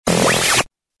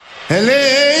Ladies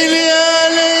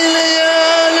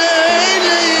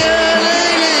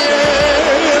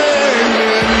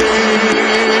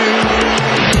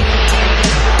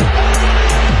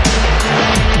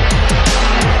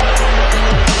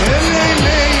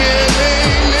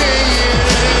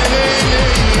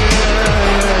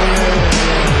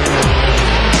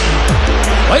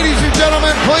and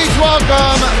gentlemen, please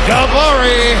welcome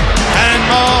Gavari and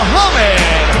Muhammad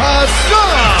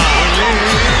Hassan.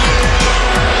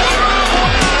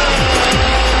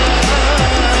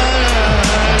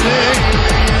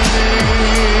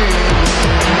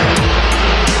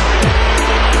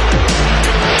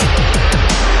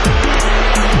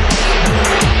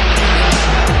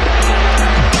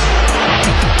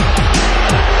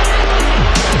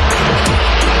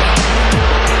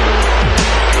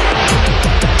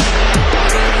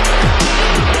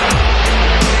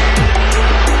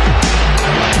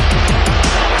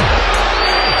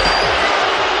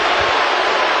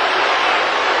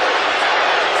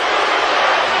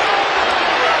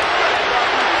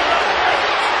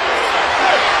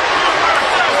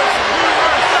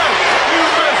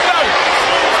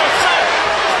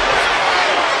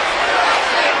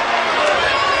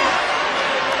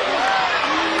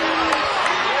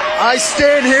 I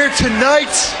stand here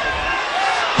tonight,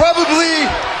 probably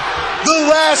the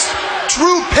last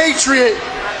true patriot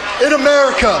in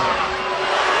America.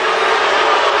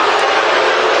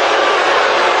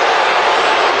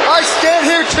 I stand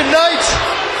here tonight,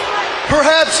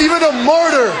 perhaps even a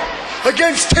martyr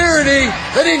against tyranny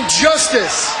and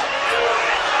injustice.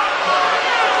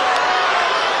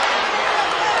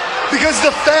 Because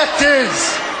the fact is,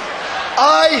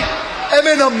 I am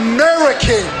an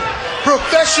American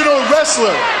professional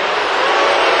wrestler.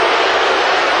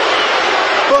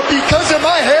 But because of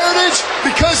my heritage,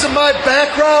 because of my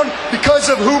background, because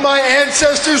of who my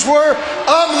ancestors were,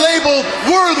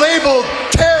 we're labeled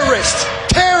terrorists.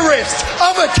 Terrorists.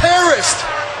 I'm a terrorist.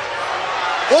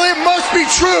 Well, it must be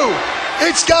true.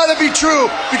 It's gotta be true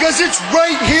because it's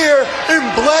right here in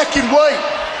black and white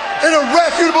in a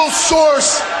reputable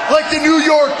source like the New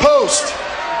York Post.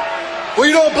 Well,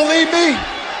 you don't believe me?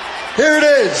 Here it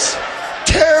is.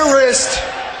 Terrorist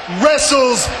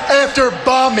wrestles after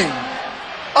bombing.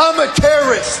 I'm a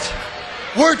terrorist.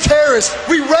 We're terrorists.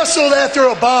 We wrestled after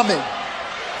a bombing.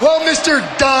 Well, Mr.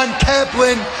 Don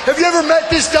Kaplan, have you ever met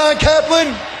this Don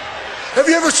Kaplan? Have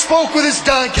you ever spoke with this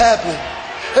Don Kaplan?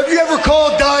 Have you ever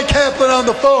called Don Kaplan on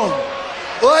the phone?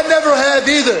 Well, I never have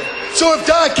either. So if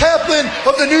Don Kaplan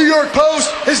of the New York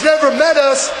Post has never met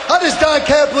us, how does Don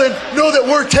Kaplan know that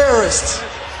we're terrorists?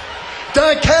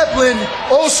 Don Kaplan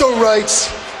also writes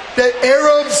that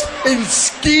Arabs in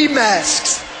ski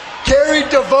masks carried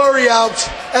Davari out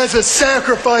as a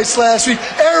sacrifice last week.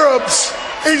 Arabs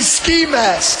in ski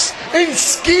masks. In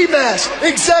ski masks.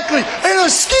 Exactly. In a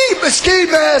ski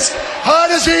mask. How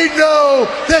does he know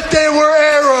that they were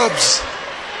Arabs?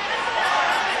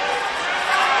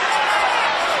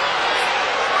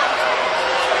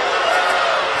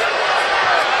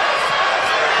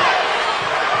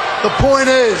 The point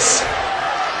is,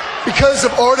 because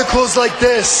of articles like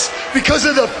this, because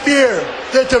of the fear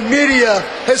that the media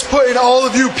has put in all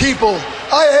of you people,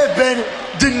 I have been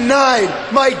denied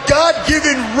my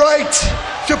God-given right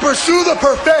to pursue the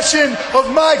profession of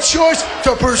my choice,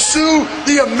 to pursue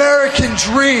the American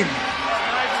dream.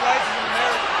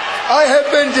 I have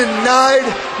been denied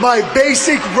my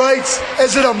basic rights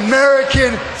as an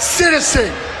American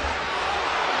citizen.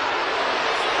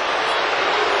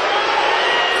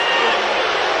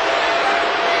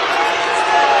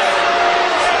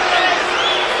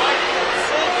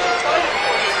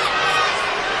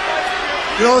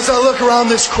 You know, as I look around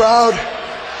this crowd,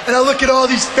 and I look at all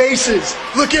these faces,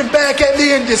 looking back at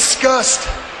me in disgust,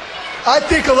 I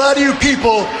think a lot of you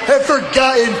people have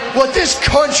forgotten what this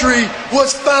country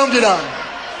was founded on.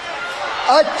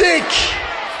 I think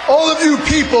all of you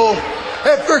people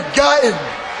have forgotten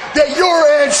that your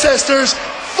ancestors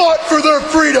fought for their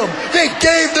freedom. They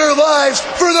gave their lives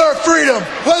for their freedom,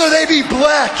 whether they be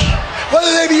black, whether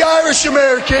they be Irish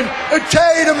American,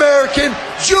 Italian American,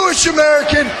 Jewish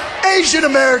American, Asian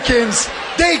Americans.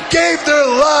 They gave their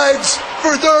lives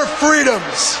for their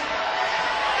freedoms.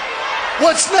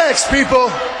 What's next,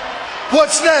 people?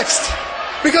 What's next?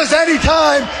 Because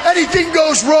anytime anything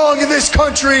goes wrong in this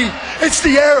country, it's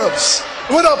the Arabs.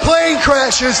 When a plane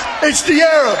crashes, it's the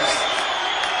Arabs.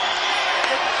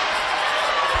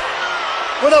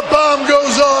 When a bomb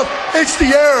goes off, it's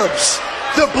the Arabs.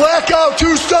 The blackout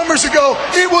 2 summers ago,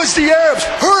 it was the Arabs.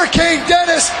 Hurricane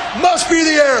Dennis must be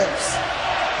the Arabs.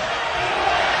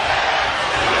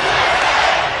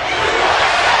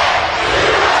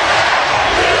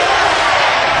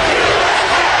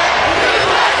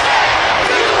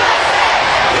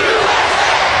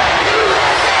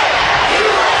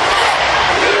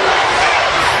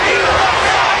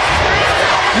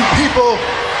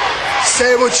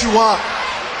 say what you want.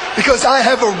 Because I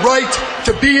have a right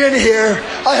to be in here.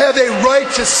 I have a right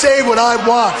to say what I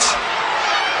want.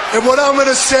 And what I'm going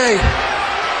to say.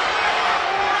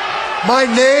 My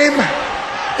name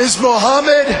is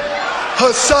Muhammad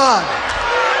Hassan.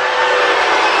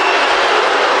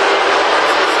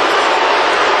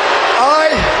 I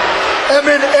am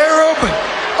an Arab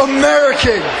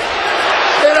American.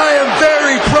 And I am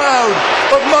very proud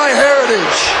of my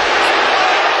heritage.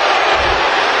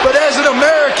 But as an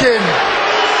American,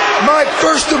 my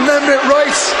First Amendment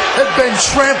rights have been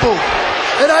trampled.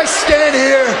 And I stand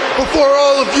here before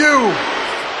all of you,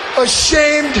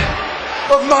 ashamed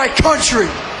of my country.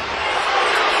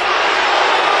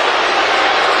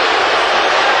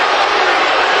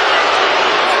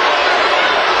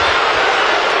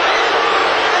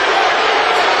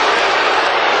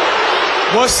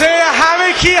 واسه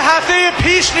همه کی هفته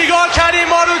پیش نگاه کردیم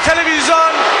ما رو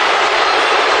تلویزیون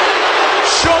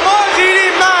شما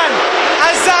دیدیم من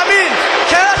از زمین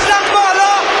که رفتم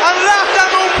بالا هم رفتم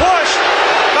اون پشت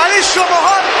ولی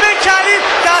شماها فکر کردید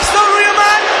دستا روی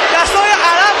من دستای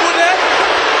عرب بوده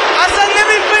اصلا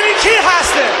نمی‌فهمید کی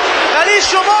هسته ولی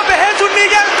شما بهتون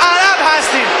میگن عرب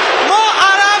هستیم ما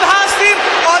عرب هستیم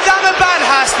آدم بد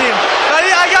هستیم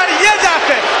ولی اگر یه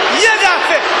دفعه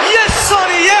یه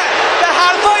ثانیه به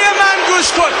حرفای من گوش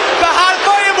کن به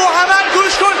حرفای محمد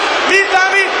گوش کن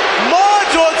میفهمید ما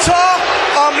دوتا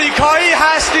آمریکایی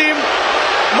هستیم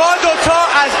ما دوتا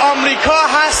از آمریکا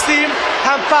هستیم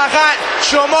هم فقط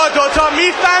شما دوتا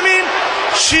میفهمین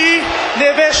چی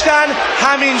نوشتن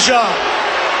همینجا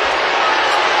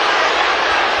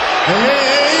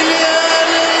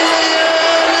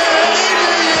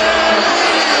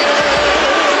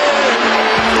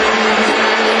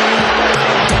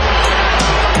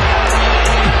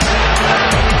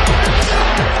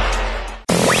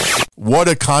What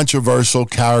a controversial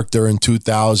character in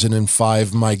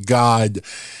 2005. My God.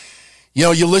 You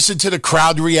know, you listen to the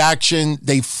crowd reaction.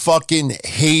 They fucking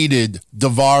hated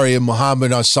Daivari and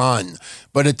Muhammad Hassan.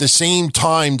 But at the same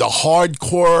time, the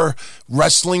hardcore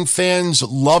wrestling fans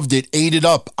loved it, ate it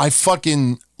up. I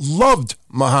fucking loved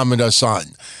Muhammad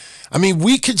Hassan. I mean,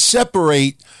 we could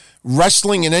separate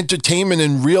wrestling and entertainment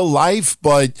in real life,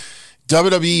 but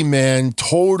WWE, man,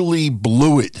 totally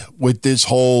blew it with this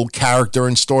whole character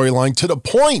and storyline to the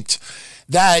point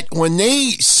that when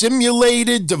they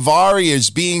simulated Daivari as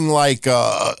being like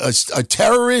a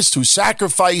terrorist who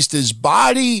sacrificed his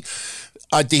body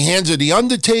at the hands of The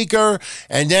Undertaker,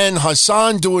 and then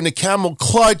Hassan doing a camel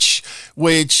clutch,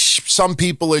 which some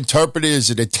people interpreted as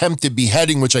an attempted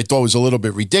beheading, which I thought was a little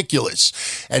bit ridiculous,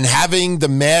 and having the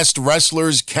masked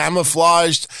wrestlers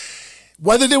camouflaged,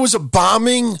 whether there was a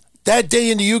bombing that day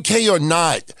in the UK or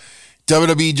not,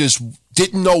 WWE just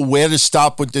didn't know where to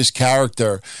stop with this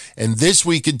character. And this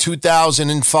week in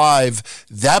 2005,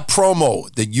 that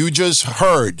promo that you just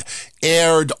heard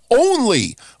aired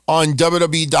only on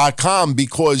WWE.com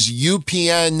because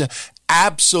UPN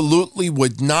absolutely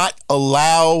would not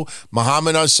allow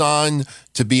Muhammad Hassan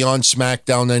to be on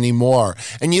SmackDown anymore.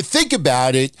 And you think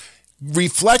about it,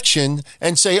 reflection,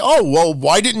 and say, oh, well,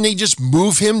 why didn't they just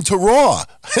move him to Raw?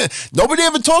 Nobody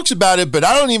ever talks about it, but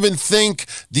I don't even think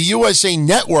the USA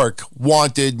Network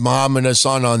wanted Muhammad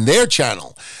Hassan on their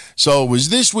channel. So it was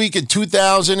this week in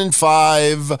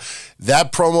 2005,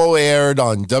 that promo aired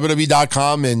on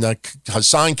WWE.com, and the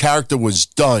Hassan character was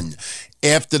done.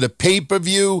 After the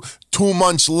pay-per-view, 2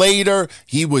 months later,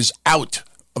 he was out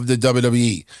of the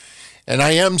WWE. And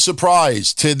I am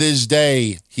surprised to this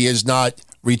day he has not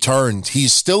returned.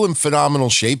 He's still in phenomenal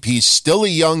shape. He's still a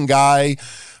young guy,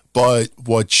 but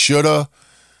what shoulda,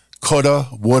 coulda,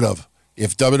 woulda,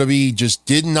 if WWE just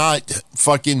did not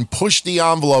fucking push the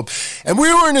envelope. And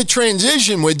we were in a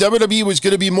transition where WWE was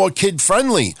going to be more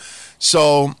kid-friendly.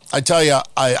 So I tell you,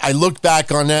 I look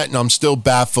back on that and I'm still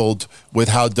baffled with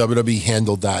how WWE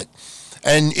handled that.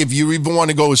 And if you even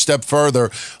want to go a step further,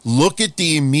 look at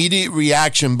the immediate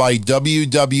reaction by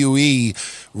WWE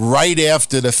right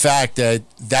after the fact that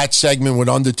that segment with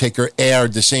Undertaker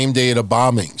aired the same day of the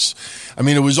bombings. I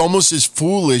mean, it was almost as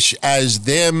foolish as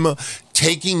them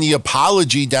taking the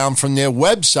apology down from their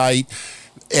website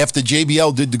after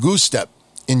JBL did the goose step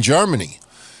in Germany.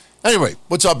 Anyway,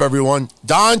 what's up, everyone?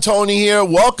 Don Tony here.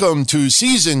 Welcome to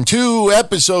Season 2,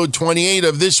 Episode 28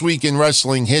 of This Week in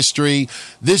Wrestling History.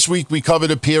 This week, we covered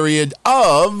a period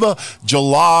of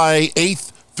July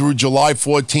 8th through July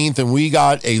 14th, and we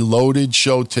got a loaded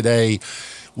show today.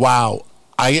 Wow.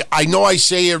 I know I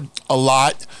say it a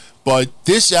lot, but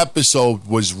this episode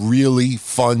was really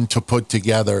fun to put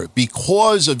together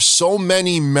because of so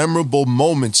many memorable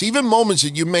moments, even moments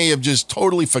that you may have just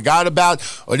totally forgot about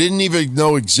or didn't even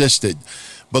know existed.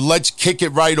 But let's kick it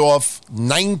right off.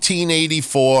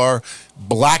 1984,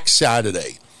 Black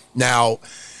Saturday. Now,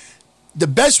 the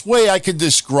best way I could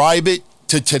describe it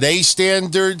to today's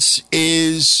standards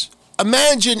is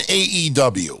imagine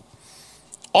AEW.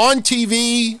 On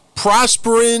TV,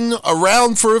 prospering,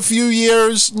 around for a few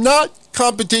years, not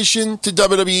competition to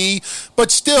WWE,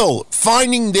 but still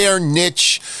finding their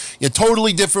niche, a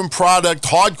totally different product.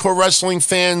 Hardcore wrestling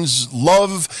fans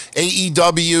love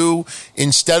AEW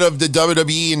instead of the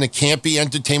WWE and the campy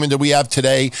entertainment that we have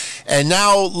today. And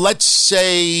now let's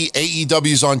say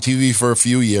AEW's on TV for a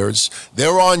few years.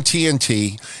 They're on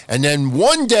TNT. And then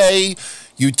one day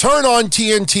you turn on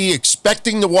TNT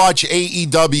expecting to watch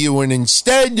AEW, and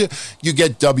instead you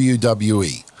get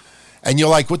WWE. And you're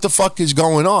like, what the fuck is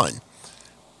going on?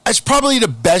 That's probably the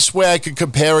best way I could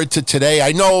compare it to today.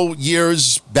 I know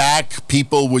years back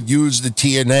people would use the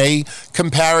TNA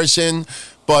comparison,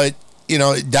 but, you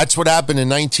know, that's what happened in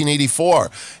 1984.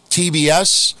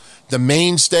 TBS, the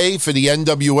mainstay for the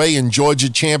NWA and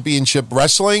Georgia Championship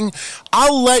Wrestling.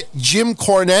 I'll let Jim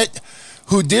Cornette,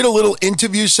 who did a little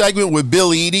interview segment with Bill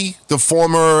Eadie, the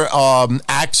former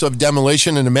Acts of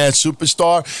Demolition and the Masked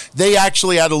Superstar. They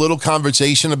actually had a little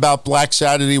conversation about Black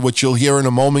Saturday, which you'll hear in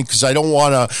a moment, because I don't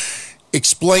want to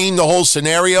explain the whole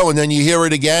scenario and then you hear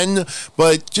it again.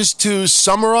 But just to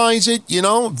summarize it, you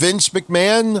know, Vince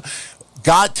McMahon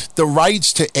got the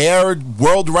rights to air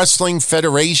World Wrestling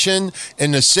Federation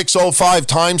in the 6:05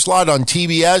 time slot on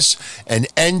TBS, and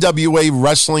NWA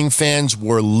wrestling fans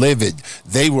were livid.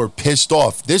 They were pissed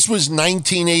off. This was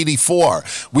 1984.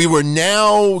 We were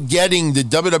now getting the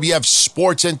WWF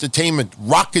sports entertainment,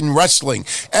 rock and wrestling.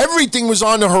 Everything was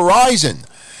on the horizon,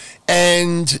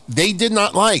 and they did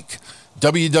not like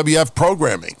WWF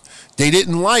programming. They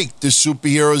didn't like the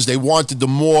superheroes. They wanted the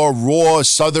more raw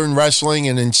Southern wrestling,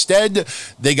 and instead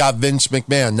they got Vince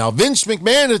McMahon. Now, Vince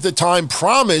McMahon at the time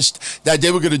promised that they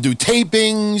were going to do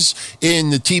tapings in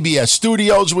the TBS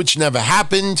studios, which never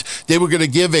happened. They were going to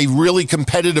give a really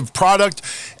competitive product,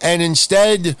 and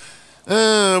instead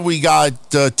we got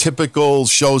typical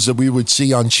shows that we would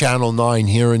see on Channel 9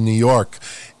 here in New York.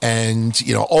 And,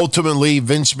 you know, ultimately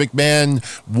Vince McMahon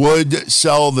would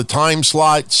sell the time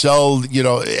slot, sell, you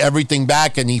know, everything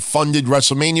back, and he funded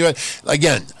WrestleMania.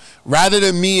 Again, rather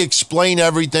than me explain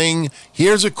everything,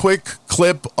 here's a quick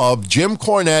clip of Jim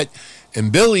Cornette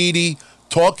and Bill Eadie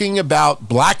talking about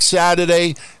Black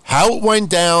Saturday, how it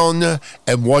went down,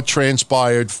 and what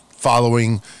transpired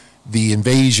following the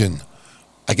invasion.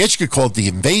 I guess you could call it the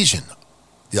invasion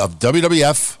of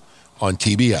WWF on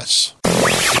TBS.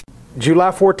 July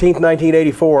 14th,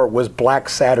 1984 was Black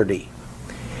Saturday.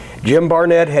 Jim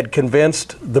Barnett had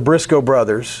convinced the Briscoe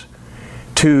brothers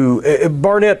to,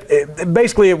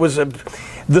 basically it was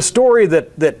the story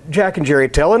that Jack and Jerry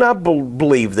tell, and I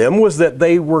believe them, was that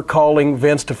they were calling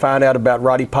Vince to find out about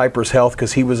Roddy Piper's health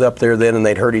because he was up there then and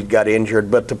they'd heard he got injured.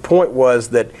 But the point was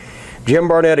that Jim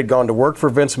Barnett had gone to work for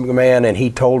Vince McMahon, and he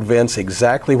told Vince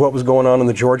exactly what was going on in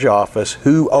the Georgia office,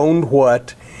 who owned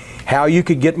what, how you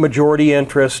could get majority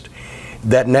interest,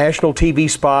 that national TV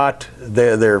spot,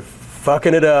 they're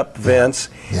fucking it up, Vince.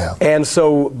 Yeah. And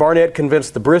so Barnett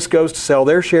convinced the Briscoes to sell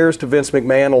their shares to Vince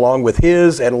McMahon along with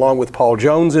his and along with Paul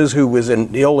Jones's, who was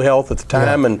in ill health at the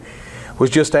time and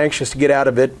was just anxious to get out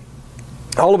of it.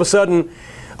 All of a sudden,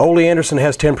 Ole Anderson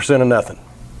has 10% of nothing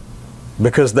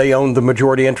because they owned the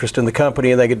majority interest in the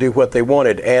company and they could do what they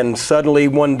wanted. And suddenly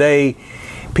one day,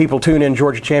 people tune in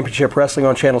Georgia Championship Wrestling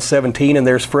on Channel 17, and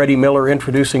there's Freddie Miller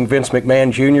introducing Vince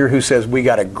McMahon Jr., who says, we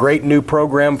got a great new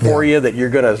program for you that you're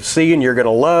going to see and you're going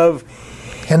to love.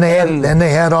 And they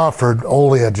had offered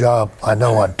Ole a job, I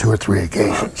know, on 2 or 3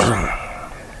 occasions.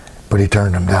 But he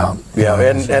turned them down. Yeah,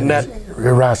 and that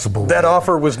irascible. That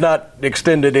offer was not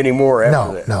extended anymore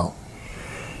after that. No.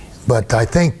 But I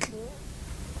think,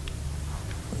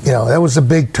 you know, that was a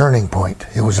big turning point.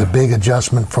 It was a big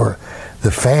adjustment for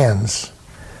the fans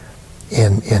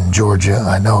in Georgia.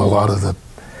 I know a lot of the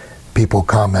people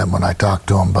comment when I talk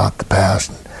to them about the past,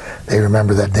 and they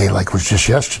remember that day like it was just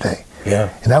yesterday. Yeah.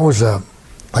 And that was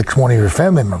like one of your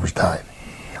family members died.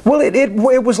 Well,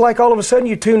 it was like all of a sudden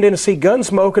you tuned in to see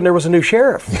Gunsmoke and there was a new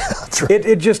sheriff. Yeah, that's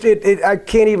right. I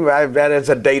can't even, that is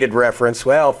a dated reference.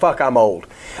 Well, fuck, I'm old.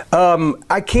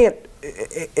 I can't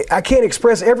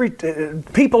express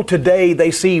people today,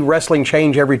 they see wrestling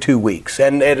change every 2 weeks.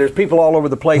 And there's people all over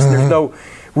the place. Mm-hmm. There's no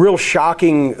real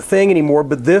shocking thing anymore,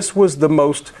 but this was the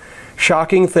most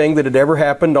shocking thing that had ever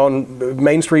happened on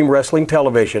mainstream wrestling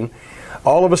television.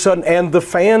 All of a sudden, and the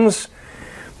fans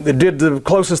did the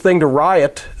closest thing to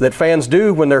riot that fans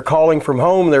do when they're calling from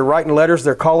home. They're writing letters,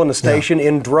 they're calling the station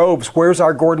in droves. Where's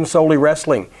our Gordon Soley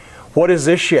wrestling? what is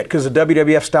this shit? Because the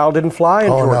WWF style didn't fly in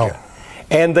Georgia. No.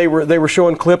 And they were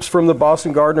showing clips from the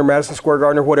Boston Garden or Madison Square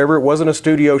Garden or whatever. It wasn't a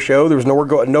studio show. There was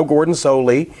no Gordon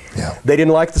Soley. Yeah. They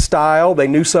didn't like the style. They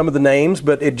knew some of the names,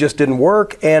 but it just didn't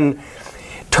work. And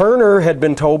Turner had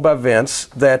been told by Vince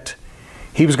that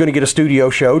he was going to get a studio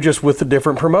show just with a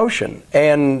different promotion.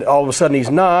 And all of a sudden he's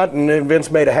not, and then Vince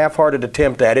made a half-hearted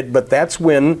attempt at it. But that's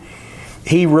when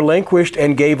he relinquished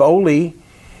and gave Ole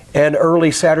an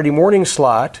early Saturday morning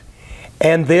slot.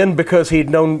 And then, because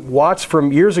he'd known Watts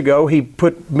from years ago, he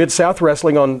put Mid-South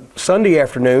Wrestling on Sunday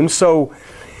afternoon. So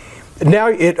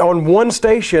now on one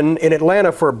station in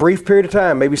Atlanta for a brief period of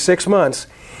time, maybe 6 months,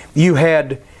 you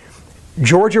had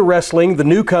Georgia Wrestling, the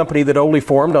new company that Ole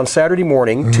formed, on Saturday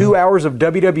morning, 2 hours of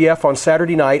WWF on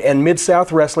Saturday night, and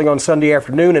Mid-South Wrestling on Sunday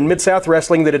afternoon. And Mid-South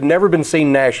Wrestling, that had never been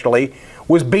seen nationally,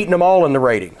 was beating them all in the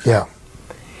ratings. Yeah.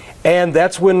 And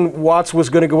that's when Watts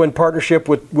was going to go in partnership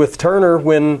with Turner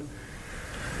when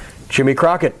Jimmy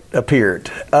Crockett appeared.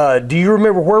 Do you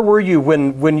remember, where were you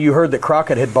when you heard that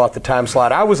Crockett had bought the time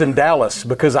slot? I was in Dallas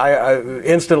because I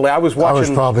instantly was watching. I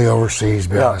was probably overseas,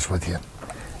 to be honest with you.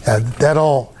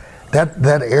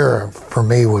 That era for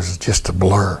me was just a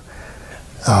blur.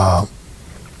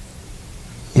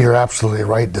 You're absolutely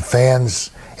right. The fans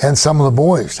and some of the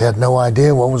boys had no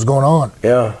idea what was going on.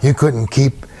 Yeah. You couldn't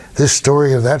keep this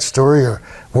story or that story, or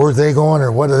where are they going,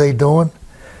 or what are they doing,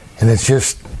 and it's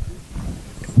just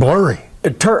blurry.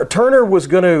 Turner was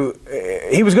going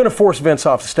to force Vince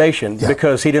off the station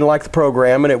because he didn't like the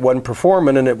program and it wasn't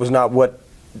performing, and it was not what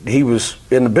he was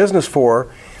in the business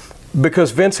for,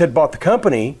 because Vince had bought the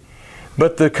company,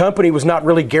 but the company was not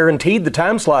really guaranteed the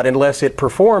time slot unless it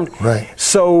performed. Right.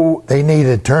 So they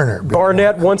needed Turner.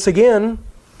 Barnett once again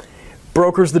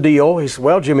brokers the deal. He said,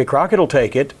 well, Jimmy Crockett will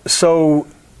take it. So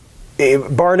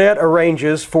Barnett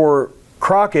arranges for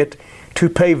Crockett to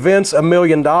pay Vince $1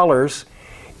 million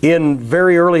in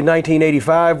very early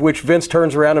 1985, which Vince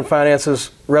turns around and finances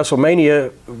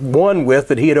WrestleMania 1 with,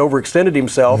 that he had overextended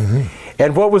himself.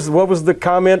 And what was the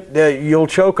comment? You'll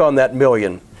choke on that $1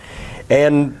 million.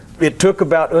 And it took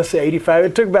about, let's say 85,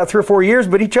 it took about 3 or 4 years,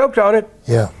 but he choked on it.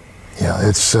 Yeah,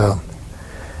 it's,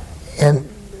 and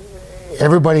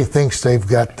everybody thinks they've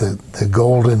got the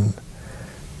golden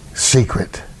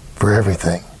secret for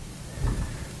everything.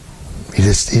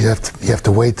 You have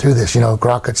to wade through this. You know,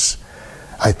 Crockett's,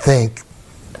 I think,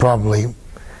 probably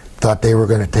thought they were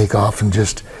going to take off and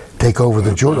just take over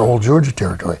the old Georgia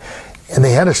territory. And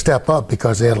they had to step up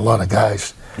because they had a lot of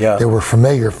guys that were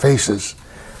familiar faces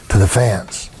to the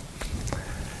fans.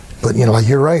 But, you know, like,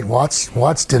 you're right,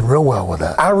 Watts did real well with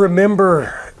that. I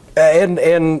remember,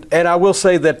 and I will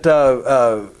say that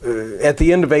at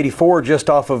the end of '84,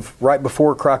 right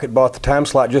before Crockett bought the time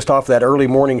slot, just off that early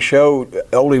morning show,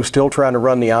 Ole was still trying to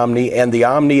run the Omni, and the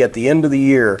Omni at the end of the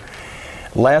year,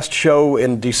 last show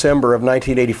in December of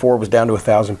 1984, was down to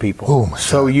 1,000 people. Oh,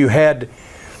 so you had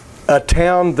a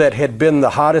town that had been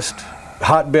the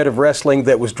hotbed of wrestling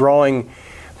that was drawing,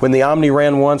 when the Omni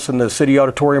ran once and the City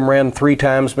Auditorium ran 3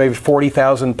 times, maybe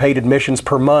 40,000 paid admissions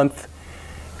per month,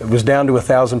 it was down to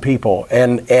 1,000 people.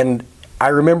 And I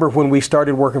remember when we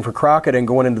started working for Crockett and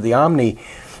going into the Omni,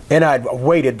 and I'd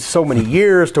waited so many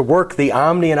years to work the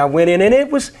Omni, and I went in, and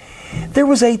there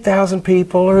was 8,000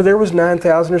 people, or there was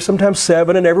 9,000, or sometimes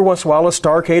 7, and every once in a while a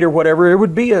Starcade or whatever, it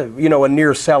would be a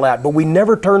near sellout. But we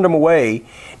never turned them away,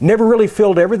 never really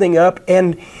filled everything up,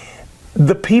 and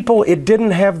the people, it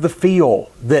didn't have the feel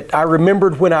that I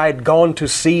remembered when I had gone to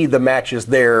see the matches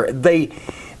there. They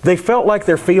felt like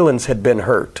their feelings had been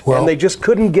hurt, and they just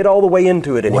couldn't get all the way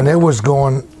into it anymore. When it was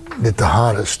going at the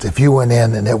hottest, if you went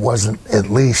in and it wasn't at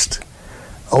least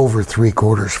over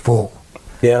 3/4 full,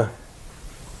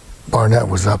 Barnett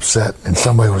was upset and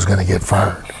somebody was going to get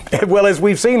fired. Well, as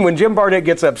we've seen, when Jim Barnett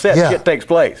gets upset, shit takes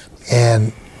place.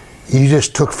 And you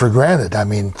just took for granted. I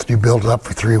mean, you build it up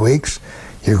for 3 weeks,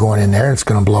 you're going in there and it's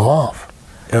going to blow off.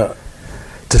 Yeah.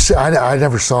 I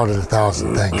never saw it at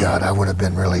 1,000, thank God. I would have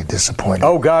been really disappointed.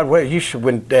 Oh, God, well, you should.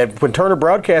 When Turner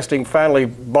Broadcasting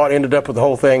finally ended up with the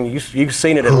whole thing, you've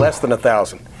seen it at less than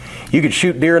 1,000. You could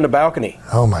shoot deer in the balcony.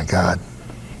 Oh, my God.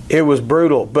 It was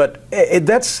brutal. But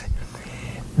that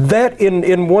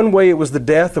in one way, it was the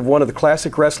death of one of the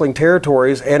classic wrestling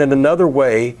territories, and in another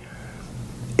way,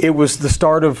 it was the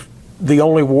start of the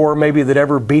only war maybe that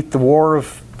ever beat the war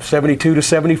of 72 to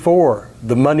 74,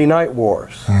 the Monday Night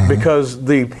Wars, because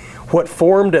what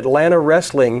formed Atlanta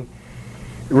wrestling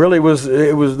really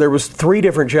there was 3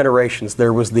 different generations.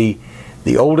 There was the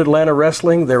old Atlanta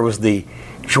wrestling, there was the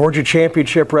Georgia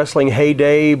Championship Wrestling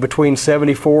heyday between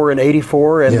 74 and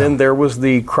 84, and then there was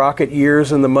the Crockett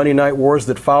years and the Monday Night Wars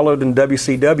that followed in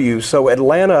WCW. So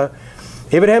Atlanta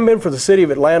If it hadn't been for the city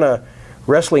of Atlanta,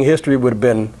 wrestling history would have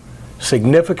been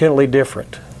significantly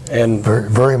different. And very,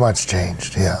 very much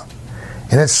changed, yeah.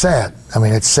 And it's sad. I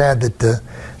mean, it's sad that the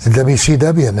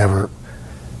WCW never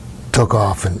took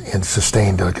off and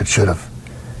sustained like it should have.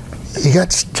 You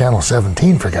got Channel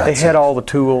 17, for God's sake. They had all the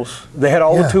tools. They had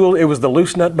all the tools. It was the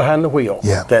loose nut behind the wheel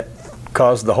that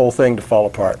caused the whole thing to fall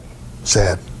apart.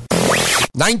 Sad.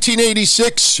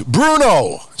 1986,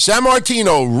 Bruno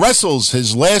Sammartino wrestles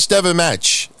his last ever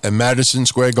match at Madison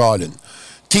Square Garden.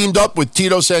 Teamed up with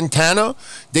Tito Santana,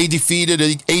 they defeated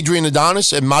Adrian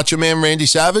Adonis and Macho Man Randy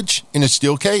Savage in a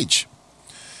steel cage.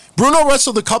 Bruno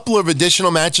wrestled a couple of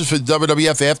additional matches for the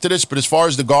WWF after this, but as far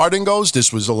as the Garden goes,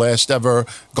 this was the last ever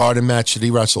Garden match that he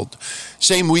wrestled.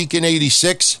 Same week in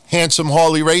 86, handsome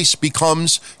Harley Race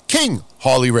becomes King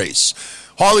Harley Race.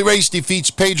 Harley Race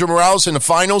defeats Pedro Morales in the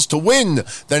finals to win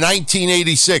the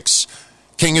 1986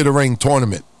 King of the Ring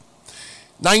tournament.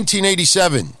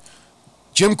 1987,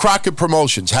 Jim Crockett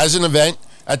Promotions has an event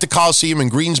at the Coliseum in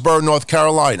Greensboro, North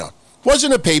Carolina.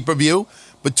 Wasn't a pay-per-view,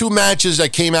 but two matches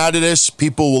that came out of this,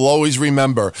 people will always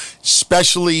remember,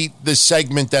 especially the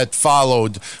segment that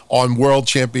followed on World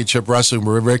Championship Wrestling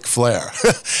with Ric Flair.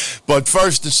 But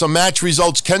first, some match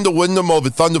results. Kendall Windham over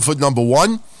Thunderfoot number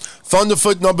 1.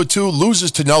 Thunderfoot number 2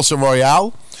 loses to Nelson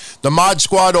Royale. The Mod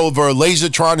Squad over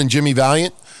Lasertron and Jimmy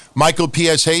Valiant. Michael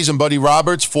P.S. Hayes and Buddy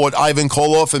Roberts fought Ivan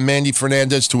Koloff and Mandy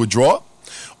Fernandez to a draw.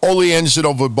 Ole Anderson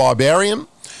over Barbarian.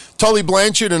 Tully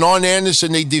Blanchard and Arn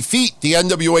Anderson, they defeat the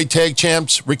NWA Tag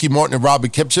Champs, Ricky Morton and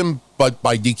Robert Gibson, but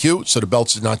by DQ, so the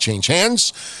belts did not change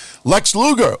hands. Lex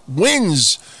Luger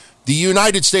wins the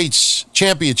United States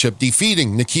Championship,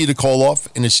 defeating Nikita Koloff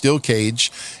in a steel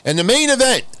cage. And the main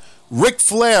event, Ric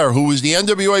Flair, who was the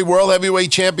NWA World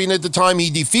Heavyweight Champion at the time,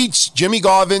 he defeats Jimmy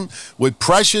Garvin with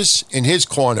Precious in his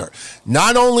corner.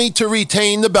 Not only to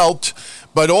retain the belt,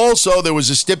 but also there was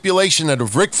a stipulation that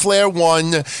if Ric Flair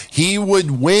won, he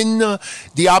would win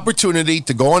the opportunity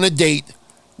to go on a date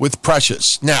with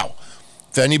Precious. Now,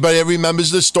 if anybody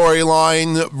remembers the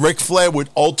storyline, Ric Flair would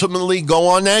ultimately go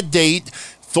on that date,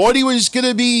 thought he was going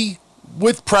to be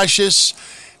with Precious,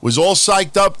 was all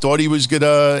psyched up, thought he was going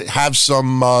to have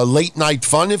some late night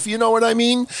fun, if you know what I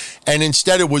mean. And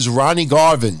instead it was Ronnie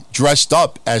Garvin dressed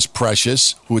up as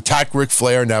Precious who attacked Ric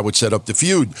Flair, and that would set up the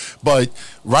feud. But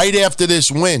right after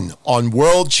this win on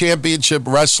World Championship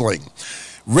Wrestling,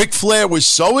 Ric Flair was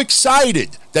so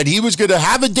excited that he was going to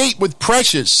have a date with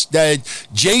Precious that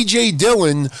J.J.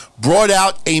 Dillon brought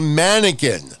out a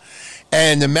mannequin.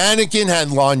 And the mannequin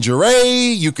had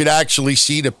lingerie. You could actually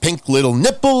see the pink little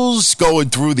nipples going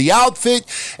through the outfit.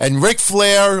 And Ric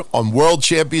Flair on World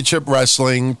Championship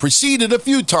Wrestling proceeded a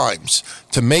few times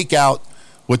to make out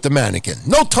with the mannequin.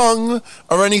 No tongue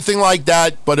or anything like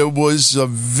that, but it was a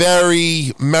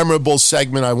very memorable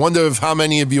segment. I wonder if how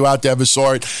many of you out there ever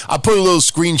saw it. I put a little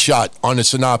screenshot on the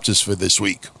synopsis for this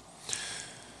week.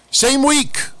 Same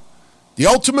week, the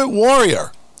Ultimate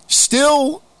Warrior,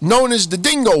 still known as the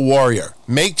Dingo Warrior,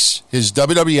 makes his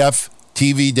WWF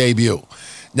TV debut.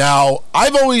 Now,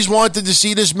 I've always wanted to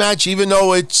see this match, even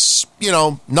though it's,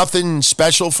 nothing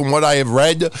special from what I have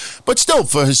read. But still,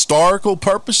 for historical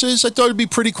purposes, I thought it'd be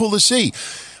pretty cool to see.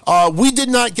 We did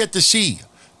not get to see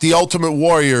the Ultimate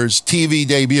Warrior's TV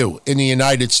debut in the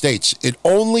United States. It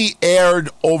only aired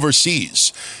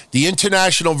overseas. The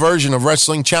international version of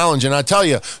Wrestling Challenge. And I tell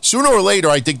you, sooner or later,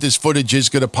 I think this footage is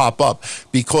going to pop up,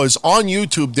 because on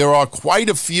YouTube, there are quite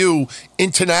a few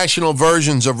international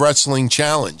versions of Wrestling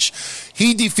Challenge.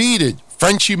 He defeated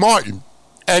Frenchie Martin.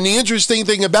 And the interesting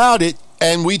thing about it,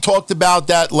 and we talked about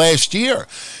that last year,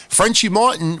 Frenchie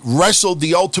Martin wrestled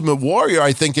the Ultimate Warrior,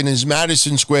 I think, in his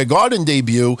Madison Square Garden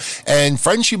debut, and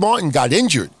Frenchie Martin got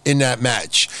injured in that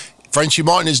match. Frenchie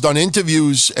Martin has done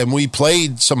interviews, and we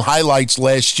played some highlights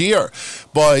last year.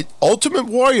 But Ultimate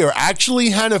Warrior actually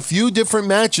had a few different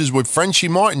matches with Frenchie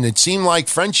Martin. It seemed like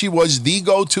Frenchie was the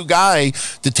go-to guy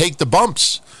to take the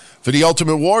bumps for the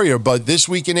Ultimate Warrior. But this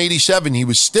week in 87, he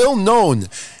was still known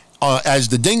as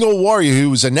the Dingo Warrior. He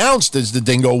was announced as the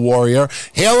Dingo Warrior,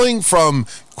 hailing from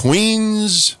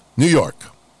Queens, New York.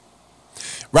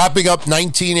 Wrapping up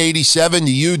 1987,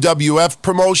 the UWF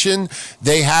promotion,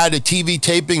 they had a TV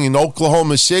taping in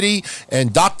Oklahoma City,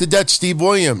 and Dr. Death Steve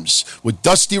Williams, with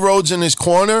Dusty Rhodes in his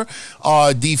corner,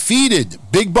 defeated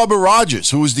Big Bubba Rogers,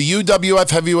 who was the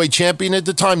UWF Heavyweight Champion at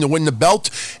the time, to win the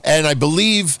belt. And I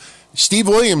believe Steve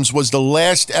Williams was the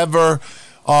last ever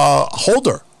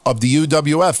holder of the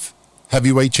UWF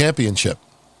Heavyweight Championship.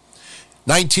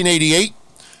 1988,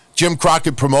 Jim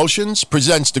Crockett Promotions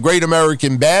presents the Great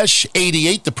American Bash,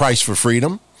 88, The Price for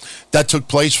Freedom. That took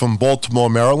place from Baltimore,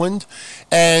 Maryland.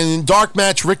 And dark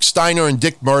match, Rick Steiner and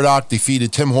Dick Murdoch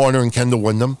defeated Tim Horner and Kendall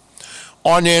Windham.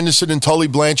 Arn Anderson and Tully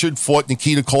Blanchard fought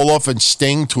Nikita Koloff and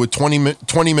Sting to a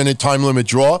 20-minute time limit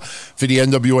draw for the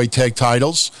NWA Tag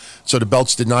Titles, so the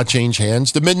belts did not change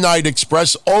hands. The Midnight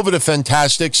Express over the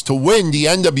Fantastics to win the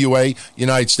NWA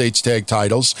United States Tag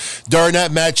Titles. During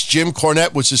that match, Jim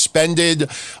Cornette was suspended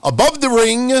above the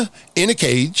ring in a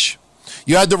cage.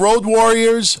 You had the Road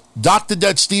Warriors, Dr.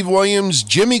 Det Steve Williams,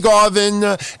 Jimmy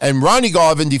Garvin, and Ronnie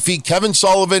Garvin defeat Kevin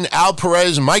Sullivan, Al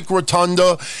Perez, Mike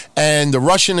Rotunda, and the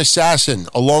Russian Assassin,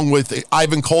 along with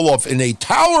Ivan Koloff in a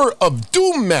Tower of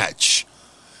Doom match.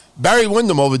 Barry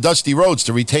Windham over Dusty Rhodes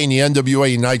to retain the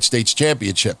NWA United States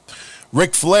Championship.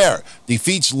 Ric Flair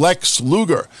defeats Lex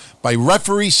Luger by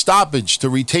referee stoppage to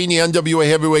retain the NWA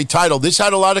Heavyweight title. This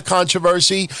had a lot of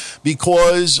controversy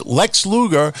because Lex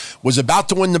Luger was about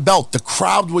to win the belt. The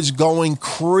crowd was going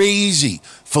crazy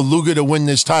for Luger to win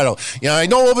this title. You know, I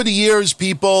know over the years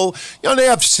people, they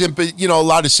have sympathy, a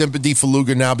lot of sympathy for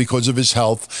Luger now because of his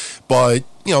health. But,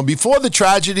 before the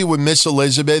tragedy with Miss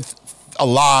Elizabeth, a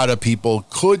lot of people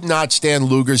could not stand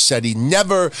Luger, said he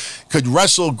never could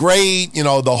wrestle great.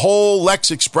 The whole Lex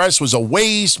Express was a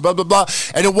waste, blah, blah, blah.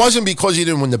 And it wasn't because he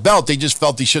didn't win the belt. They just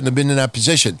felt he shouldn't have been in that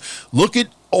position. Look at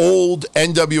old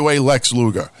NWA Lex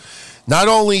Luger. Not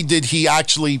only did he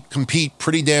actually compete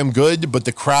pretty damn good, but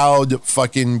the crowd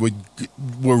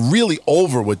were really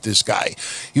over with this guy.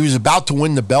 He was about to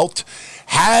win the belt.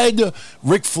 Had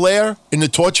Ric Flair in the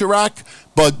torture rack,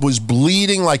 but was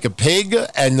bleeding like a pig,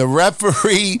 and the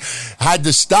referee had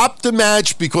to stop the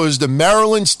match because the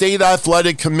Maryland State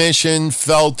Athletic Commission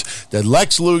felt that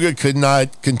Lex Luger could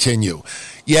not continue.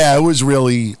 Yeah, it was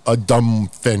really a dumb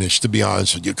finish, to be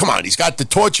honest with you. Come on, he's got the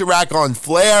torture rack on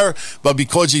Flair, but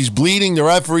because he's bleeding, the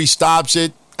referee stops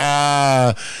it.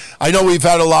 I know we've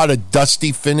had a lot of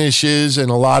dusty finishes and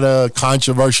a lot of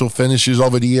controversial finishes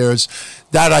over the years.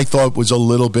 That I thought was a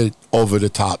little bit over the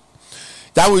top.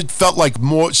 That felt like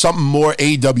something more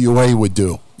AWA would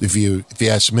do, if you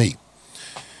ask me.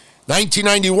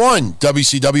 1991,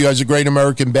 WCW has a Great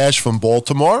American Bash from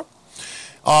Baltimore.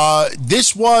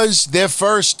 This was their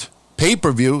first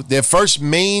pay-per-view, their first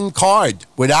main card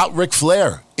without Ric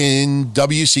Flair in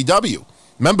WCW.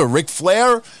 Remember, Ric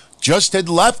Flair just had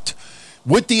left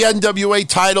with the NWA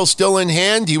title still in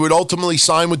hand. He would ultimately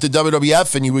sign with the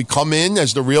WWF, and he would come in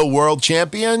as the real world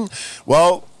champion.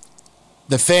 Well,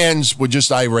 the fans were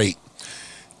just irate.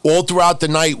 All throughout the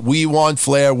night, we want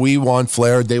Flair, we want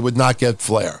Flair. They would not get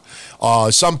Flair.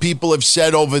 Some people have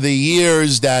said over the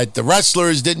years that the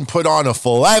wrestlers didn't put on a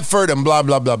full effort and blah,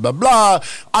 blah, blah, blah, blah.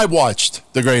 I watched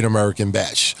the Great American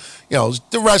Bash.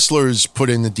 The wrestlers put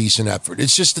in a decent effort.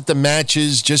 It's just that the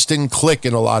matches just didn't click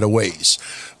in a lot of ways.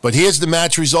 But here's the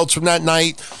match results from that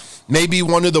night. Maybe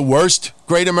one of the worst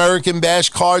Great American Bash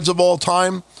cards of all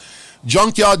time.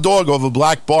 Junkyard Dog over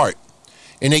Black Bart.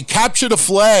 In a capture the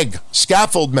flag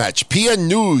scaffold match, PN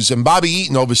News and Bobby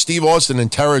Eaton over Steve Austin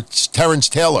and Terrence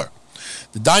Taylor.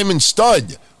 The Diamond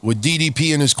Stud with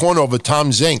DDP in his corner over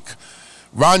Tom Zink.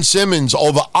 Ron Simmons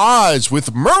over Oz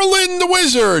with Merlin the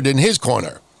Wizard in his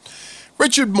corner.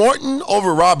 Richard Morton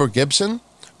over Robert Gibson.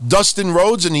 Dustin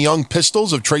Rhodes and the Young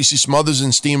Pistols of Tracy Smothers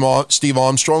and Steve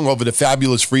Armstrong over the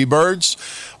Fabulous Freebirds.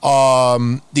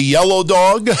 The Yellow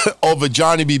Dog over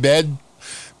Johnny B. Bad.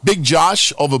 Big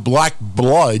Josh over Black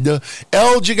Blood.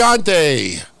 El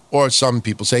Gigante, or some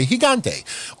people say Gigante,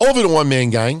 over the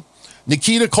One-Man Gang.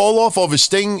 Nikita Koloff over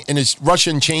Sting in his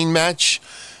Russian chain match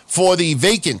for the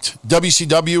vacant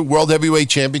WCW World Heavyweight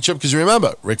Championship. Because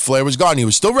remember, Ric Flair was gone. He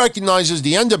was still recognized as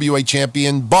the NWA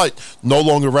champion, but no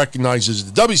longer recognized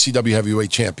as the WCW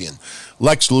Heavyweight Champion.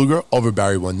 Lex Luger over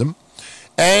Barry Windham.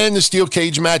 And the Steel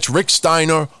Cage match, Rick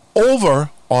Steiner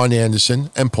over Arn Anderson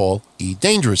and Paul E.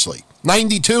 Dangerously.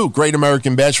 92, Great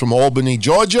American Bash from Albany,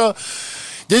 Georgia.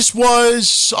 This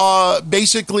was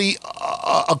basically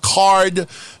a card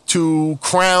to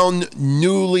crown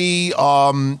newly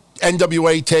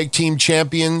NWA Tag Team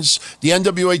Champions. The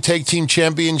NWA Tag Team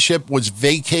Championship was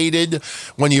vacated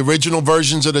when the original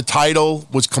versions of the title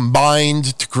was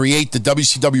combined to create the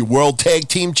WCW World Tag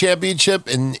Team Championship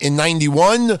in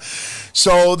 91.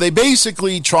 So they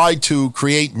basically tried to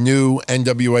create new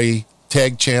NWA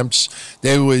tag champs.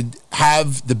 They would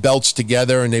have the belts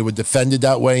together and they would defend it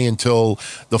that way until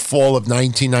the fall of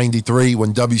 1993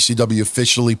 when WCW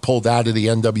officially pulled out of the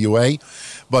NWA.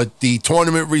 But the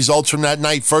tournament results from that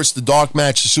night: first, the dark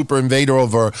match, the Super Invader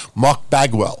over Mark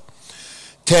Bagwell.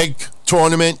 Tag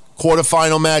tournament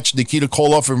quarterfinal match, Nikita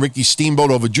Koloff and Ricky Steamboat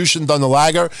over Jushin Thunder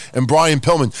Liger and Brian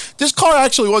Pillman. This card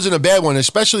actually wasn't a bad one,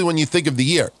 especially when you think of the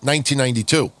year,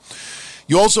 1992.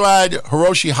 You also had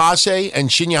Hiroshi Hase and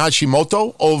Shinya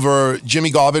Hashimoto over Jimmy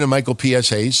Garvin and Michael P.S.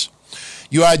 Hayes.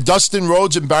 You had Dustin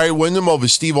Rhodes and Barry Windham over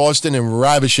Steve Austin and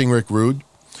ravishing Rick Rude.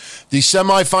 The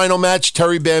semifinal match,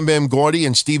 Terry Bam Bam Gordy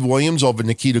and Steve Williams over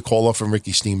Nikita Koloff and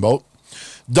Ricky Steamboat.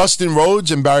 Dustin Rhodes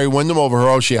and Barry Windham over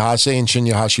Hiroshi Hase and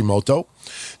Shinya Hashimoto.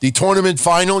 The tournament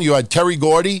final, you had Terry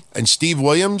Gordy and Steve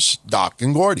Williams, Doc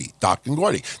and Gordy.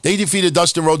 They defeated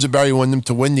Dustin Rhodes and Barry Windham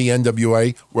to win the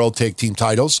NWA World Tag Team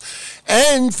titles.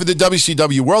 And for the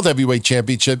WCW World Heavyweight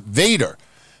Championship, Vader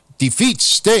defeats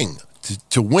Sting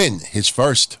to win his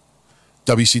first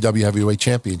WCW Heavyweight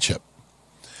Championship.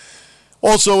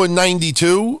 Also in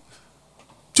 92,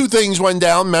 two things went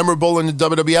down, memorable in the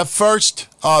WWF. First,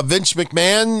 Vince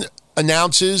McMahon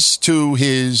announces to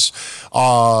his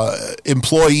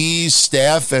employees,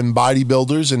 staff, and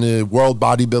bodybuilders in the World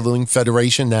Bodybuilding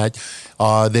Federation that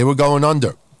they were going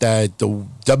under, that the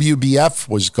WBF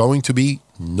was going to be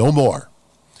no more.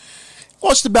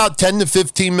 Lost about $10 to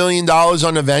 $15 million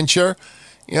on the venture.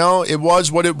 You know, it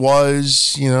was what it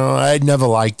was. You know, I had never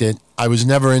liked it. I was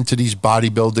never into these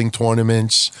bodybuilding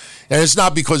tournaments. And it's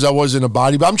not because I wasn't a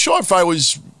bodybuilder. I'm sure if I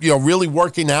was, really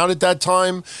working out at that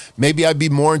time, maybe I'd be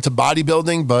more into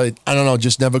bodybuilding, but I don't know,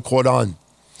 just never caught on.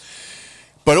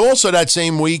 But also that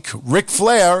same week, Ric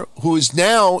Flair, who is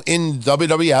now in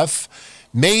WWF,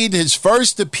 made his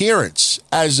first appearance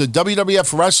as a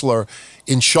WWF wrestler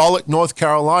in Charlotte, North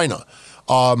Carolina.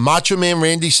 Macho Man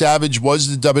Randy Savage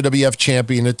was the WWF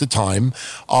champion at the time.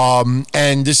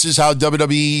 And this is how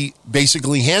WWE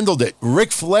basically handled it.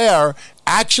 Ric Flair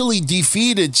actually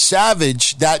defeated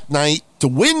Savage that night to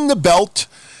win the belt.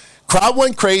 Crowd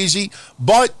went crazy,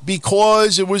 but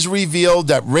because it was revealed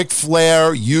that Ric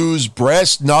Flair used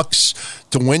brass knucks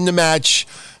to win the match,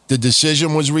 the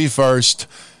decision was reversed.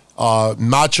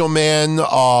 Macho Man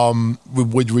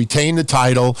would retain the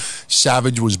title.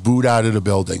 Savage was booed out of the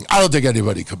building. I don't think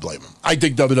anybody could blame him. I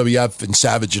think WWF and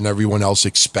Savage and everyone else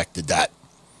expected that.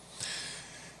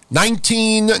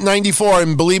 1994,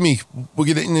 and believe me, we're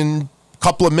getting in a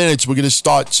couple of minutes, we're going to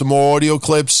start some more audio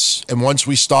clips, and once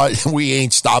we start, we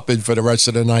ain't stopping for the rest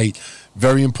of the night.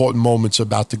 Very important moments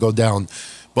about to go down.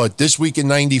 But this week in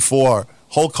 94,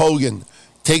 Hulk Hogan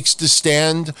takes the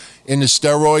stand in the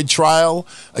steroid trial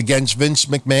against Vince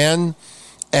McMahon.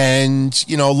 And,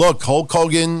 look, Hulk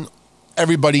Hogan,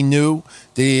 everybody knew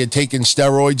that he had taken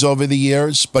steroids over the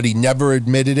years, but he never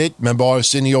admitted it. Remember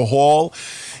Arsenio Hall?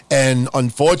 And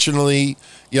unfortunately,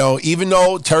 even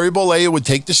though Terry Bollea would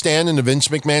take the stand in the Vince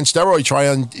McMahon steroid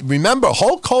trial, remember,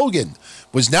 Hulk Hogan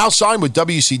was now signed with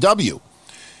WCW.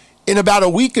 In about a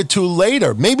week or two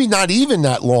later, maybe not even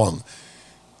that long,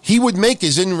 he would make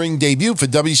his in-ring debut for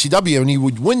WCW, and he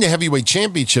would win the heavyweight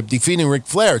championship, defeating Ric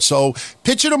Flair. So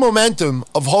picture the momentum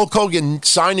of Hulk Hogan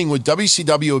signing with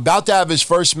WCW, about to have his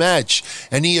first match,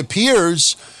 and he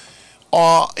appears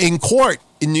in court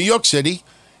in New York City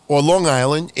or Long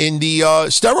Island in the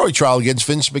steroid trial against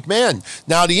Vince McMahon.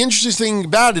 Now, the interesting thing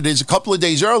about it is a couple of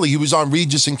days early, he was on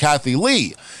Regis and Kathy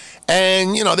Lee.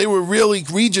 And, they were really,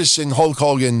 Regis and Hulk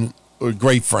Hogan were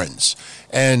great friends.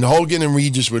 And Hogan and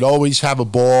Regis would always have a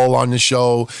ball on the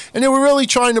show. And they were really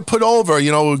trying to put over,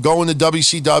 going to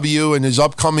WCW and his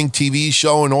upcoming TV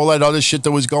show and all that other shit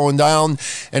that was going down.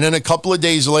 And then a couple of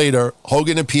days later,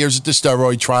 Hogan appears at the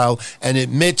steroid trial and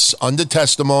admits under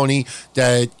testimony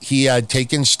that he had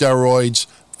taken steroids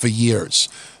for years.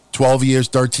 12 years,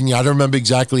 13 years. I don't remember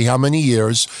exactly how many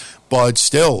years, but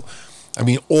still,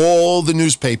 all the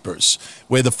newspapers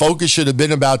where the focus should have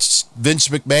been about Vince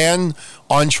McMahon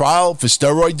on trial for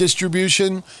steroid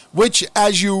distribution, which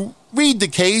as you read the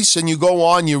case and you go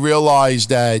on, you realize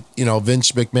that,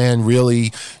 Vince McMahon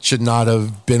really should not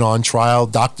have been on trial.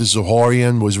 Dr.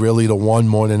 Zahorian was really the one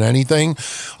more than anything,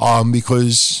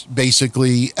 because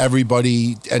basically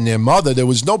everybody and their mother, there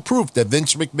was no proof that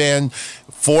Vince McMahon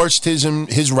forced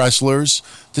his wrestlers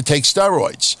to take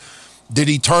steroids. Did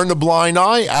he turn a blind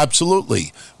eye?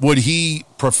 Absolutely. Would he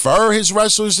prefer his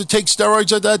wrestlers to take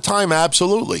steroids at that time?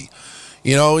 Absolutely.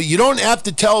 You don't have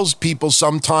to tell people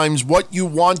sometimes what you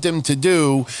want them to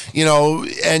do,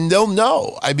 and they'll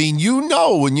know.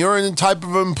 When you're in a type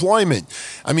of employment.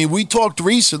 We talked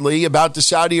recently about the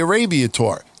Saudi Arabia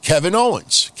tour. Kevin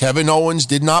Owens. Kevin Owens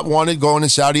did not want to go on a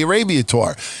Saudi Arabia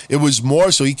tour. It was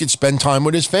more so he could spend time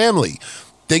with his family.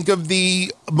 Think of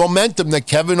the momentum that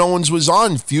Kevin Owens was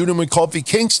on, feuding with Kofi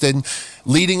Kingston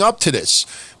leading up to this.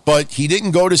 But he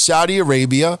didn't go to Saudi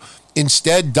Arabia.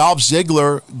 Instead, Dolph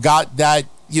Ziggler got that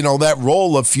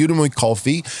role of feuding with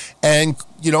Kofi. And,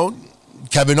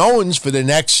 Kevin Owens, for the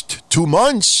next 2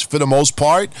 months, for the most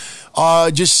part,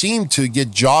 just seemed to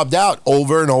get jobbed out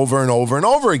over and over and over and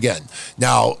over again.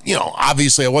 Now,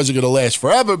 obviously it wasn't going to last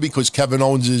forever because Kevin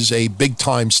Owens is a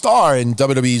big-time star and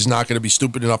WWE is not going to be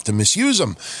stupid enough to misuse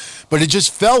him. But it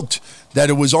just felt that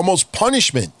it was almost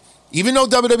punishment. Even though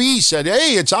WWE said,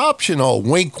 hey, it's optional,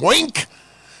 wink, wink.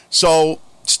 So,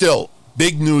 still,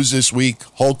 big news this week.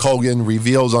 Hulk Hogan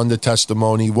reveals under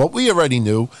testimony what we already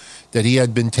knew, that he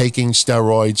had been taking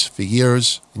steroids for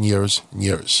years and years and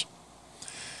years.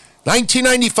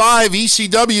 1995,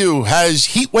 ECW has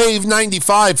Heatwave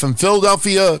 95 from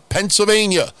Philadelphia,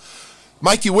 Pennsylvania.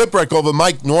 Mikey Whipwreck over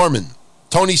Mike Norman.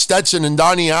 Tony Stetson and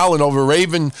Donnie Allen over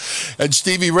Raven and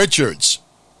Stevie Richards.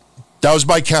 That was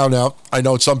my count out. I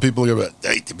know some people are going to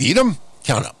hey, to beat him?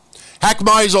 Count out. Hack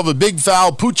Myers over Big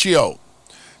Foul Puccio.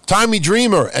 Tommy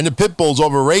Dreamer and the Pitbulls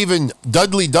over Raven,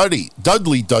 Dudley,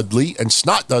 and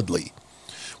Snot Dudley.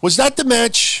 Was that the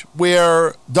match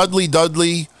where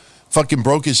Dudley fucking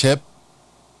broke his hip?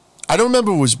 I don't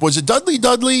remember. Was it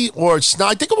Dudley or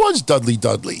Snot? I think it was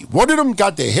Dudley. One of them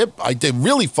got their hip. They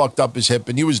really fucked up his hip,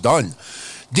 and he was done.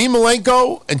 Dean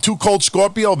Malenko and Too Cold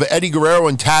Scorpio over Eddie Guerrero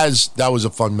and Taz. That was a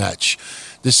fun match.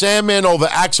 The Sandman over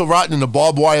Axel Rotten in a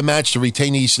barbed wire match to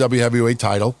retain the ECW Heavyweight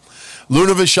title.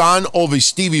 Luna Vachon over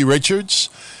Stevie Richards.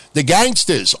 The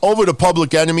Gangsters over the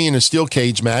Public Enemy in a steel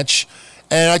cage match.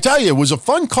 And I tell you, it was a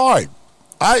fun card.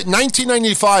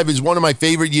 1995 is one of my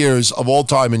favorite years of all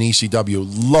time in ECW.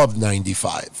 Loved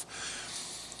 95.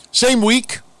 Same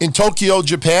week in Tokyo,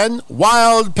 Japan,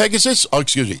 Wild Pegasus. Wild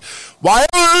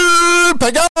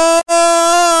Pegasus.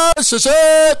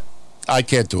 I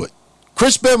can't do it.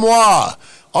 Chris Benoit,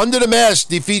 under the mask,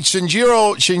 defeats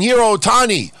Shinjiro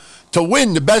Otani to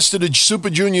win the Best of the Super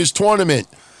Juniors tournament.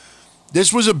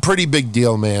 This was a pretty big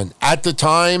deal, man. At the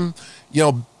time,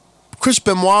 Chris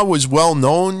Benoit was well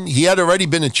known. He had already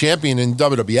been a champion in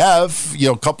WWF,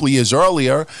 a couple of years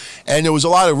earlier, and there was a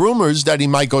lot of rumors that he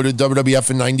might go to WWF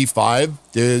in 95.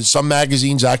 Some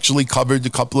magazines actually covered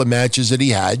a couple of matches that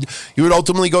he had. He would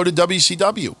ultimately go to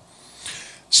WCW.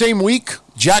 Same week,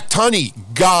 Jack Tunney,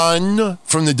 gone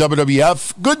from the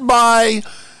WWF. Goodbye.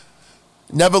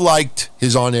 Never liked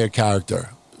his on-air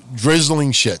character.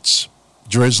 Drizzling shits.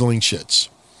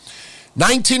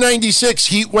 1996,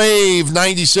 Heatwave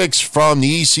 96 from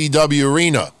the ECW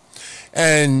Arena.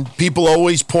 And people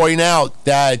always point out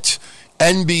that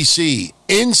NBC,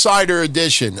 Insider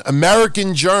Edition,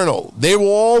 American Journal, they were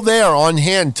all there on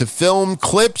hand to film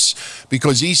clips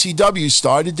because ECW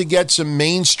started to get some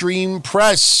mainstream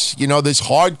press. This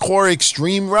hardcore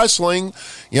extreme wrestling.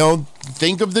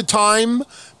 Think of the time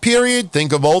period,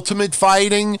 think of Ultimate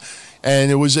Fighting.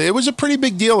 And it was a pretty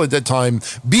big deal at that time.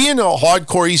 Being a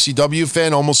hardcore ECW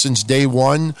fan almost since day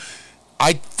one,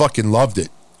 I fucking loved it.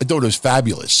 I thought it was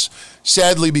fabulous.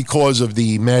 Sadly, because of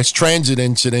the mass transit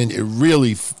incident, it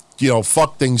really,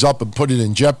 fucked things up and put it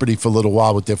in jeopardy for a little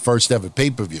while with their first ever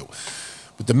pay-per-view.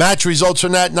 But the match results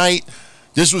from that night,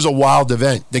 this was a wild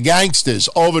event. The Gangsters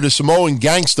over the Samoan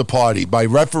Gangster Party by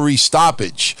referee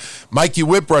stoppage. Mikey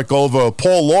Whipwreck over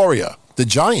Paul Lauria, the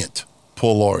Giant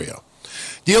Paul Lauria.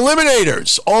 The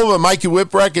Eliminators over Mikey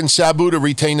Whipwreck and Sabu to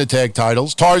retain the tag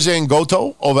titles. Tarzan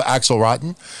Goto over Axel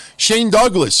Rotten. Shane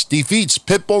Douglas defeats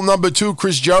Pitbull number 2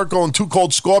 Chris Jericho and Too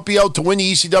Cold Scorpio to win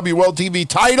the ECW World TV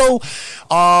title.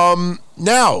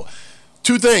 Now,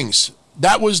 two things.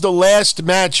 That was the last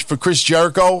match for Chris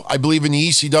Jericho, I believe, in the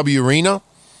ECW arena.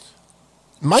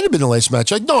 Might have been the last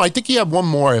match. No, I think he had one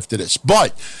more after this.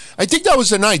 But I think that was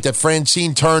the night that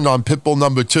Francine turned on Pitbull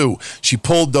number 2. She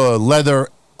pulled the leather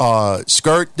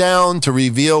skirt down to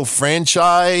reveal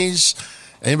franchise.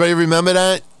 Anybody remember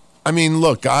that? I mean,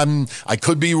 look, I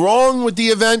could be wrong with the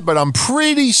event, but I'm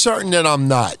pretty certain that I'm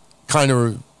not. Kind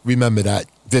of remember that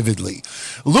vividly.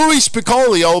 Luis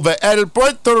Piccoli over El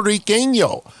Puerto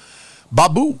Riqueño.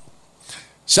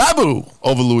 Sabu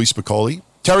over Luis Piccoli.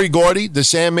 Terry Gordy, the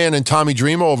Sandman, and Tommy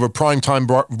Dreamer over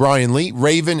Primetime Brian Lee.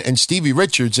 Raven and Stevie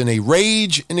Richards in a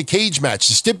Rage in a Cage match.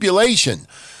 The stipulation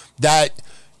that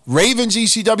Raven's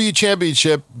ECW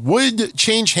Championship would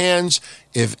change hands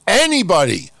if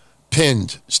anybody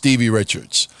pinned Stevie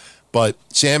Richards. But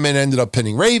Sandman ended up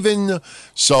pinning Raven,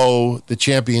 so the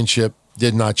championship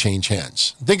did not change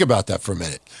hands. Think about that for a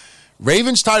minute.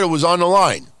 Raven's title was on the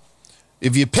line.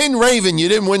 If you pinned Raven, you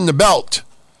didn't win the belt.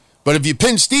 But if you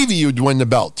pinned Stevie, you'd win the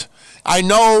belt. I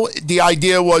know the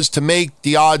idea was to make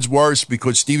the odds worse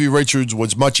because Stevie Richards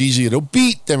was much easier to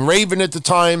beat than Raven at the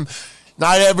time.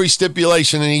 Not every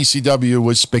stipulation in ECW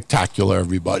was spectacular,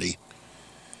 everybody.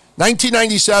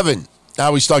 1997,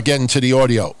 now we start getting to the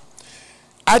audio.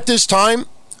 At this time,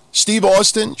 Steve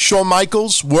Austin, Shawn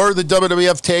Michaels were the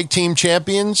WWF Tag Team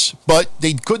Champions, but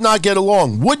they could not get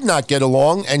along, would not get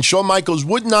along, and Shawn Michaels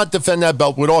would not defend that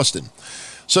belt with Austin.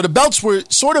 So the belts were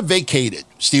sort of vacated.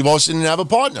 Steve Austin didn't have a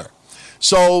partner.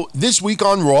 So this week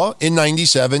on Raw in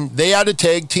 97, they had a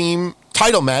tag team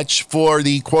title match for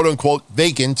the quote-unquote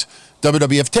vacant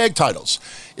WWF tag titles.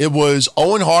 It was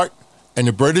Owen Hart and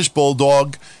the British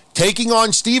Bulldog taking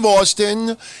on Steve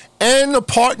Austin and a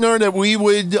partner that we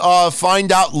would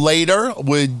find out later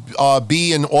would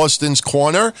be in Austin's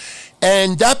corner.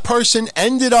 And that person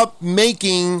ended up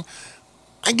making,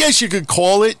 I guess you could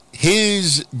call it,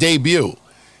 his debut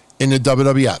in the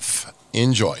WWF.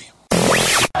 Enjoy.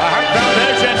 Hart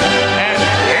Foundation, and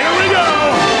here we go.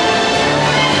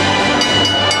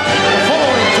 The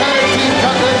following tag team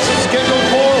contest is scheduled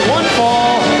for one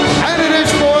fall, and it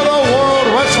is for the World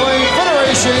Wrestling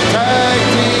Federation Tag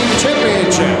Team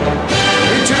Championship.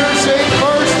 Introducing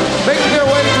first, making their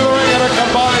way to the ring at a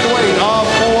combined weight of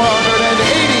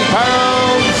 480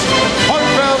 pounds. Hart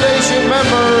Foundation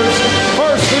members,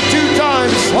 first the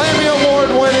two-time Slammy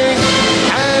Award-winning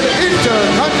and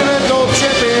Intercontinental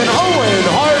Champion Owen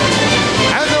Hart,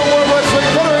 and the World Wrestling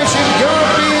Federation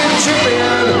European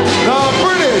Champion, the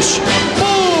British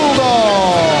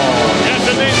Bulldog. Yes,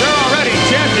 and they're already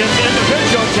champions,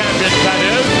 individual champions, that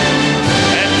is.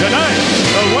 And tonight,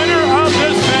 the winner of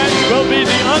this match will be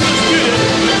the undisputed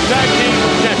tag team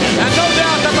champion. And no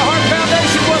doubt that the Hart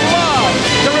Foundation would love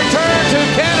to return to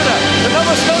Canada, to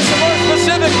Nova Scotia more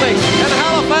specifically, and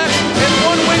Halifax in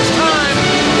 1 week's time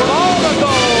with all the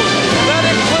gold. And that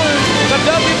includes the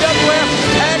WWF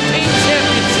Tag Team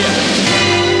Championship.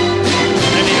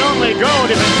 And the only gold,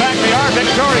 if in fact they are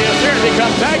victorious here and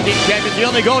become tag team champions, the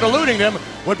only gold eluding them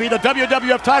would be the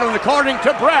WWF title. And according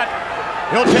to Brett,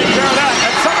 he'll take care of that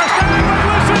at SummerSlam.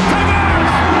 Revolution Tigers!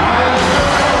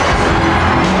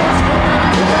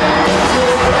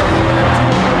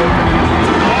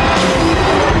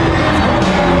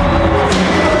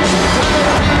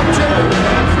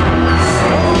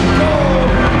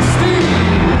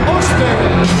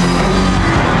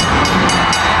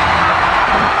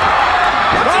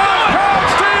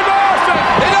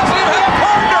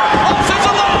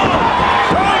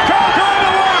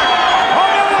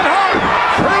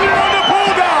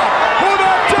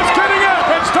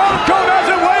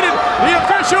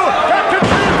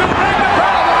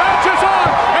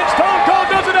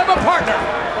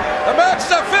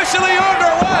 Officially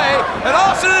underway, and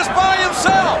Austin is by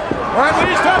himself. Or at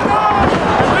least at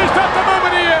the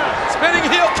moment he is. Spinning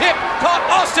heel kick caught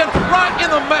Austin right in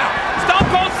the mouth. Stone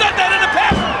Cold said that in the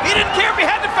past. He didn't care if he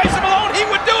had to face him alone. He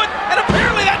would do it, and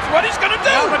apparently that's what he's going to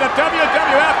do. Well, but the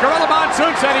WWF, Gorilla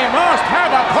Monsoon said he must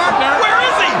have a partner. Where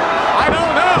is he? I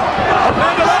don't know. But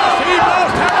nonetheless, he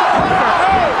must have a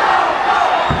partner.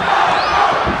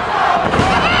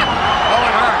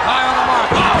 Owen Hart high on the mark.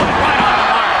 Oh, right on the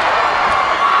mark.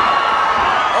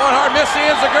 Owen Hart missed the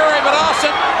enziguri, but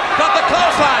Austin got the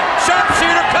clothesline.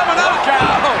 Sharpshooter coming up.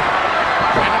 Oh.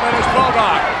 And the British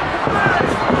Bulldog.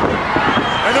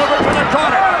 And over to the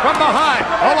corner from behind.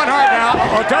 Owen Hart now.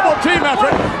 A double team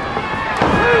effort.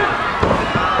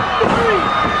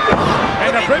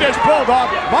 And the British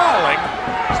Bulldog mauling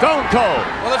Stone Cold.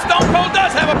 Well, if Stone Cold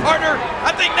does have a partner,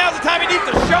 I think now's the time he needs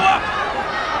to show up.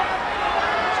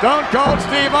 Stone Cold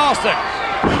Steve Austin,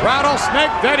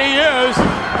 rattlesnake that he is,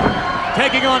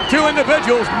 taking on two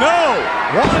individuals. No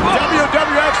one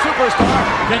WWF superstar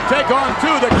can take on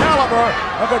two the caliber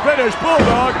of the British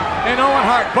Bulldog and Owen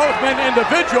Hart, both men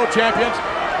individual champions,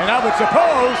 and I would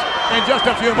suppose in just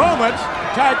a few moments,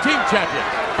 tag team champions.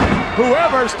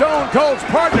 Whoever Stone Cold's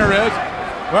partner is,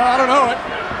 well, I don't know it.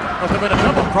 Must have been a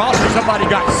double cross or somebody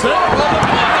got sick.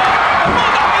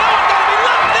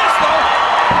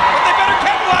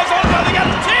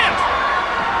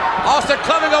 Austin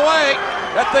coming away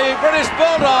at the British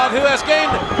Bulldog, who has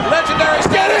gained legendary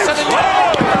status in the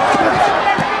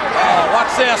Oh,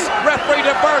 watch this. Referee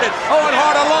diverted. Owen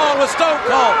Hart alone with Stone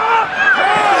Cold.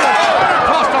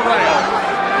 Across the rail.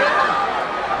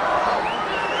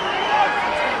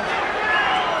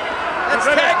 That's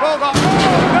tag. Bulldog. Oh,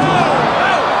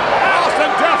 no!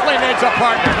 Austin definitely needs a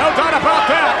partner. No doubt about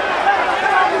that.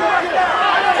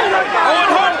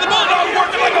 Owen Hart and the Bulldog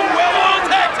working like a well-oiled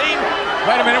tag team.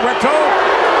 Wait a minute, we're told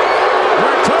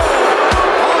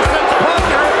Austin's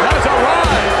partner has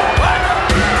arrived.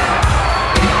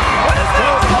 What is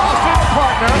this? Austin's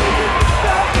partner.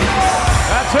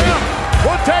 That's him.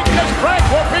 We'll take this break.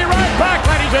 We'll be right back,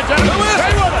 ladies and gentlemen.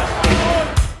 Stay with us.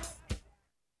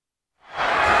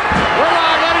 We're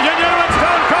live, ladies and gentlemen.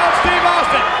 Stone Cold Steve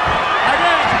Austin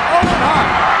against Owen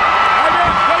Hart.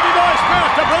 Against Davey Boy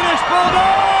Smith, the British Bulldog.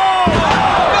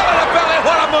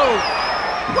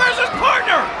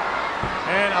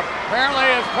 Apparently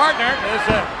his partner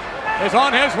is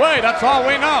on his way. That's all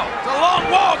we know. It's a long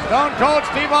walk. Stone Cold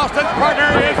Steve Austin's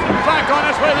partner is in fact on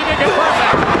his way. He didn't get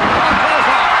perfect.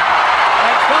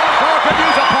 And Stone Cold could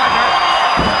use a partner.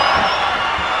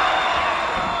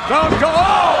 Stone Cold.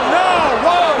 Oh no!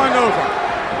 Wrong maneuver.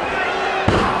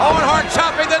 Owen Hart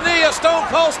chopping the knee of Stone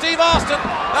Cold Steve Austin.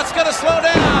 That's going to slow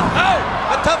down. Oh,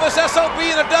 the toughest SOB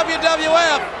in the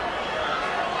WWF.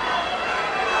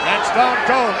 And Stone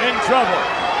Cold in trouble.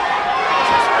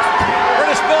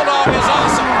 British Bulldog is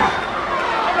awesome.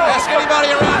 Ask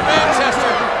anybody around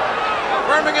Manchester,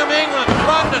 Birmingham, England,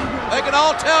 London. They can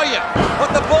all tell you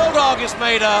what the Bulldog is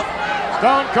made of.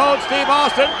 Stone Cold Steve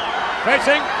Austin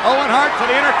facing Owen Hart for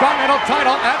the Intercontinental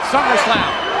title at SummerSlam.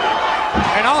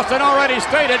 And Austin already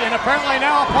stated, and apparently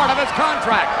now a part of his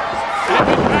contract,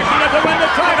 if in fact he doesn't win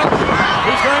the title,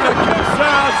 he's going to kiss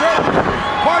a certain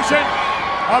portion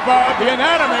of the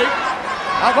anatomy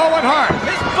of Owen Hart.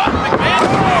 His butt, McMahon.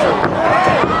 Oh.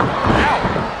 Ow.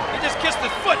 He just kissed his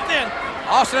foot then.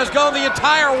 Austin has gone the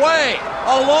entire way,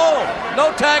 alone, no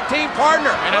tag team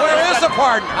partner. And where is the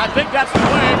partner? I think that's the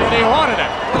way that he wanted it.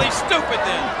 Well, he's stupid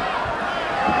then.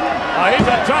 He's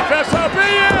a tough SOB,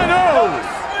 oh.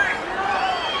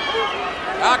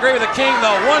 I agree with the King,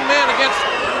 though. One man against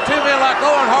two men like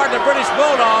Owen Hart, the British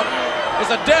Bulldog, is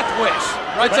a death wish.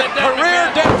 It's a career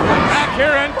death wish. Back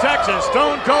here in Texas,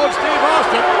 Stone Cold Steve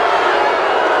Austin.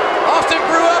 Austin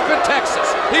grew up in Texas.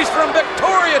 He's from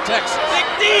Victoria, Texas. Big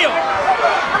deal.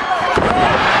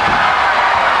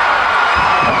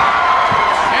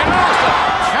 And Austin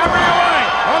hammering away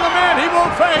on the man he will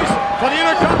face for the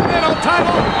Intercontinental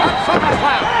title at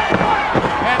SummerSlam.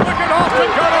 And look at Austin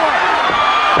go to work.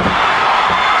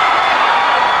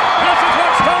 This is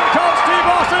what Stone Cold Steve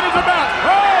Austin is about.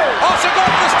 Oh! Austin goes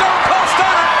to the Stone Cold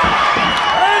Stunner.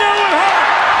 And Owen Hart.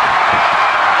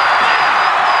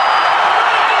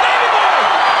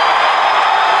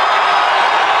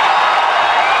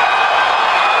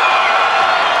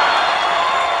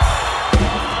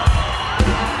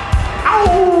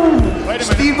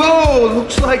 Steve-O,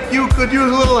 looks like you could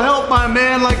use a little help, my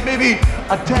man, like maybe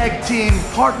a tag team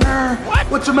partner. What?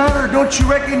 What's the matter? Don't you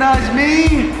recognize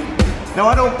me? Now,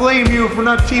 I don't blame you for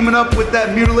not teaming up with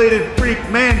that mutilated freak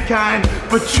Mankind,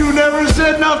 but you never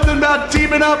said nothing about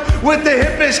teaming up with the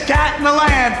hippest cat in the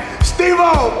land.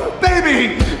 Steve-O,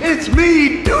 baby, it's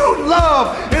me, Dude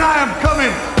Love, and I am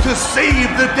coming to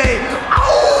save the day.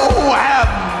 Oh, have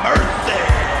mercy.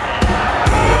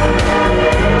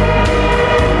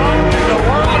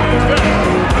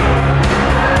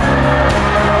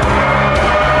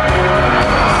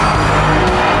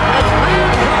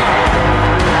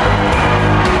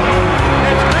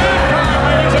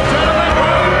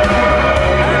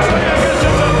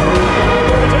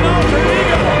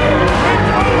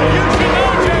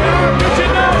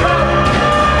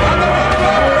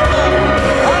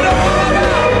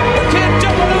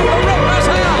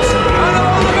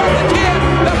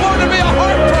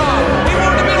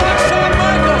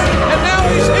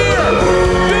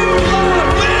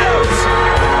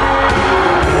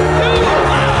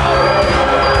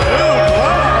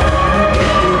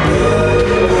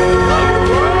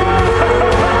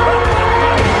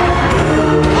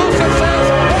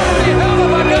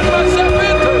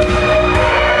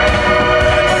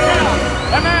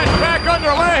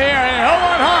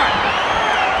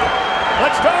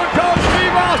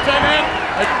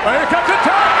 Here comes the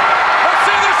top. Let's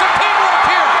see, there's some teamwork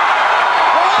here.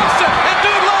 Well, Austin and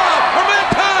Dude Love, or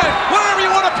Mankind, whatever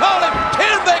you want to call him,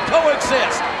 can they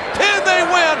coexist? Can they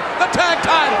win the tag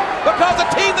title? Because the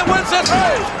team that wins this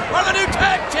match are the new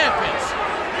tag champions.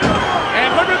 And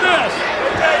look at this.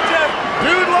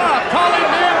 Dude Love calling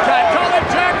Mankind, calling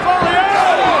Jack Foley.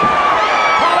 Oh!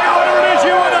 Calling whatever it is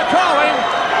you want to call him.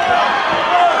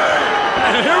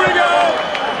 And here we go.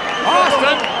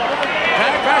 Austin.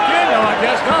 Tag back in? No, I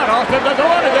guess not. Austin doesn't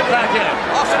want to get back in.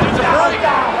 Austin needs a break.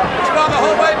 He's gone the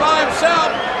whole way by himself.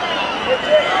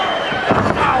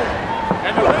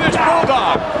 And the British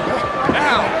Bulldog.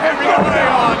 Now, every way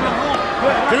on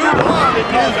Dude Love, he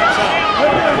calls himself.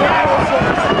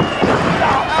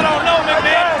 I don't know,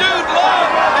 McMahon. Dude Love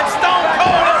and Stone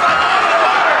Cold is on the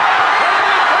water.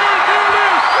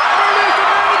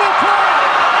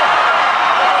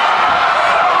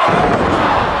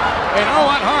 And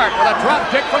Owen Hart with a drop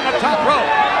kick from the top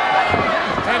rope.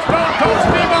 And Stone Cold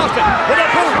Steve Austin with a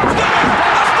boom. The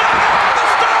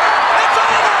stunner! It's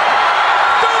over!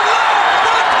 Dude Love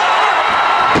for the cover!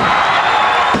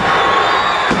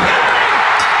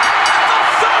 The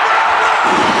summer of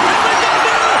love!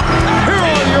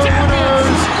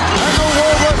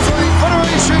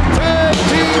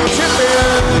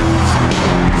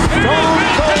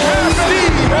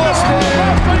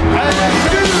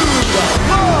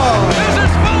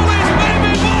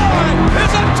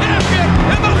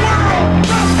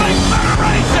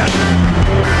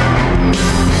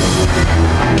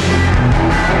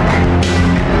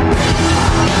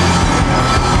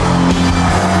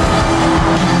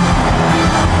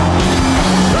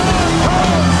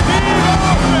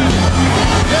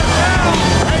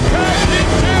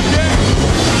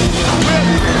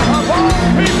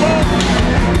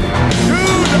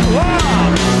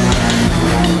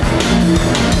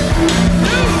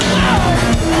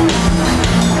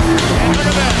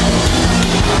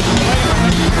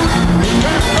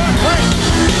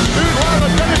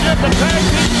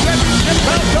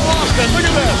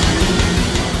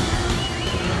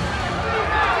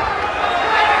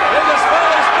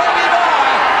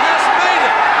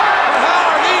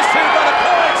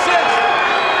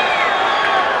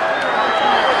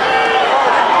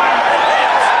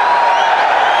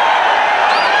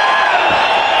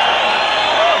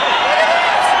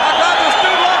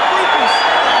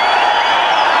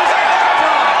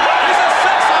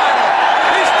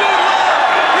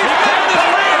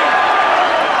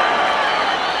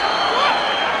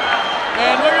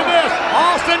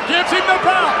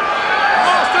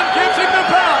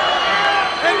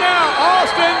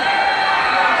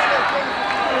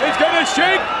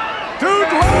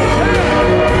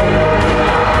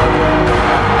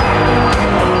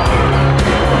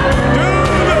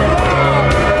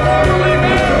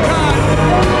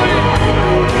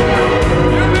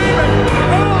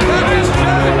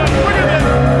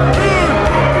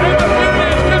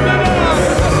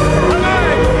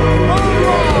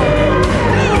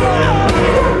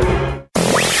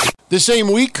 The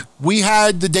same week, we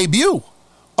had the debut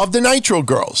of the Nitro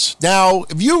Girls. Now,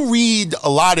 if you read a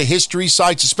lot of history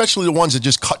sites, especially the ones that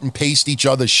just cut and paste each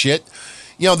other's shit,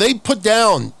 you know, they put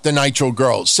down the Nitro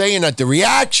Girls, saying that the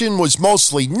reaction was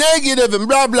mostly negative and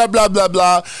blah, blah, blah, blah,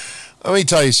 blah. Let me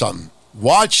tell you something.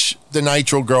 Watch the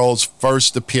Nitro Girls'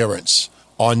 first appearance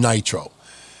on Nitro.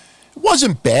 It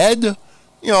wasn't bad.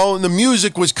 You know, the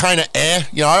music was kind of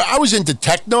You know, I was into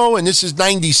techno, and this is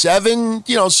 97,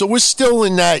 you know, so we're still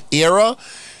in that era.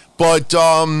 But,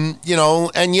 you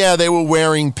know, and yeah, they were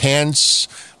wearing pants,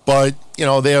 but, you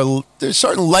know, there's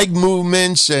certain leg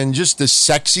movements and just the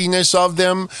sexiness of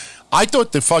them. I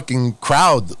thought the fucking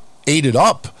crowd ate it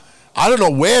up. I don't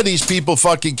know where these people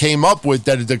fucking came up with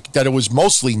that it was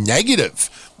mostly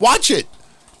negative. Watch it.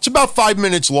 It's about 5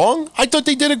 minutes long. I thought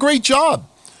they did a great job.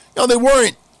 You know, they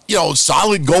weren't, you know,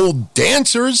 solid gold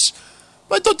dancers,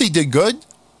 but I thought they did good.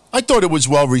 I thought it was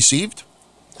well received.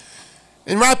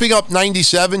 In wrapping up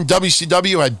 97,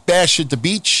 WCW had Bash at the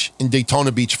Beach in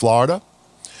Daytona Beach, Florida.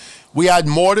 We had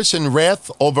Mortis and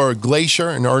Wrath over Glacier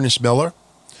and Ernest Miller.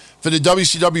 For the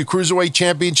WCW Cruiserweight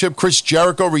Championship, Chris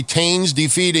Jericho retains,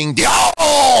 defeating the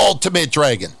Ultimate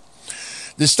Dragon.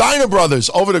 The Steiner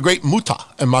Brothers over the Great Muta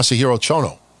and Masahiro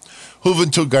Chono.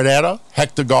 Juventud Guerrera,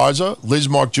 Hector Garza, Liz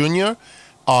Mark Jr.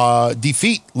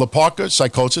 Defeat La Parka,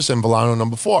 Psychosis, and Villano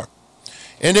No. 4.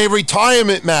 In a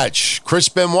retirement match, Chris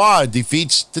Benoit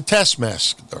defeats the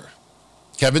Taskmaster,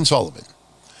 Kevin Sullivan.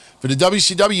 For the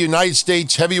WCW United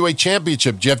States Heavyweight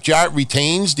Championship, Jeff Jarrett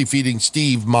retains, defeating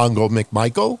Steve Mongo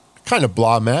McMichael. Kind of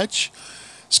blah match.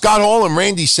 Scott Hall and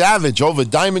Randy Savage over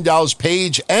Diamond Dallas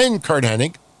Page and Kurt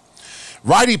Hennig.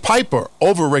 Roddy Piper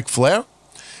over Ric Flair.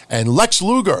 And Lex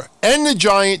Luger and the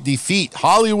Giant defeat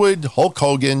Hollywood, Hulk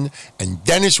Hogan, and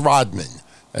Dennis Rodman.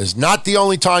 That's not the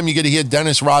only time you get to hear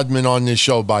Dennis Rodman on this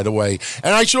show, by the way.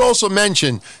 And I should also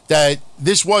mention that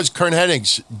this was Kurt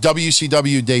Hennig's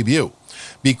WCW debut,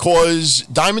 because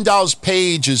Diamond Dallas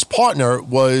Page's partner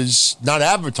was not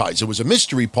advertised. It was a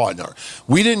mystery partner.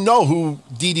 We didn't know who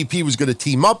DDP was going to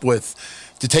team up with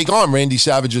to take on Randy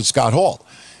Savage and Scott Hall.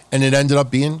 And it ended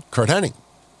up being Kurt Hennig.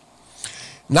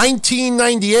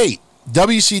 1998,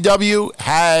 WCW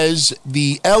has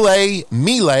the LA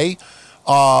Melee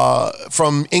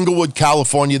from Inglewood,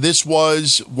 California. This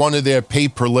was one of their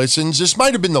pay-per-listens. This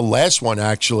might have been the last one,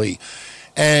 actually.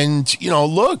 And, you know,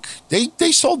 look,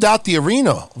 they sold out the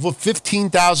arena, over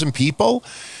 15,000 people.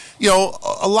 You know,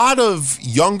 a lot of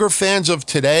younger fans of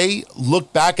today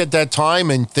look back at that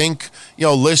time and think, you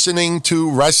know, listening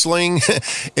to wrestling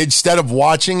instead of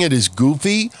watching it is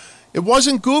goofy. It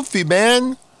wasn't goofy,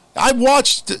 man. I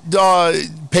watched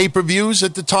pay-per-views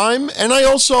at the time, and I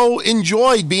also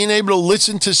enjoyed being able to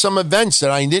listen to some events that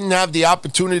I didn't have the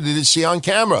opportunity to see on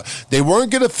camera. They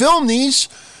weren't going to film these,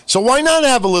 so why not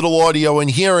have a little audio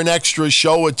and hear an extra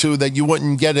show or two that you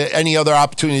wouldn't get any other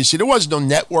opportunity to see? There was no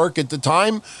network at the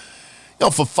time. You know,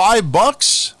 for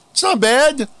 $5, it's not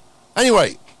bad.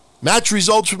 Anyway, match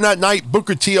results from that night: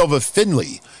 Booker T over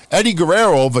Finlay, Eddie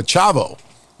Guerrero over Chavo,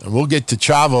 and we'll get to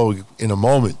Chavo in a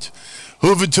moment.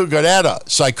 Juventud Guerrera,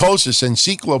 Psychosis, and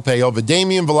Ciclope over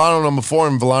Damian, Villano No. 4,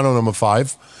 and Villano No.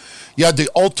 5. You had the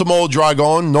Ultimo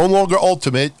Dragon, no longer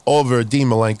Ultimate, over Dean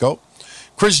Malenko.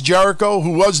 Chris Jericho,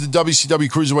 who was the WCW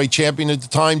Cruiserweight Champion at the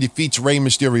time, defeats Rey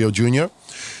Mysterio Jr.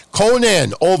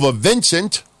 Conan over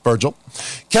Vincent Virgil.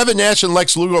 Kevin Nash and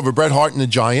Lex Luger over Bret Hart and the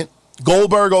Giant.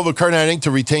 Goldberg over Kurt Hennig to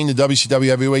retain the WCW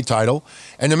Heavyweight title.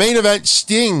 And the main event,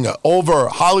 Sting over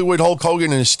Hollywood Hulk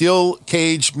Hogan in a steel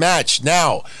cage match.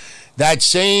 Now, that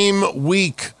same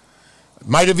week,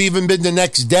 might have even been the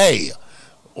next day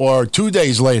or 2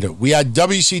 days later, we had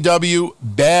WCW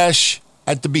Bash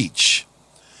at the Beach.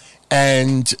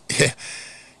 And,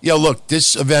 you know, look,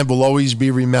 this event will always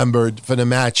be remembered for the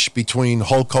match between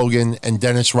Hulk Hogan and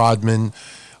Dennis Rodman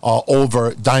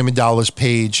over Diamond Dallas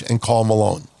Page and Karl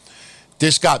Malone.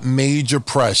 This got major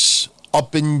press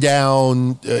up and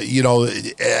down, you know,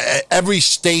 every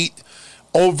state,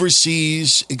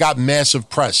 overseas. It got massive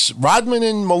press. Rodman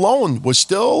and Malone were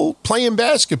still playing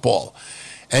basketball,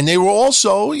 and they were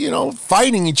also, you know,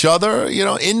 fighting each other, you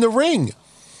know, in the ring.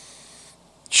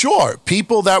 Sure,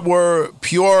 people that were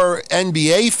pure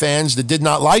NBA fans that did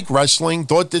not like wrestling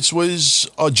thought this was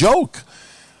a joke.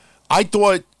 I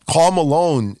thought Karl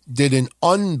Malone did an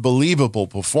unbelievable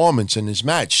performance in his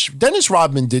match. Dennis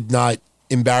Rodman did not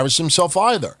embarrass himself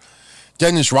either.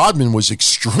 Dennis Rodman was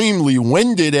extremely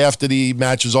winded after the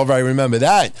match was over. I remember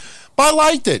that. But I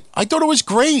liked it. I thought it was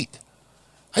great.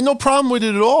 I had no problem with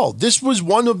it at all. This was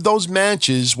one of those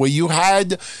matches where you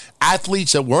had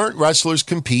athletes that weren't wrestlers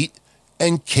compete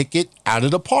and kick it out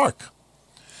of the park.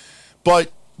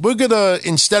 But we're going to,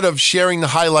 instead of sharing the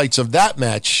highlights of that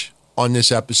match on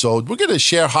this episode, we're going to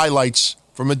share highlights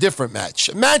from a different match.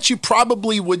 A match you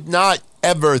probably would not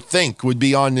ever think would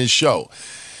be on this show.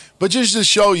 But just to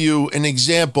show you an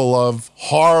example of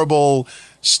horrible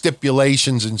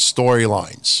stipulations and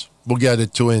storylines. We'll get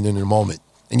it to it in a moment.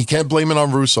 And you can't blame it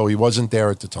on Russo. He wasn't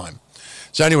there at the time.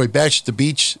 So anyway, Bash at the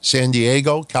Beach, San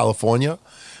Diego, California.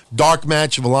 Dark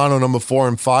match of Milano number 4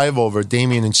 and 5 over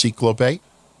Damien and Cyclope.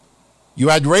 You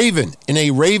had Raven in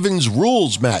a Ravens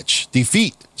Rules match.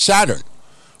 Defeat Saturn.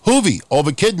 Hoovy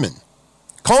over Kidman.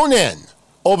 Conan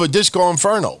over Disco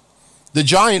Inferno. The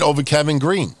Giant over Kevin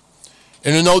Green.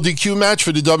 In a no DQ match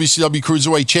for the WCW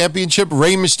Cruiserweight Championship,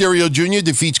 Rey Mysterio Jr.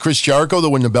 defeats Chris Jericho to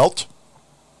win the belt.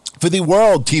 For the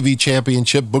World TV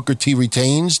Championship, Booker T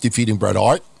retains, defeating Bret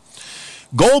Hart.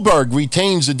 Goldberg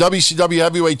retains the WCW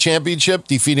Heavyweight Championship,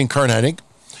 defeating Kurt Hennig.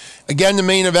 Again, the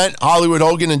main event, Hollywood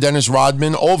Hogan and Dennis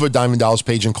Rodman over Diamond Dallas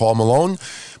Page and Karl Malone.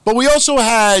 But we also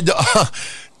had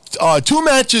 2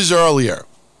 matches earlier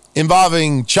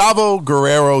involving Chavo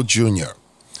Guerrero Jr.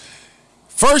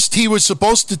 First, he was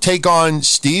supposed to take on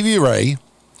Stevie Ray.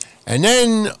 And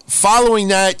then, following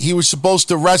that, he was supposed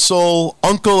to wrestle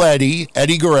Uncle Eddie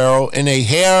Guerrero, in a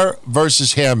hair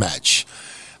versus hair match.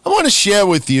 I want to share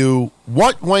with you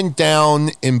what went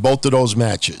down in both of those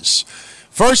matches.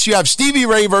 First, you have Stevie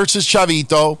Ray versus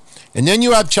Chavito, and then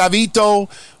you have Chavito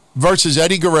versus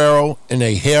Eddie Guerrero in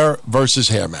a hair versus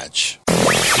hair match.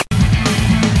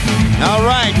 All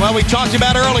right, well, we talked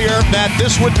about earlier that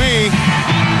this would be,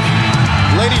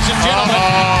 ladies and gentlemen.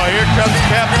 Oh, here comes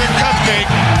Captain Cupcake.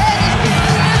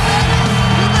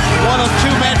 One of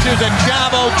 2 matches that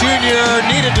Chavo Jr.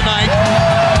 needed tonight.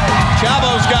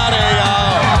 Chavo's got a,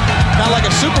 kind of like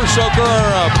a super soaker or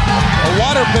a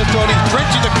water pistol, and he's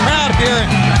drenching the crowd here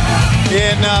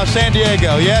in San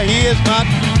Diego. Yeah, he is not.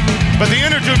 But the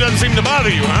inner tube doesn't seem to bother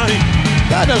you, huh?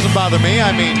 That doesn't bother me. I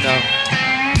mean,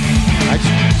 I've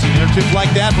seen inner tubes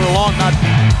like that for a long, not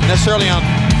necessarily on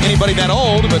anybody that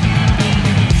old, but.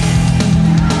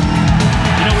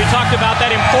 You know, we talked about that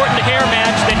important hair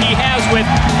match that he has with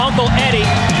Uncle Eddie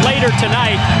later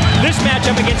tonight. This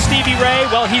matchup against Stevie Ray,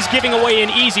 well, he's giving away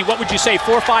an easy, what would you say,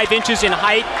 4 or 5 inches in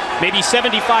height, maybe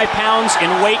 75 pounds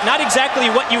in weight. Not exactly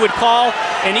what you would call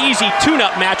an easy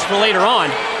tune-up match for later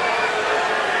on.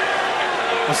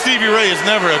 Well, Stevie Ray is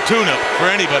never a tune-up for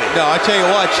anybody. No, I tell you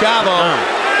what, Chavo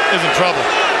is in trouble.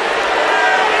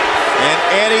 And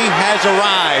Eddie has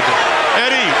arrived.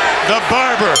 Eddie, the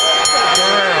barber.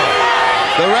 Guerrero.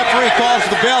 The referee calls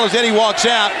the bell as Eddie walks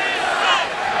out.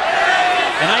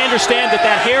 And I understand that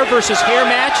hair versus hair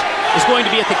match is going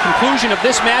to be at the conclusion of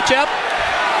this matchup.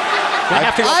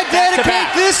 I dedicate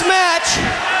this match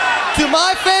to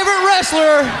my favorite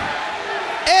wrestler,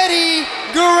 Eddie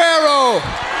Guerrero.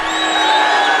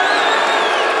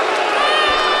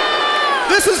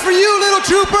 This is for you, little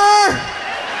trooper.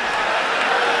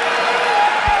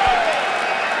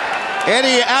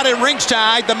 Eddie out at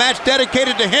ringside, the match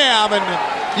dedicated to him, and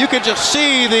you can just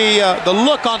see the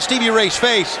look on Stevie Ray's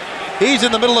face. He's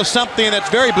in the middle of something that's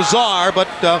very bizarre, but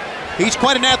he's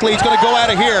quite an athlete. He's going to go out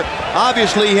of here.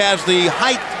 Obviously, he has the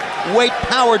height, weight,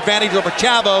 power advantage over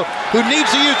Chavo, who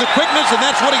needs to use the quickness, and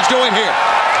that's what he's doing here.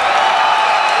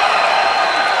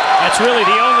 That's really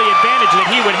the only advantage that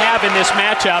he would have in this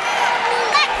matchup.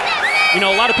 You know,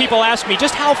 a lot of people ask me,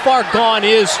 just how far gone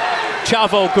is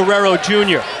Chavo Guerrero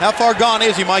Jr.? How far gone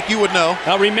is he, Mike? You would know.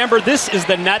 Now remember, this is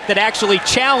the nut that actually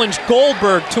challenged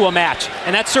Goldberg to a match,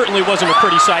 and that certainly wasn't a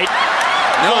pretty sight.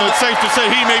 No, it's safe to say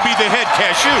he may be the head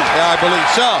cashew. Yeah, I believe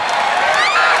so.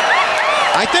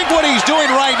 I think what he's doing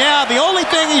right now, the only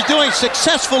thing he's doing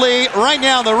successfully right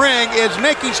now in the ring is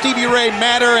making Stevie Ray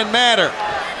madder and madder.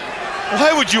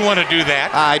 Why would you want to do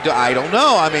that? I don't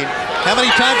know. I mean, how many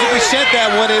times have we said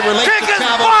that when it relates to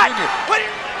Chavo Jr.?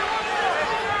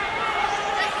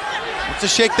 Let's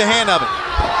just shake the hand of it.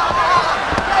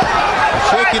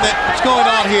 Shaking that. What's going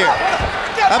on here?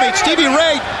 I mean, Stevie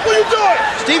Ray. What are you doing?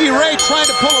 Stevie Ray trying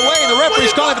to pull away, and the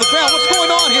referee's calling for the bell. What's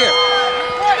going on here?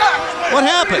 What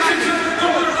happened?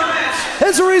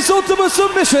 As a result of a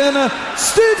submission,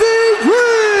 Stevie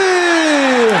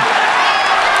Ray.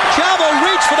 Chavo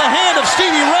reached for the hand of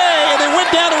Stevie Ray and then went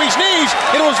down to his knees.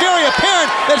 It was very apparent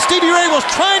that Stevie Ray was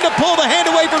trying to pull the hand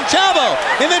away from Chavo.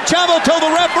 And then Chavo told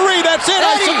the referee, that's it,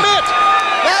 Eddie, I submit.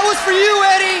 That was for you,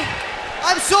 Eddie.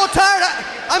 I'm so tired.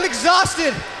 I'm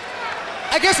exhausted.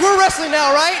 I guess we're wrestling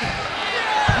now, right?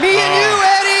 Me and you,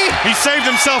 Eddie. He saved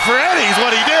himself for Eddie is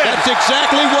what he did. That's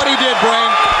exactly what he did,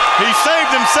 Brain. He saved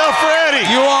himself for Eddie.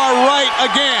 You are right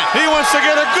again. He wants to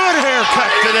get a good haircut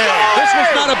today. This was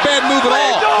not a bad move at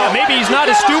all. Yeah, maybe he's not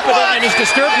as stupid and as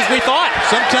disturbed as we thought.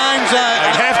 Sometimes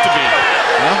I have to be.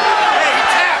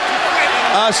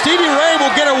 Stevie Ray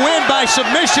will get a win by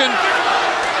submission.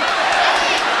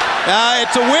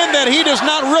 It's a win that he does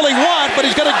not really want, but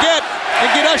he's going to get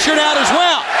ushered out as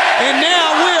well. And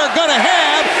now we are going to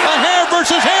have a hair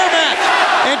versus hair match.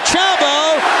 And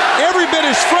Chavo, every bit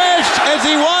as fresh as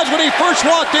he was when he first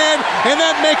walked in, and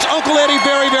that makes Uncle Eddie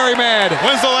very, very mad.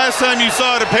 When's the last time you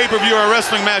saw at a pay-per-view or a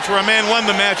wrestling match where a man won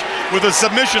the match with a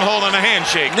submission hold and a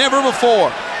handshake? Never before.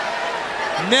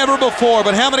 Never before.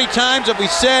 But how many times have we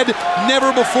said never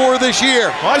before this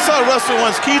year? Well, I saw a wrestler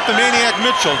once, Keith the Maniac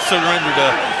Mitchell, surrendered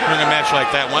during a match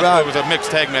like that once. It was a mixed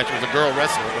tag match. It was a girl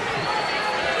wrestler.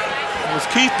 It was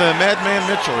Keith the Madman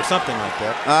Mitchell or something like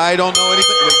that. I don't know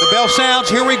anything. The bell sounds.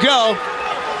 Here we go.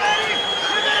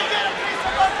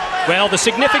 Well, the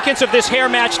significance of this hair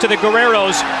match to the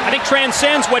Guerreros, I think,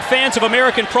 transcends what fans of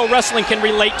American pro wrestling can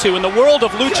relate to. In the world of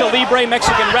lucha libre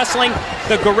Mexican wrestling,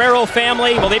 the Guerrero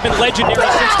family, well, they've been legendary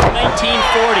since the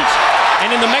 1940s. And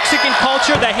in the Mexican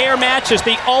culture, the hair match is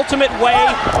the ultimate way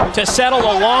to settle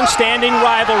a long-standing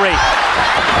rivalry.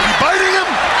 Are you biting him?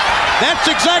 That's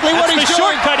exactly what he's doing. That's the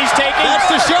shortcut he's taking. That's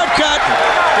the shortcut.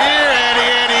 Here, Eddie.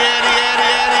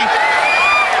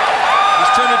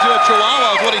 He's turned into a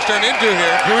chihuahua is what he's turned into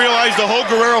here. You realize the whole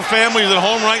Guerrero family is at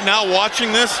home right now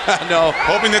watching this? No.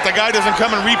 Hoping that the guy doesn't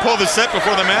come and repull the set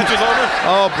before the match is over?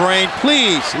 Oh, Brain,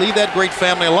 please leave that great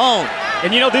family alone.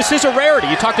 And you know, this is a rarity.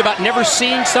 You talked about never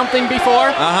seeing something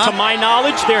before. To my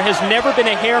knowledge, there has never been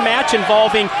a hair match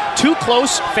involving two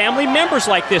close family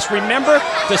members like this. Remember,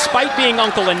 despite being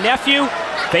uncle and nephew,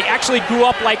 they actually grew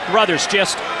up like brothers.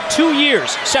 Just 2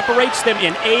 years separates them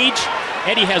in age.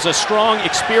 Eddie has a strong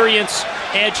experience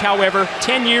edge, however,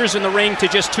 10 years in the ring to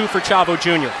just 2 for Chavo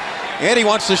Jr. Eddie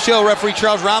wants to show referee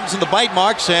Charles Robinson the bite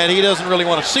marks, and he doesn't really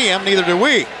want to see him, neither do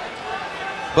we.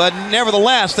 But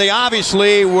nevertheless, they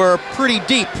obviously were pretty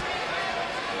deep.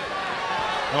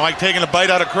 Like taking a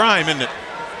bite out of crime, isn't it?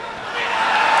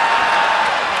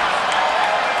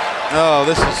 Oh,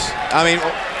 this is, I mean,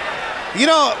 you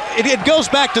know, it goes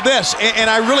back to this, and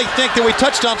I really think that we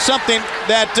touched on something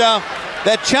that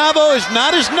that Chavo is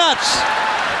not as nuts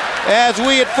as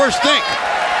we at first think.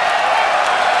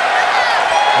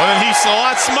 Well, then he's a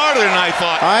lot smarter than I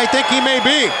thought. I think he may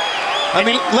be. I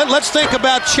mean, let's think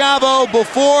about Chavo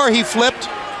before he flipped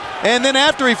and then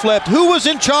after he flipped. Who was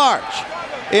in charge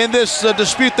in this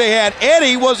dispute they had?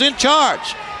 Eddie was in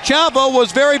charge. Chavo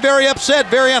was very, very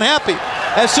upset, very unhappy.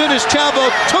 As soon as Chavo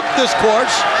took this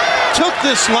course, took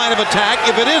this line of attack,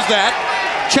 if it is that,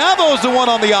 Chavo's the one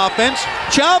on the offense.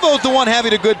 Chavo's the one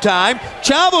having a good time.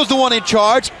 Chavo's the one in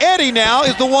charge. Eddie now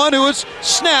is the one who has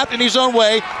snapped in his own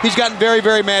way. He's gotten very,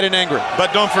 very mad and angry.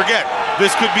 But don't forget,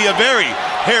 this could be a very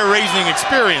hair-raising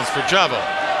experience for Chavo.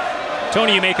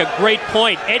 Tony, you make a great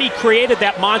point. Eddie created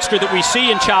that monster that we see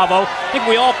in Chavo. I think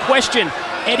we all question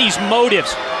Eddie's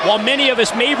motives. While many of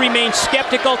us may remain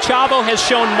skeptical, Chavo has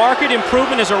shown marked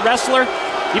improvement as a wrestler,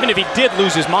 even if he did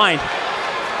lose his mind.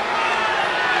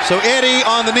 So Eddie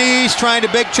on the knees trying to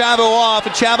beg Chavo off,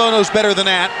 and Chavo knows better than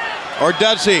that. Or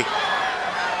does he?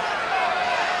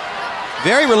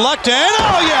 Very reluctant.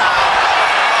 Oh, yeah!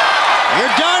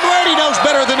 You're darn right he knows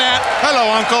better than that. Hello,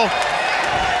 Uncle.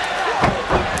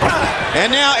 And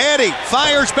now Eddie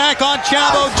fires back on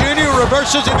Chavo Jr.,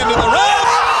 reverses him into the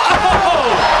ropes. Oh!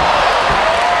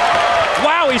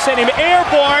 Wow, he sent him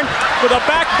airborne with a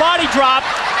back body drop.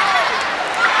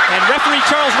 And referee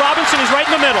Charles Robinson is right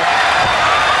in the middle.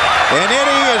 And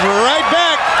Eddie is right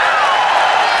back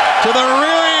to the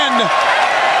rear end.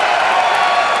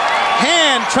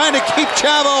 Hand trying to keep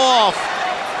Chavo off.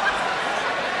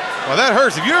 Well, that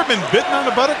hurts. Have you ever been bitten on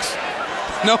the buttocks?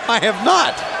 No, I have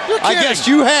not. You're kidding. I guess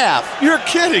you have. You're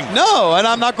kidding. No, and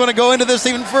I'm not going to go into this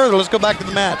even further. Let's go back to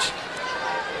the match.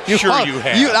 You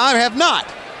have. I have not.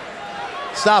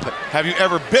 Stop it. Have you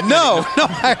ever bitten? No,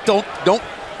 I don't.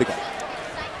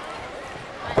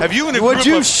 Have you in a Would group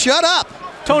you of shut up?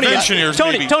 Tony,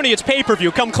 maybe? Tony, it's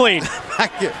pay-per-view. Come clean.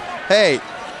 Hey,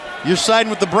 you're siding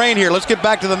with the brain here. Let's get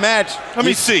back to the match. Let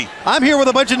me see. I'm here with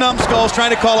a bunch of numbskulls trying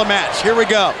to call a match. Here we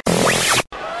go.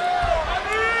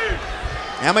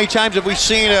 How many times have we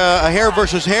seen a hair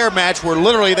versus hair match where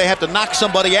literally they have to knock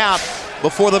somebody out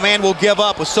before the man will give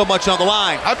up with so much on the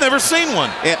line? I've never seen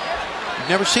one. You've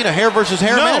never seen a hair versus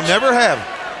hair match? No, never have.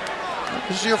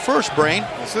 This is your first, Brain.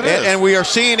 Yes, it is. And we are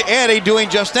seeing Eddie doing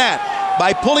just that.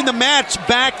 By pulling the mats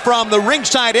back from the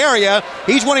ringside area,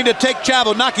 he's wanting to take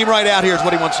Chavo, knock him right out here is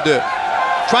what he wants to do.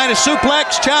 Trying to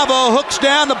suplex, Chavo hooks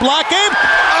down to block him.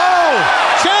 Oh!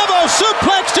 Chavo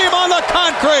suplexed him on the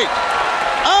concrete.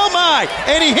 Oh my!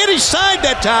 And he hit his side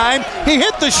that time. He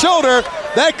hit the shoulder.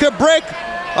 That could break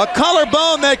a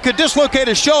collarbone, that could dislocate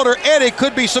his shoulder. Eddie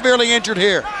could be severely injured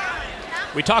here.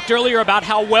 We talked earlier about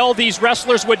how well these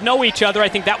wrestlers would know each other. I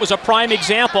think that was a prime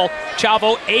example.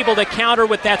 Chavo able to counter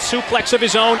with that suplex of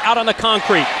his own out on the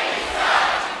concrete.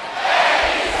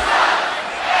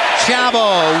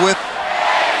 Chavo with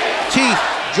teeth,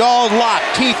 jaws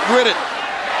locked, teeth gritted.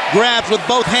 Grabs with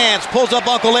both hands, pulls up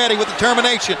Uncle Eddie with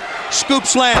determination. Scoop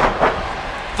slam.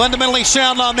 Fundamentally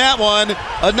sound on that one.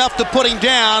 Enough to put him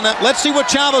down. Let's see what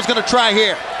Chavo's going to try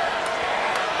here.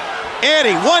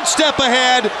 Eddie, one step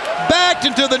ahead, backed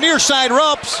into the near side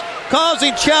ropes,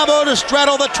 causing Chavo to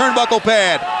straddle the turnbuckle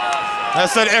pad.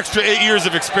 That's that extra 8 years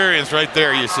of experience right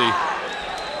there, you see.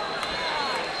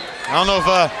 I don't know if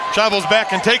Chavo's back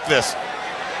can take this.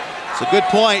 It's a good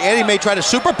point. Eddie may try to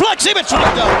superplex him. It's what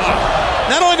he does.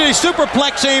 Not only did he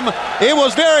superplex him, it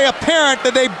was very apparent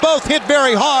that they both hit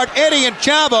very hard, Eddie and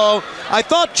Chavo. I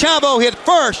thought Chavo hit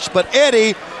first, but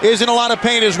Eddie is in a lot of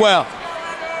pain as well.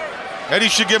 Eddie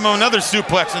should give him another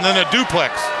suplex and then a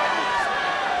duplex.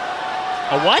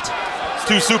 A what? It's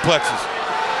 2 suplexes.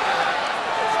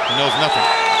 He knows nothing.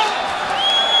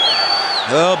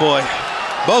 Oh boy.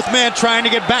 Both men trying to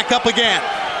get back up again.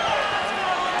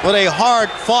 What a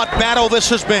hard-fought battle this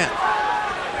has been.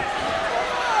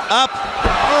 Up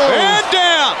and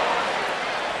down.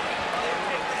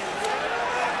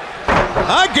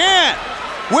 Again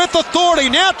with authority.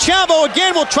 Now Chavo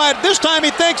again will try it. This time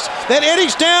he thinks that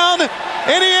Eddie's down,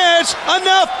 and he is.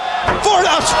 Enough for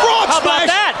a frog How splash. about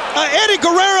that? Eddie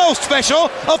Guerrero special.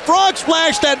 A frog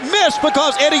splash that missed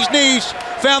because Eddie's knees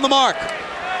found the mark.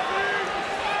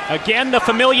 Again, the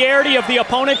familiarity of the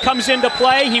opponent comes into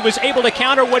play. He was able to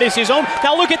counter what is his own.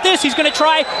 Now look at this. He's going to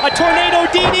try a tornado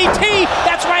DDT.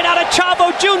 That's right out of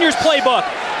Chavo Jr.'s playbook.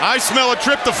 I smell a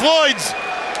trip to Floyd's.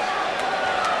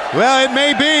 Well, it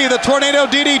may be the tornado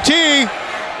DDT.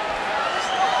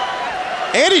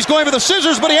 Eddie's going for the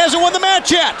scissors, but he hasn't won the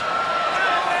match yet.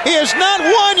 He has not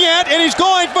won yet, and he's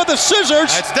going for the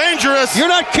scissors. That's dangerous. You're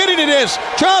not kidding, it is.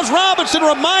 Charles Robinson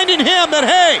reminding him that,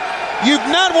 hey, you've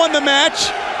not won the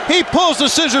match. He pulls the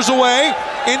scissors away,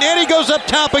 and Eddie goes up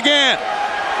top again.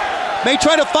 May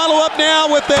try to follow up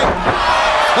now with the...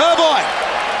 Oh, boy.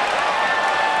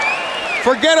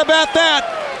 Forget about that.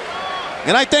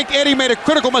 And I think Eddie made a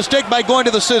critical mistake by going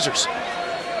to the scissors.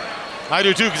 I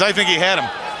do, too, because I think he had him.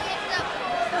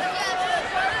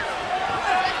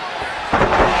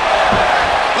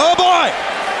 Oh, boy.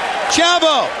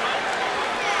 Chavo.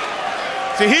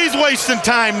 See, he's wasting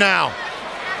time now.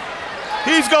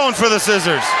 He's going for the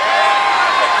scissors.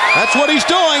 That's what he's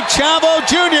doing, Chavo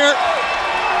Jr.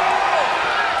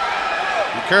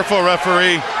 Be careful,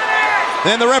 referee.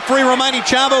 Then the referee reminding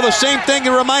Chavo the same thing he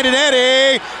reminded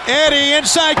Eddie. Eddie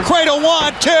inside cradle,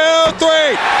 1, 2, 3.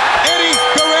 Eddie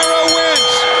Guerrero wins.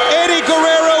 Eddie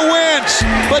Guerrero wins.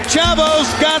 But Chavo's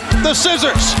got the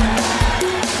scissors.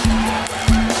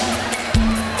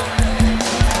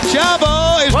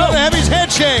 Chavo is going to have his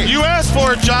head shaved. You asked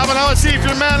for it, Chavo. Now let's see if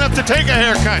you're man enough to take a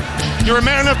haircut. You were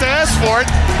man enough to ask for it.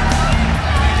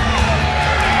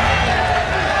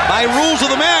 By rules of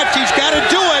the match, he's got to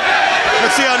do it.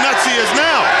 Let's see how nuts he is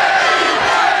now.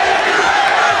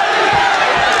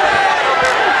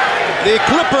 The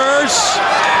Clippers.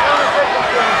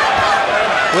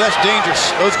 Well, that's dangerous.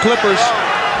 Those Clippers.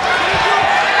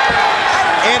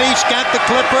 Eddie's got the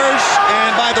Clippers,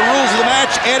 and by the rules of the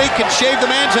match, Eddie can shave the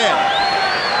man's head.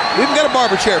 We even got a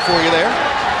barber chair for you there.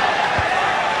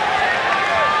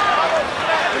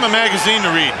 Give him a magazine to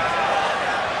read.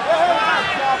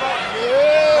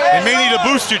 You may need a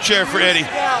booster chair for Eddie.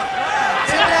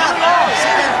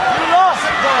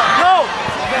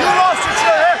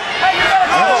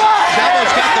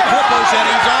 Chavo's got the Clippers, and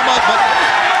he's almost, but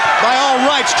by all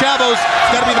rights, Chavo's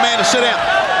got to be the man to sit down.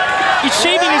 He's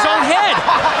shaving his own head.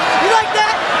 You like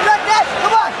that? You like that?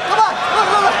 Come on, come on.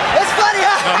 Look. It's funny,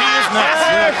 huh? No, he is nuts.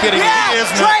 You're not kidding. Yeah, He is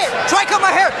nuts. try it. Try cut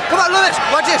my hair. Come on, look at this.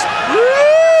 Watch this.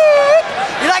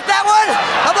 You like that one?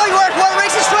 How about you want a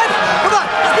racing stripe? Come on,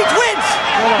 let's be twins.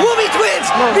 We'll be twins.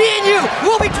 Me and you,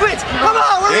 we'll be twins. Come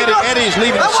on, where are we going? Eddie's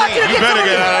leaving the scene. You better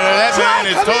get out of there. That man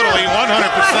is totally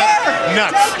 100%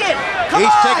 nuts.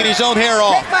 He's taking his own hair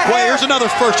off. Boy, here's another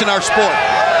first in our sport.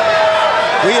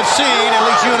 We have seen, at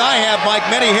least you and I have, Mike,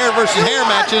 many hair versus hair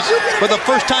matches, but the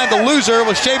first time the loser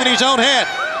was shaving his own head.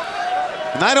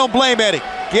 And I don't blame Eddie.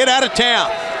 Get out of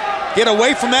town. Get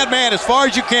away from that man as far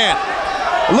as you can.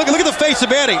 Look at the face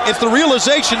of Eddie. It's the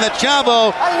realization that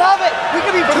Chavo. I love it. We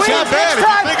can be twins not bad next if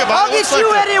you time. think about I'll it. get Looks you,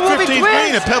 like Eddie, and we'll be 15th twins.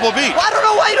 Green at Pebble Beach. Well, I don't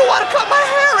know why you don't want to cut my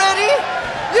hair, Eddie.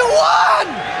 You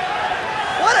won.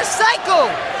 What a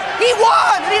psycho. He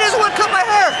won, and he doesn't want to cut my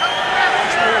hair.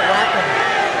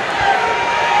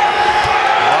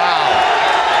 Wow.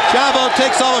 Chavo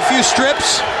takes off a few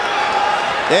strips.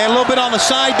 And a little bit on the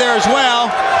side there as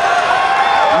well.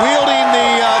 Wielding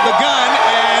the gun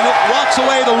and walks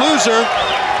away the loser.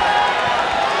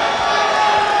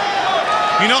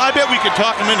 You know, I bet we could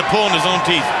talk him into pulling his own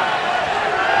teeth.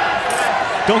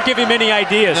 Don't give him any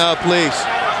ideas. No, please.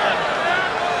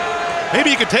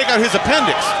 Maybe he could take out his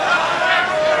appendix.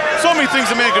 So many things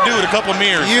a man could do with a couple of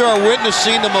mirrors. You are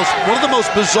witnessing one of the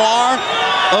most bizarre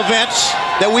events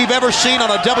that we've ever seen on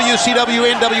a WCW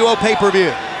NWO pay-per-view.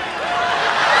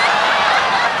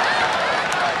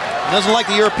 Doesn't like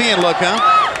the European look, huh?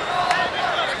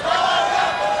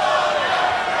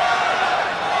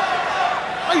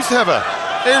 I used to have a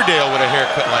Airedale with a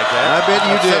haircut like that. I bet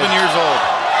you did. 7 years old.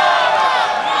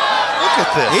 Look at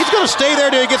this. He's going to stay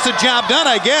there till he gets the job done,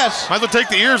 I guess. Might as well take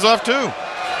the ears off, too.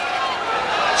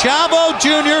 Chavo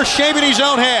Jr. shaving his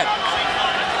own head.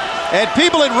 And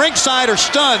people in ringside are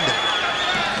stunned.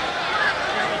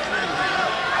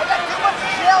 I got too much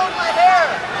gel in my hair.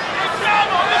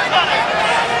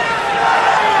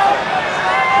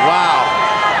 Wow.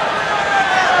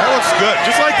 That looks good.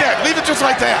 Just like that. Leave it just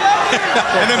like that.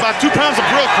 And then about 2 pounds of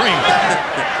grill cream.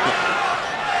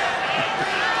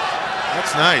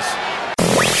 That's nice.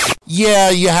 Yeah,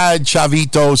 you had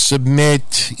Chavito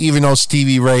submit, even though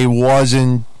Stevie Ray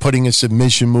wasn't putting a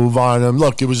submission move on him.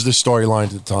 Look, it was the storyline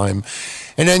at the time.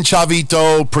 And then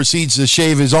Chavito proceeds to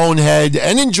shave his own head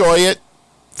and enjoy it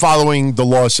following the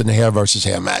loss in the hair versus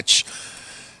hair match.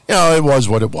 You know, it was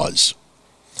what it was.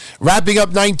 Wrapping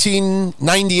up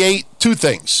 1998, 2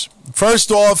 things.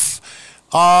 First off,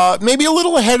 maybe a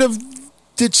little ahead of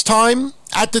its time,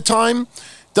 at the time,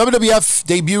 WWF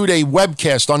debuted a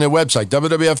webcast on their website,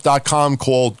 WWF.com,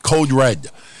 called Code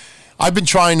Red. I've been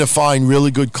trying to find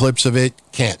really good clips of it.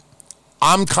 Can't.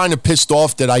 I'm kind of pissed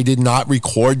off that I did not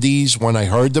record these when I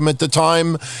heard them at the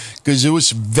time because it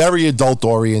was very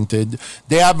adult-oriented.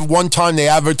 One time they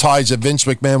advertised that Vince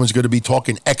McMahon was going to be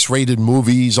talking X-rated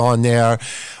movies on there.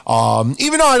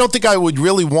 Even though I don't think I would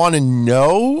really want to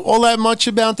know all that much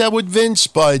about that with Vince,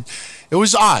 but it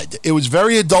was odd. It was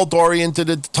very adult-oriented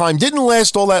at the time. Didn't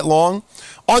last all that long.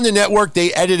 On the network,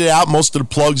 they edited out most of the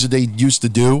plugs that they used to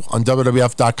do on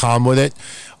WWF.com with it.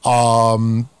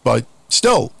 But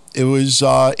still, it was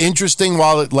interesting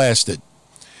while it lasted.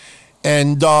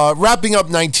 And wrapping up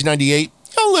 1998,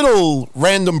 a little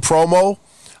random promo.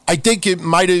 I think it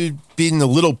might have been a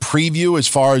little preview as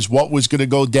far as what was going to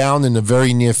go down in the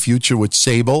very near future with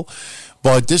Sable.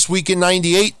 But this week in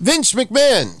 98, Vince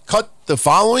McMahon cut the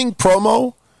following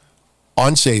promo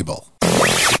on Sable.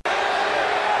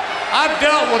 I've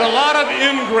dealt with a lot of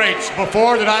ingrates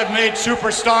before that I've made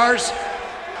superstars.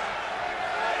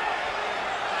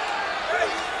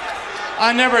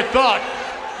 I never thought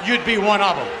you'd be one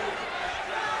of them.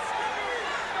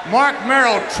 Mark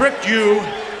Merrill tricked you.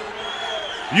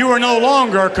 You are no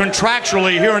longer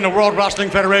contractually here in the World Wrestling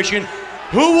Federation.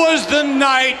 Who was the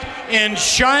knight in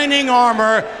shining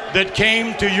armor that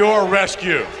came to your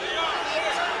rescue?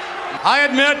 I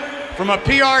admit, from a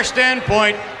PR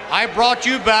standpoint, I brought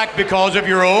you back because of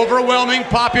your overwhelming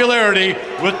popularity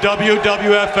with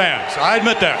WWF fans. I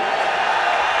admit that.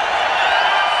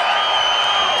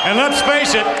 And let's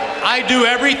face it, I do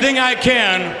everything I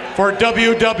can for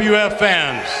WWF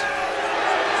fans.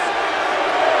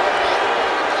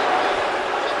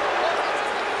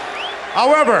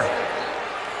 However,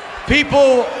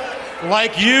 people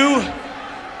like you,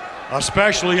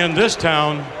 especially in this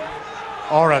town,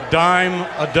 are a dime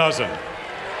a dozen. Well,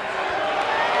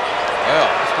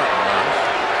 that's not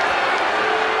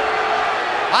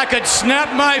nice. I could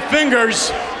snap my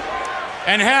fingers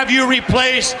and have you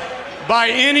replaced by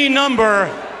any number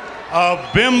of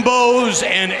bimbos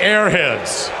and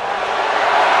airheads.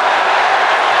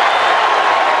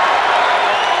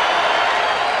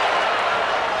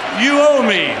 You owe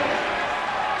me,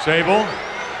 Sable.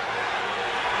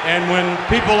 And when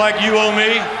people like you owe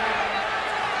me,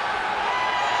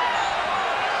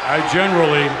 I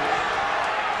generally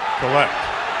collect.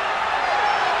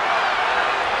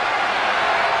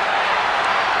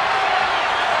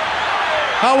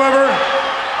 However,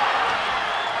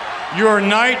 your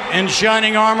knight in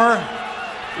shining armor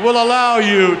will allow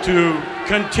you to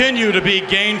continue to be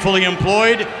gainfully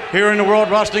employed here in the World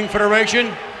Wrestling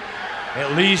Federation,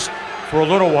 at least for a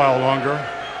little while longer.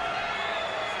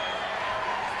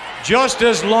 just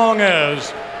as long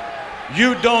as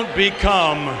you don't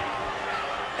become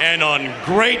an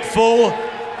ungrateful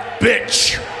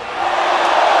bitch.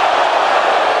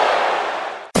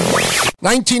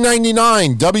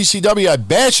 1999 WCW at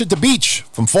Bash at the Beach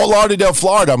from Fort Lauderdale,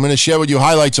 Florida. I'm going to share with you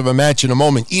highlights of a match in a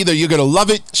moment. Either you're going to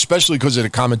love it, especially because of the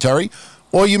commentary,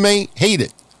 or you may hate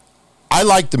it. I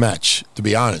like the match, to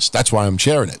be honest. That's why I'm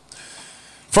sharing it.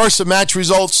 First, the match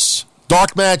results.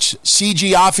 Dark match,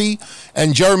 C.G. Affey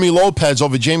and Jeremy Lopez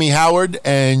over Jamie Howard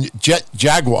and Jet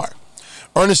Jaguar.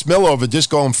 Ernest Miller over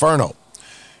Disco Inferno.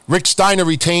 Rick Steiner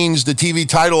retains the TV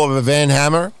title over Van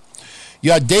Hammer.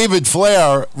 You had David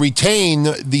Flair retain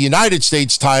the United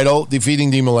States title, defeating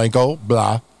Dean Malenko,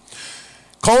 blah.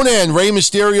 Conan, Rey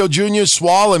Mysterio Jr.,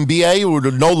 Swall, and B.A., who were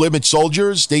the No Limit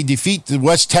Soldiers. They defeat the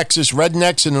West Texas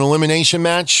Rednecks in an elimination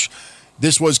match.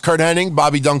 This was Kurt Hennig,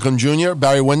 Bobby Duncombe Jr.,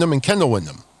 Barry Windham, and Kendall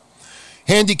Windham.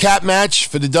 Handicap match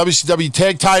for the WCW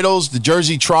Tag Titles, the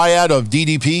Jersey Triad of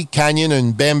DDP, Canyon,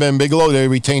 and Bam Bam Bigelow. They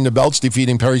retained the belts,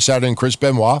 defeating Perry Saturn and Chris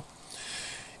Benoit.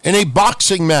 In a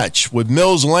boxing match with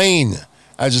Mills Lane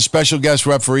as a special guest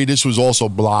referee, this was also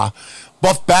blah.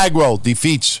 Buff Bagwell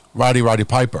defeats Roddy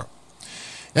Piper.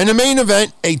 In the main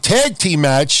event, a tag team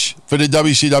match for the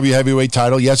WCW Heavyweight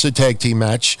title. Yes, a tag team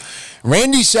match.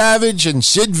 Randy Savage and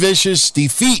Sid Vicious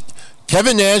defeat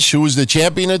Kevin Nash, who was the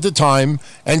champion at the time,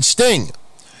 and Sting.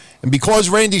 And because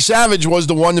Randy Savage was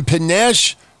the one to pin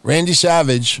Nash, Randy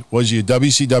Savage was your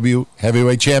WCW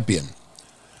Heavyweight Champion.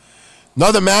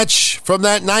 Another match from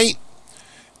that night,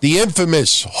 the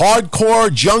infamous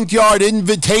Hardcore Junkyard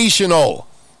Invitational.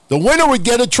 The winner would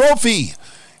get a trophy.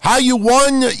 How you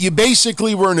won, you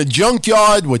basically were in a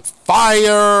junkyard with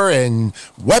fire and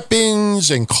weapons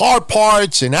and car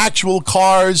parts and actual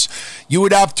cars. You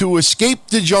would have to escape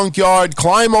the junkyard,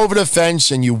 climb over the fence,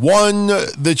 and you won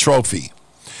the trophy.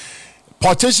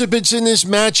 Participants in this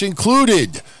match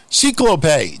included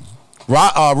Cyclope,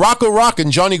 Rocco Rock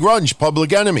and Johnny Grunge,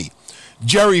 Public Enemy,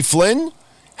 Jerry Flynn,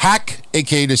 Hack,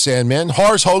 a.k.a. the Sandman,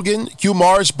 Horace Hogan, Hugh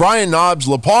Morris, Brian Knobbs,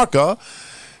 La Parka,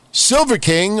 Silver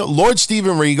King, Lord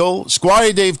Steven Regal,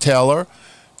 Squire Dave Taylor,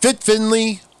 Fit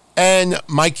Finley, and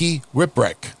Mikey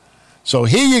Whipwreck. So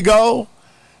here you go,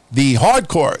 the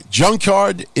Hardcore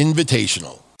Junkyard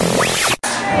Invitational.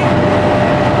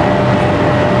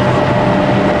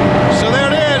 So there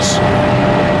it is.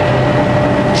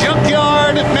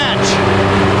 Junkyard match.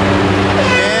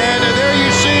 And there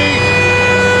you see.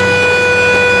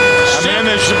 A man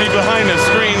that should be behind the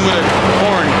screen with a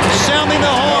horn. Sounding the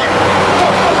horn.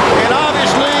 And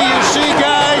obviously you see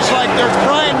guys like there's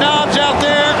Brian Knobbs out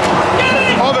there.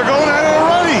 Oh, they're going at it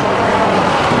already.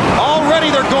 Already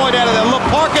they're going at it. La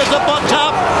Parka's up on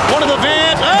top. One of the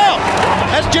vans. Oh!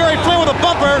 That's Jerry Flynn with a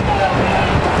bumper.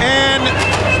 And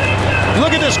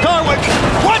look at this car.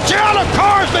 Watch out! The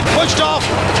car's been pushed off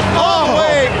all the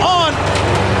way on.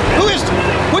 Who is...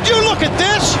 Would you look at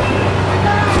this?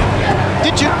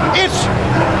 Did you...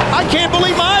 I can't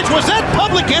believe my eyes. Was that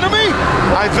Public Enemy?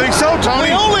 I think so,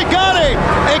 Tony. We only got a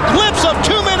glimpse of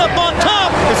two men up on top.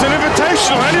 It's an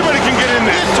invitational. Anybody can get in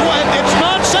there. It's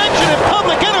non-sanctioned. And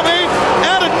Public Enemy,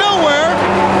 out of nowhere,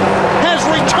 has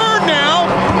returned now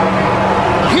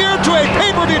here to a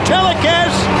pay-per-view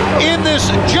telecast in this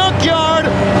Junkyard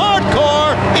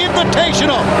Hardcore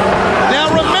Invitational. Now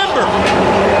remember,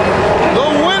 the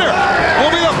winner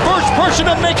will be the first person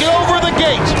to make it over the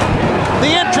gate.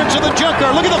 The entrance of the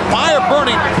junkyard. Look at the fire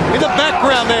burning in the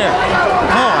background there.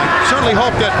 Oh, I certainly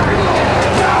hope that...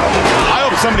 I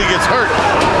hope somebody gets hurt.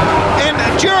 And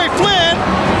Jerry Flynn,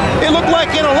 it looked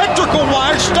like an electrical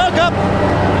wire stuck up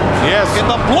in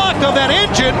the block of that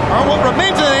engine, or what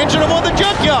remains of that engine of one of the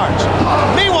junkyards.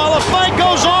 Meanwhile, the fight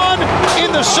goes on in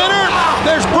the center.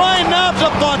 There's Brian Knobbs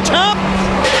up on top.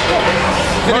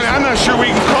 I'm not sure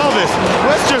we can call this.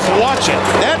 Let's just watch it.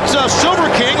 That's Silver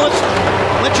King. Let's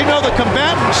let you know the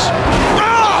combatants.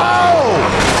 Oh!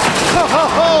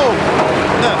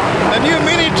 A new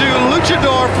mini to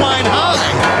Luchador flying high.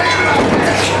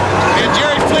 And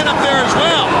Jerry Flynn up there as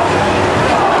well.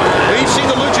 We've seen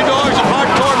the Luchadors in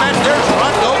hardcore match. There's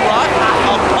Rocco Rock,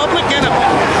 a Public Enemy.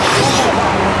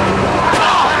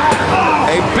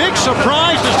 A big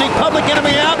surprise to see Public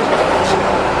Enemy out.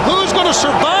 Who's going to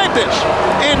survive this?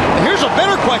 And here's a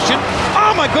better question.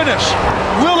 Oh my goodness.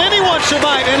 Will anyone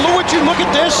survive? And would you look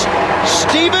at this?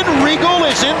 Steven Regal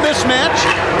is in this match.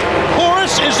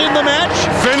 Horace is in the match.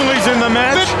 Finley's in the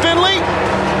match. Finley.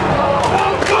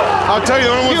 I'll tell you,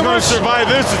 the only one's going to survive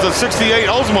this is the 68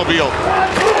 Oldsmobile.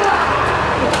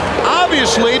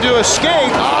 Obviously, to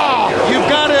escape, you've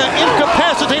got to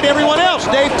incapacitate everyone else.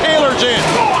 Dave Taylor's in.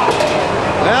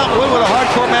 Well, what would a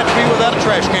hardcore match be without a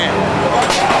trash can?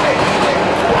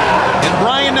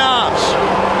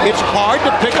 It's hard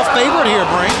to pick a favorite here,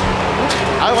 Brink.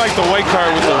 I like the white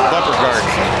card with the bumper guards.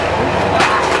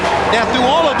 Now, through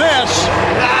all of this,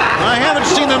 I haven't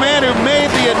seen the man who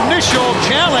made the initial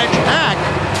challenge, Hack.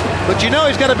 But you know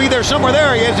he's got to be there somewhere.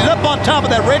 There he is. He's up on top of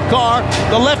that red car,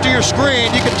 the left of your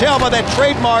screen. You can tell by that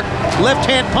trademark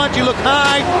left-hand punch. You look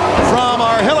high from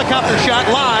our helicopter shot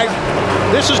live.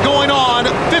 This is going on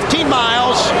 15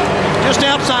 miles just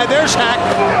outside. There's Hack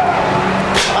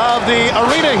of the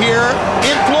arena here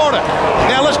in Florida.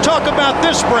 Now let's talk about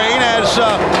this, Brain. As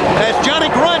Johnny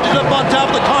Grunge is up on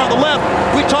top of the car on the left,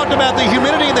 we talked about the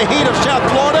humidity and the heat of South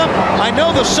Florida. I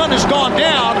know the sun has gone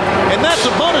down, and that's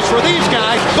a bonus for these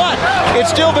guys, but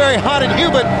it's still very hot and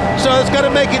humid, so it's got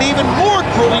to make it even more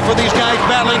grueling for these guys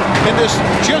battling in this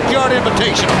junkyard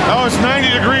invitation. Oh, it's 90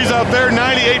 degrees out there,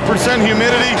 98%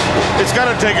 humidity. It's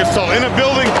got to take its toll. In a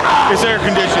building, it's air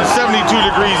conditioned, 72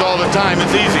 degrees all the time.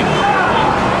 It's easy.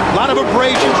 A lot of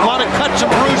abrasions, a lot of cuts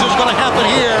and bruises going to happen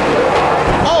here.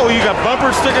 Oh, you got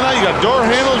bumpers sticking out, you got door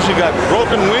handles, you got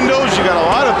broken windows, you got a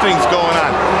lot of things going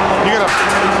on. You got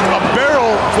a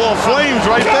barrel full of flames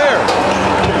right there.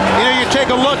 You know, you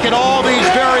take a look at all these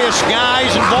various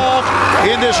guys involved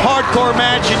in this hardcore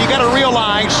match, and you got to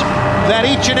realize that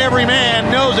each and every man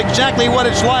knows exactly what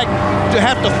it's like to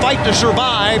have to fight to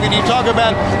survive. And you talk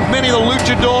about many of the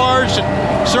luchadors, and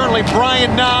certainly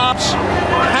Brian Knobbs,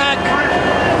 Hack,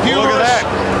 Look at that.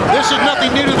 This is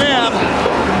nothing new to them.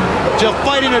 To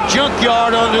fight in a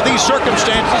junkyard under these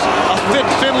circumstances, a fit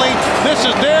Finley, this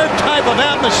is their type of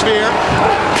atmosphere,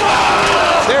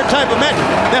 their type of match.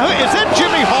 Now, is that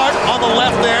Jimmy Hart on the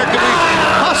left there? Could we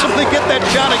possibly get that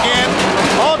shot again?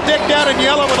 All decked out in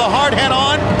yellow with a hard hat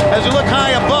on as we look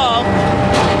high above.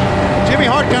 Jimmy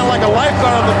Hart kind of like a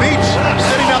lifeguard on the beach,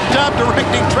 sitting up top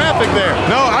directing traffic there.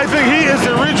 No, I think he is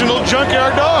the original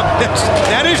junkyard dog.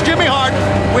 That is Jimmy Hart.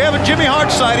 We have a Jimmy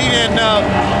Hart sighting, and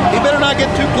he better not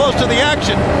get too close to the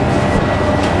action.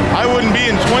 I wouldn't be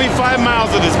in 25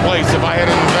 miles of this place if I had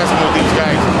an investment with these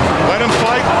guys. Let them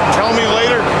fight, tell me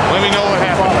later, let me know what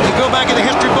happened. You go back in the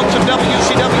history books of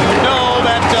WCW, you know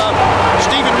that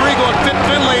Steven Regal and Fit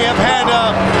Finlay have had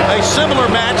a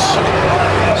similar match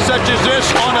such as this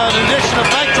on an edition of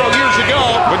Nitro years ago.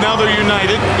 But now they're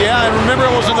united. Yeah, and remember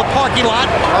it was in the parking lot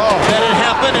that it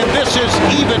happened, and this is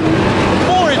even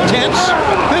more intense.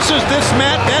 This is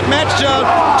that match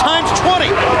times 20.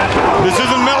 This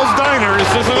isn't Mel's Diner,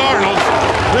 this isn't Arnold's.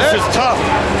 This is tough.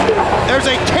 There's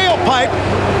a tailpipe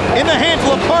in the hands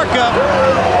of Parka,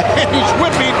 and he's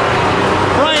whipping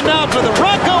Brian Knobbs with a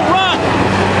Rocco Rock.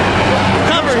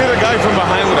 Ever hit a guy from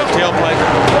behind with a tailpipe?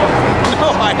 No,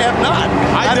 I have not.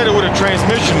 I did it with a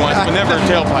transmission once, but never a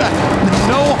tailpipe.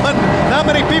 No one, not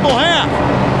many people have.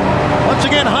 Once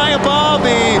again, high above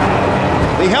the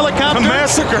helicopter. A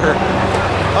massacre.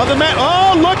 Of the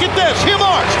oh, look at this. He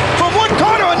marched from one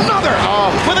car to another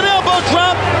with an elbow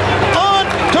drop on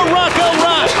to Rocco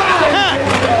Rock.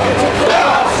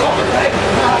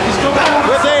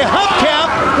 With a hubcap,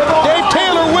 Dave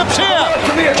Taylor whips him.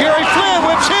 Jerry Flynn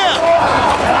whips him.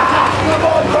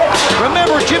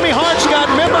 Remember, Jimmy Hart's got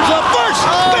members of First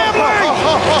Family.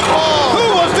 Who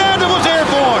was that was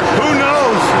airborne? Who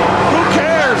knows? Who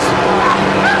cares?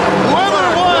 Whoever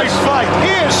it was,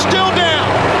 he is still down.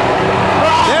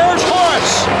 There's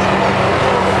Horace.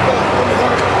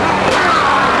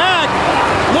 Hack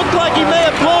looked like he may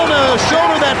have blown a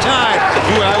shoulder that time.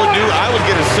 You know what I would do? I would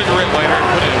get a cigarette lighter and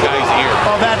put it in a guy's ear.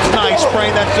 Oh, that's nice,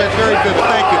 Brain. That's very good.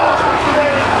 Thank you.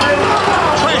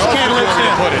 Trash can lives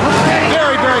in.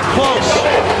 Very, very close.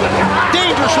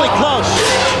 Dangerously close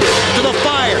to the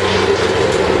fire.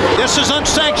 This is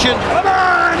unsanctioned.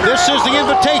 This is the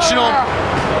Invitational.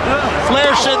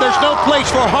 Flair said there's no place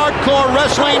for hardcore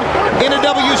wrestling in a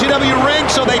WCW ring,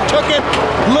 so they took it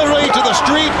literally to the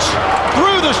streets,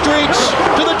 through the streets,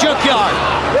 to the junkyard.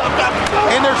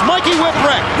 And there's Mikey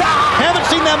Whipwreck. Haven't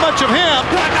seen that much of him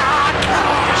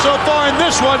so far in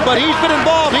this one, but he's been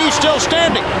involved. He's still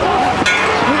standing.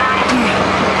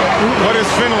 What has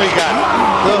Finley got?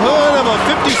 The hood of a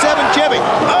 57 Chevy.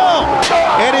 Oh,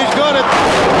 and he's going to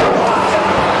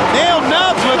nail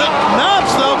Knobbs with it. Knobbs,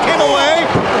 though, came away.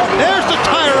 There's the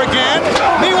tire again.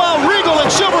 Meanwhile, Regal and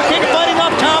Silver King fighting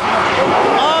up top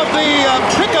of the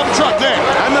pickup truck there.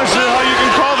 I'm not sure how you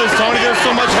can call this, Tony. There's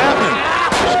so much happening.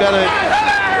 It's got a...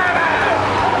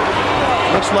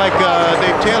 Looks like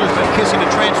Dave Taylor's been kissing a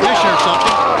transmission or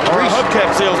something. Or a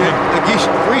hubcap salesman.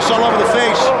 Grease all over the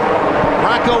face.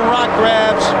 Rocco Rock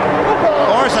grabs.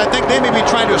 Boris, I think they may be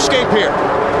trying to escape here.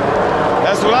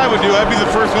 That's what I would do. I'd be the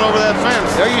first one over that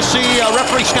fence. There you see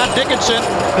referee Scott Dickinson,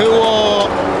 who will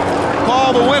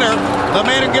call the winner. The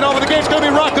man who can get over the gate is going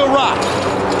to be Rocco Rock.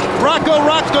 Rocco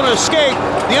Rock's going to escape.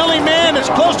 The only man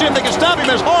that's close to him that can stop him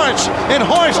is Horace, and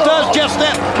Horace does just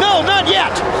that. No, not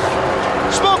yet.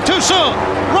 Spoke too soon.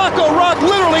 Rocco Rock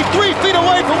literally 3 feet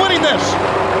away from winning this.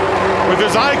 With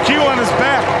his IQ on his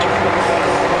back.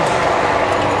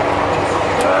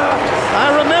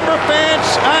 I remember, fans,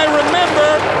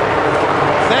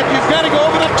 that you've got to go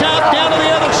over the top, down to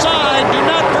the other side. Do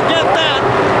not forget that.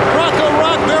 Rocco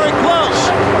Rock very close.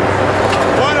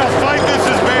 What a fight this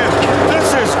has been.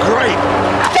 This is great.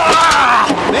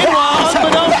 Meanwhile,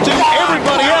 unbeknownst to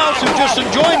everybody else who's just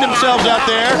enjoying themselves out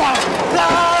there,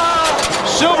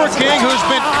 Silver King, who's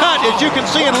been cut, as you can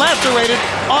see, and lacerated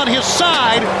on his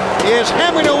side, is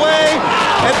hammering away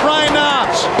at Brian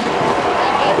Knobbs.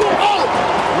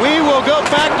 We will go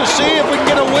back to see if we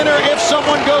can get a winner if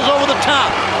someone goes over the top.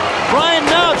 Brian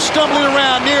Knobbs stumbling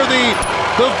around near the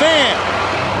van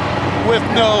with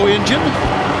no engine.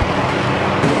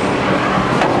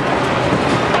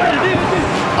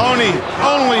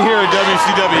 Only here at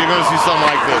WCW you're going to see something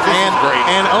like this. This is great.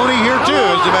 And Oni here too,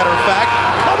 as a matter of fact.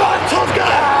 Come on, tough guy!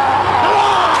 Come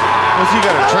on! Has he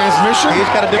got a transmission?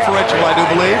 He's got a differential, I do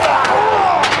believe.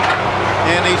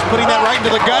 And he's putting that right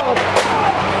into the gut.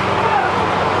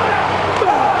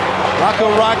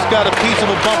 Rocco Rock's got a piece of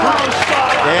a bumper,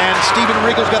 and Steven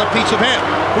Regal's got a piece of him.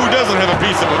 Who doesn't have a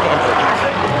piece of a bumper?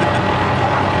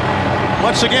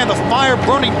 Once again, the fire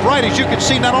burning bright, as you can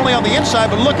see, not only on the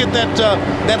inside, but look at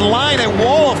that line, a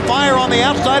wall of fire on the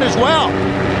outside as well,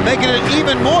 making it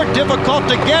even more difficult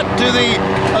to get to the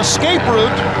escape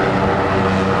route.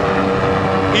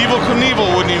 Evil Knievel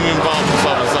wouldn't even involve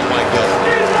himself in something like this.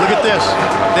 Look at this.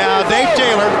 Now, Dave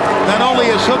Taylor not only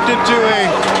is hooked into a...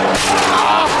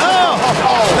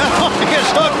 Not only is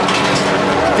hooked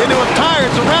into a tire,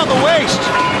 it's around the waist.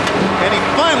 And he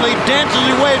finally dances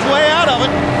his way out of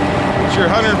it. It's your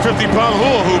 150-pound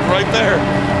hula hoop right there.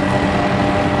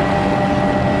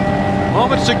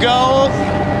 Moments ago,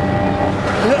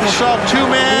 we saw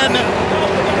two-man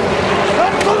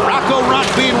Rocco Rock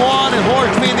being one and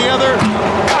Horace being the other.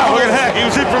 Oh, look at that. He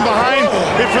was hit from behind,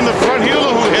 hit from the front. He don't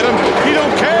know who hit him. He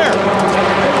don't care.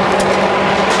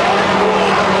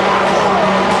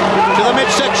 To the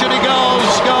midsection he goes.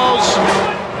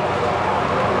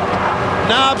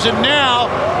 Knobbs, and now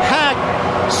Hack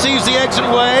sees the exit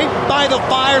way by the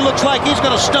fire. Looks like he's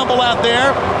going to stumble out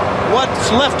there.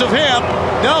 What's left of him?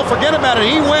 No, forget about it.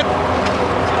 He went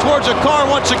towards a car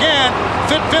once again.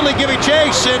 Fit Finley giving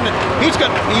chase, and he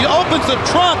opens the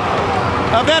trunk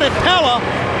of that Impala.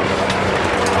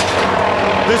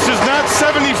 This is not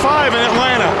 75 in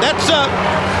Atlanta. That's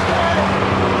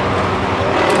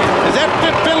is that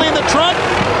Fit Finley in the trunk?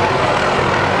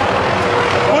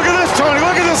 Look at this, Tony.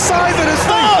 Look at the size of this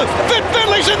thing. Oh, Fit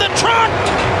Finley's in the trunk.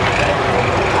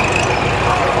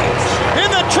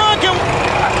 In the trunk, and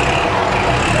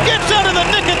gets out in the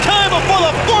nick of time before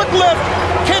the forklift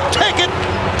can take it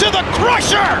to the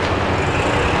crusher.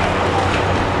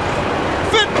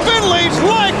 Fit Finley's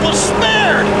life was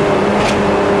spared.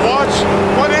 Watch.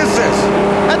 What is this?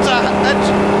 That's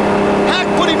Hack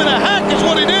put him in a hack is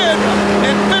what he did,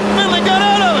 and Fit Finley got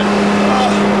out of it.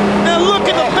 Now look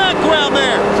at the background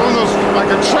there. It's one of those, like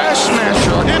a trash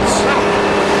smasher. Look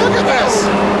at this.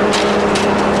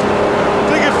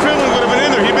 I think if Finley would have been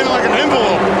in there, he'd been like an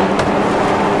envelope.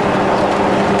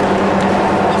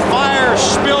 The fire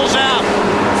spills out.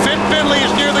 Fit Finley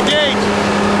is near the gate.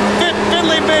 Fit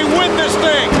Finley may win this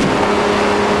thing.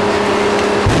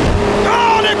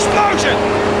 Oh, an explosion!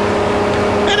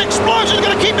 An explosion is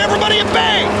going to keep everybody at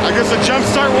bay. I guess a jump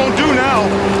start won't do now.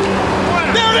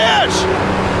 There it is!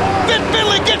 Fit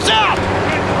Finley gets out!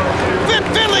 Fit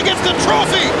Finley gets the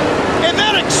trophy! And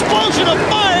that explosion of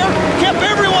fire kept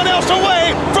everyone else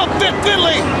away from Fit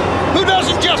Finley, who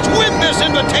doesn't just win this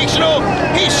Invitational,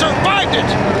 he survived it!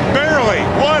 Barely.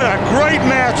 What a great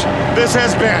match this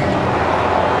has been.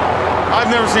 I've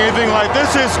never seen anything like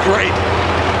this. This is great.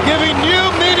 Giving new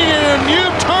meaning and a new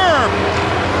term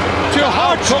to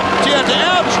hardcore, to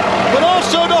abs, but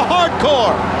also to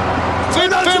hardcore.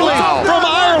 Fit Finley from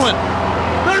Ireland.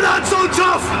 They're not so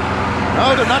tough.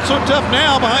 No, they're not so tough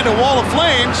now behind a wall of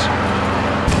flames.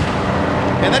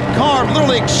 And that car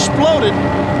literally exploded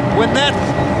when that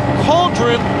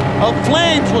cauldron of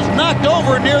flames was knocked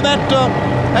over near that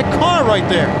car right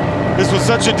there. This was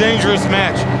such a dangerous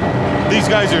match. These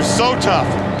guys are so tough.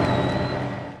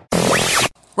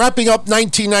 Wrapping up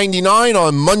 1999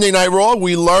 on Monday Night Raw,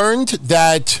 we learned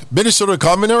that Minnesota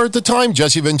Governor at the time,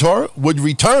 Jesse Ventura, would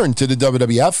return to the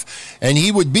WWF, and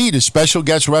he would be the special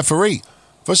guest referee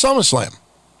for SummerSlam.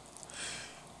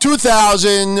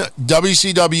 2000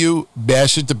 WCW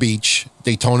Bash at the Beach,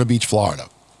 Daytona Beach, Florida.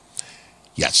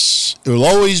 Yes, it will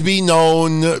always be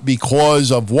known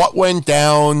because of what went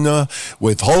down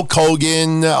with Hulk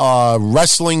Hogan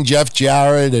wrestling Jeff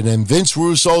Jarrett, and then Vince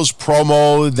Russo's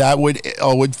promo that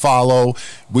would follow.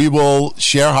 We will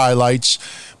share highlights.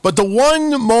 But the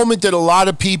one moment that a lot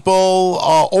of people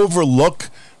overlook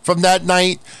from that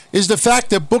night is the fact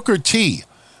that Booker T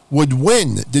would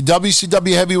win the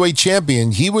WCW Heavyweight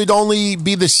Champion. He would only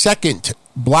be the second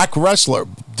black wrestler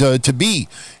to be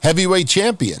heavyweight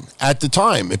champion at the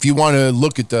time. If you want to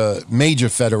look at the major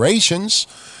federations,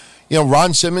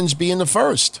 Ron Simmons being the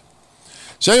first.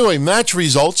 So anyway, match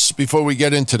results before we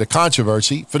get into the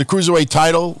controversy. For the Cruiserweight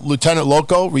title, Lieutenant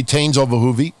Loco retains over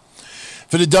Hoovy.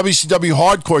 For the WCW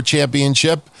Hardcore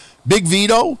Championship, Big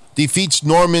Vito defeats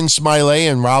Norman Smiley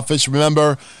and Ralphus.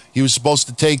 Remember, he was supposed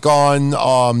to take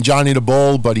on Johnny the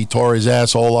Bull, but he tore his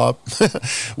asshole up.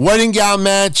 Wedding gown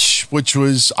match, which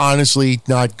was honestly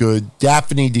not good.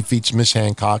 Daphne defeats Miss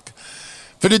Hancock.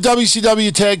 For the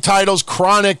WCW Tag Titles,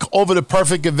 Chronic over the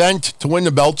Perfect Event to win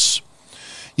the belts.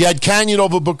 You had Canyon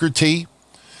over Booker T.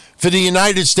 For the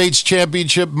United States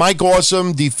Championship, Mike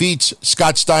Awesome defeats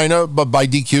Scott Steiner, but by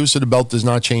DQ, so the belt does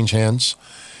not change hands.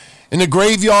 In the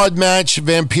Graveyard match,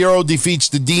 Vampiro defeats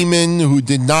the Demon, who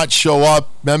did not show up.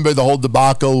 Remember the whole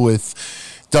debacle with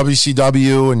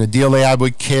WCW and the deal they had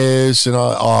with Kiss? And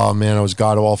oh, man, it was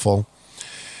god-awful.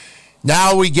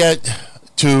 Now we get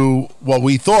to what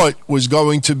we thought was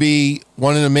going to be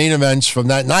one of the main events from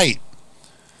that night.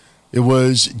 It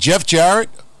was Jeff Jarrett,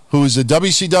 who was the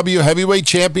WCW Heavyweight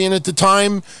Champion at the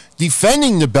time,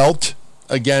 defending the belt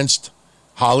against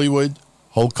Hollywood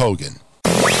Hulk Hogan.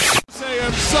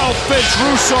 Himself, Vince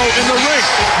Russo, in the ring.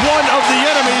 One of the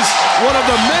enemies, one of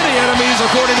the many enemies,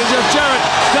 according to Jeff Jarrett,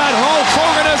 that Hulk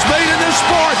Hogan has made in this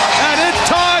sport. And it's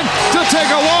time to take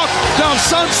a walk down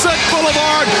Sunset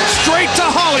Boulevard straight to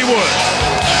Hollywood.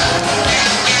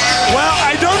 Well,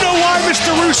 I don't know why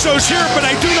Mr. Russo's here, but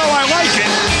I do know I like it.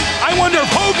 I wonder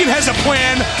if Hogan has a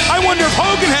plan. I wonder if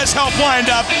Hogan has help lined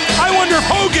up. I wonder if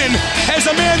Hogan has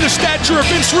a man the stature of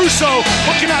Vince Russo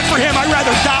looking out for him. I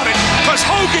rather doubt it, because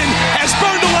Hogan has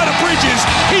burned a lot of bridges.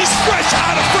 He's fresh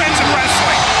out of friends in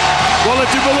wrestling. Well,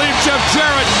 if you believe Jeff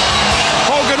Jarrett,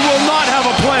 Hogan will not have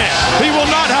a plan. He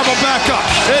will not have a backup.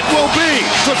 It will be,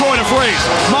 to coin a phrase,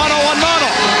 mano a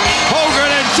mano. Hogan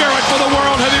and Jarrett for the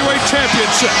World Heavyweight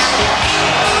Championship.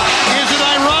 Is it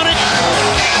ironic?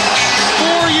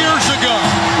 4 years ago,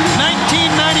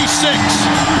 1996,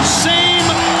 same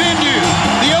venue,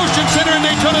 the Ocean Center in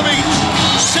Daytona Beach,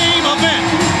 same event,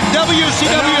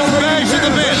 WCW Bash of the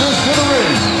Beach.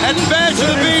 At Bash of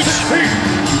the Beach,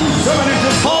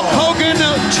 Hulk Hogan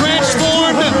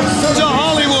transformed to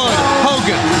Hollywood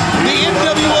Hogan. The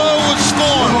NWO was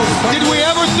formed. Did we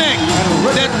ever think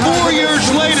that 4 years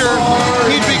later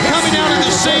he'd be coming out in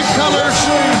the same colors,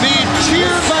 being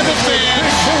cheered by the fans,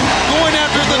 going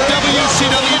after the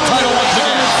WCW title once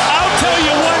again? I'll tell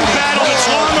you one battle that's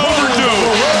long overdue.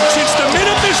 Since the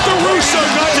minute Mr. Russo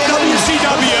got to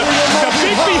WCW, the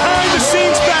big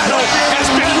behind-the-scenes battle has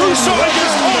been Russo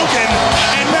against Hogan,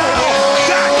 and now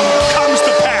that comes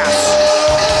to pass.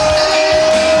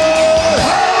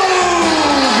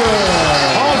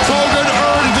 Hulk Hogan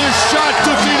earned this shot,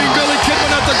 defeating Billy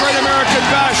Kidman at the Great American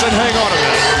Bash. And hang on a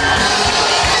minute.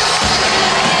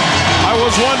 I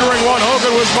was wondering what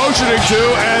Hogan was motioning to,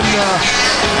 and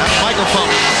microphone.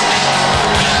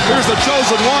 Here's the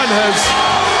Chosen One has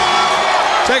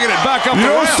taken it back up. You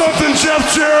know something, Jeff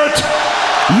Jarrett?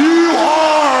 You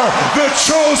are the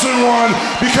Chosen One,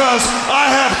 because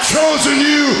I have chosen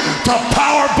you to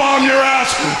powerbomb your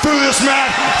ass through this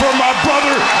mat for my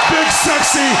brother, Big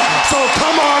Sexy. So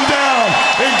come on down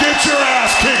and get your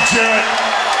ass kicked, Jarrett.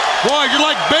 Boy, you're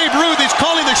like Babe Ruth. He's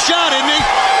calling the shot, isn't he?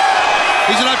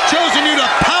 He said, I've chosen you to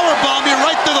powerbomb you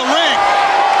right through the ring.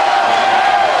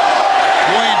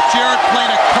 Boy, and Jarrett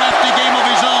playing a crafty game of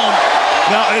his own.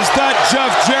 Now, is that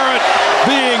Jeff Jarrett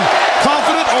being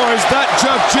confident, or is that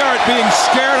Jeff Jarrett being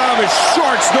scared out of his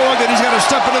shorts, knowing that he's got to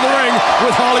step into the ring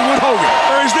with Hollywood Hogan?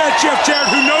 Or is that Jeff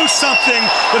Jarrett who knows something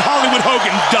that Hollywood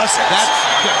Hogan doesn't? That's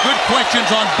good questions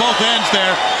on both ends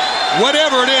there.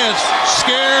 Whatever it is,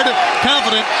 scared,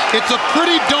 confident, it's a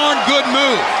pretty darn good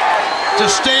move to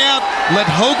stay out, let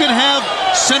Hogan have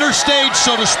center stage,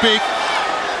 so to speak.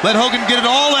 Let Hogan get it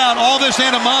all out, all this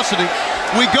animosity.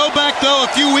 We go back, though,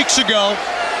 a few weeks ago,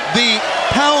 the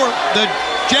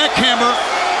jackhammer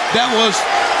that was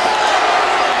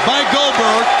by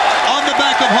Goldberg on the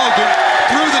back of Hogan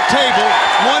through the table,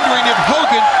 wondering if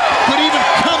Hogan could even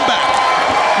come back.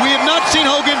 We have not seen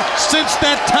Hogan since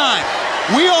that time.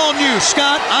 We all knew,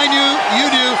 Scott, I knew, you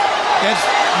knew, As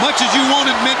much as you won't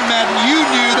admit, Madden, you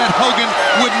knew that Hogan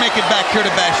would make it back here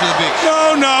to Bash of the Beach.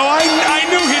 No, I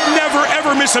knew he'd never,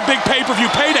 ever miss a big pay-per-view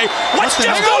payday. What's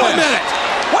Jeff doing?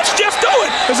 What's Jeff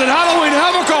doing? Is it Halloween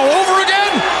Havoc all over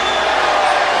again?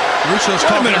 Russo's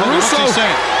talking. What's he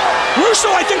saying?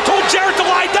 Russo, I think, told Jarrett to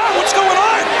lie down. What's going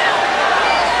on?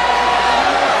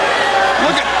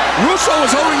 Look at Russo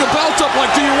is holding the belt up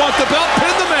like, do you want the belt?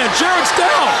 Pin the man. Jarrett's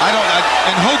down.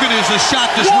 And Hogan is as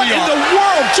shocked as what we are. What in the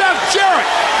world, Jeff Jarrett?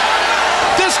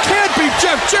 This can't be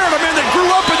Jeff Jarrett, a man that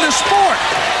grew up in this sport.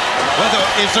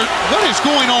 What is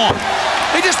going on?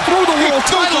 He just threw the world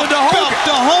title into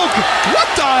Hogan. What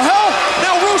the hell?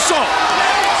 Now Russo.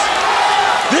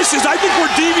 I think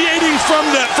we're deviating from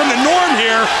the norm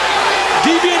here.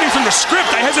 Deviating from the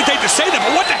script. I hesitate to say that,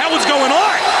 but what the hell is going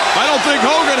on? I don't think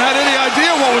Hogan had any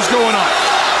idea what was going on.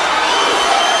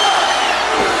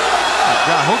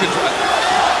 Yeah, Hogan's.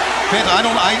 Man, I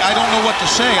don't know what to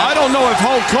say. I don't know if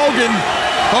Hogan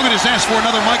has asked for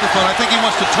another microphone. I think he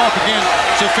wants to talk again.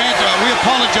 So fans, we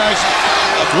apologize.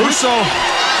 Russo,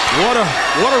 what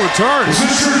a return. Is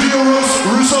this your deal,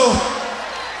 Russo?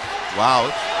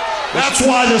 Wow. That's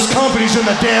why this company's in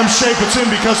the damn shape it's in,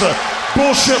 because of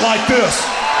bullshit like this.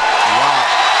 Wow.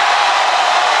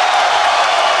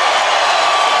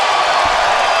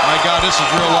 My God, this is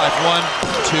real life. 1,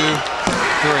 2,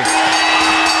 3.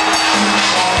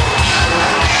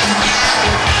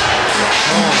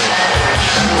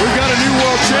 We've got a new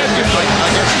world champion. I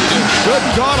guess we do. Good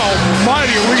God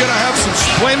Almighty, are we going to have some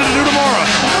explaining to do tomorrow?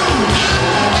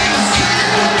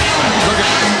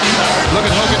 Look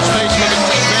at Hogan's face. Look at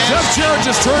fans. Jeff Jarrett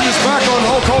just turned his back on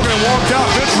Hulk Hogan and walked out.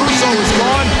 Vince Russo is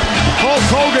gone. Hulk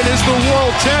Hogan is the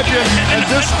world champion, and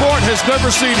this sport has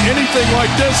never seen anything like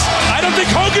this. I don't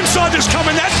think Hogan saw this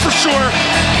coming, that's for sure.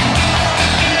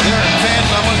 Fans,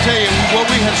 I want to tell you, what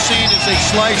we have seen is a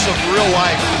slice of real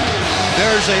life.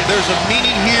 There's a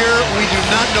meaning here. We do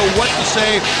not know what to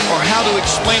say or how to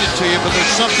explain it to you, but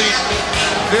there's something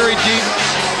very deep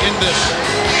in this.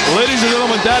 Ladies and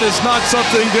gentlemen, that is not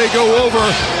something they go over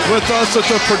with us at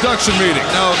the production meeting.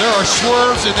 No, there are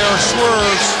swerves and there are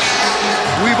swerves.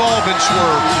 We've all been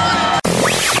swerved.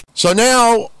 So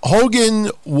now Hogan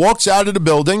walks out of the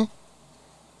building.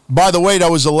 By the way,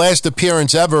 that was the last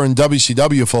appearance ever in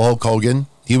WCW for Hulk Hogan.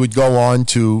 He would go on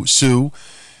to sue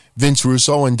Vince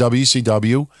Russo and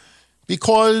WCW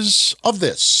because of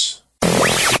this.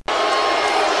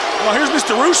 Well, here's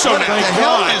Mr. Russo. What the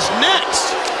hell is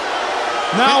next?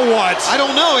 Now what? I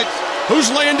don't know.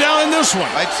 Who's laying down in this one?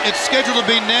 It's scheduled to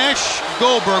be Nash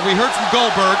Goldberg. We heard from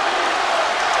Goldberg.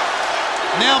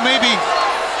 Now maybe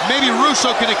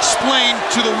Russo can explain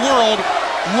to the world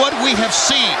what we have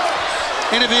seen.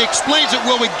 And if he explains it,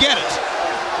 will we get it?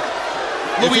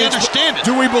 Will we understand it?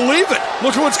 Do we believe it?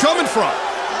 Look at what's coming from.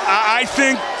 I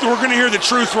think we're going to hear the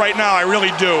truth right now. I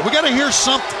really do. We got to hear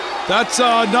something. That's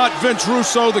not Vince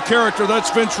Russo, the character. That's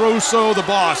Vince Russo, the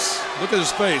boss. Look at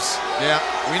his face. Yeah,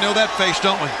 we know that face,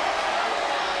 don't we?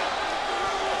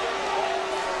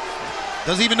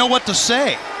 Doesn't even know what to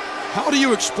say. How do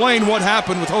you explain what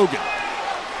happened with Hogan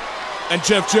and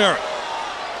Jeff Jarrett?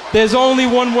 There's only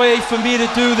one way for me to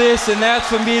do this, and that's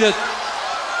for me to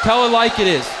tell it like it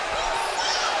is.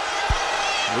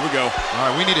 Here we go. All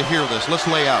right, we need to hear this. Let's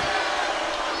lay out.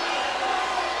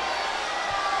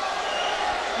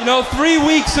 You know, 3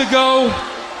 weeks ago,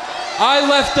 I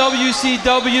left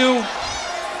WCW.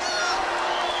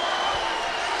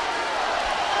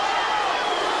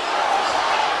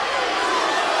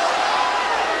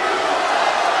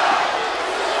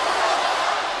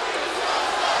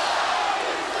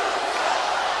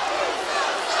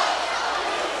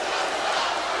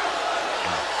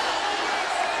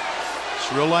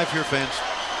 It's real life here, fans.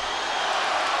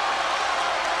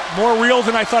 More real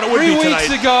than I thought it would be tonight. 3 weeks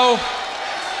ago,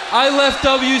 I left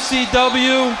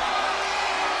WCW,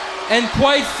 and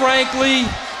quite frankly,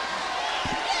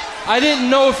 I didn't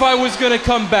know if I was going to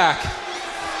come back.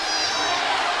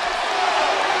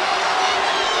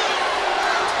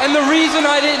 And the reason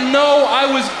I didn't know I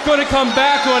was going to come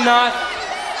back or not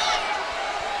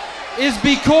is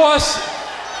because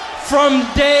from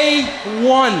day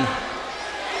one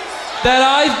that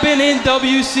I've been in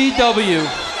WCW,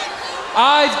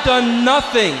 I've done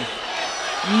nothing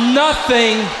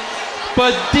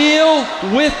but deal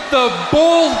with the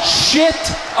bullshit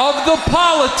of the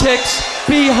politics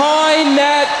behind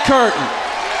that curtain.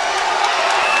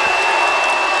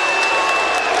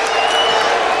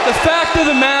 The fact of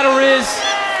the matter is,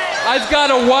 I've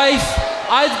got a wife,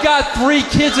 I've got 3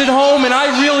 kids at home, and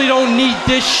I really don't need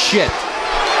this shit.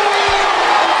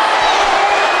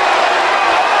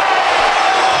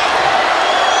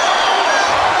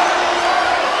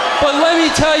 But But let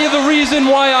me tell you the reason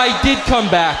why I did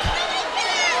come back.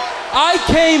 I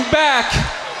came back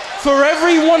for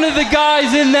every one of the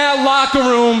guys in that locker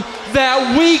room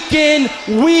that week in,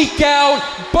 week out,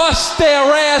 bust their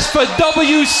ass for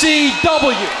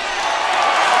WCW.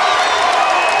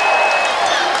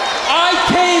 I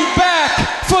came back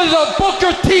for the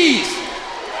Booker T's.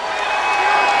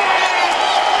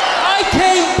 I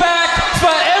came back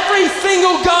for every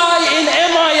single guy in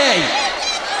MIA.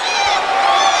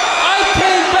 I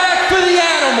came back for the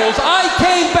Animals. I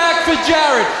came back for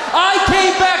Jarrett. I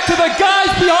came back to the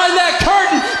guys behind that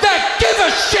curtain that give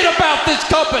a shit about this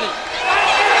company.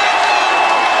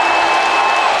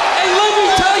 And let me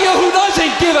tell you who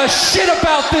doesn't give a shit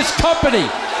about this company.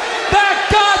 That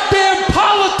goddamn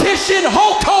politician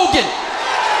Hulk Hogan.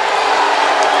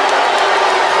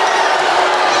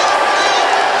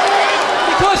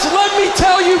 Because let me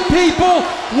tell you people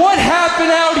what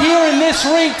happened out here in this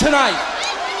ring tonight.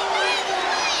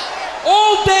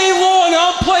 All day long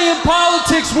I'm playing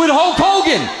politics with Hulk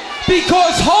Hogan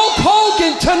because Hulk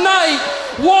Hogan tonight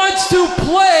wants to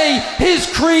play his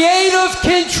creative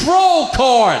control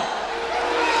card.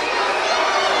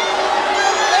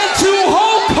 And to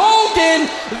Hulk Hogan,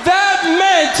 that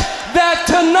meant that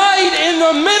tonight in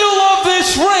the middle of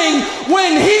this ring,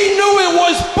 when he knew it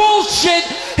was bullshit,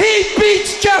 he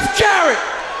beats Jeff Jarrett.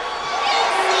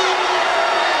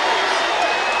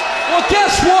 Well,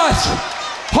 guess what?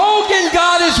 Hogan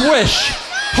got his wish.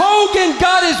 Hogan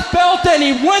got his belt and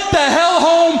he went the hell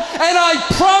home, and I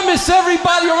promise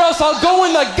everybody or else I'll go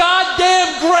in the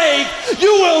goddamn grave.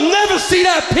 You will never see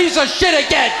that piece of shit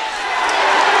again.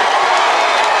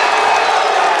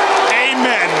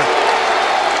 Amen.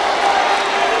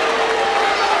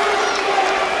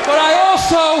 But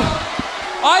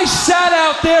I sat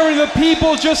out there in the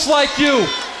people just like you,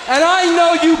 and I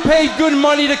know you paid good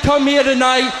money to come here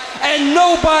tonight, and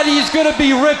nobody is going to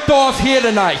be ripped off here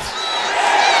tonight.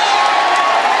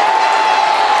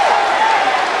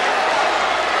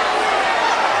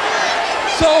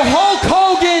 So Hulk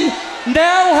Hogan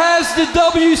now has the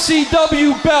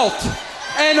WCW belt.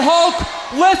 And Hulk,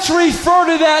 let's refer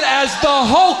to that as the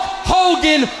Hulk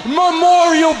Hogan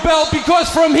Memorial Belt, because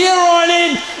from here on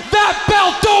in, that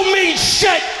belt don't mean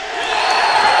shit.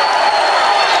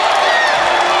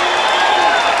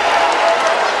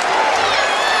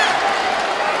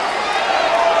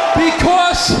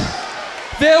 Because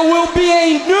there will be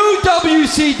a new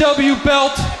WCW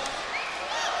belt,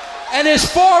 and as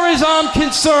far as I'm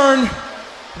concerned,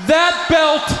 that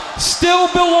belt still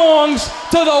belongs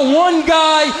to the one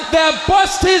guy that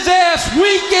busts his ass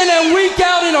week in and week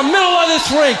out in the middle of this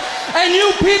ring. And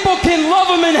you people can love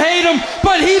him and hate him,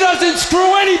 but he doesn't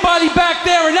screw anybody back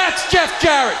there, and that's Jeff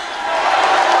Jarrett.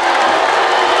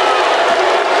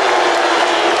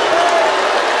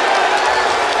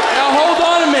 Hold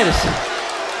on a minute.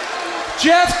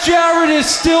 Jeff Jarrett is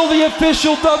still the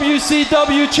official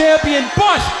WCW champion,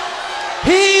 but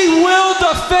he will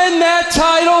defend that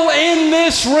title in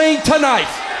this ring tonight.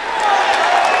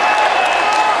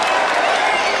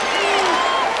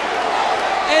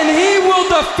 And he will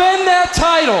defend that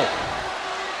title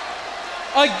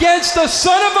against the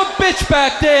son of a bitch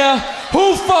back there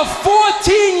who for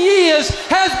 14 years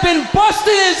has been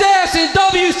busting his ass in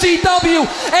WCW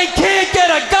and can't get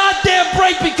a goddamn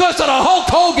break because of the Hulk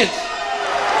Hogan.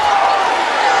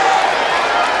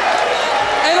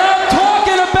 And I'm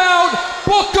talking about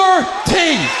Booker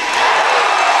T.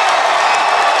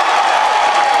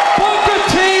 Booker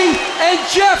T and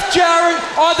Jeff Jarrett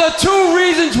are the two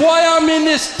reasons why I'm in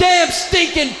this damn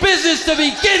stinking business to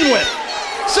begin with.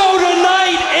 So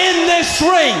tonight in this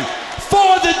ring,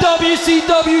 for the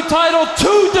WCW title,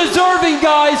 two deserving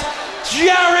guys,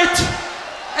 Jarrett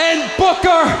and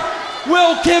Booker,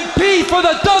 will compete for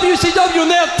the WCW,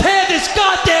 and they'll tear this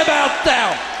goddamn house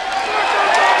down.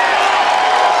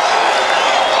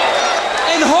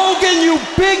 And Hogan, you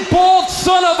big bald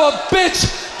son of a bitch,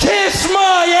 kiss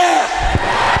my ass.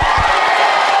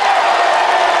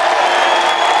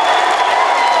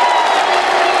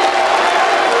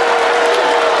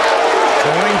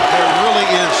 There really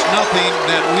is nothing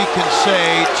that we can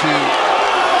say to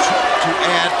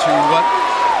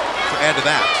add to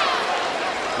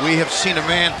that. We have seen a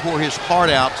man pour his heart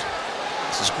out.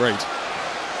 This is great.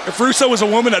 If Russo was a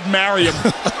woman, I'd marry him.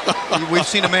 We've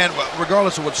seen a man,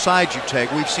 regardless of what side you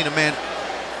take, we've seen a man,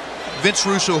 Vince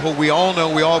Russo, who we all know,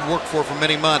 we all have worked for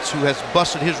many months, who has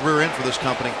busted his rear end for this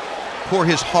company, pour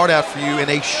his heart out for you in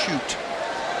a shoot,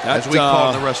 as we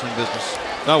call it in the wrestling business.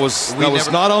 That was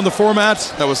not on the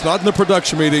format. That was not in the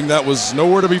production meeting. That was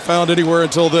nowhere to be found anywhere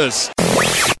until this.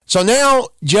 So now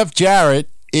Jeff Jarrett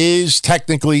is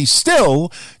technically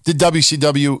still the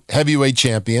WCW Heavyweight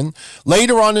Champion.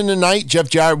 Later on in the night, Jeff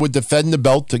Jarrett would defend the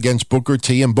belt against Booker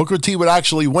T, and Booker T would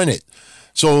actually win it.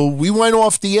 So we went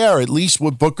off the air, at least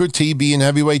with Booker T being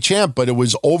heavyweight champ, but it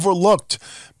was overlooked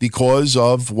because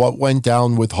of what went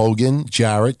down with Hogan,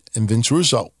 Jarrett, and Vince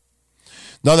Russo.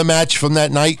 Another match from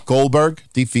that night, Goldberg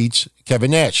defeats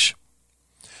Kevin Nash.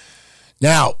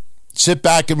 Now, sit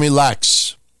back and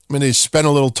relax. I'm going to spend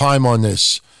a little time on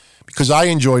this because I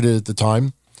enjoyed it at the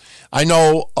time. I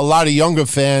know a lot of younger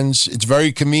fans, it's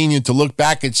very convenient to look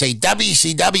back and say,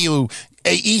 WCW,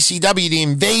 ECW, the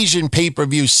Invasion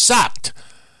pay-per-view sucked.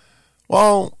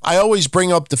 Well, I always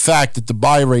bring up the fact that the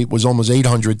buy rate was almost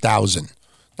 800,000.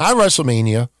 Not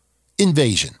WrestleMania,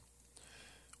 Invasion.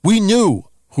 We knew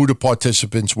who the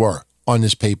participants were on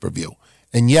this pay-per-view,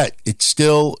 and yet it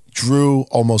still drew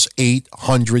almost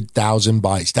 800,000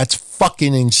 buys. That's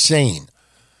fucking insane.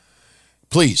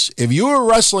 Please, if you were a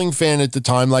wrestling fan at the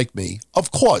time like me,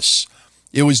 of course,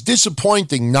 it was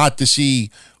disappointing not to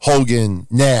see Hogan,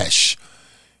 Nash,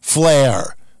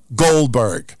 Flair,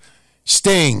 Goldberg,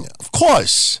 Sting. Of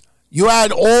course, you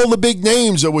had all the big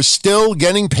names that were still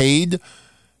getting paid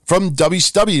from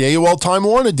WCW, the AOL Time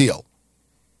Warner deal.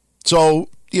 So,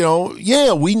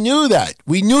 yeah, we knew that.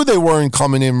 We knew they weren't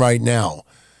coming in right now,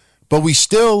 but we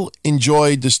still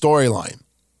enjoyed the storyline.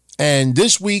 And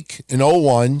this week in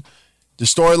 01, the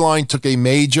storyline took a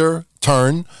major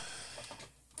turn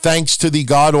thanks to the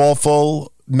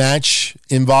god-awful match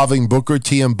involving Booker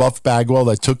T and Buff Bagwell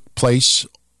that took place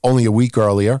only a week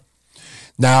earlier.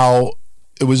 Now,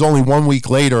 it was only 1 week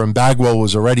later and Bagwell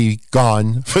was already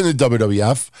gone from the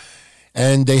WWF,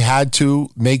 and they had to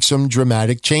make some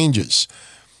dramatic changes.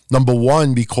 Number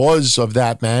one, because of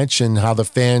that match and how the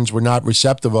fans were not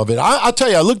receptive of it. I'll tell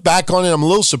you, I look back on it, I'm a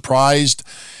little surprised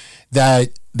that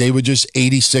they were just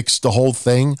 86 the whole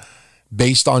thing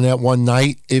based on that one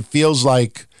night. It feels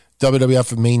like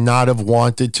WWF may not have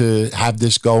wanted to have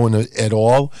this going at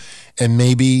all, and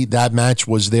maybe that match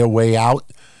was their way out,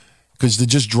 because to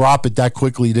just drop it that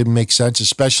quickly didn't make sense,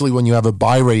 especially when you have a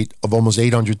buy rate of almost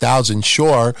 800,000.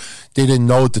 Sure, they didn't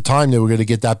know at the time they were going to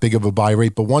get that big of a buy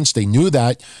rate, but once they knew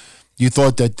that, you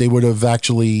thought that they would have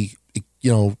actually,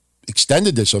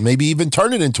 extended this or maybe even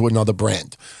turned it into another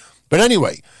brand. But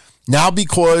anyway, now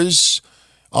because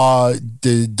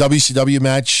the WCW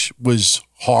match was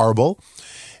horrible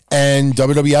and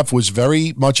WWF was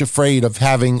very much afraid of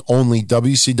having only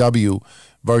WCW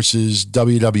versus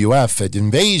WWF at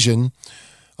Invasion,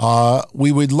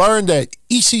 we would learn that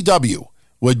ECW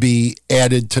would be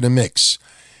added to the mix.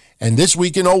 And this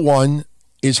week in 01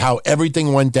 is how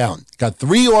everything went down. Got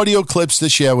 3 audio clips to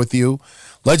share with you.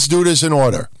 Let's do this in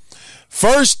order.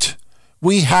 First,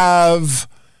 we have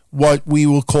what we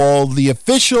will call the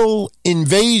official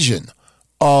invasion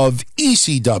of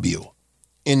ECW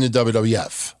in the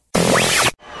WWF.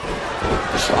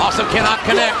 Awesome cannot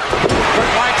connect. But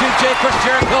Y2J Chris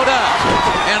Jericho does.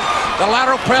 And the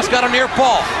lateral press got a near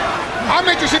fall. I'm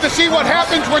interested to see what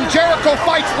happens when Jericho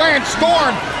fights Lance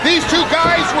Storm. These two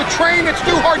guys were trained at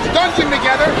Stu Hart's dungeon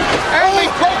together, and they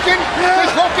broke in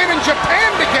Japan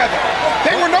together.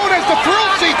 They were known as the Thrill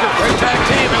Seekers. Great tag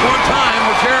team at one time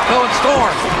with Jericho and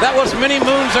Storm. That was many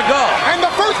moons ago. And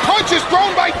the first punch is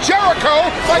thrown by Jericho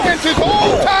against his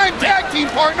old-time tag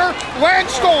team partner,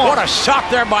 Lance Storm. What a shot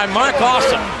there by Mike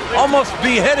Awesome. Almost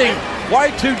beheading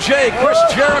Y2J, Chris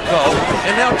Jericho,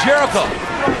 and now Jericho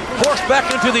forced back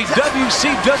into the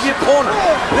WCW corner.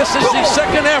 This is the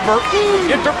second ever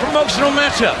interpromotional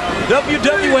matchup.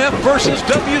 WWF versus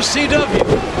WCW.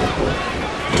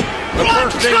 The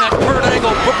first being that Kurt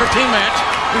Angle Booker T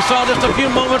match we saw just a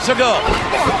few moments ago.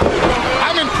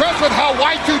 I'm impressed with how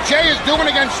Y2J is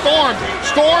doing against Storm.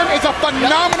 Storm is a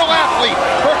phenomenal athlete,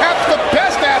 perhaps the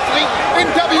best athlete in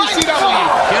WCW.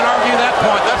 Can't argue that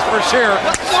point, that's for sure.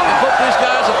 And both these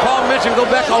guys, as Paul mentioned, go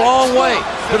back a long way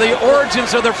to the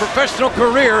origins of their professional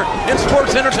career in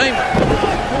sports entertainment.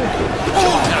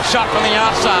 And a shot from the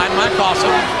outside, Mike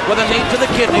Awesome with a knee to the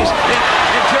kidneys,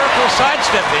 and Jericho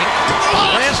sidestepping.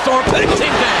 Lance Storm takes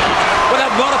him down with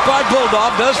that bona fide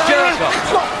bulldog, does Jericho.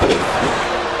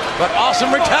 But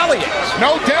Awesome retaliates.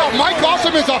 No doubt, Mike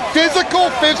Awesome is a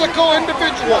physical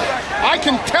individual. I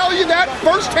can tell you that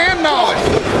firsthand knowledge.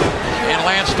 And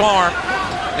Lance Storm,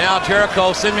 now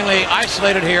Jericho seemingly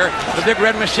isolated here. The Big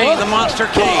Red Machine, the Monster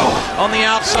King on the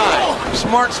outside.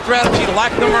 Smart strategy,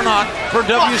 like them or not, for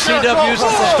WCW's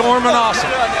Storm and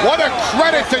Awesome. What a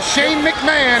credit to Shane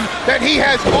McMahon that he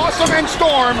has Awesome and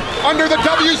Storm under the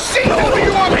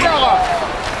WCW umbrella.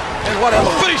 And what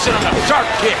elevation on a sharp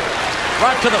kick.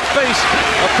 Right to the face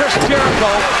of Chris Jericho.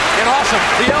 and Awesome.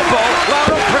 The elbow,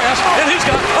 lateral press, and he's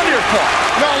got a near fall.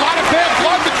 Now, a lot of bad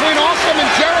blood between Awesome and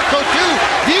Jericho, too.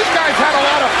 These guys had a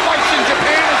lot of fights in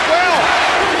Japan as well.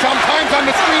 Sometimes on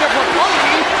the street of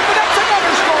Roppongi, but that's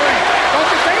another story. Don't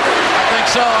you think? I think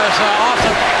so. As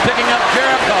Awesome picking up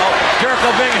Jericho. Jericho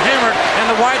being hammered, and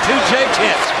the Y2J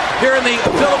chants here in the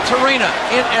Phillips Arena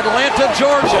in Atlanta,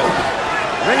 Georgia.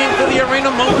 Ringing through the arena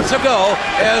moments ago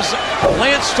as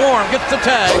Lance Storm gets the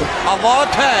tag. A lot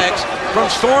of tags from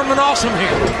Storm and Awesome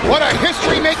here. What a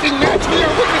history-making match we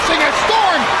are witnessing as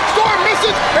Storm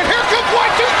misses, and here comes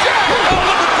Y2J. Oh,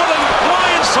 looking for the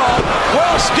lion saw.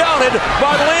 Well scouted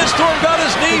by Lance Storm. Got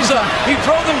his knees up. He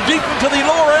drove them deep into the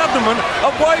lower abdomen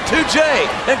of Y2J.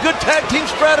 And good tag team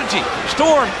strategy.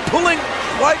 Storm pulling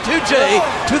Y2J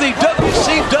to the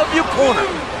WCW corner.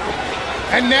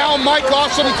 And now Mike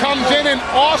Awesome comes in, and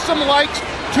Awesome likes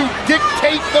to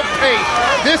dictate the pace.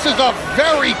 This is a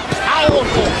very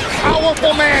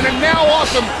powerful man, and now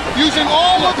Awesome using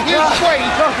all of his weight,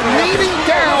 leaning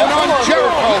down on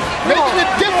Jericho, making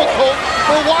it difficult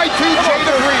for Y2J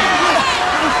to breathe.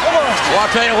 Well,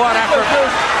 I'll tell you what, after...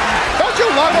 Don't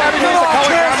you love having me as a color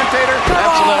commentator?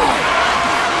 Absolutely.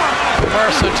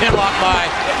 First, a chin lock by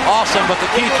Awesome, but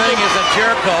the key thing is that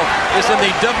Jericho is in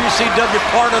the WCW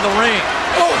part of the ring.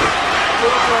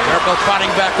 Jericho's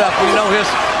fighting back up. We know his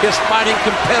fighting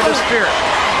competitive spirit.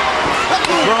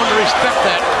 We've grown to respect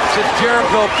that since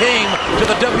Jericho came to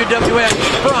the WWF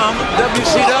from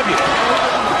WCW.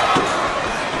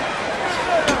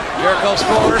 Jericho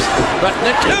scores, but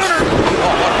Nick Tuner,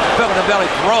 oh, what a belly-to-belly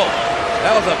throw.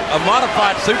 That was a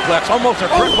modified suplex, almost a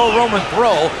Greco-Roman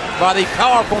throw by the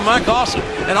powerful Mike Awesome.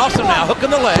 And Awesome now hooking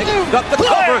the leg, got the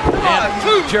cover, and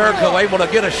Jericho able to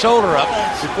get a shoulder up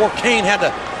before Kane had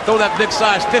to throw that big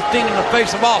size 15 in the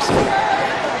face of Awesome.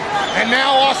 And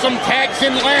now Awesome tags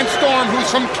in Lance Storm, who's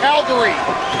from Calgary,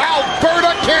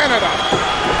 Alberta, Canada.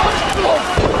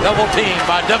 Double team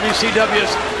by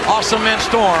WCW's Awesome and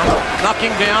Storm,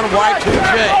 knocking down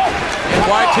Y2J. And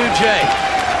Y2J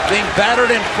being battered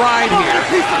and fried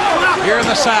here in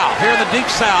the South, here in the deep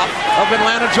South of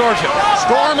Atlanta, Georgia.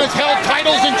 Storm has held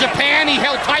titles in Japan. He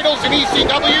held titles in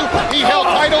ECW. He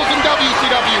held titles in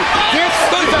WCW. This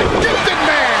is a gifted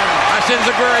man.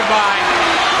 Shinzaguri by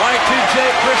Y2J,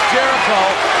 Chris Jericho.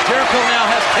 Jericho now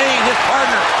has Kane, his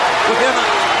partner, within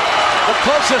the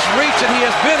closest reach that he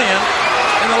has been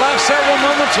in the last several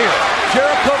moments here.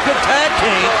 Jericho could tag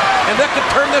Kane, and that could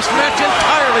turn this match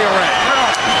entirely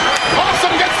around.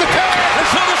 Awesome gets the tag. And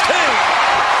so does Kane.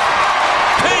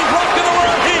 Kane blocking the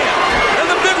right hand. And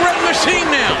the big red machine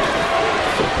now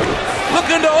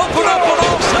looking to open up on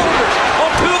all cylinders on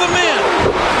two of the men.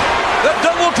 That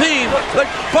double team, the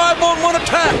 5-on-1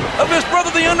 attack of his brother,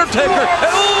 The Undertaker.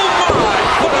 And oh my,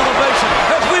 what elevation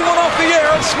as we went off the air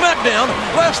on SmackDown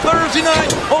last Thursday night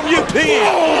on UPN.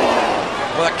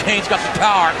 Well, that Kane's got the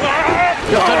power.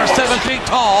 Just under 7 feet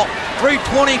tall,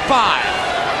 325.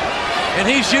 And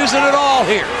he's using it all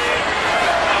here.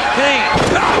 Kane,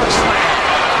 power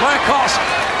slam. Mike Awesome.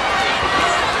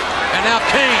 And now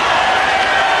Kane.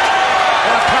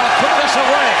 Gonna try to put this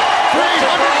away.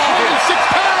 326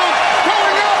 pounds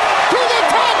going up to the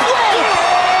top rope.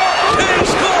 Kane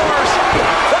scores.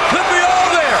 That could be all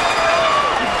there.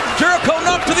 Jericho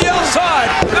knocked to the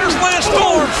outside. There's Lance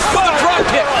Storm with a drop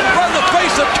kick right in the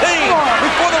face of Kane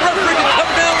before the referee can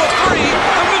come down with 3.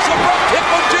 A missile drop kick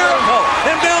on Jericho.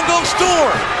 And down goes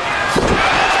Storm.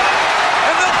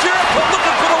 And then Jericho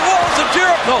looking for the walls of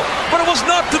Jericho, but it was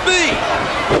not to be.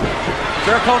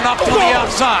 Jericho knocked on the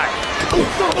outside.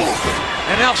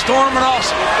 And now Storm and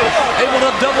Awesome able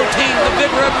to double team the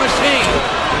big red machine.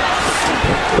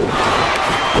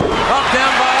 Knocked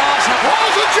down by Awesome.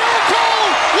 Walls of Jericho!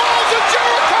 Walls of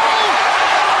Jericho!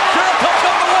 Jericho's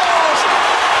got the walls.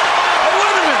 Oh,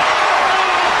 wait a minute.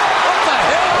 What the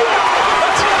hell?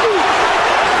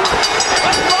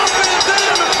 That's Rob Van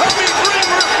Dam and Tommy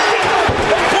Dreamer.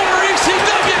 The former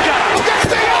ECW guy. Yes,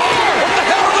 they are! What the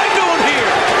hell are they doing here?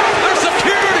 There's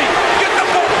security.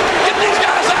 Get these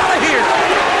guys out of here.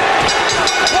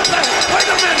 What the hell? Wait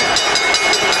a minute.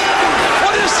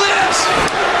 What is this?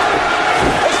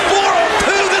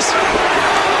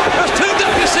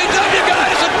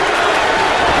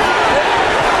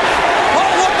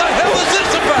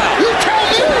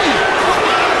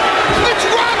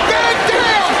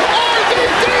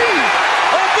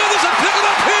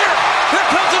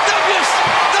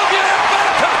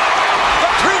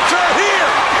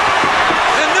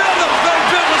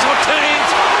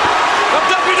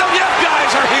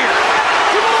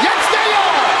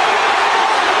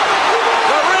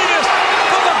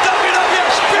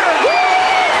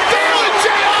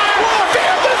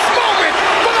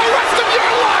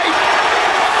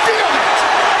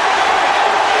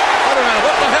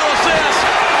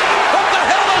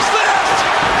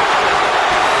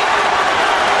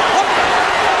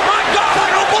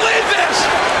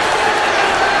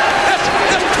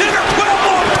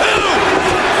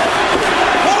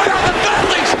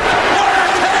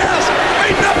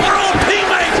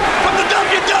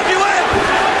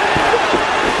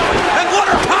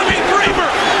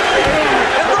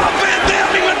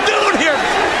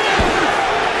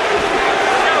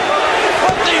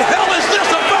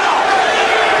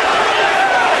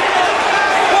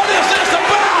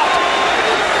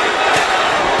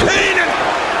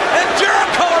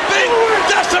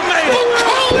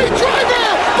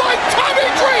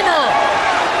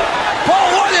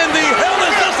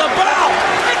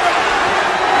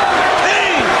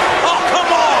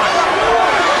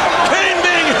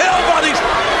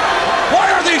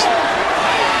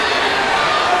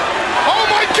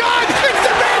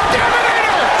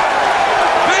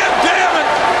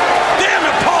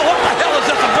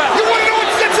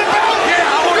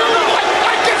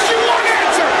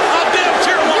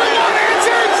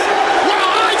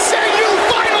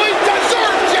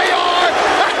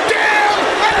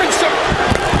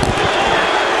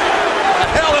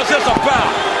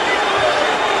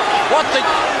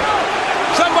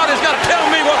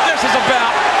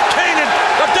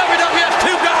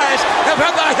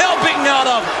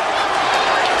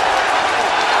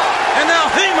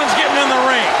 in the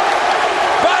ring.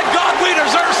 By God, we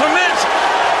deserve some minutes.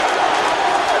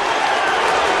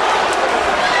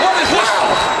 What is this? Well,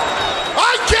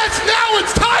 I guess now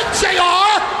it's time,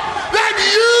 JR, that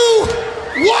you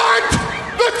want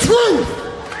the truth.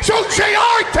 So,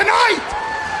 JR, tonight,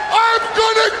 I'm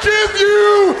gonna give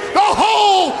you the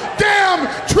whole damn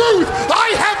truth.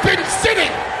 I have been sitting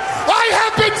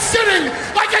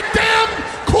like a damn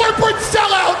corporate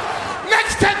sellout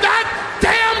next to that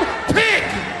damn pig.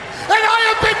 And I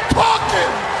have been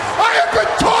talking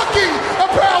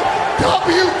about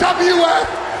WWF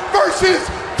versus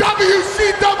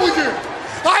WCW.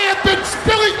 I have been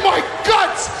spilling my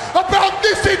guts about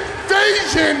this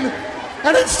invasion.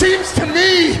 And it seems to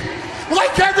me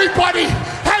like everybody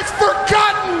has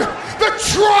forgotten the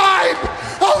tribe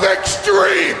of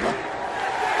extreme.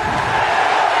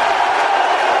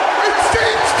 It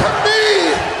seems to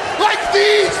me like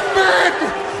these men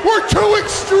were too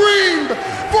extreme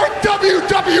for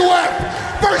WWF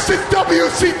versus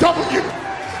WCW.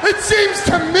 It seems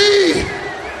to me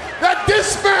that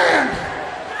this man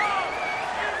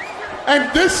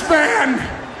and this man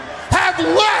have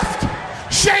left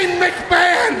Shane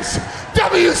McMahon's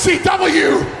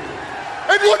WCW.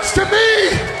 It looks to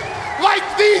me like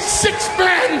these 6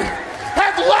 men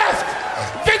have left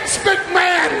Vince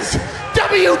McMahon's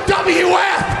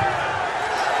WWF.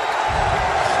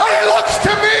 And it looks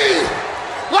to me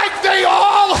like they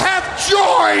all have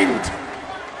joined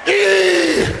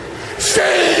ECW.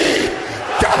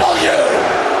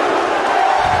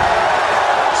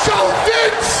 So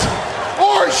Vince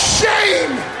or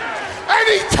Shane,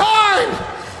 anytime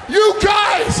you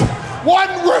guys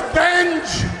want revenge,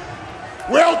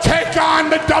 we'll take on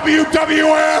the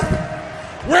WWF.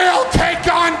 We'll take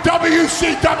on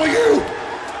WCW.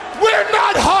 We're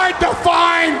not hard to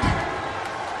find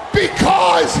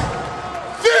because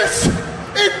this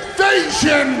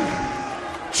invasion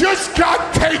just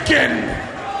got taken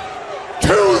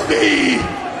to the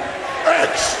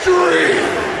extreme.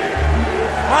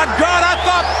 My God, I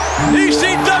thought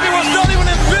ECW was not even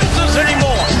in business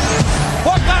anymore.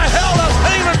 What the hell does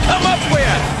Heyman come up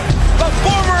with? The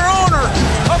former owner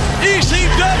of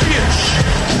ECW.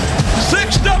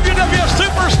 6 WWF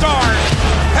superstars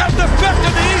have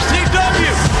defected to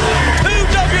ECW. 2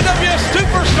 WWF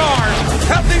superstars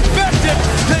have defected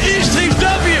to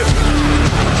ECW.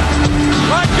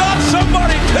 My God,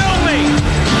 somebody tell me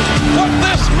what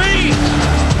this means.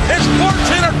 It's sports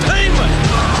entertainment.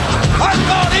 I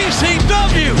thought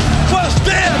ECW was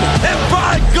dead and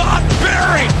by God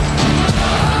buried.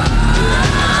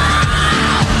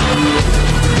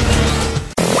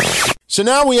 So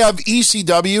now we have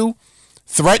ECW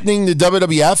threatening the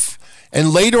WWF,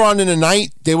 and later on in the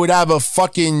night, they would have a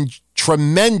fucking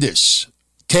tremendous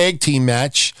tag team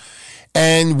match,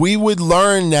 and we would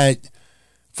learn that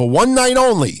for one night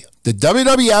only, the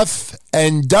WWF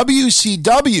and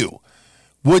WCW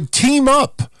would team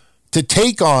up to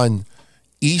take on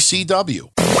ECW.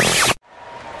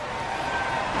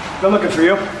 I'm looking for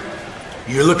you.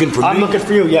 You're looking for me? I'm looking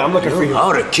for you, yeah, I'm looking for you. I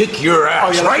ought to kick your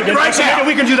ass. Oh, yeah, right now.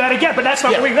 We can do that again, but that's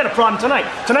not, we've got a problem tonight.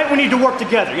 Tonight we need to work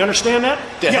together, you understand that?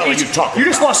 The hell are you talking You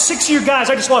just lost 6 of your guys,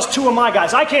 I just lost 2 of my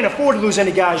guys. I can't afford to lose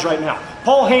any guys right now.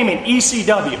 Paul Heyman,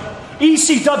 ECW.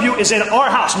 ECW is in our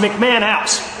house, McMahon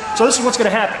house. So this is what's gonna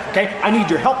happen, okay? I need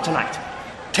your help tonight.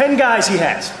 10 guys he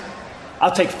has.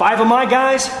 I'll take 5 of my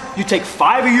guys, you take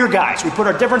 5 of your guys. We put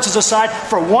our differences aside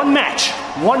for one match.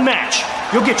 One match.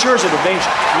 You'll get yours at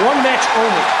Evasion. One match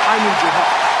only. I need your help.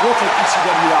 We'll take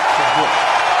ECW out for good.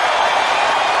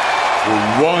 For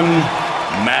one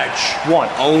match.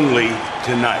 Only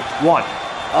tonight.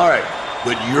 All right.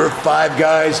 But your 5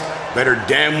 guys better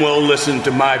damn well listen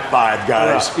to my 5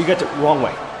 guys. You got the wrong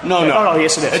way. No. No,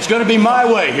 yes it is. It's going to be my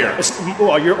way here.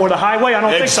 Or the highway? I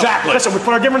don't think so. Exactly. Listen, we put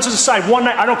our differences aside one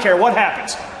night. I don't care what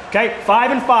happens. Okay?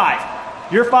 5 and 5.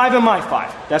 Your 5 and my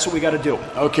 5. That's what we got to do.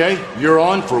 Okay, you're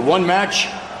on for one match,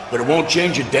 but it won't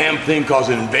change a damn thing cause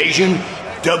an invasion.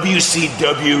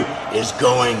 WCW is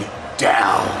going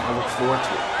down. I look forward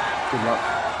to it. Good luck.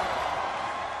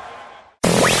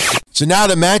 So now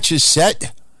the match is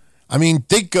set. I mean,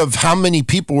 think of how many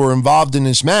people were involved in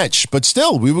this match. But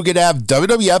still, we were going to have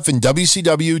WWF and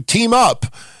WCW team up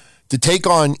to take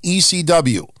on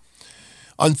ECW.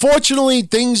 Unfortunately,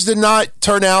 things did not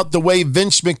turn out the way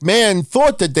Vince McMahon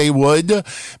thought that they would,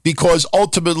 because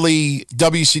ultimately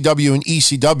WCW and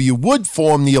ECW would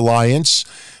form the alliance.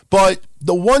 But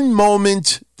the one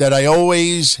moment that I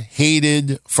always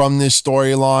hated from this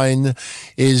storyline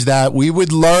is that we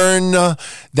would learn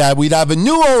that we'd have a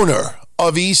new owner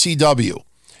of ECW.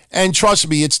 And trust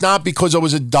me, it's not because I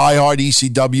was a diehard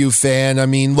ECW fan. I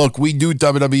mean, look, we do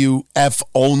WWF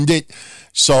owned it.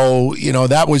 So, you know,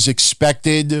 that was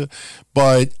expected.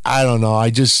 But I don't know. I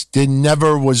just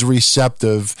never was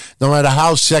receptive. No matter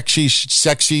how sexy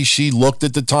she looked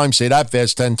at the time, say that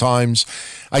fast 10 times,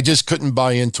 I just couldn't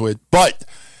buy into it. But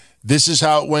this is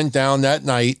how it went down that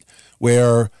night,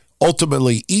 where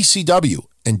ultimately ECW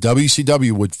and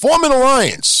WCW would form an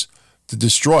alliance to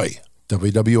destroy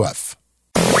WWF.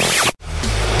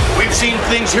 We've seen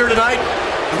things here tonight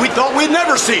that we thought we'd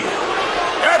never see.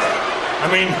 Ever. I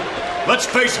mean, let's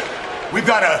face it. We've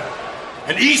got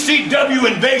an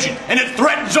ECW invasion, and it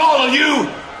threatens all of you,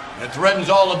 and it threatens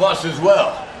all of us as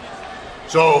well.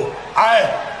 So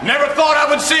I never thought I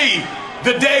would see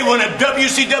the day when a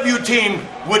WCW team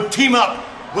would team up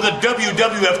with a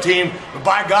WWF team, but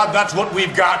by God, that's what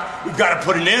we've got. We've got to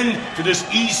put an end to this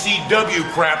ECW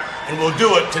crap, and we'll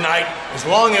do it tonight as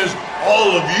long as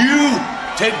all of you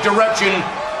take direction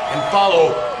and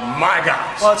follow my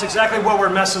guys. Well, that's exactly what we're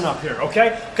messing up here,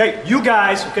 okay? Okay, you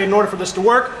guys, okay, in order for this to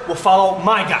work, will follow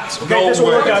my guys, okay? No this will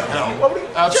work way. out. No.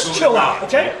 Well, just chill out,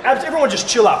 okay? Everyone just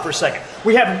chill out for a second.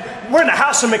 We're in the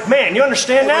house of McMahon, you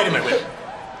understand that? Wait a minute.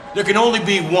 There can only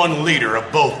be one leader of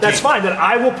both teams. That's fine, then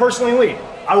I will personally lead.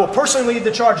 I will personally lead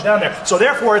the charge down there. So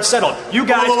therefore, it's settled. You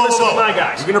guys listen to my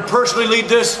guys. You're going to personally lead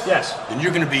this? Yes. Then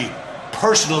you're going to be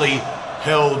personally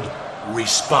held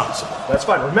responsible. That's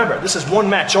fine. Remember, this is one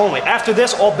match only. After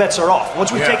this, all bets are off.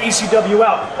 Once we take ECW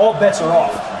out, all bets are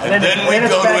off. And then we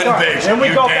go to invasion. Then we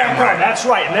You're go damn back right. on. That's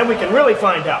right. And then we can really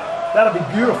find out. That'll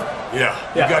be beautiful. Yeah,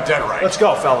 you got that right. Let's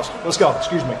go, fellas. Let's go.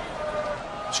 Excuse me.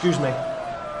 Excuse me.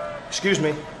 Excuse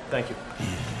me. Thank you.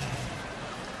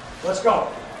 Let's go.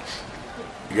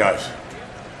 You guys,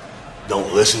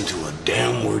 don't listen to a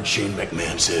damn word Shane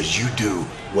McMahon says. You do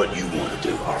what you want to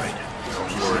do, all right?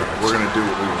 We're going to do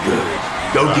what we want to do.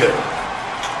 Go get it.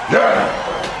 Yeah!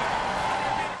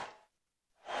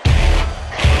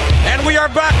 And we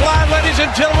are back live, ladies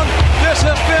and gentlemen. This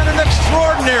has been an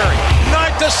extraordinary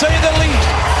night, to say the least.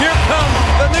 Here come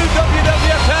the new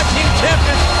WWF Tag Team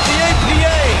Champions, the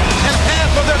APA, and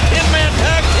half of their 10-man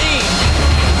tag team.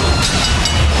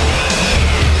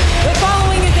 The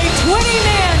following is a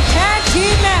 20-man tag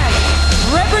team match.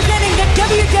 Representing the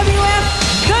WWF,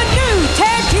 the new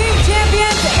tag team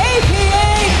champions, APA,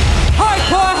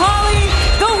 Hardcore Holly,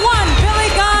 the One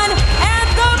Billy Gunn, and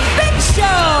the Big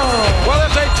Show. Well,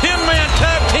 it's a 10-man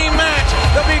tag team match.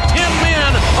 There'll be 10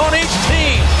 men on each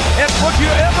team. And would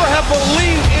you ever have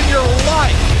believed in your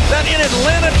life that in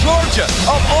Atlanta, Georgia,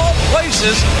 of all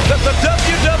places, that the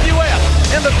WWF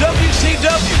and the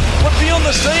WCW would be on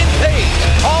the same page,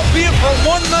 albeit for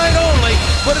one night only,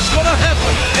 but it's going to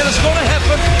happen, and it's going to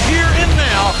happen here and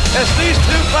now as these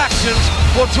two factions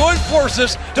will join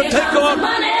forces to take on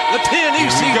the 10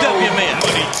 ECW men.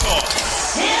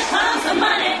 Here comes the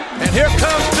money. And here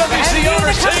comes WC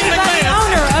owner Shane McMahon.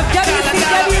 Owner of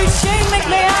WCW, Shane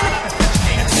McMahon.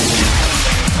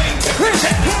 Chris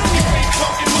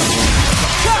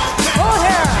Chuck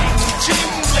O'Hara.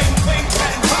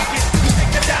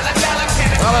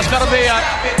 Well, it's going to be,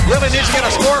 really needs to get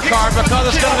a scorecard because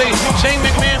it's going to be Shane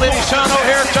McMahon leading Sean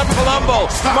O'Hare, Chuck Palumbo,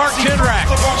 Mark Jindrak,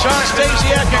 Sean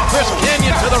Stasiak, and Chris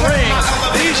Kenyon to the ring.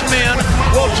 These men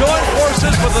will join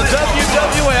forces with the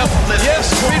WWF, yes,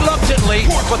 reluctantly,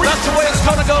 but that's the way it's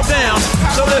going to go down.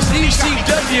 So this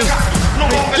ECW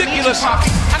ridiculous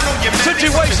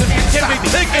situation can be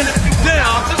taken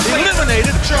down,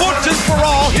 eliminated, once and for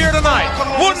all here tonight.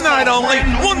 One night only,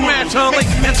 one match only,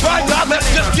 and by God, let's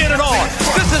just get it on.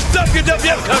 This is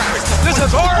WWF country. This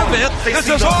is our event. This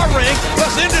is our ring.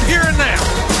 Let's end it here and now.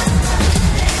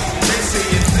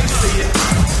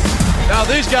 Now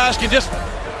these guys can just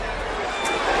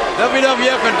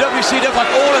WWF and WCW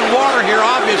like oil and water here,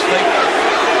 obviously.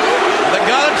 They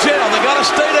got to gel. They got to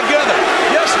stay together.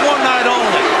 Yes, one night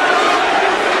only.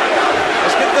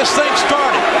 Let's get this thing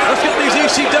started. Let's get these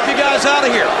ECW guys out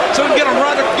of here so we can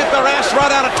get their ass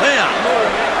right out of town.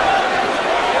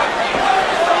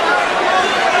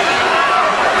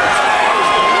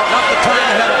 Not the time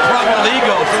to have a problem with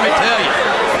egos, let me tell you.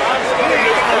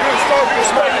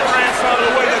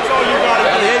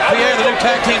 The APA, the new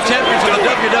tag team champions of the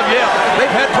WWF,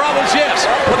 they've had problems, yes,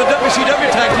 with the WCW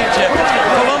tag team champions,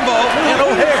 Palumbo and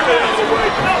O'Hare.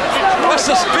 Let's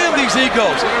suspend these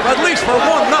egos, at least for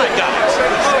one night, guys.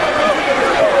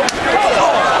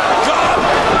 Oh, God.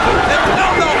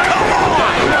 No, come on.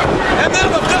 And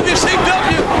then the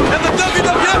WCW and the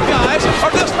WWF guys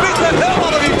are just beating the hell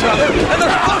out of each other, and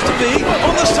they're supposed to be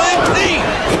on the same team.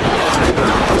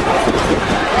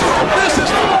 This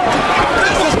is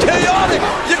chaotic.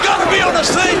 You got to be on the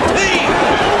same team.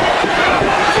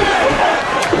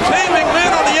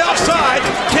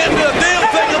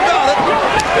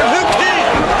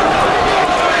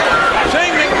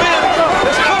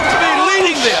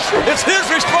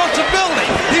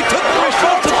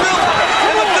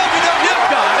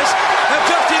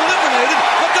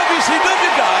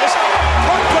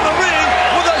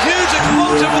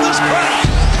 crowd.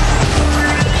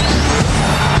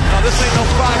 Now, this ain't no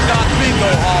 5-dot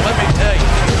bingo hall, let me tell you.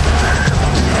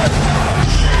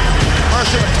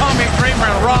 First with Tommy Dreamer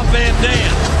and Rob Van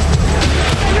Dam.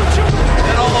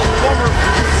 And all those former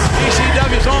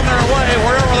ECWs on their way,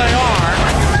 wherever they are.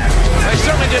 They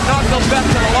certainly did not go back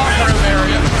to the locker room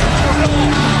area.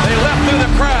 They left through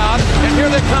the crowd, and here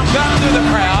they come down through the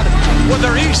crowd with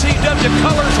their ECW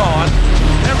colors on.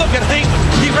 And look at Heyman.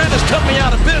 He ran his company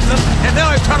out of business, and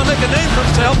now he's trying to make a name for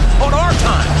himself on our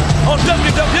time, on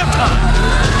WWF time.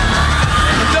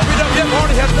 And WWF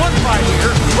already had one fight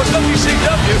here with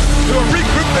WCW, who are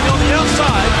regrouping on the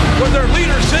outside with their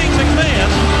leader, Shane McMahon.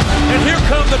 And here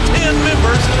come the 10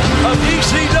 members of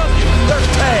ECW. There's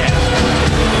Taz.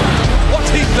 What's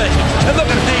he thinking? And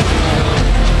look at Heyman.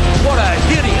 What a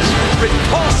hideous,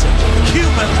 repulsive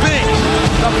human being.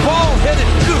 The bald-headed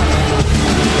goof.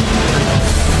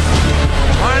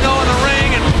 Rhino in the ring,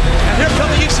 and here come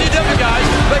the ECW guys.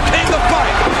 They came to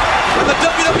fight. And the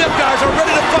WWF guys are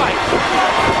ready to fight.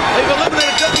 They've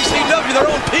eliminated WCW, their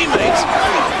own teammates,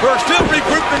 who are still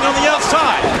regrouping on the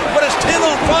outside. But it's 10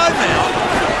 on 5 now.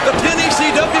 The 10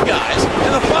 ECW guys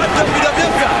and the 5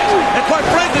 WWF guys. And quite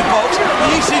frankly, folks, the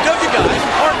ECW guys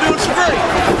aren't doing so great.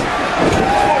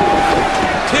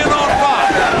 10 on 5.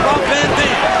 Rob Van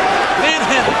Dam.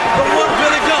 Manhandled. The one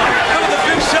Billy Gunn. Look at the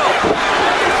big show.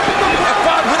 At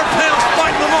 500 pounds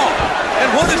fighting them all. And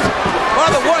when is,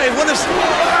 by the way, when is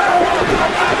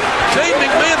Shane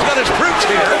McMahon's got his troops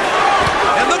here.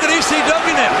 And look at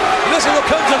ECW now. Listen, what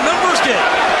comes a numbers game.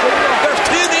 There's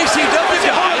 10 ECW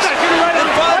guys and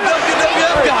 5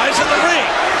 WWF guys in the ring.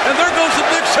 And there goes the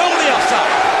big show on the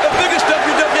outside. The biggest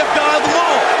WWF guy of them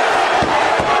all.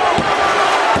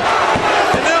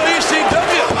 And now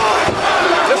ECW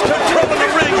is controlling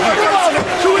the ring here.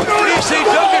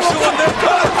 ECW showing their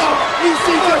colors.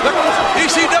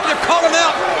 ECW calling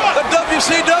out the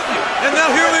WCW. And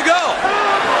now here we go.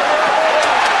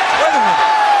 Wait a minute.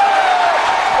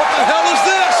 What the hell is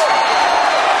this?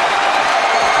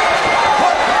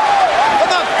 What? They're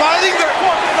not fighting.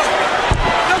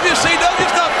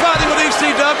 WCW's not fighting with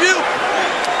ECW.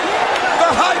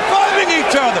 They're high-fiving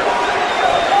each other.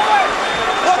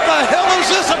 What the hell is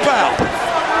this about?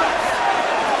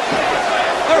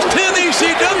 There's 10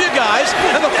 ECW guys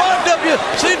and the 5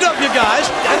 WCW guys,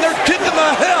 and they're kicking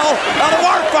the hell out of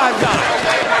our 5 guys.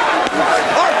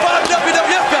 Our 5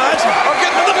 WWF guys are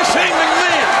getting a look at Shane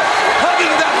McMahon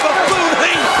hugging that buffoon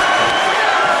Heyman.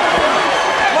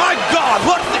 My God,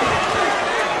 what the...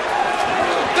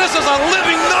 This is a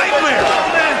living nightmare.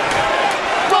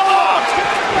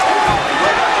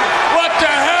 What the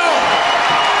hell?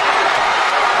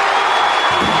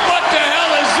 What the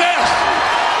hell is this?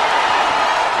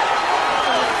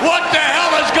 What the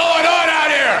hell is going on out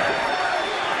here?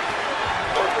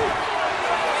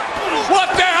 What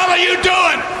the hell are you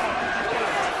doing?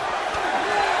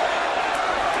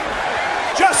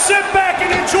 Just sit back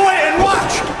and enjoy it and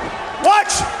watch.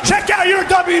 Watch. Check out your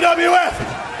WWF.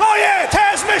 Oh yeah,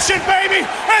 Taz mission, baby.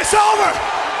 It's over.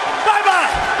 Bye-bye.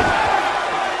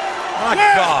 My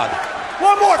God.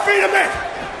 One more. Feed him in.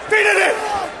 Feed it in.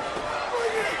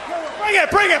 Bring it,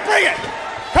 bring it, bring it.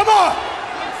 Come on.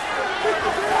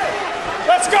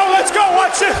 Let's go, let's go.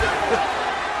 Watch this.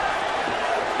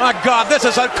 My God, this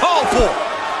is uncalled for.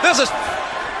 This is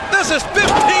 15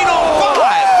 on 5.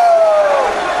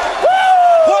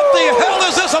 What the hell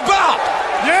is this about?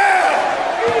 Yeah.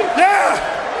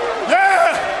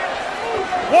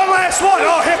 One last one.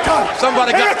 Oh, here it comes.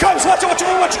 Somebody here it comes. Watch it.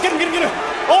 Get him.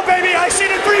 Oh, baby, I see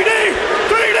it in 3D.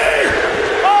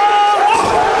 Oh.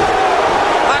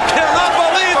 I cannot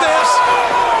believe this.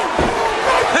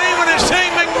 Heyman and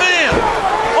Shane McMahon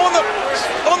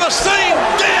on the same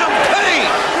damn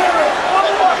page.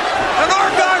 And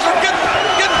our guys are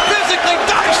getting physically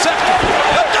dissected.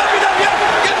 The WWF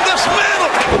getting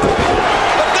dismantled.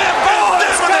 The damn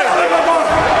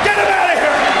Get him out of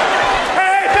here.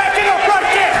 Hey, back it up right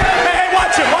there. Hey,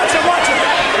 watch him.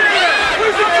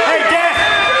 Hey, Dad,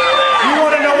 you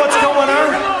want to know what's going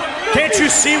on? Can't you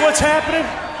see what's happening?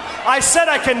 I said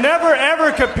I can never,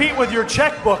 ever compete with your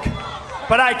checkbook,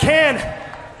 but I can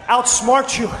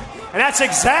outsmart you. And that's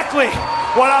exactly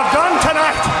what I've done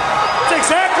tonight. It's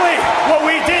exactly what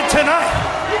we did tonight.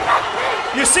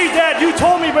 You see, Dad, you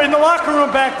told me in the locker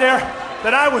room back there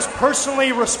that I was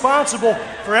personally responsible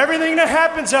for everything that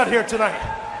happens out here tonight.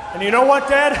 And you know what,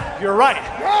 Dad? You're right.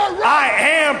 I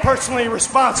am personally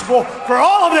responsible for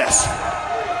all of this.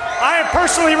 I am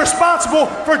personally responsible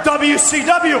for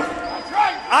WCW.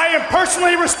 I am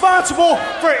personally responsible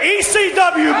for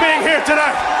ECW being here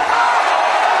tonight.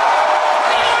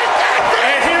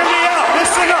 And hear me out.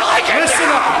 Listen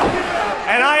up.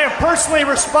 And I am personally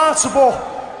responsible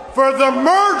for the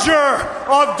merger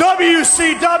of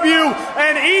WCW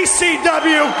and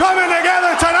ECW coming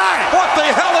together tonight. What the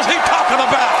hell is he talking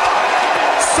about?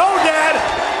 So, Dad,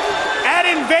 at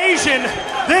Invasion,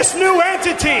 this new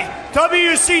entity,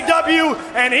 WCW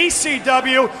and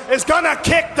ECW, is gonna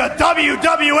kick the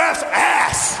WWF's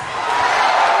ass.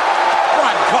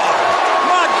 My God!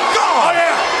 My God! Oh,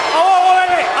 yeah. Oh,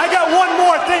 wait. I got one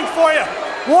more thing for you.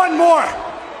 One more.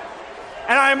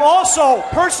 And I'm also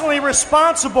personally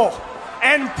responsible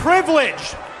and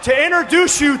privileged to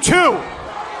introduce you to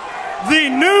the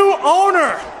new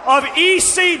owner of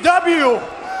ECW.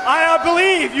 I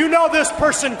believe you know this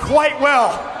person quite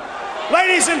well.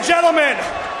 Ladies and gentlemen,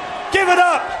 give it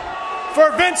up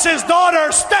for Vince's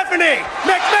daughter, Stephanie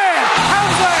McMahon.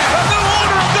 How's that? The new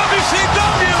owner of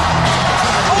WCW.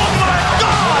 Oh my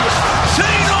God! She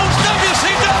owns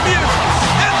WCW,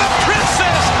 and the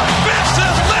princess,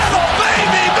 Vince's little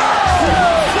baby girl,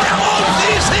 now owns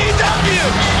ECW.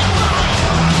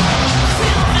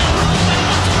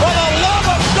 For the love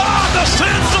of God, the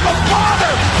sins of a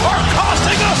father are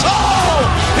costing us all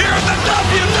here in the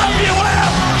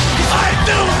WWF. I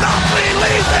do not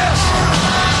believe this.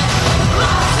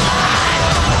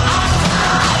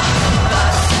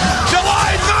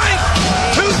 July 9th,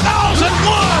 2001,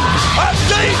 a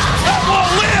date that will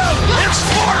live in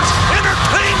sports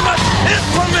entertainment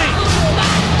infamy.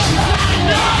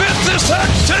 Vince's son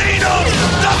Shane owns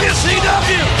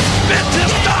WCW.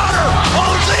 Vince's daughter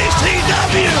owns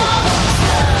ECW.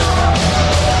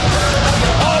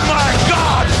 Oh my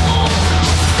God!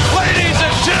 Ladies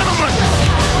and gentlemen,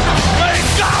 may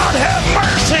God have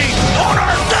mercy on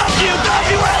our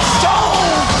WWF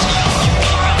souls!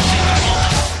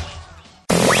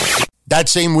 That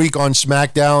same week on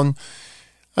SmackDown,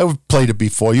 I've played it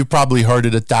before. You've probably heard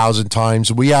it 1,000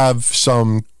 times. We have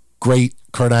some great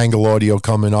Kurt Angle audio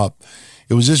coming up.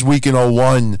 It was this week in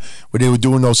 01 where they were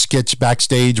doing those skits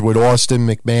backstage with Austin,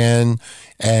 McMahon,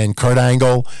 and Kurt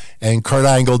Angle. And Kurt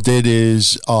Angle did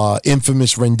his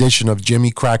infamous rendition of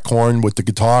Jimmy Crack Corn with the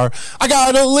guitar. I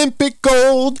got Olympic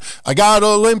gold. I got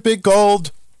Olympic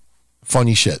gold.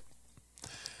 Funny shit.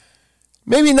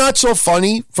 Maybe not so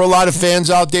funny for a lot of fans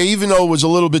out there, even though it was a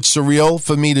little bit surreal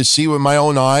for me to see with my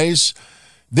own eyes.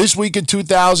 This week in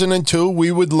 2002,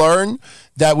 we would learn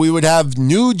that we would have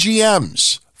new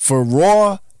GMs for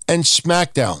Raw and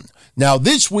SmackDown. Now,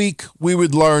 this week, we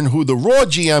would learn who the Raw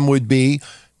GM would be.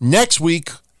 Next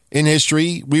week in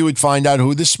history, we would find out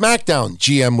who the SmackDown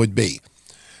GM would be.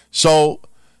 So,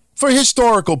 for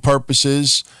historical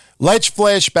purposes, let's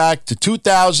flash back to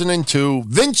 2002.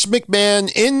 Vince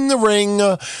McMahon in the ring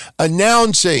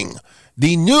announcing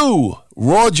the new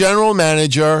Raw general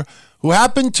manager, who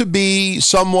happened to be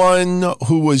someone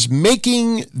who was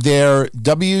making their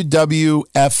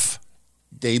WWF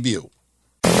debut.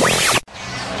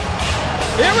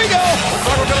 Here we go. Looks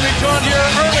like we're going to be joined here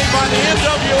early by the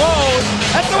NWO.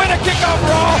 That's the way to kick off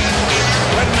Raw.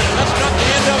 Wait a minute, that's not the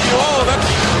NWO. That's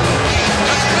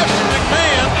Mr.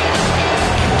 McMahon.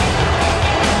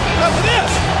 What's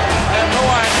this? I have no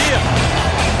idea.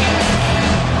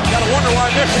 Gotta wonder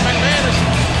why Mr. McMahon is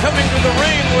coming to the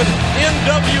ring with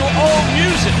NWO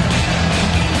music.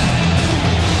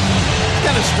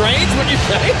 Kind of strange, would you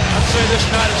say? I'd say this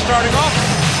night is starting off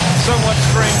somewhat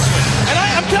strangely. And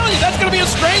I'm telling you, that's going to be a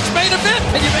strange main event.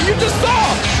 And you just saw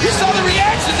the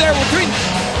reaction there between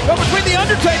The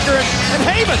Undertaker and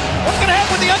Heyman. What's going to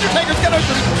happen when The Undertaker's going to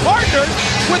be partners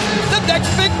with the next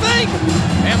big thing?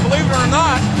 And believe it or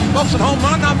not, folks at home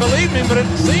might not believe me, but it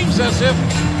seems as if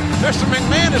Mr.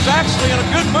 McMahon is actually in a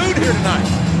good mood here tonight.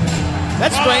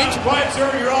 That's strange. Quite sure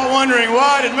you're all wondering,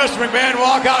 why did Mr. McMahon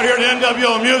walk out here to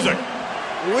NWO music?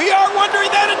 We are wondering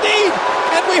that indeed,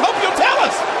 and we hope you'll tell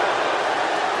us.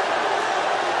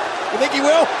 You think he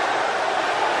will?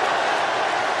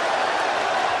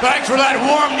 Thanks for that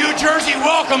warm New Jersey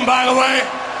welcome, by the way.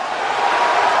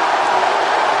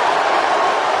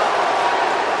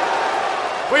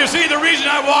 Well, you see, the reason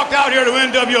I walked out here to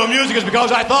NWO music is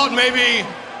because I thought maybe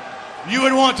you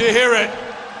would want to hear it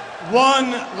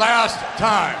one last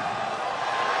time.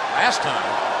 Last time?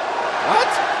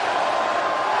 What?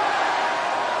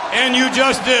 And you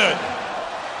just did.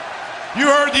 You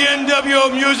heard the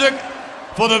NWO music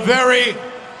for the very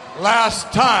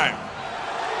last time.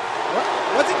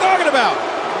 What's he talking about?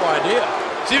 No idea.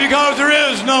 See, because there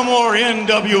is no more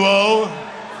NWO.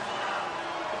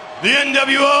 The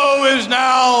NWO is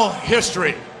now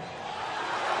history.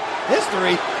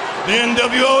 History? The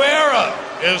NWO era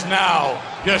is now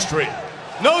history.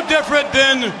 No different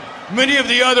than many of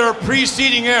the other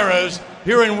preceding eras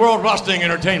here in World Wrestling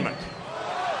Entertainment.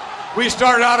 We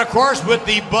started out, of course, with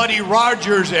the Buddy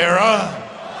Rogers era.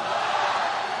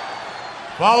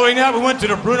 Following that, we went to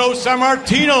the Bruno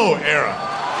Sammartino era.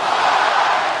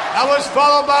 That was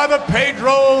followed by the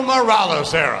Pedro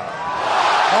Morales era.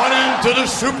 On into the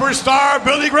superstar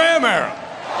Billy Graham era.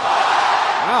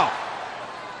 Wow.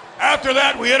 After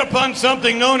that, we hit upon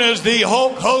something known as the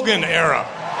Hulk Hogan era.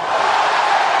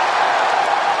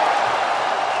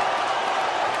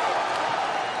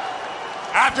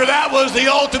 After that was the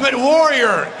Ultimate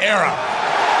Warrior era.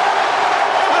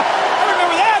 I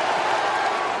remember that.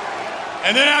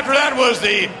 And then after that was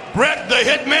the Bret the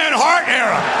Hitman Hart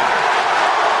era.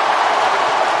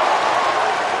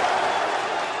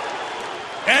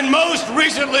 And most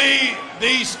recently,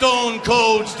 the Stone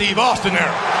Cold Steve Austin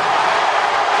era.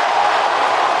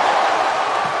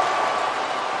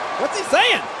 What's he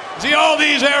saying? See, all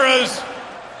these eras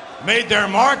made their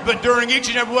mark, but during each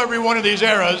and every one of these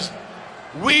eras,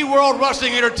 we World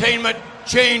Wrestling Entertainment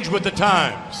change with the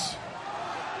times.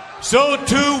 So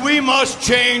too, we must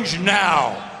change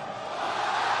now.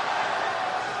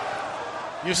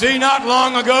 You see, not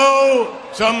long ago,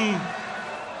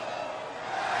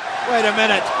 Wait a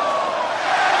minute.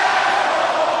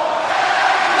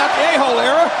 Not the a-hole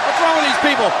era. What's wrong with these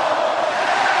people?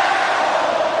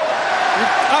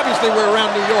 Obviously, we're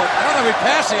around New York. I don't know if we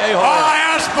passed the a-hole All era. I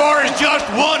ask for is just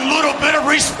one little bit of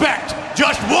respect.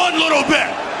 Just one little bit.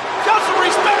 Just some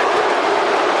respect.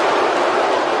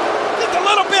 Just a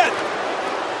little bit.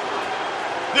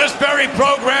 This very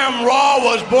program, Raw,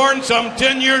 was born some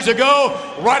 10 years ago,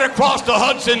 right across the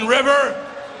Hudson River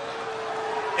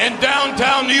in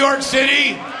downtown New York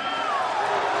City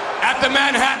at the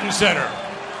Manhattan Center.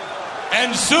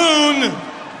 And soon,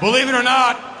 believe it or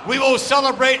not, we will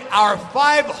celebrate our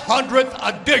 500th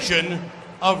edition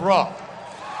of Raw.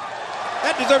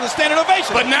 That deserves a standing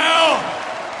ovation. But now,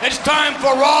 it's time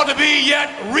for Raw to be yet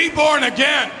reborn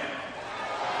again.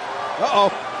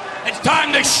 Uh-oh. It's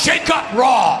time to shake up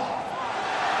Raw.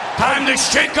 Time to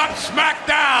shake up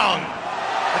SmackDown.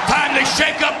 Time to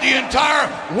shake up the entire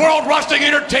World Wrestling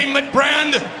Entertainment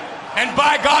brand. And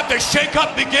by God, the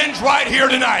shake-up begins right here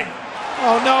tonight.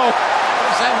 Oh, no. What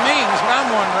does that mean is what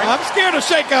I'm wondering. I'm scared of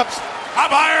shake-ups.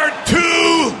 I've hired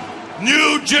 2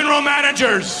 new general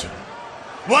managers.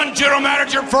 One general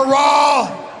manager for Raw,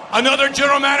 another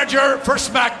general manager for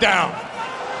SmackDown.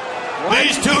 What?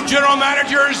 These 2 general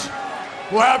managers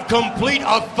will have complete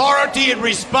authority and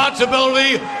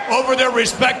responsibility over their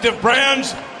respective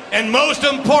brands, and most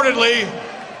importantly,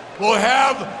 will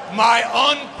have my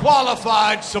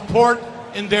unqualified support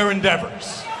in their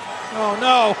endeavors. Oh,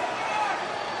 no.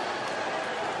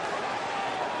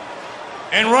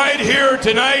 And right here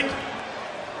tonight,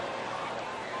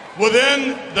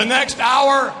 within the next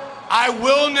hour, I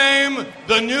will name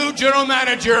the new general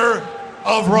manager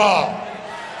of Raw.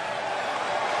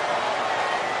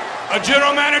 A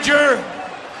general manager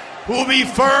who will be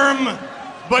firm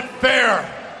but fair.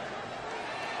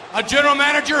 A general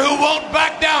manager who won't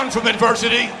back down from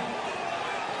adversity.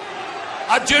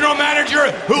 A general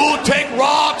manager who will take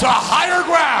Raw to higher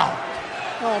ground.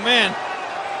 Oh, man.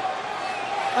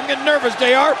 I'm getting nervous,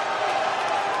 JR.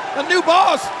 A new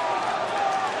boss.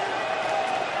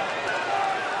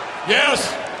 Yes.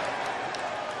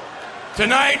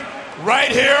 Tonight,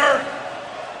 right here.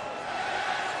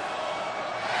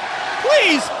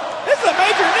 Please, this is a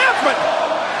major announcement.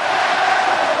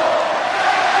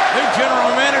 New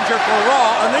general manager for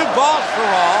Raw, a new boss for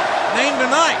Raw, named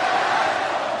tonight.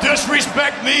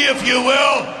 Disrespect me if you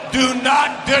will. Do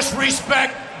not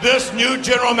disrespect this new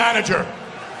general manager.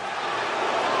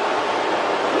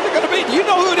 Who's it going to be? Do you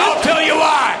know who it is? I'll tell you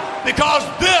why. Because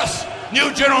this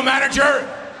new general manager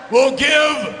will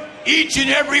give each and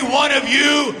every one of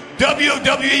you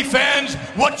WWE fans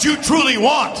what you truly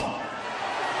want.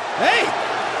 Hey.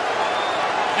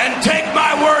 And take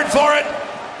my word for it,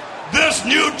 this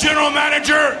new general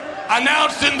manager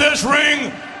announced in this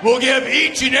ring will give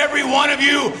each and every one of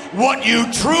you what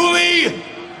you truly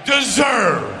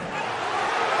deserve.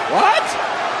 What?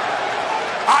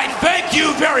 I thank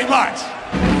you very much.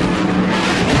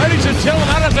 Ladies and gentlemen,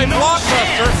 that is a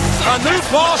blockbuster. A new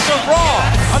boss of Raw,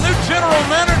 a new general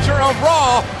manager of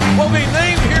Raw will be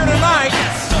named here tonight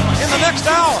in the next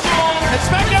hour. And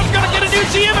SmackDown's going to get a new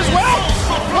GM as well?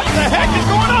 What the heck is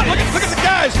going on? Look at the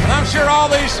guys. And I'm sure all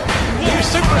these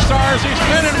superstars, these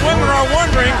men and women are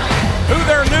wondering who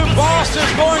their new boss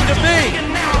is going to be.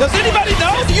 Does anybody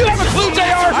know? Do you have a clue,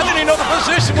 JR? I didn't even know the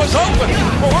position was open.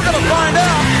 But we're going to find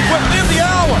out within the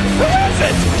hour. Who is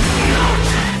it?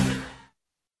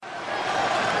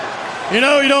 You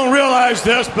know, you don't realize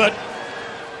this, but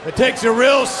it takes a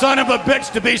real son of a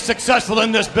bitch to be successful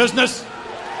in this business.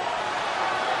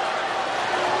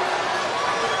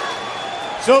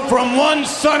 So from one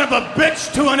son of a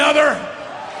bitch to another,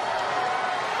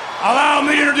 allow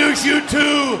me to introduce you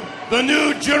to the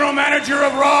new general manager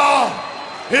of Raw.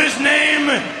 His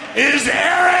name is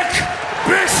Eric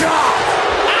Bischoff.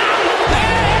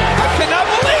 I cannot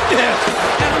believe this.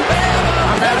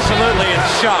 I'm absolutely in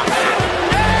shock.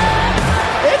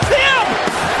 It's him.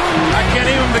 I can't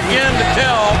even begin to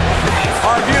tell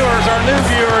our viewers, our new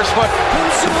viewers, what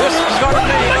this is going to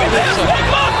be.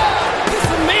 Look.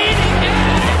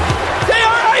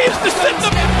 I used to sit in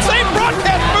the same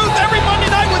broadcast booth every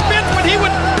Monday night with Vince when he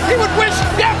would wish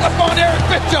death upon Eric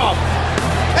Bischoff.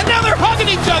 And now they're hugging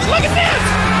each other. Look at this!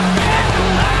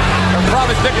 They're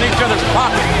probably picking each other's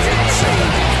pockets.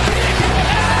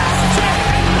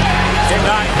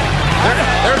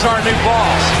 There's our new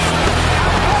boss.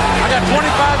 I got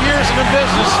 25 years in the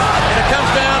business, and it comes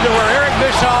down to where Eric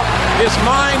Bischoff is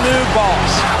my new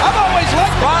boss. I've always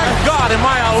liked him. My God, am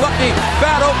I a lucky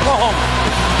fat Oklahoma.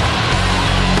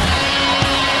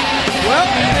 Well,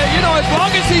 as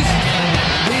long as he's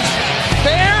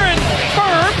fair and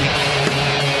firm,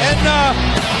 and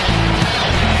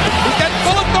he's got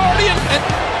full authority,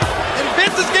 and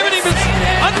Vince is giving him his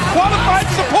unqualified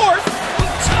support.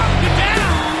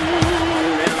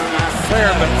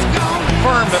 Fair, but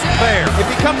firm, but fair. If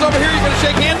he comes over here, you're going to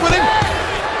shake hands with him?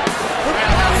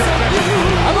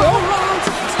 I will.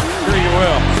 Sure you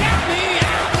will.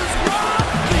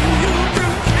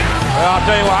 Well, I'll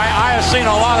tell you what, I have seen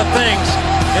a lot of things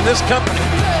in this company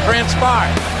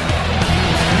transpire.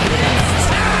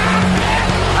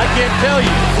 I can't tell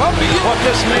you what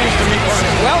this means to me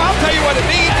personally. Well, I'll tell you what it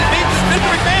means. It means that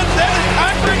Mr. McMahon said it's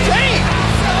time for a change.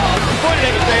 Point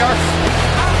at it, JR.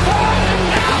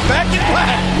 Back in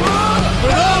black. For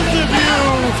those of you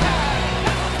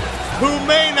who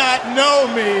may not know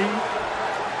me,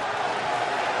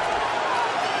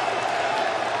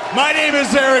 my name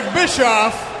is Eric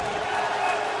Bischoff.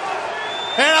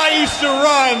 And I used to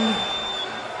run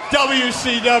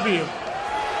WCW.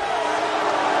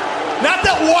 Not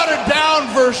that watered down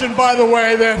version, by the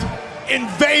way, that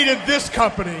invaded this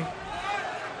company,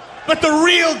 but the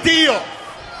real deal.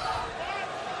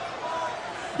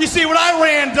 You see, when I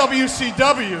ran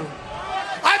WCW,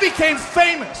 I became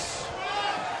famous.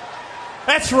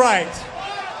 That's right.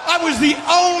 I was the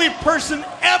only person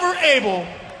ever able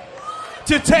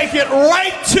to take it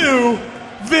right to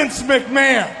Vince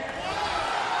McMahon.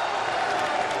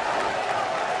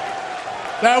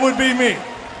 That would be me.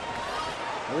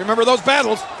 I remember those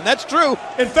battles, and that's true.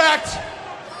 In fact,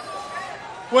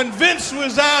 when Vince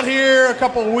was out here a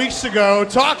couple of weeks ago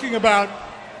talking about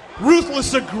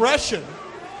ruthless aggression,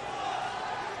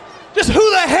 just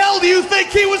who the hell do you think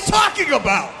he was talking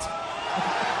about?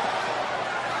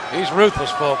 He's ruthless,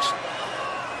 folks.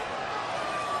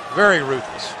 Very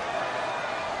ruthless.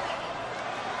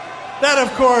 That,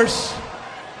 of course,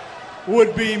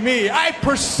 would be me. I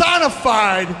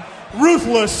personified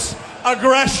ruthless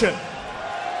aggression.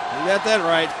 You got that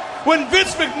right. When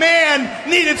Vince McMahon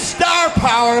needed star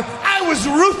power, I was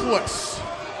ruthless.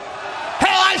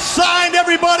 Hell, I signed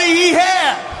everybody he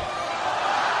had.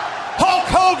 Hulk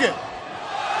Hogan,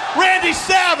 Randy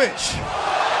Savage,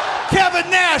 Kevin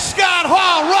Nash, Scott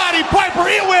Hall, Roddy Piper.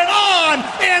 It went on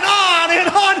and on and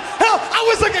on. Hell, I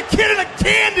was like a kid in a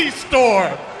candy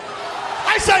store.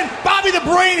 I signed Bobby the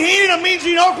Brain Heenan of Mean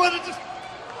Gene Oakland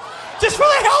just for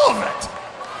the hell of it.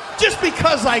 Just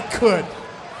because I could.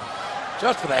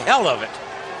 Just for the hell of it.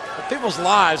 The people's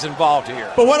lives involved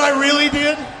here. But what I really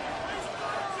did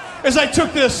is I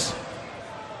took this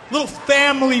little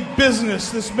family business,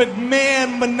 this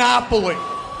McMahon monopoly,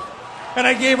 and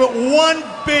I gave it one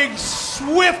big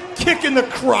swift kick in the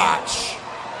crotch.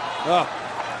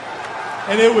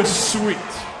 And it was sweet.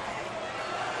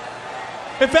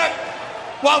 In fact,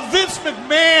 while Vince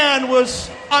McMahon was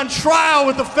on trial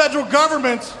with the federal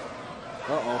government,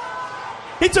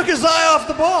 he took his eye off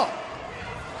the ball.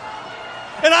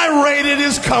 And I raided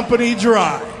his company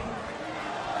dry.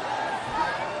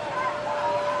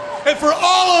 And for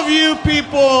all of you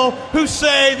people who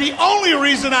say the only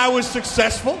reason I was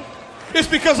successful is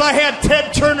because I had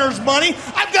Ted Turner's money,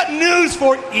 I've got news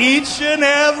for each and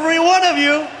every one of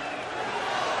you.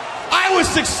 I was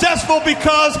successful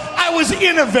because I was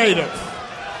innovative.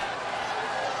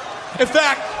 In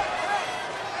fact,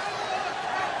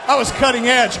 I was cutting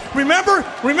edge. Remember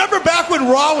back when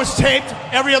Raw was taped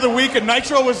every other week and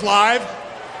Nitro was live?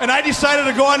 And I decided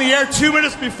to go on the air 2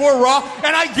 minutes before Raw,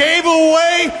 and I gave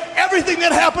away everything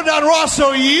that happened on Raw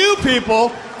so you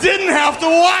people didn't have to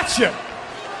watch it.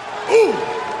 Ooh.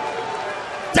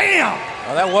 Damn.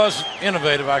 Well, that was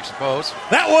innovative, I suppose.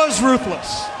 That was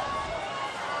ruthless.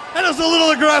 That was a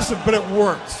little aggressive, but it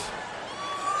worked.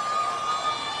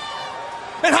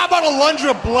 And how about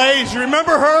Alundra Blaze? You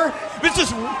remember her? This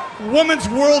is women's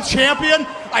world champion.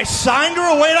 I signed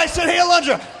her away and I said, hey,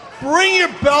 Alundra, bring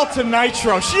your belt to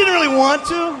Nitro. She didn't really want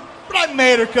to, but I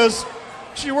made her because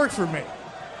she worked for me.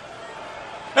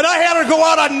 And I had her go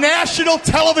out on national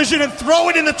television and throw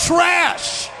it in the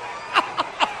trash.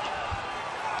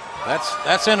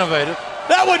 That's innovative.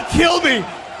 That would kill me.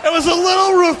 It was a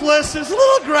little ruthless, it was a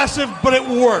little aggressive, but it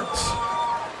worked.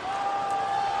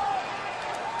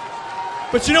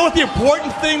 But you know what the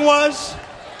important thing was?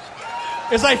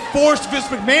 Is I forced Vince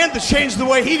McMahon to change the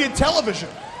way he did television.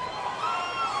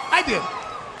 I did.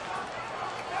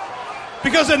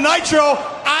 Because in Nitro,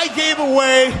 I gave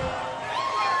away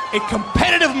a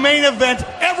competitive main event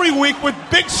every week with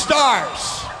big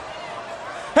stars.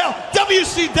 Hell,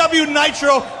 WCW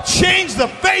Nitro changed the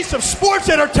face of sports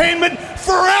entertainment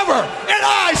forever. And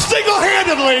I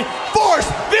single-handedly forced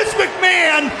Vince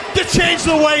McMahon to change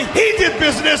the way he did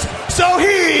business so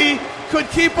he could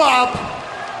keep up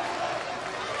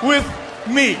with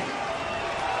me.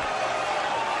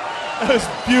 That was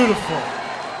beautiful.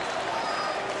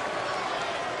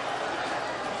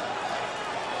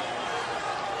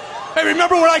 Hey,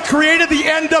 remember when I created the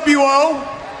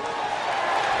NWO?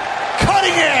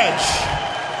 Cutting edge,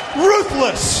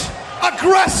 ruthless,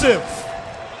 aggressive.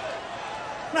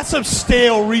 Not some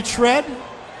stale retread.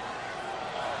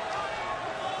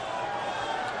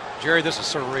 Jerry, this is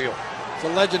surreal. It's a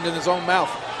legend in his own mouth.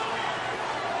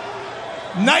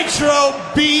 Nitro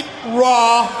beat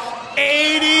Raw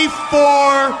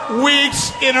 84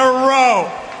 weeks in a row.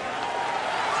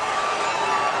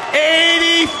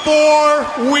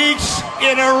 84 weeks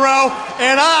in a row,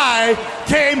 and I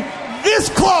came this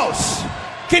close.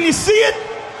 Can you see it?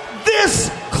 This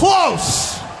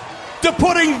close to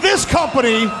putting this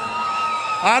company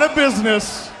out of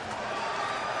business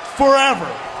forever.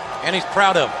 And he's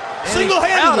proud of it.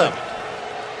 Single-handedly.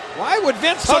 Why would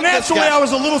Vince So hug this naturally, guy? I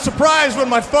was a little surprised when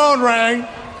my phone rang.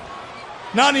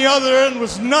 And on the other end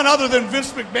was none other than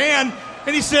Vince McMahon.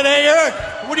 And he said, hey, Eric,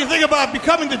 what do you think about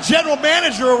becoming the general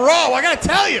manager of Raw? I got to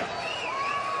tell you.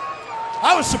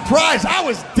 I was surprised. I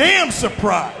was damn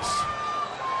surprised.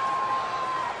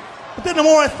 But then the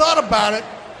more I thought about it,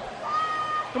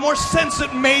 the more sense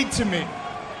it made to me.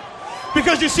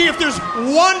 Because you see, if there's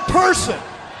one person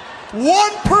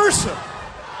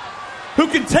who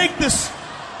can take this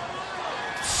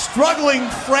struggling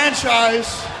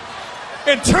franchise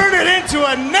and turn it into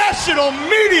a national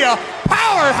media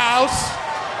powerhouse,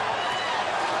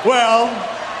 well,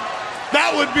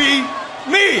 that would be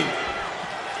me.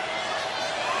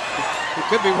 You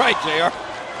could be right, JR.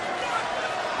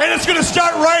 And it's going to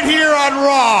start right here on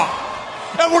Raw.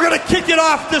 And we're going to kick it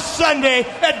off this Sunday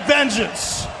at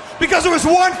Vengeance. Because there was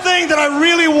one thing that I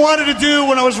really wanted to do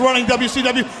when I was running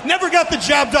WCW. Never got the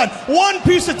job done. One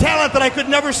piece of talent that I could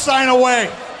never sign away.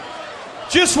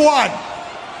 Just one.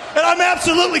 And I'm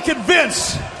absolutely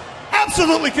convinced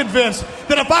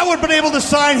that if I would have been able to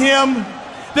sign him,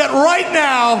 that right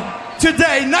now,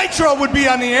 today, Nitro would be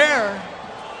on the air.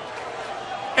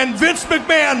 And Vince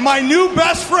McMahon, my new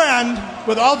best friend,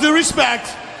 with all due respect,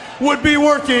 would be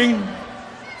working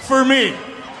for me.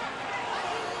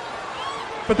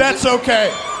 But that's okay.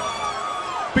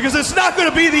 Because it's not going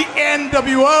to be the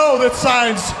NWO that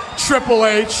signs Triple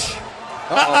H.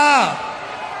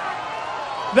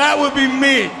 That would be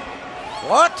me.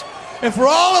 What? And for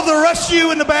all of the rest of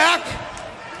you in the back,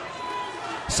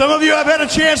 some of you I've had a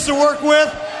chance to work with,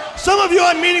 some of you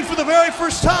I'm meeting for the very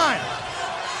first time.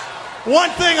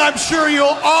 One thing I'm sure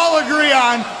you'll all agree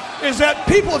on is that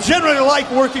people generally like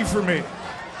working for me.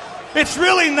 It's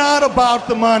really not about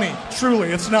the money. Truly,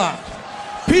 it's not.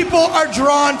 People are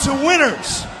drawn to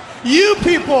winners. You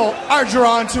people are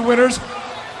drawn to winners.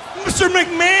 Mr.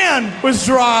 McMahon was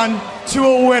drawn to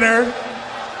a winner,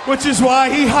 which is why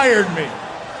he hired me.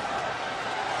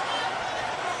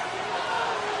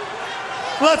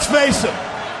 Let's face it,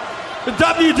 the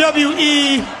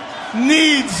WWE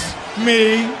needs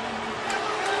me.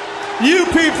 You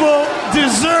people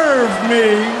deserve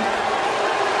me.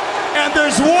 And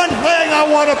there's one thing I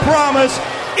want to promise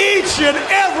each and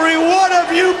every one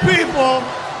of you people.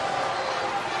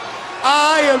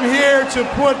 I am here to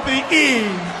put the E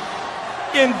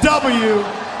in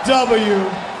WWE.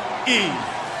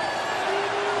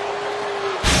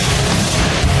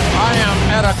 I am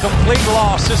at a complete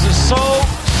loss. This is so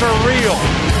surreal.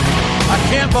 I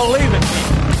can't believe it.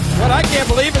 What I can't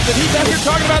believe is that he's out here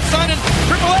talking about signing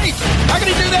Triple H. How can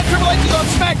he do that? Triple H is on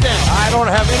SmackDown. I don't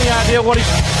have any idea what he's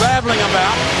babbling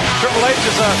about. Triple H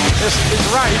is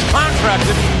right. He's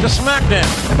contracted to SmackDown.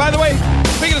 And by the way,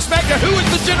 speaking of SmackDown, who is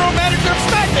the general manager of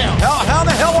SmackDown? How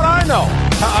the hell would I know?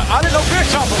 I didn't know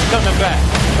Bischoff was coming back.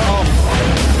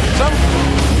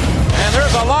 And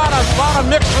there's a lot of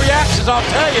mixed reactions, I'll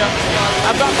tell you,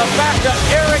 about the fact that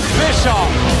Eric Bischoff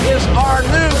is our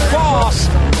new boss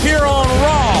here on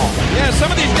Raw. Yeah,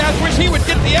 some of these guys wish he would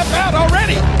get the F out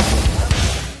already.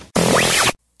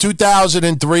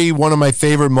 2003, one of my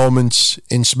favorite moments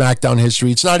in SmackDown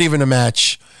history. It's not even a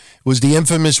match. It was the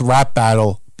infamous rap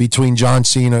battle between John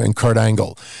Cena and Kurt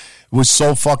Angle. It was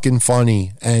so fucking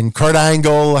funny. And Kurt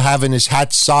Angle having his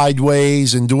hat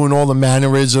sideways and doing all the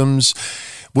mannerisms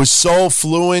was so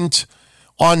fluent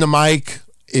on the mic.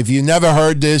 If you never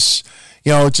heard this,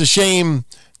 it's a shame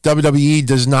WWE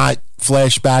does not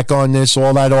flash back on this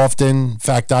all that often. In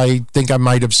fact, I think I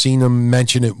might have seen them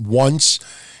mention it once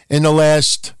in the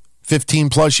last 15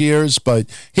 plus years. But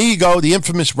here you go, the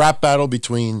infamous rap battle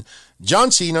between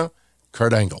John Cena,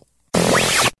 Kurt Angle.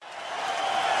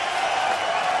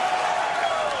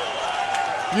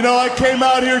 I came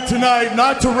out here tonight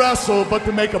not to wrestle, but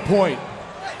to make a point.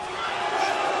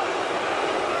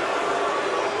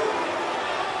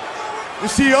 You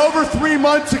see, over 3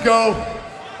 months ago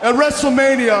at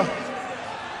WrestleMania,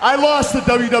 I lost the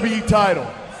WWE title.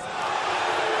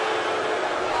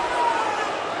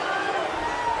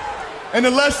 And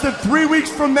in less than 3 weeks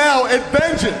from now at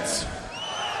Vengeance,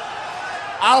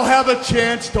 I'll have a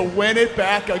chance to win it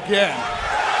back again.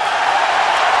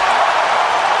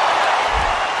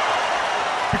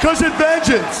 Because at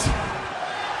Vengeance,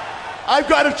 I've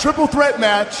got a triple threat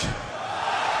match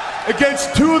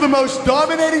against two of the most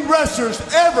dominating wrestlers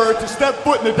ever to step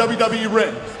foot in the WWE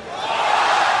ring.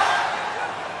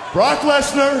 Brock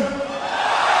Lesnar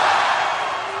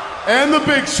and The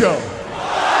Big Show.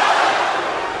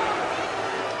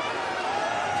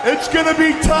 It's gonna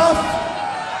be tough.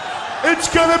 It's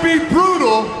gonna be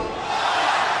brutal.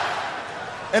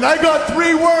 And I got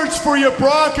 3 words for you,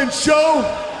 Brock and Show.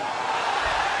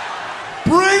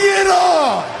 Bring it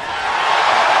on!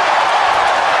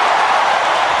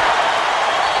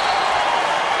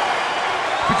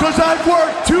 Because I've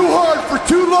worked too hard for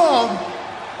too long,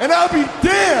 and I'll be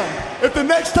damned if the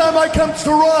next time I come to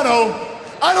Toronto,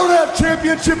 I don't have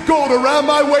championship gold around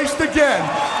my waist again.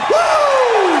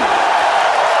 Woo!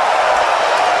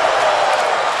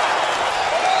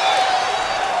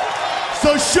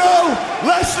 So Show,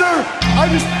 Lesnar, I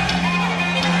just...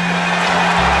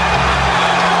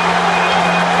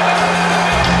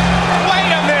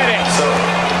 Wait a minute!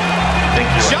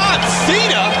 John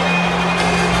Cena?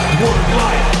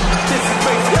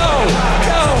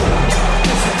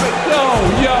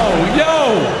 Yo!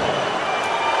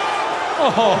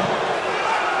 Oh,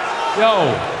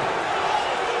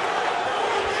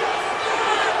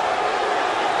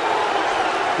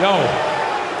 yo!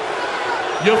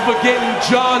 You're forgetting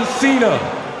John Cena.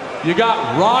 You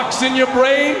got rocks in your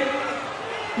brain?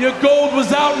 Your gold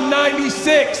was out in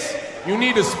 '96. You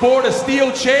need to sport a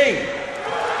steel chain.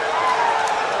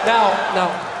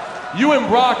 Now, you and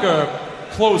Brock are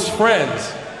close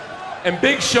friends. And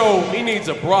Big Show, he needs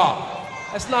a bra.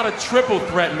 That's not a triple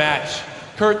threat match.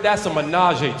 Kurt, that's a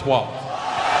menage a trois.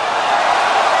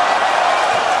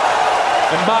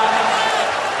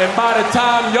 And by the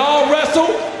time y'all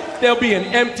wrestle, there'll be an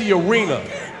empty arena.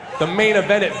 The main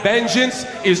event at Vengeance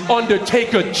is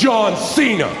Undertaker John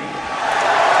Cena.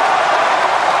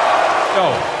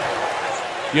 Yo,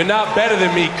 you're not better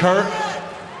than me, Kurt.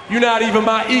 You're not even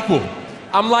my equal.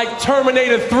 I'm like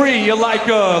Terminator 3, you're like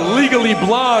a Legally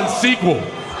Blonde sequel.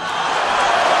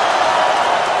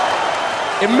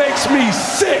 It makes me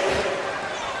sick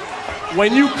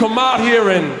when you come out here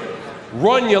and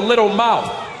run your little mouth.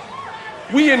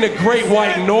 We in the Great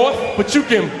White North, but you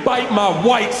can bite my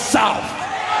white South.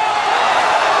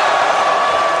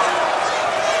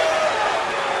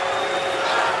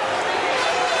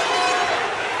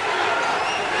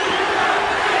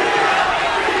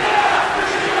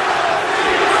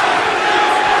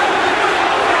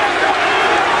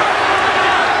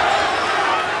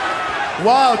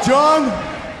 Wow, John,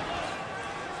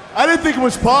 I didn't think it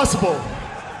was possible.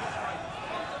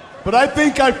 But I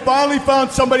think I finally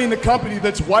found somebody in the company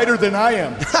that's whiter than I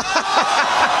am. But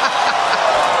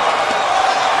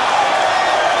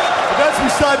that's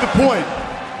beside the point.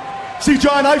 See,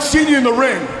 John, I've seen you in the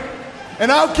ring,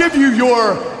 and I'll give you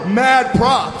your mad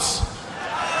props.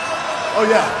 Oh,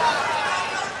 yeah.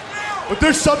 But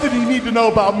there's something you need to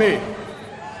know about me.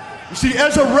 You see,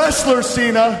 as a wrestler,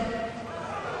 Cena,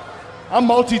 I'm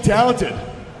multi-talented.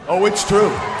 Oh, it's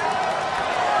true.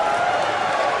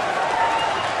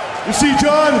 You see,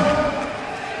 John,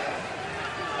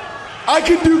 I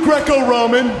can do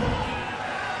Greco-Roman.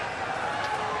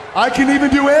 I can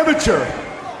even do amateur.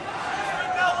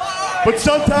 But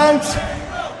sometimes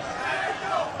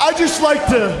I just like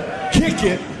to kick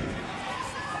it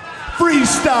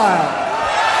freestyle.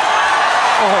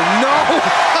 Oh, no.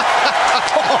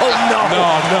 Oh,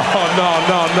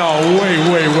 no. Wait.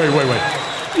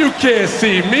 You can't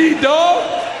see me, dog.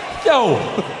 Yo,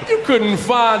 you couldn't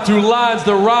find 2 lines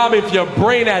to rhyme if your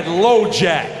brain had low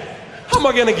jack. How am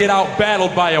I gonna get out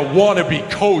battled by a wannabe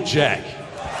Kojak?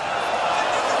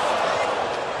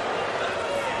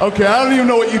 Okay, I don't even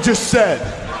know what you just said.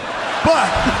 But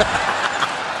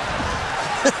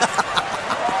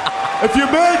if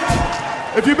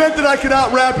you meant that I could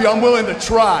out-rap you, I'm willing to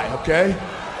try, okay?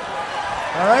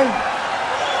 All right?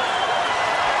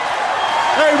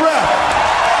 Hey, rap.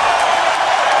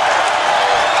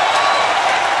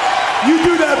 You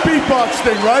do that beatbox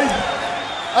thing, right?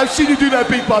 I've seen you do that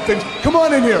beatbox thing. Come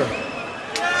on in here.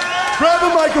 Grab a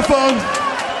microphone.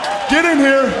 Get in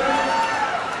here.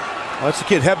 Oh, that's the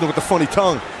kid Hebner with the funny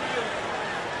tongue.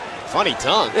 Funny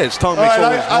tongue? Yeah, his tongue All makes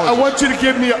right, all those I want you to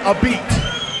give me a beat,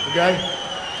 okay?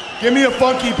 Give me a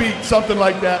funky beat, something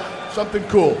like that. Something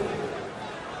cool.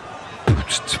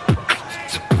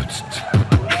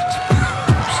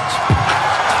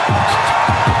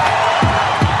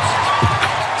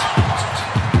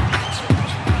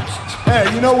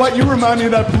 Hey, you know what? You remind me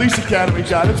of that Police Academy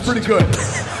guy. That's pretty good.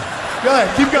 Go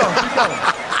ahead, keep going, keep going.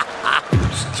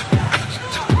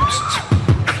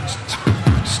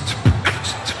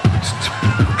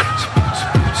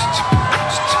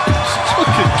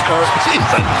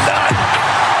 He's a nut.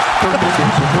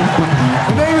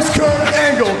 My name is Kurt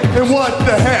Angle, and what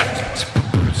the heck?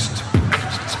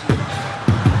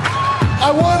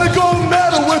 I want to go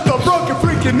metal with a broken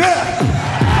freaking neck.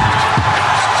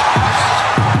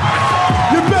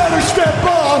 You better step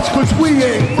off, cause we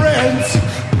ain't friends.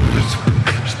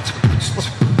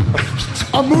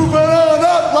 I'm moving on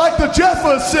up like the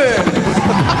Jeffersons.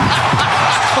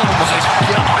 Oh my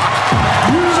God.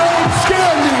 You don't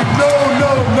scare me, no.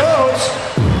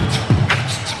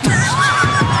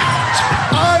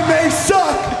 I may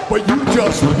suck, but you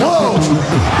just blow.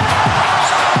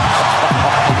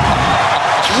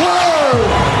 Whoa!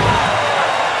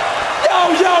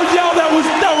 Yo, that was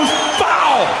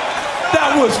foul.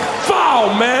 That was foul,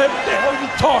 man. What the hell are you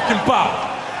talking about?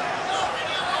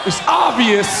 It's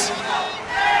obvious.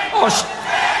 Oh,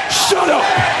 shut up.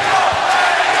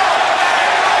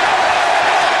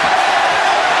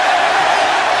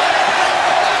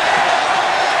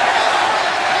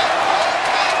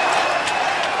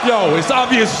 Yo, it's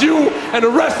obvious you and the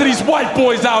rest of these white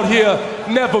boys out here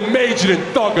never majored in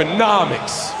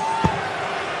thugonomics.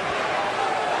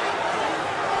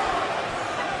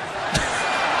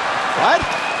 What?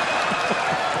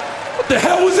 What the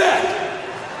hell was that?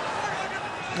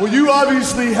 Well, you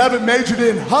obviously haven't majored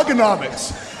in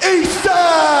hugonomics. East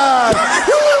Side!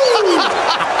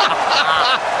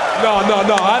 No,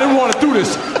 I didn't want to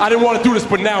do this.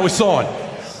 But now it's on.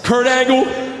 Kurt Angle,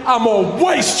 I'm gonna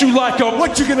waste you like a...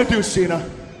 What you gonna do, Cena?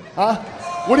 Huh?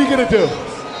 What are you gonna do?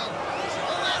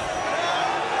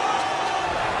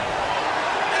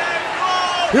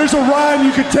 Here's a rhyme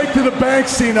you can take to the bank,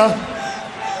 Cena.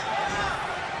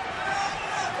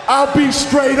 I'll be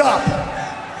straight up.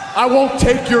 I won't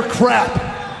take your crap.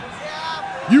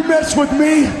 You mess with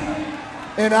me,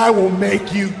 and I will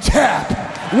make you tap.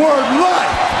 Word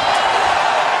life.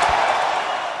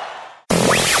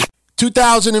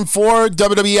 2004,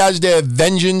 WWE has their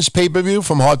Vengeance pay-per-view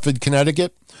from Hartford,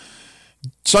 Connecticut.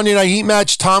 Sunday Night Heat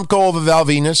match, Tomko over Val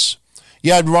Venus.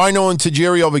 You had Rhino and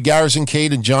Tajiri over Garrison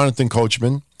Cade and Jonathan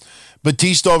Coachman.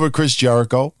 Batista over Chris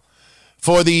Jericho.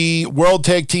 For the World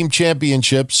Tag Team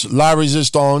Championships, La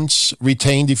Resistance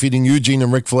retained, defeating Eugene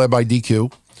and Ric Flair by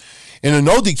DQ. In a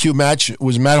no DQ match, it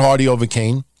was Matt Hardy over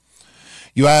Kane.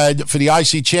 You had, for the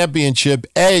IC Championship,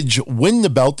 Edge win the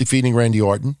belt, defeating Randy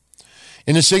Orton.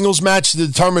 In a singles match to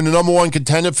determine the number one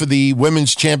contender for the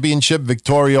Women's Championship,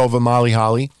 Victoria over Molly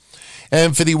Holly.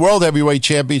 And for the World Heavyweight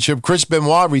Championship, Chris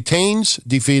Benoit retains,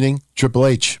 defeating Triple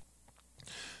H.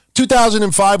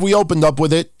 2005, we opened up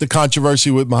with it, the controversy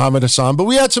with Muhammad Hassan, but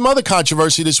we had some other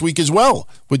controversy this week as well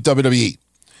with WWE.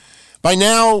 By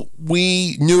now,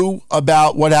 we knew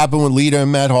about what happened with Lita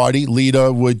and Matt Hardy.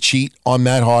 Lita would cheat on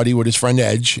Matt Hardy with his friend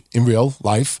Edge in real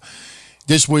life.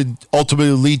 This would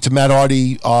ultimately lead to Matt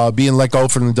Hardy being let go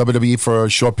from the WWE for a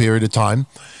short period of time.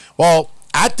 Well,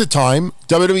 at the time,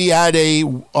 WWE had a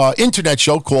internet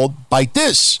show called Byte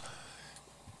This.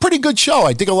 Pretty good show.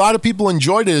 I think a lot of people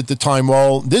enjoyed it at the time.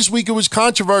 Well, this week it was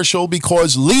controversial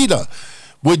because Lita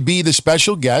would be the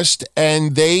special guest,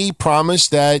 and they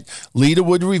promised that Lita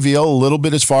would reveal a little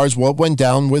bit as far as what went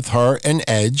down with her and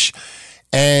Edge.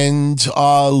 And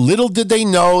little did they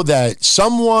know that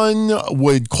someone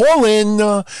would call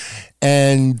in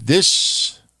and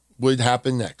this would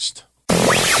happen next.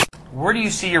 Where do you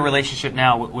see your relationship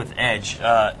now with Edge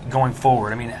going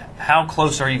forward? I mean, how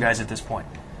close are you guys at this point?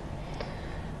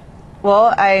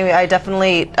 Well, I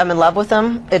definitely am in love with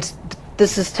him.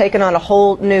 This has taken on a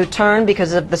whole new turn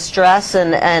because of the stress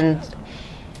and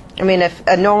I mean, if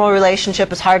a normal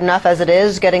relationship is hard enough as it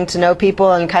is, getting to know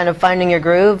people and kind of finding your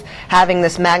groove, having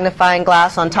this magnifying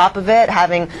glass on top of it,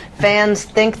 having fans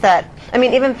think that, I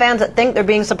mean, even fans that think they're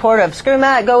being supportive, screw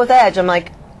Matt, go with Edge. I'm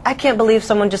like, I can't believe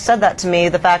someone just said that to me.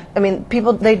 The fact, I mean,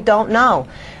 people, they don't know.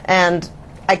 And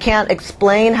I can't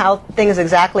explain how things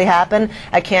exactly happen.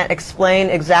 I can't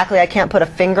explain exactly, I can't put a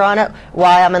finger on it,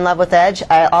 why I'm in love with Edge.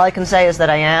 All I can say is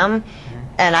that I am.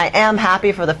 And I am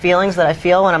happy for the feelings that I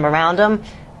feel when I'm around him.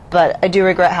 But I do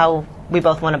regret how we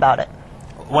both went about it.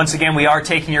 Once again, we are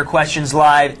taking your questions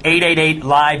live.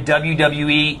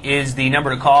 888-LIVE-WWE is the number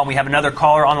to call. We have another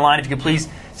caller on the line. If you could please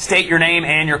state your name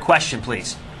and your question,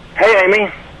 please. Hey, Amy.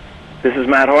 This is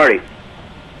Matt Hardy.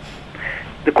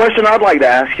 The question I'd like to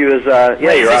ask you is,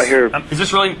 you're out here. Is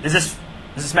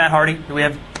this Matt Hardy? Do we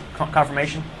have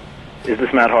confirmation? Is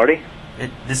this Matt Hardy?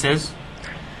 This is?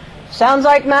 Sounds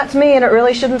like Matt to me, and it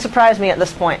really shouldn't surprise me at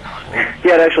this point.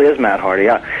 Yeah, it actually is Matt Hardy.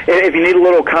 If you need a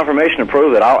little confirmation to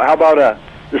prove it, how about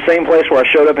the same place where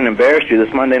I showed up and embarrassed you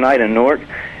this Monday night in Newark?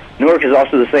 Newark is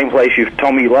also the same place you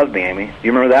told me you loved me, Amy. Do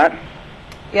you remember that?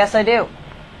 Yes, I do.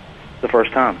 The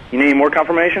first time. You need any more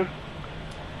confirmation?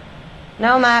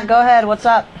 No, Matt, go ahead. What's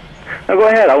up? No, go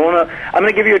ahead. I'm going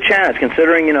to give you a chance,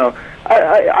 considering,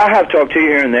 I have talked to you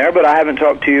here and there, but I haven't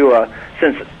talked to you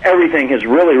since everything has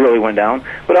really, really went down.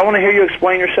 But I want to hear you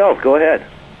explain yourself. Go ahead.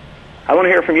 I want to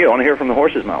hear from you. I want to hear from the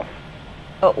horse's mouth.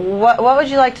 What would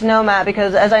you like to know, Matt?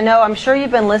 Because as I know, I'm sure you've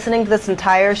been listening to this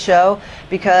entire show.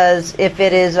 Because if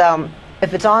it is,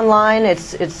 if it's online,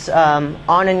 it's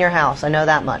on in your house. I know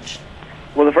that much.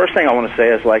 Well, the first thing I want to say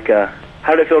is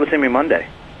how did it feel to see me Monday?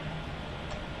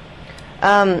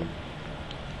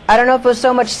 I don't know if it was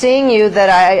so much seeing you that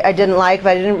I didn't like,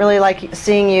 but I didn't really like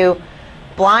seeing you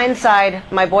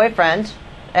blindside my boyfriend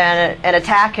and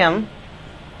attack him.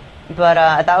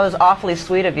 But that was awfully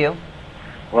sweet of you.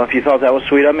 Well, if you thought that was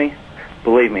sweet of me,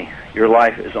 believe me, your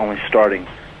life is only starting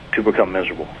to become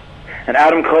miserable. And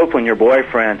Adam Copeland, your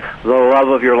boyfriend, the love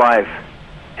of your life,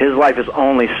 his life is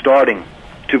only starting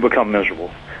to become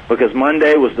miserable. Because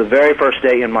Monday was the very first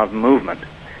day in my movement.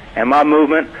 And my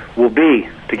movement will be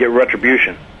to get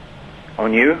retribution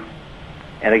on you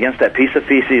and against that piece of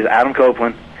feces, Adam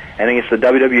Copeland, and against the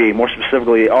WWE, more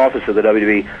specifically the office of the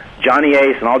WWE, Johnny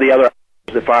Ace, and all the other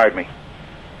that fired me.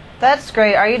 That's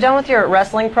great. Are you done with your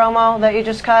wrestling promo that you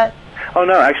just cut? Oh,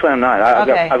 no, actually I'm not.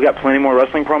 I've got plenty more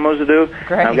wrestling promos to do.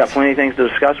 Great. And I've got plenty of things to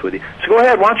discuss with you. So go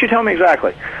ahead. Why don't you tell me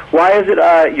exactly? Why is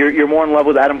it you're more in love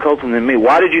with Adam Copeland than me?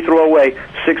 Why did you throw away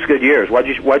 6 good years? Why'd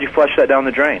you flush that down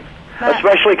the drain?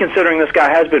 Especially considering this guy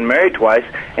has been married twice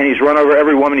and he's run over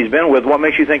every woman he's been with. What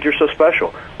makes you think you're so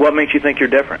special? What makes you think you're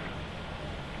different?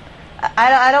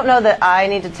 I don't know that I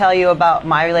need to tell you about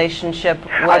my relationship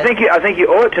with... I think you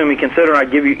owe it to me, considering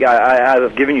I've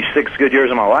given you 6 good years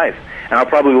of my life, and I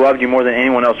probably loved you more than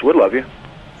anyone else would love you.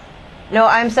 No,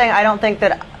 I'm saying I don't think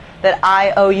that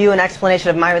I owe you an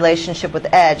explanation of my relationship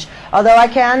with Edge. Although I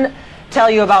can tell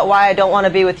you about why I don't want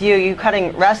to be with you. You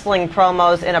cutting wrestling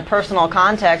promos in a personal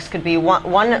context could be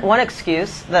one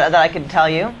excuse that I could tell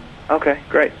you. Okay,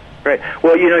 great.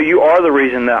 Well, you are the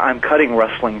reason that I'm cutting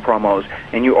wrestling promos,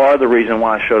 and you are the reason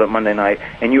why I showed up Monday night,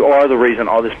 and you are the reason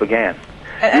all this began.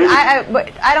 And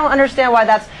I don't understand why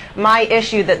that's my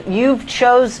issue, that you've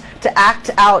chose to act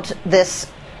out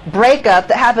this breakup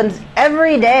that happens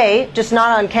every day, just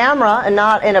not on camera and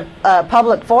not in a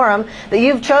public forum, that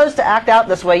you've chose to act out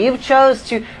this way. You've chose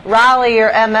to rally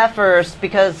your MFers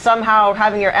because somehow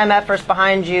having your MFers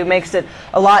behind you makes it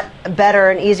a lot better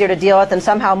and easier to deal with and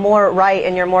somehow more right,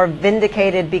 and you're more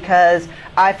vindicated because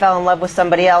I fell in love with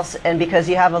somebody else, and because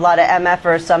you have a lot of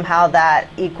MFers, somehow that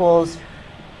equals,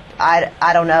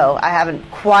 I don't know. I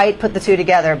haven't quite put the two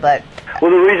together, but...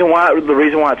 Well, the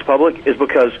reason why it's public is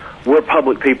because we're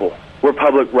public people. We're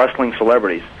public wrestling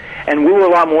celebrities. And we were a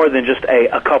lot more than just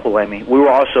a couple, Amy. We were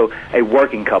also a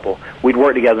working couple. We'd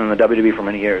worked together in the WWE for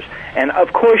many years. And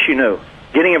of course you knew,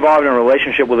 getting involved in a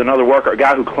relationship with another worker, a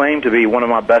guy who claimed to be one of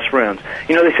my best friends.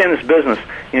 They say in this business,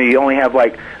 you only have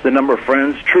like the number of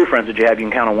friends, true friends that you have, you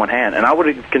can count on one hand. And I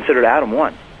would have considered Adam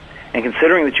one. And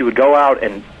considering that you would go out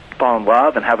and fall in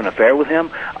love and have an affair with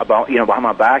him behind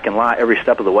my back and lie every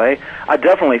step of the way, I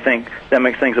definitely think that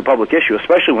makes things a public issue,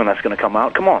 especially when that's going to come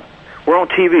out. Come on. We're on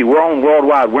TV. We're on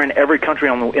worldwide. We're in every country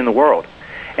in the world.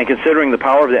 And considering the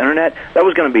power of the internet, that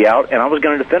was going to be out, and I was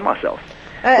going to defend myself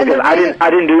because I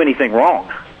didn't do anything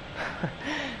wrong.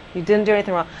 You didn't do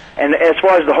anything wrong. And as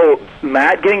far as the whole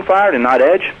Matt getting fired and not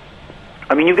Edge,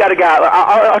 I mean, you've got a guy.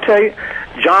 I'll tell you,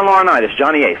 John Laurinaitis,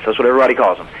 Johnny Ace. That's what everybody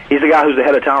calls him. He's the guy who's the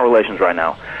head of talent relations right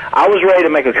now. I was ready to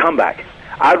make a comeback.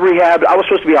 I'd rehabbed. I was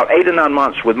supposed to be out 8 to 9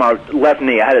 months with my left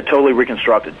knee. I had it totally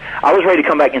reconstructed. I was ready to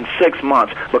come back in 6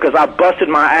 months because I busted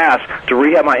my ass to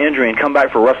rehab my injury and come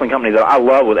back for a wrestling company that I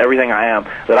love with everything I am,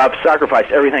 that I've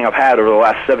sacrificed everything I've had over the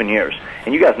last 7 years.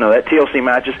 And you guys know that. TLC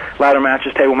matches, ladder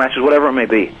matches, table matches, whatever it may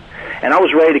be. And I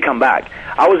was ready to come back.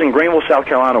 I was in Greenville, South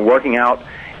Carolina working out.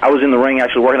 I was in the ring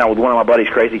actually working out with one of my buddies,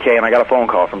 Crazy K, and I got a phone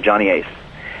call from Johnny Ace.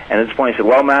 And at this point he said,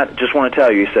 well, Matt, just want to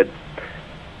tell you, he said,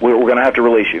 we're going to have to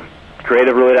release you.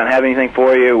 Creative really doesn't have anything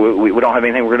for you. We don't have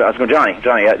anything. I was going,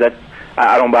 Johnny,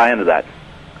 I don't buy into that.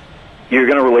 You're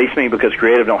going to release me because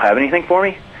Creative don't have anything for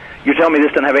me? You're telling me this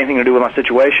doesn't have anything to do with my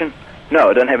situation? No,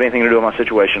 it doesn't have anything to do with my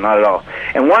situation, not at all.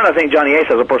 And one, I think Johnny Ace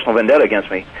has a personal vendetta against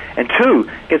me. And two,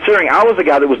 considering I was the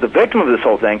guy that was the victim of this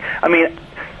whole thing, I mean,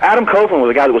 Adam Copeland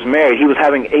was a guy that was married. He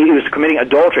was committing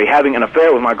adultery, having an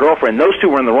affair with my girlfriend. Those two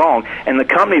were in the wrong. And the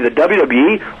company, the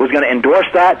WWE, was going to endorse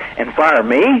that and fire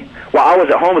me while I was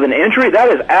at home with an injury? That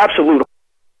is absolute.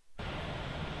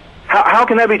 How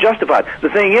can that be justified? The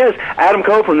thing is, Adam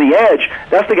Copeland, the Edge,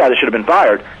 that's the guy that should have been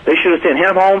fired. They should have sent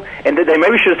him home, and they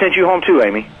maybe should have sent you home too,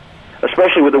 Amy.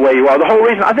 Especially with the way you are. The whole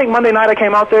reason, I think Monday night I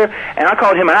came out there, and I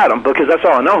called him Adam, because that's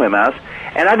all I know him as.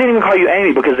 And I didn't even call you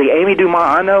Amy, because the Amy Dumas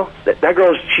I know, that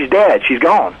girl, she's dead. She's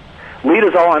gone.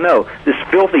 Lita's all I know. This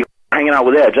filthy hanging out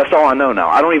with Edge, that's all I know now.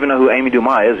 I don't even know who Amy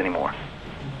Dumas is anymore.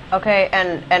 Okay,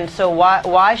 and so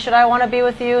why should I want to be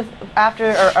with you after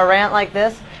a rant like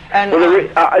this? And well,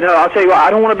 no, I'll tell you what,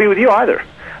 I don't want to be with you either.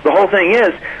 The whole thing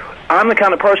is, I'm the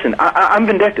kind of person, I'm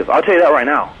vindictive. I'll tell you that right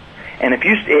now. And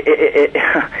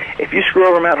if you screw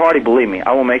over Matt Hardy, believe me,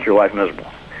 I will make your life miserable.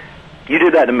 You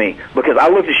did that to me because I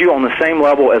looked at you on the same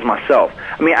level as myself.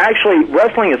 I mean, actually,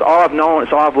 wrestling is all I've known.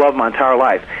 It's all I've loved my entire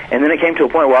life. And then it came to a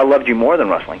point where I loved you more than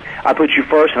wrestling. I put you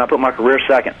first, and I put my career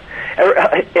second.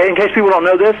 In case people don't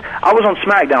know this, I was on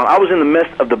SmackDown. I was in the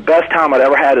midst of the best time I'd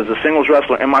ever had as a singles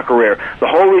wrestler in my career. The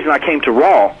whole reason I came to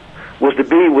Raw was to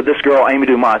be with this girl, Amy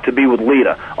Dumas, to be with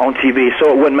Lita on TV so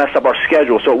it wouldn't mess up our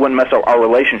schedule, so it wouldn't mess up our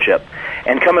relationship.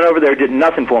 And coming over there did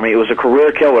nothing for me. It was a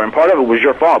career killer, and part of it was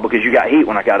your fault because you got heat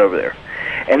when I got over there.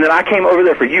 And then I came over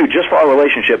there for you, just for our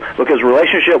relationship, because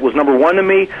relationship was number one to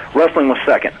me, wrestling was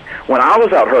second. When I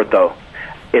was out hurt, though,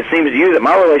 it seems to you that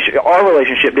our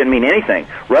relationship didn't mean anything.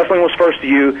 Wrestling was first to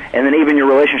you, and then even your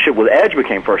relationship with Edge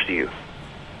became first to you.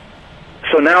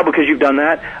 So now, because you've done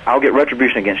that, I'll get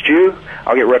retribution against you,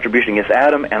 I'll get retribution against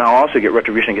Adam, and I'll also get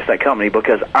retribution against that company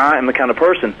because I am the kind of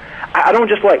person, I don't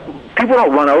just like, people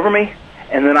don't run over me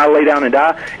and then I lay down and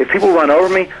die. If people run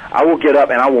over me, I will get up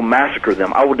and I will massacre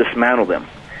them. I will dismantle them.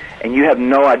 And you have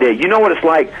no idea. You know what it's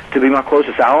like to be my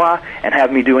closest ally and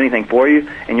have me do anything for you,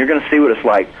 and you're going to see what it's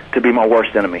like to be my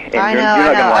worst enemy. And I know.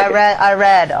 I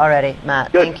read already,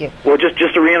 Matt. Good. Thank you. Well,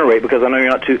 just to reiterate, because I know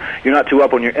you're not too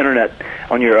up on your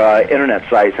internet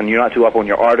sites, and you're not too up on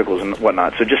your articles and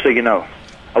whatnot. So just so you know,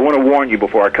 I want to warn you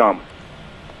before I come.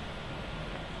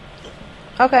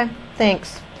 Okay.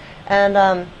 Thanks.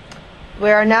 And we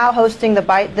are now hosting the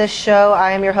Byte This show.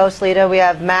 I am your host, Lita. We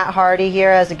have Matt Hardy here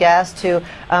as a guest who,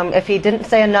 if he didn't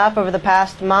say enough over the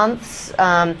past months,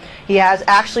 he has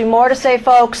actually more to say,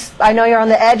 folks. I know you're on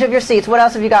the edge of your seats. What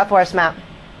else have you got for us, Matt?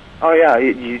 Oh, yeah.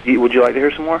 Would you like to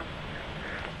hear some more?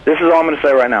 This is all I'm going to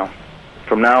say right now.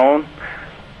 From now on,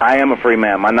 I am a free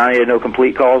man. My no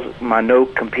compete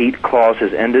clause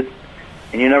has ended,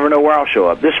 and you never know where I'll show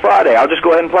up. This Friday, I'll just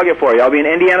go ahead and plug it for you. I'll be in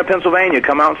Indiana, Pennsylvania.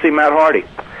 Come out and see Matt Hardy.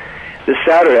 This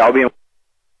Saturday, I'll be in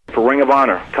for Ring of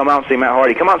Honor. Come out and see Matt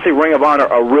Hardy. Come out and see Ring of Honor,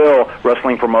 a real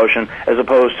wrestling promotion, as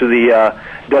opposed to the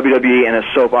WWE and its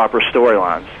soap opera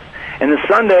storylines. And this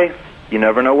Sunday, you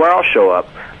never know where I'll show up.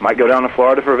 Might go down to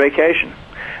Florida for a vacation.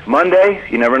 Monday,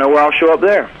 you never know where I'll show up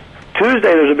there. Tuesday,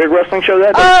 there's a big wrestling show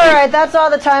that day. All right, that's all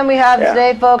the time we have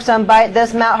today, folks, on Byte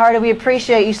This. Matt Hardy, we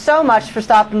appreciate you so much for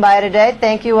stopping by today.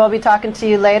 Thank you. We'll be talking to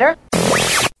you later.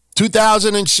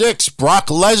 2006, Brock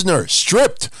Lesnar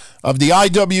stripped of the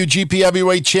IWGP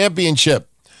Heavyweight Championship.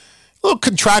 A little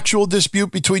contractual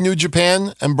dispute between New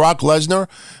Japan and Brock Lesnar.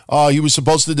 He was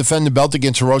supposed to defend the belt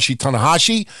against Hiroshi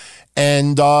Tanahashi,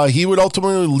 and he would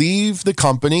ultimately leave the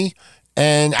company,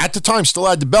 and at the time still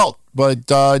had the belt. But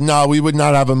no, we would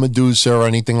not have a Medusa or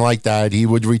anything like that. He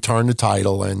would return the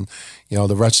title, and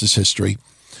the rest is history.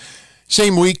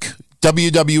 Same week,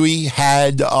 WWE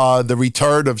had the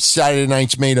return of Saturday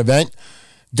night's main event,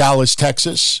 Dallas,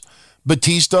 Texas.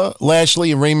 Batista,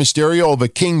 Lashley, and Rey Mysterio over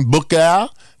King Booker,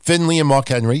 Finlay, and Mark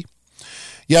Henry.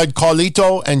 You had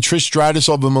Carlito and Trish Stratus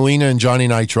over Melina and Johnny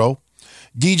Nitro.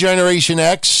 D-Generation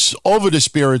X over the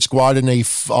Spirit Squad in a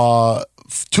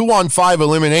 2-on-5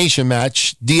 elimination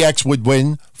match. DX would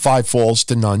win 5 falls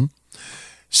to none.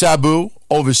 Sabu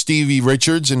over Stevie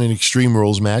Richards in an Extreme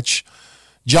Rules match.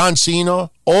 John Cena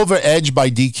over Edge by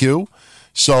DQ,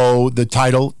 so the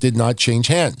title did not change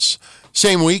hands.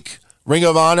 Same week, Ring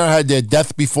of Honor had their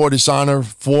Death Before Dishonor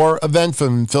 4 event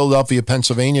from Philadelphia,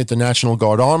 Pennsylvania at the National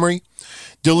Guard Armory.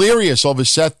 Delirious over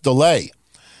Seth Delay.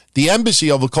 The Embassy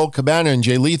over Colt Cabana and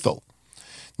Jay Lethal.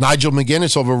 Nigel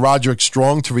McGuinness over Roderick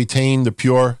Strong to retain the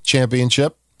Pure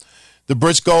Championship. The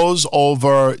Briscoes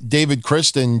over David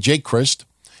Christ and Jake Christ.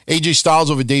 AJ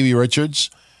Styles over Davey Richards.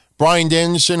 Bryan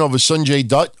Danielson over Sanjay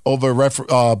Dutt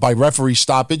by referee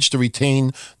stoppage to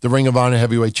retain the Ring of Honor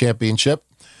Heavyweight Championship.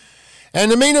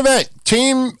 And the main event,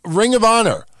 Team Ring of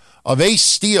Honor of Ace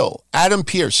Steel, Adam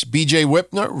Pearce, BJ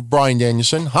Whitner, Bryan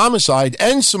Danielson, Homicide,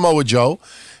 and Samoa Joe.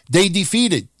 They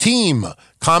defeated Team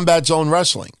Combat Zone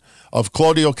Wrestling of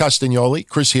Claudio Castagnoli,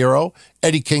 Chris Hero,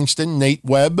 Eddie Kingston, Nate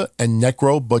Webb, and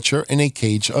Necro Butcher in a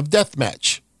Cage of Death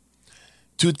match.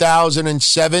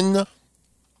 2007,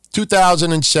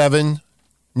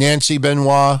 Nancy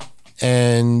Benoit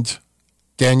and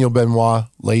Daniel Benoit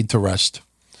laid to rest.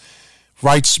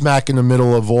 Right smack in the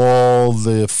middle of all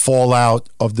the fallout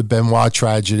of the Benoit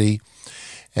tragedy.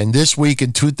 And this week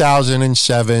in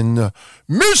 2007,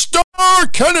 Mr.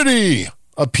 Kennedy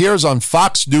appears on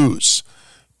Fox News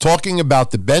talking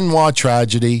about the Benoit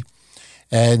tragedy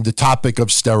and the topic of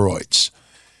steroids.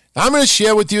 I'm going to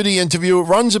share with you the interview. It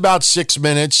runs about 6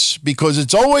 minutes because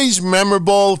it's always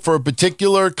memorable for a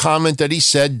particular comment that he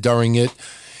said during it.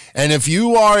 And if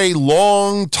you are a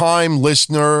long-time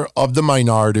listener of the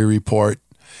Minority Report,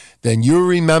 then you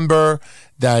remember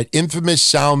that infamous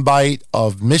soundbite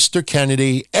of Mr.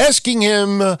 Kennedy asking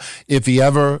him if he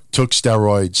ever took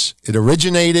steroids. It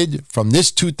originated from this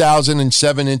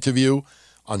 2007 interview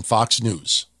on Fox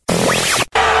News.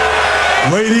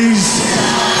 Ladies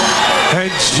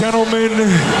and gentlemen,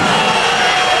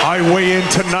 I weigh in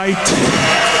tonight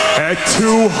at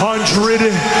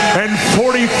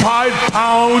 245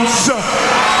 pounds.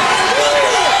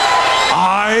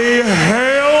 I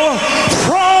hail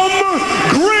from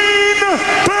Green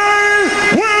Bay,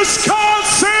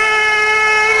 Wisconsin.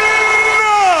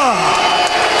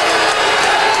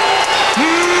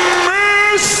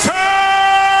 Mr.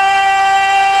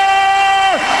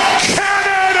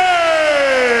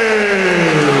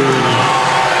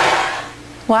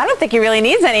 Well, I don't think he really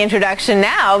needs any introduction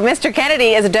now. Mr.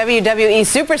 Kennedy is a WWE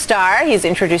superstar. He's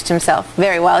introduced himself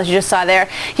very well, as you just saw there.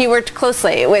 He worked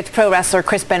closely with pro wrestler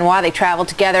Chris Benoit. They traveled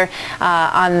together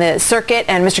on the circuit,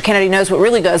 and Mr. Kennedy knows what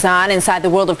really goes on inside the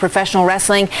world of professional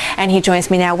wrestling, and he joins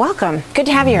me now. Welcome. Good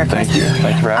to have you here, Chris. Thank you.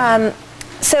 Thank you for having me.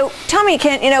 So tell me,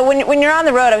 when you're on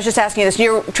the road, I was just asking you this,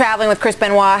 you're traveling with Chris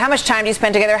Benoit. How much time do you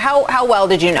spend together? How well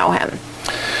did you know him?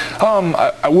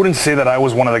 I wouldn't say that I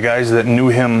was one of the guys that knew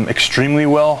him extremely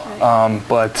well,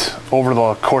 but over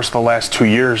the course of the last 2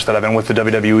 years that I've been with the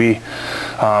WWE,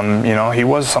 he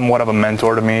was somewhat of a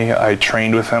mentor to me. I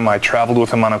trained with him. I traveled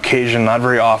with him on occasion, not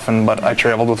very often, but I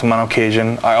traveled with him on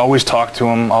occasion. I always talked to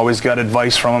him, always got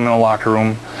advice from him in the locker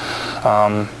room.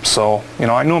 So,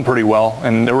 I knew him pretty well,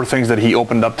 and there were things that he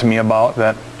opened up to me about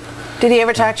that. Did he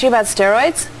ever talk to you about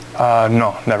steroids?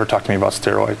 No, never talked to me about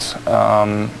steroids.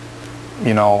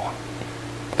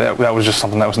 That was just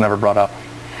something that was never brought up.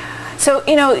 So,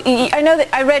 I know that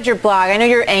I read your blog. I know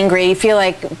you're angry. You feel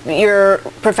like your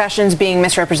profession's being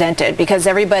misrepresented because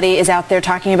everybody is out there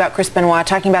talking about Chris Benoit,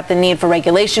 talking about the need for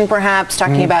regulation perhaps,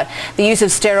 talking about the use of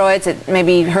steroids that may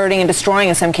be hurting and destroying,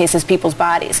 in some cases, people's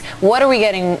bodies. What are we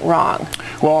getting wrong?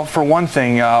 Well, for one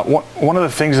thing, one of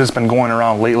the things that's been going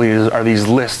around lately are these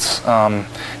lists.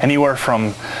 Anywhere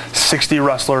from 60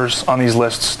 wrestlers on these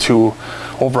lists to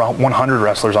over 100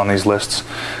 wrestlers on these lists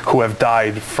who have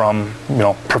died from,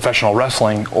 professional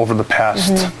wrestling over the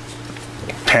past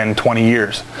 10, 20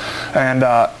 years. And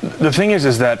the thing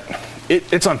is that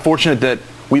it's unfortunate that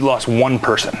we lost one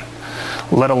person,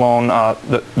 let alone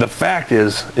the fact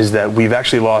is that we've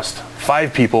actually lost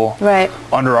 5 people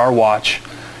under our watch,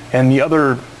 and the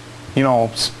other,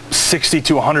 60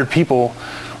 to 100 people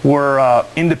were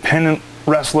independent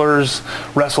wrestlers,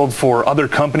 wrestled for other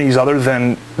companies other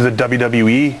than the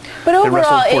WWE. But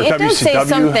overall, it does say WCW.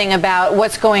 something about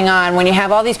what's going on when you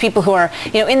have all these people who are,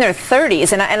 in their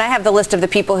 30s, and I have the list of the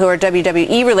people who are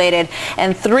WWE related,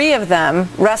 and 3 of them,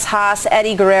 Russ Haas,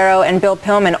 Eddie Guerrero, and Bill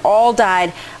Pillman, all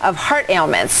died of heart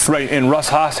ailments. Right, and Russ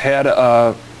Haas had,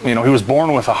 he was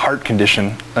born with a heart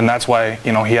condition, and that's why, he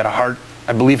had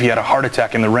I believe he had a heart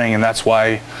attack in the ring, and that's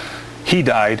why he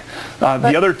died.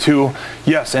 The other 2,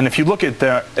 yes, and if you look at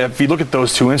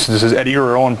those 2 instances, Eddie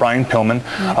Guerrero and Brian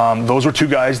Pillman, those were 2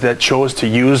 guys that chose to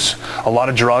use a lot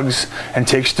of drugs and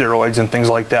take steroids and things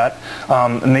like that,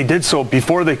 and they did so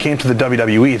before they came to the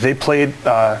WWE. They played.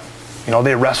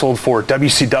 They wrestled for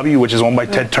WCW, which is owned by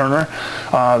Ted Turner.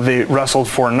 They wrestled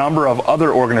for a number of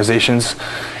other organizations,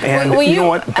 and you know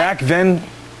what? Back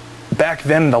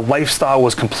then, the lifestyle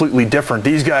was completely different.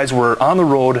 These guys were on the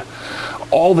road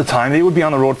all the time. They would be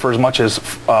on the road for as much as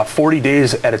 40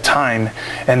 days at a time,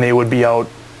 and they would be out,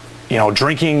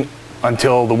 drinking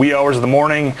until the wee hours of the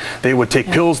morning. They would take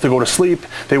pills to go to sleep.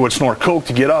 They would snort coke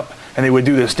to get up, and they would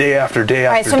do this day after day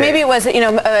after day. So maybe it was,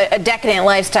 a decadent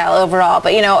lifestyle overall.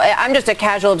 But, I'm just a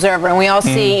casual observer, and we all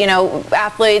see,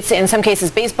 athletes, in some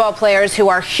cases baseball players, who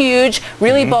are huge,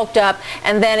 really bulked up,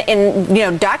 and then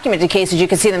in, documented cases, you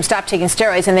can see them stop taking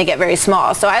steroids and they get very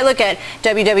small. So I look at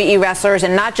WWE wrestlers,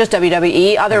 and not just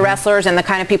WWE, other wrestlers and the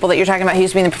kind of people that you're talking about who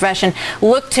used to be in the profession,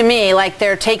 look to me like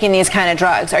they're taking these kind of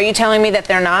drugs. Are you telling me that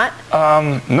they're not?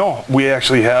 No, we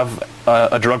actually have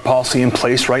a drug policy in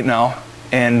place right now,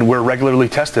 and we're regularly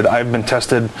tested. I've been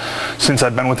tested since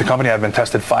I've been with the company. I've been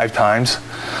tested 5 times.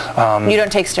 You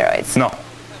don't take steroids? No.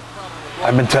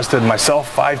 I've been tested myself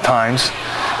 5 times,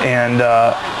 and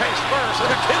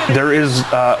there is,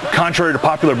 contrary to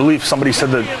popular belief, somebody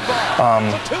said that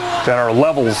that our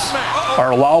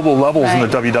allowable levels in the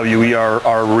WWE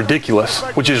are ridiculous,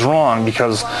 which is wrong,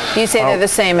 because you say they're the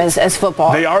same as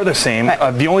football. They are the same.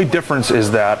 Right. The only difference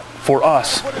is that for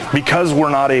us, because we're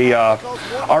not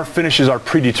our finishes are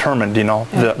predetermined.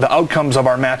 The outcomes of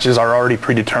our matches are already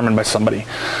predetermined by somebody,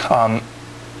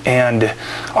 and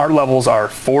our levels are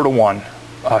 4-to-1.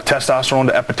 Testosterone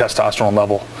to epitestosterone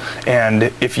level,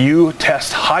 and if you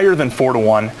test higher than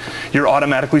 4-to-1, you're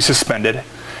automatically suspended,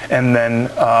 and then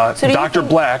Dr.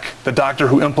 Black, the doctor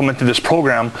who implemented this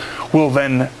program, will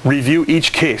then review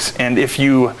each case, and if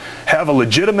you have a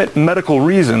legitimate medical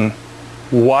reason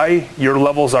why your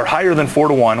levels are higher than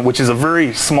 4-to-1, which is a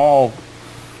very small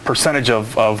percentage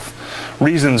of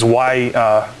reasons why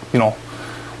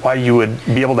why you would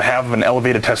be able to have an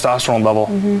elevated testosterone level.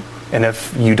 And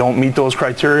if you don't meet those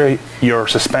criteria, you're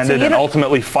suspended and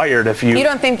ultimately fired if you... You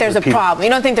don't think there's a problem? You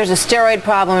don't think there's a steroid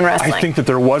problem in wrestling? I think that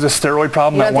there was a steroid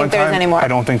problem at one time. I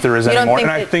don't think there is anymore.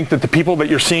 And I think that the people that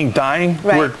you're seeing dying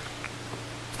were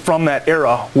from that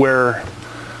era where...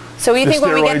 So you think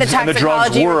when we get the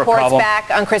toxicology reports back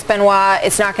on Chris Benoit,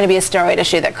 it's not going to be a steroid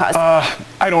issue that caused it?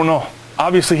 I don't know.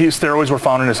 Obviously, his steroids were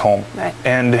found in his home. Right.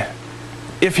 And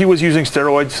if he was using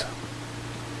steroids...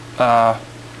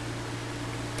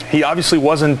 he obviously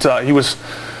wasn't,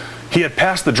 he had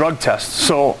passed the drug test,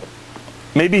 so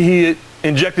maybe he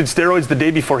injected steroids the day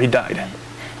before he died.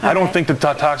 I don't think the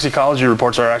toxicology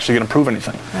reports are actually going to prove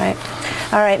anything. Right.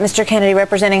 All right, Mr. Kennedy,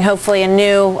 representing hopefully a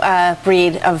new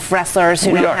breed of wrestlers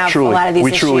who don't have a lot of these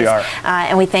issues. We truly are.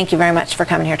 And we thank you very much for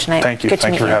coming here tonight. Thank you. Good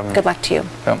to meet you. Thank you for having me. Good luck to you.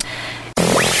 Yeah.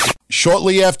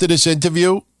 Shortly after this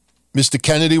interview, Mr.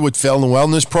 Kennedy would fail the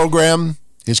wellness program.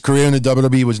 His career in the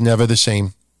WWE was never the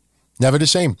same. Never the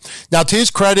same. Now, to his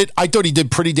credit, I thought he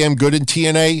did pretty damn good in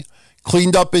TNA.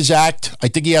 Cleaned up his act. I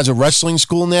think he has a wrestling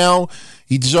school now.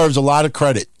 He deserves a lot of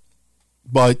credit.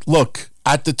 But look,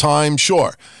 at the time,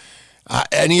 sure.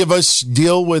 Any of us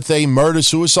deal with a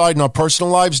murder-suicide in our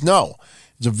personal lives? No.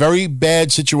 It's a very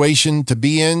bad situation to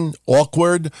be in,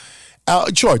 awkward.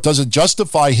 Sure, it doesn't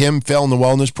justify him failing the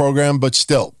wellness program, but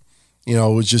still. It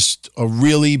was just a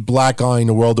really black eye in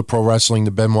the world of pro wrestling,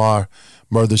 the Benoit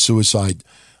murder-suicide.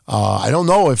 I don't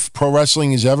know if pro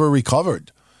wrestling has ever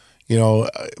recovered,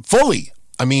 fully.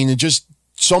 I mean, it just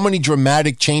so many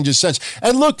dramatic changes since.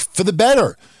 And look, for the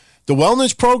better. The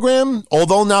wellness program,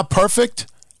 although not perfect,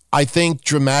 I think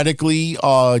dramatically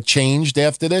changed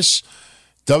after this.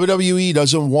 WWE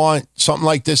doesn't want something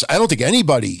like this. I don't think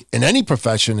anybody in any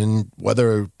profession, and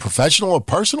whether professional or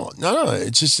personal, no,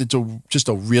 it's just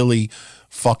a really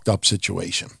fucked up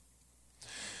situation.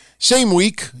 Same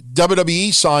week,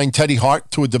 WWE signed Teddy Hart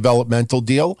to a developmental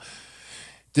deal.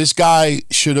 This guy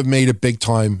should have made it big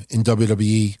time in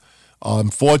WWE.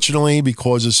 Unfortunately,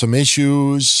 because of some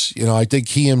issues, I think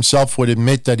he himself would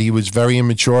admit that he was very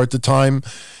immature at the time.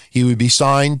 He would be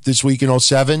signed this week in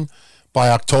 2007. By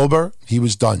October, he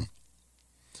was done.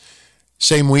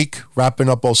 Same week, wrapping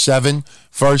up 07.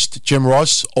 First, Jim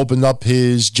Ross opened up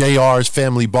his JR's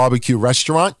Family Barbecue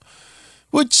restaurant.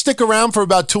 Would stick around for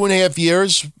about 2.5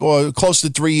 years, or close to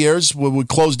 3 years. Would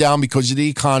close down because of the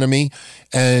economy,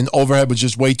 and overhead was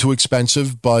just way too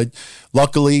expensive. But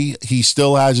luckily, he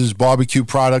still has his barbecue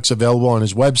products available on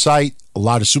his website. A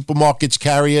lot of supermarkets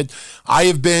carry it. I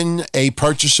have been a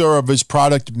purchaser of his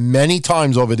product many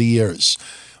times over the years.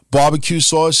 Barbecue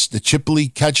sauce, the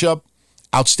Chipotle ketchup,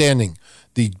 outstanding.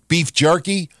 The beef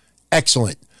jerky,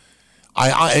 excellent.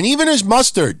 And even his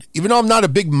mustard, even though I'm not a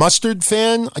big mustard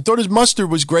fan, I thought his mustard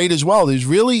was great as well. There's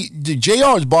really, the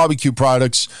JR's barbecue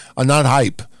products are not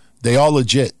hype. They are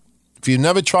legit. If you've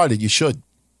never tried it, you should.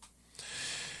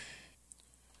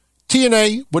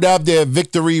 TNA would have their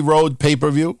Victory Road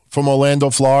pay-per-view from Orlando,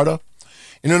 Florida.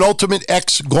 In an Ultimate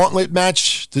X gauntlet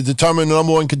match to determine the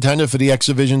number one contender for the X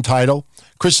Division title,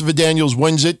 Christopher Daniels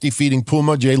wins it, defeating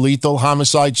Puma, Jay Lethal,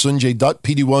 Homicide, Sunjay Dutt,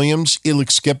 Petey Williams,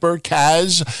 Elix Skipper,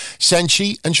 Kaz,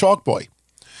 Senshi, and Sharkboy.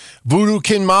 Voodoo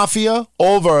Kin Mafia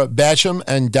over Basham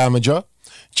and Damager.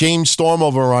 James Storm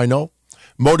over Rhino.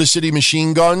 Motor City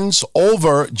Machine Guns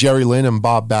over Jerry Lynn and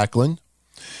Bob Backlund.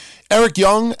 Eric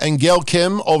Young and Gail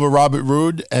Kim over Robert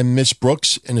Roode and Miss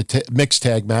Brooks in a mixed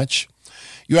tag match.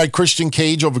 You had Christian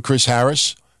Cage over Chris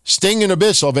Harris. Sting and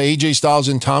Abyss over AJ Styles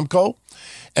and Tomko.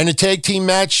 And a tag team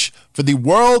match for the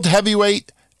World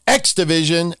Heavyweight X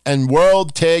Division and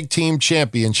World Tag Team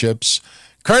Championships.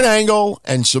 Kurt Angle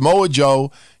and Samoa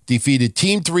Joe defeated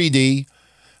Team 3D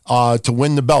to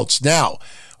win the belts. Now,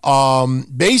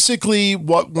 basically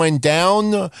what went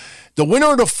down, the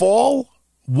winner of the fall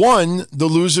won the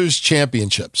losers'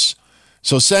 championships.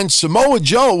 So since Samoa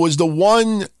Joe was the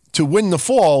one to win the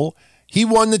fall, he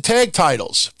won the tag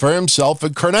titles for himself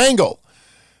and Kurt Angle.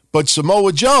 But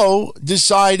Samoa Joe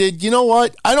decided, you know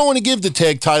what? I don't want to give the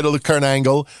tag title to Kurt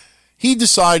Angle. He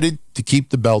decided to keep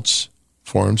the belts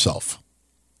for himself.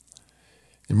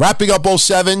 And wrapping up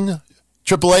 07,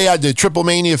 AAA had the Triple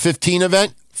Mania 15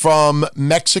 event from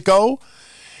Mexico.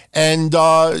 And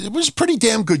it was a pretty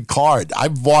damn good card.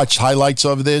 I've watched highlights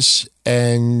of this.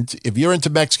 And if you're into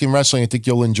Mexican wrestling, I think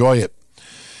you'll enjoy it.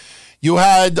 You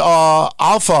had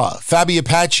Alpha, Fabi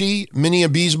Apache, Mini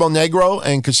Abismo Negro,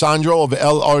 and Cassandra of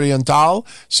El Oriental,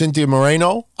 Cynthia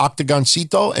Moreno,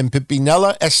 Octagoncito, and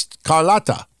Pipinella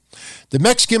Escarlata. The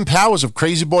Mexican powers of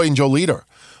Crazy Boy and Joe Leader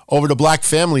over the Black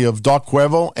Family of Dark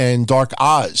Cuervo and Dark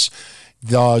Oz.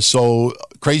 So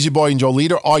Crazy Boy and Joe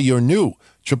Leader are your new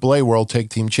AAA World Tag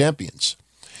Team Champions.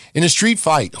 In a street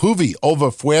fight, Juvi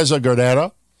over Fuerza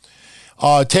Guerrera.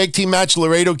 Tag team match,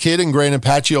 Laredo Kid and Grand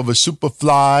Apache over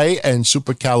Superfly and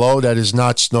Super Calo. That is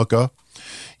not Snooker.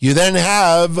 You then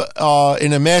have,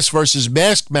 in a mask versus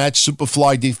mask match,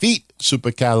 Superfly defeat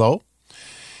Super Calo.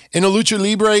 In a Lucha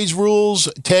Libre's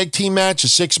rules tag team match, a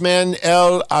six-man,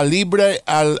 El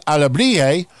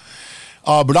Alabrije,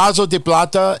 Brazo de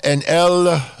Plata and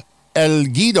El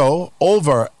Guido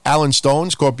over Alan Stone,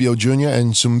 Scorpio Jr.,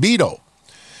 and Zumbido.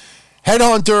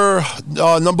 Headhunter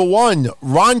number 1,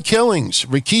 Ron Killings,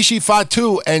 Rikishi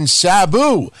Fatu, and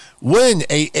Sabu win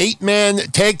a 8-man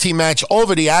tag team match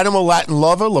over the Animal Latin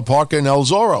Lover, La Parca, and El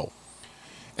Zorro.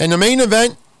 And the main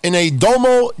event, in a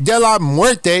Domo de la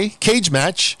Muerte cage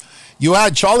match, you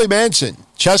had Charlie Manson,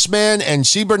 Chessman, and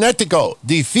Cibernetico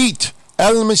defeat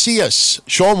El Messias,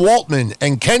 Sean Waltman,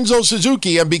 and Kenzo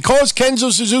Suzuki. And because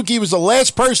Kenzo Suzuki was the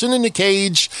last person in the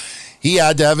cage, he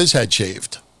had to have his head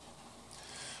shaved.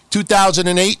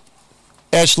 2008,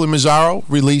 Ashley Mazzaro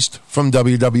released from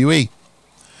WWE.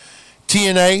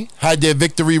 TNA had their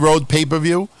Victory Road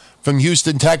pay-per-view from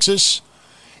Houston, Texas.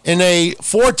 In a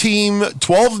 4-team,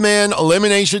 12-man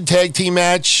elimination tag team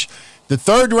match, the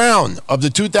third round of the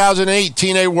 2008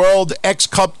 TNA World X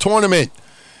Cup Tournament.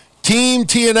 Team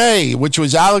TNA, which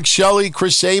was Alex Shelley,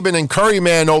 Chris Sabin, and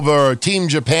Curryman over Team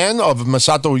Japan of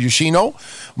Masato Yoshino,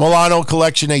 Milano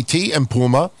Collection AT, and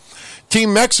Puma.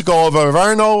 Team Mexico over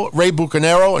Verno, Ray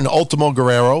Bucanero, and Ultimo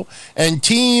Guerrero. And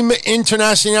Team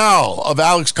Internacional of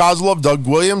Alex Kozlov, Doug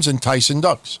Williams, and Tyson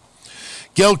Dux.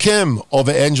 Gail Kim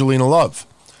over Angelina Love.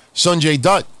 Sunjay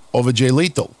Dutt over Jay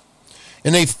Lethal.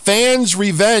 In a fans'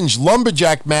 revenge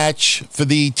lumberjack match for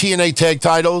the TNA tag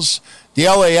titles, the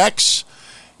LAX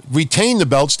retained the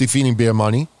belts, defeating Beer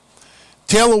Money.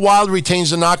 Taylor Wilde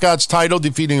retains the Knockouts title,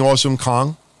 defeating Awesome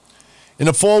Kong. In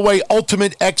a 4-way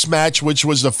Ultimate X match, which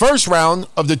was the first round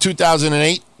of the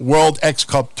 2008 World X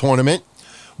Cup Tournament,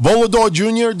 Volador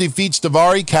Jr. defeats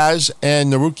Davari, Kaz,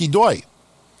 and Naruki Doi.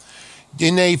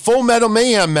 In a Full Metal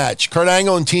Mayhem match, Kurt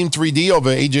Angle and Team 3D over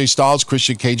AJ Styles,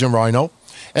 Christian Cage, and Rhino.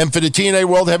 And for the TNA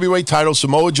World Heavyweight title,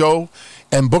 Samoa Joe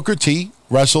and Booker T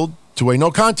wrestled to a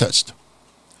no contest.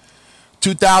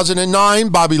 2009,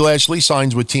 Bobby Lashley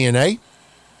signs with TNA.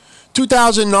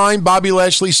 2009, Bobby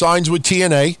Lashley signs with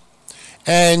TNA.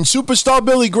 And superstar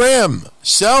Billy Graham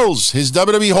sells his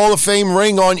WWE Hall of Fame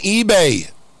ring on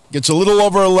eBay. Gets a little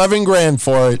over 11 grand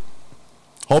for it.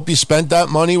 Hope you spent that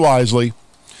money wisely.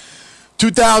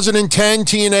 2010,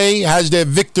 TNA has their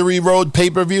Victory Road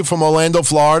pay-per-view from Orlando,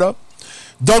 Florida.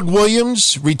 Doug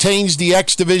Williams retains the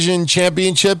X Division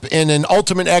Championship in an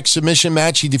Ultimate X submission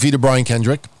match. He defeated Brian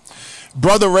Kendrick.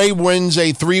 Brother Ray wins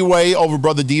a three-way over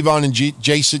Brother Devon and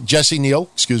Jesse Neal.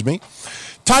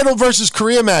 Title versus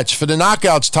career match for the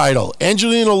Knockouts title.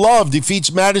 Angelina Love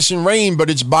defeats Madison Rain, but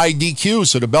it's by DQ,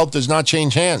 so the belt does not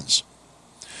change hands.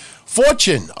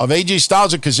 Fortune of AJ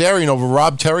Styles and Kazarian over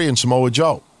Rob Terry and Samoa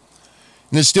Joe.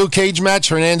 In the steel cage match,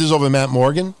 Hernandez over Matt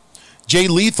Morgan. Jay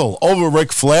Lethal over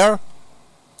Ric Flair.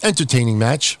 Entertaining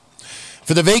match.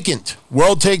 For the vacant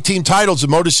World Tag Team titles, the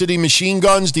Motor City Machine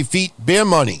Guns defeat Bear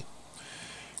Money.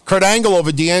 Kurt Angle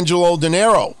over D'Angelo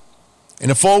Dinero. In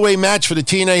a four-way match for the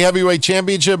TNA Heavyweight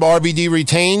Championship, RVD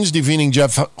retains, defeating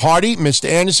Jeff Hardy, Mr.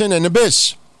 Anderson, and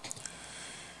Abyss.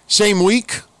 Same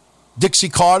week, Dixie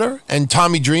Carter and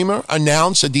Tommy Dreamer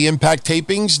announced at the Impact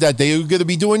tapings that they are going to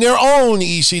be doing their own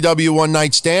ECW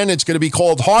one-night stand. It's going to be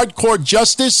called Hardcore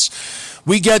Justice.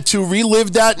 We get to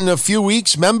relive that in a few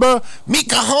weeks. Remember? Me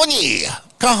Kahoney.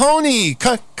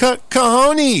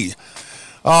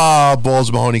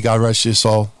 Balls Mahoney, God rest your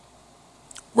soul.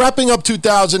 Wrapping up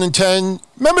 2010,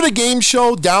 remember the game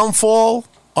show Downfall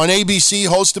on ABC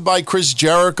hosted by Chris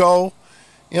Jericho?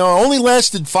 You know, it only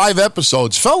lasted 5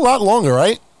 episodes. Felt a lot longer,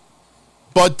 right?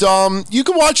 But you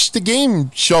can watch the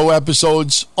game show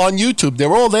episodes on YouTube.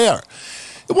 They're all there.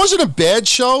 It wasn't a bad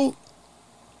show.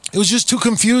 It was just too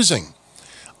confusing.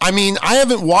 I mean, I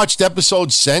haven't watched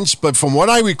episodes since, but from what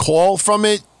I recall from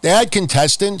it, they had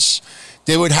contestants.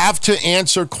 They would have to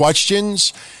answer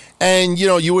questions. And, you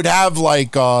know, you would have,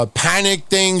 like, panic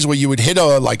things where you would hit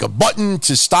a button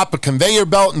to stop a conveyor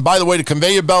belt. And, by the way, the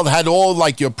conveyor belt had all,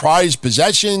 like, your prized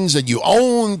possessions that you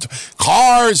owned,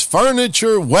 cars,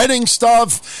 furniture, wedding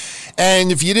stuff.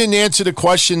 And if you didn't answer the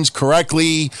questions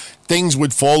correctly, things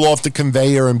would fall off the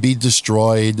conveyor and be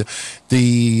destroyed.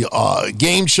 The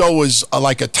game show was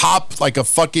like a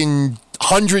fucking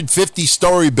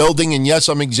 150-story building. And, yes,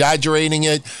 I'm exaggerating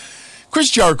it.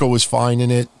 Chris Jericho was fine in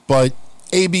it, but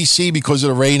ABC, because of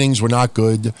the ratings, were not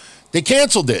good. They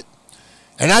canceled it.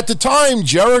 And at the time,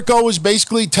 Jericho was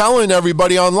basically telling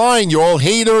everybody online, you're all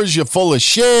haters, you're full of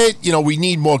shit, you know, we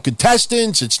need more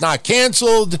contestants, it's not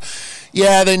canceled.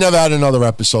 Yeah, they never had another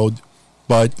episode.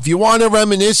 But if you want to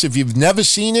reminisce, if you've never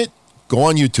seen it, go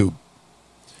on YouTube.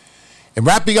 And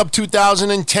wrapping up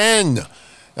 2010,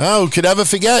 who could ever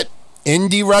forget?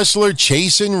 Indie wrestler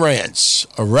Chasen Rance,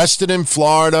 arrested in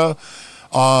Florida,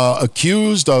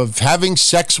 accused of having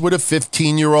sex with a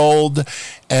 15-year-old,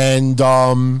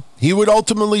 and he would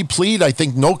ultimately plead, I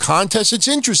think, no contest. It's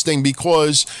interesting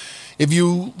because if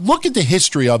you look at the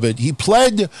history of it, he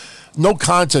pled no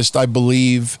contest, I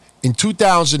believe, in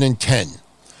 2010.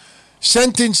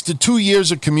 Sentenced to 2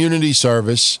 years of community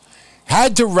service,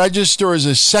 had to register as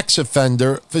a sex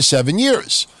offender for 7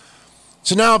 years.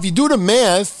 So now if you do the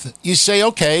math, you say,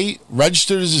 okay,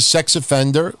 registered as a sex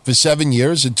offender for 7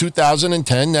 years in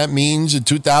 2010. That means in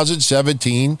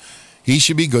 2017, he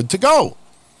should be good to go.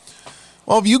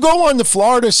 Well, if you go on the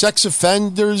Florida Sex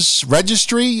Offenders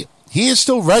Registry, he is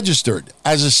still registered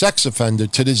as a sex offender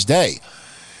to this day.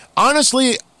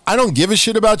 Honestly, I don't give a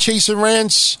shit about Chasen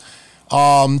Rance.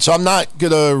 So I'm not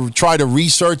going to try to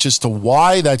research as to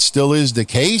why that still is the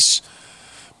case.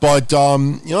 But,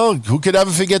 you know, who could ever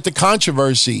forget the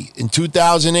controversy in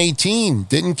 2018?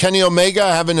 Didn't Kenny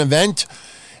Omega have an event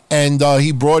and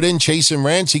he brought in Chasen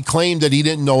Rance? He claimed that he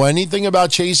didn't know anything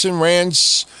about Chasen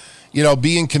Rance, you know,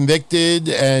 being convicted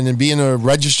and being a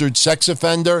registered sex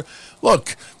offender.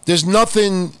 Look, there's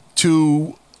nothing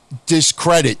to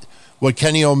discredit what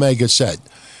Kenny Omega said.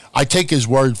 I take his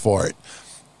word for it.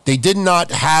 They did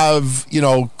not have, you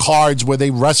know, cards where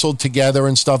they wrestled together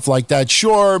and stuff like that.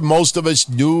 Sure, most of us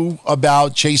knew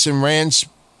about Chasen Rance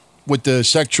with the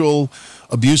sexual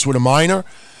abuse with a minor,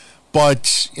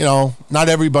 but, you know, not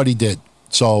everybody did.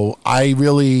 So I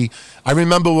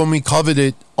remember when we covered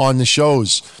it on the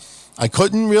shows, I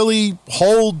couldn't really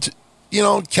hold, you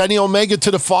know, Kenny Omega to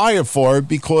the fire for it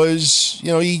because,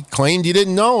 you know, he claimed he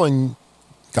didn't know, and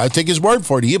got to take his word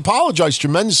for it. He apologized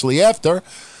tremendously after.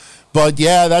 But,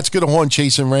 yeah, that's going to haunt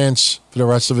Chasen Rance for the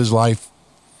rest of his life.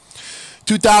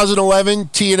 2011,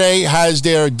 TNA has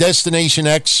their Destination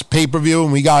X pay-per-view,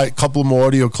 and we got a couple more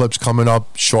audio clips coming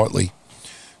up shortly.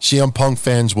 CM Punk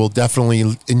fans will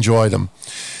definitely enjoy them.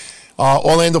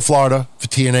 Orlando, Florida for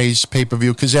TNA's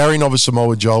pay-per-view. Kazarian over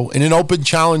Samoa Joe. In an open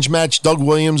challenge match, Doug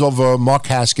Williams over Mark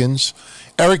Haskins.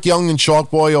 Eric Young and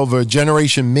Shark Boy over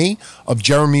Generation Me of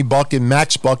Jeremy Buck and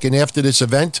Max Buck. And after this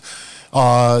event,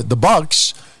 the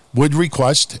Bucks would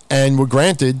request and were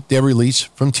granted their release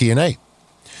from TNA.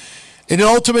 In an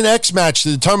Ultimate X match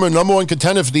to determine number one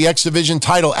contender for the X Division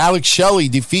title, Alex Shelley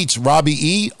defeats Robbie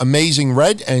E., Amazing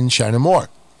Red, and Shannon Moore.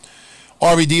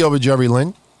 RVD over Jerry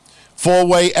Lynn.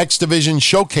 Four-way X Division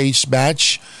showcase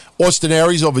match, Austin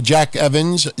Aries over Jack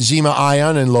Evans, Zema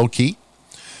Ion, and Low Key.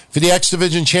 For the X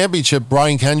Division Championship,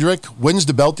 Brian Kendrick wins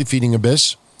the belt, defeating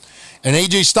Abyss. And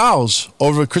AJ Styles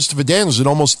over Christopher Daniels in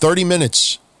almost 30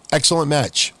 minutes. Excellent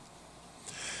match.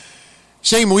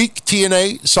 Same week,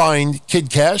 TNA signed Kid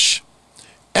Cash.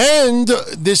 And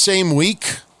this same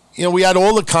week, we had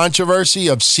all the controversy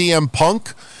of CM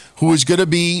Punk, who was going to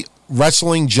be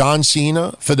wrestling John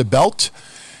Cena for the belt.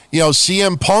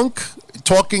 CM Punk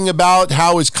talking about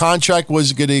how his contract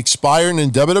was going to expire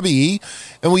in WWE.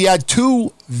 And we had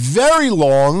two very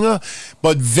long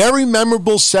but very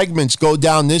memorable segments go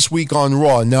down this week on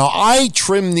Raw. Now, I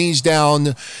trimmed these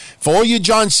down. For all you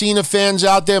John Cena fans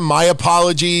out there, my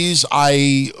apologies.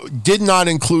 I did not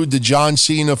include the John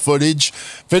Cena footage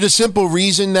for the simple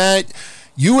reason that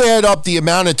you add up the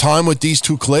amount of time with these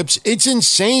two clips. It's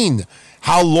insane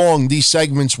how long these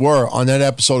segments were on that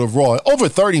episode of Raw. Over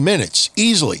 30 minutes,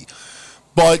 easily.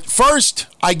 But first,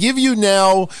 I give you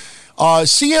now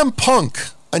CM Punk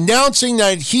announcing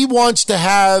that he wants to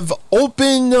have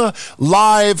open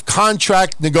live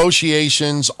contract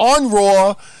negotiations on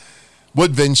Raw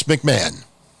with Vince McMahon.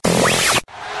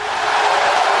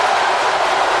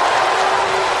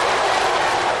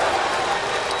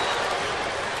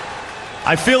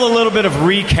 I feel a little bit of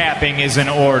recapping is in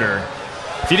order.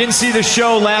 If you didn't see the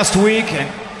show last week,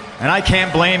 and I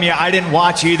can't blame you, I didn't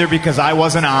watch either because I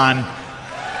wasn't on,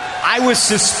 I was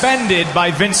suspended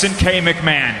by Vincent K.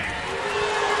 McMahon.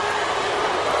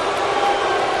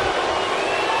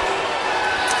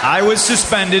 I was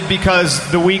suspended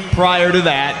because the week prior to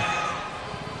that,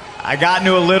 I got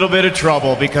into a little bit of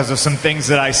trouble because of some things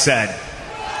that I said.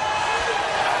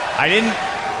 I didn't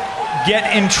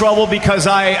get in trouble because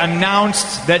I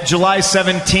announced that July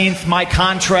 17th my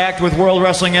contract with World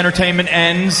Wrestling Entertainment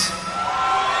ends.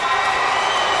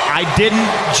 I didn't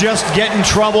just get in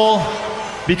trouble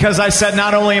because I said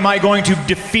not only am I going to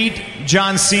defeat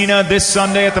John Cena this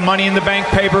Sunday at the Money in the Bank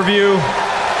pay-per-view,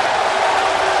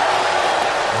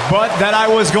 but that I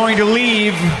was going to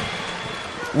leave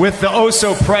with the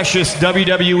oh-so-precious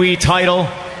WWE title,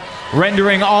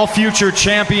 rendering all future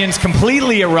champions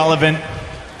completely irrelevant.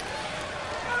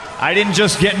 I didn't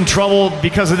just get in trouble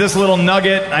because of this little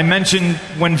nugget. I mentioned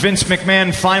when Vince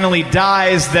McMahon finally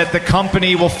dies that the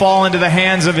company will fall into the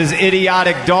hands of his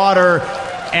idiotic daughter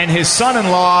and his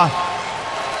son-in-law,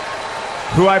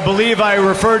 who I believe I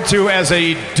referred to as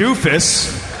a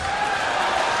doofus.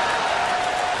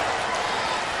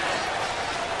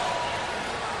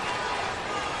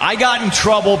 I got in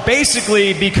trouble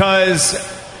basically because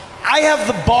I have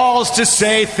the balls to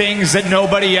say things that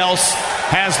nobody else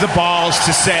has the balls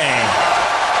to say.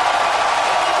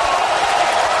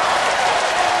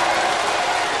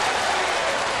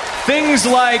 Things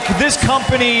like this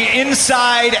company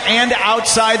inside and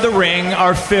outside the ring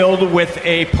are filled with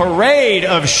a parade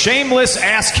of shameless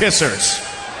ass kissers.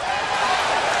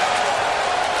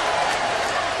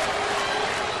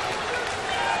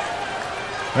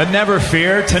 But never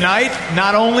fear, tonight,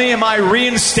 not only am I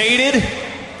reinstated,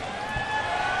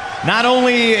 not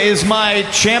only is my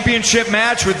championship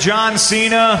match with John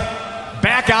Cena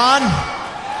back on,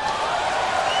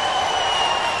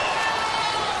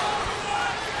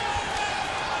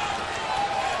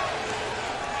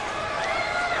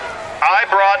 I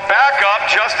brought backup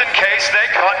just in case they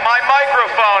cut my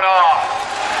microphone off.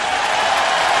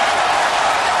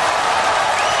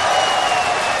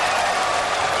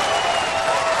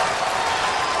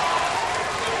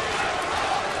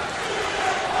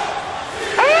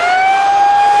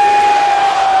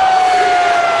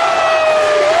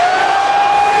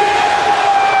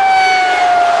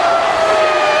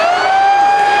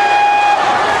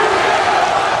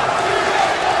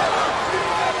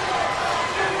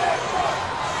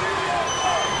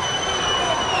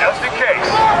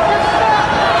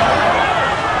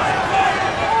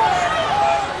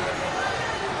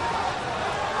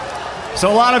 So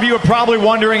a lot of you are probably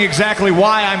wondering exactly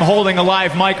why I'm holding a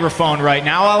live microphone right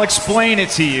now. I'll explain it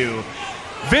to you.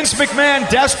 Vince McMahon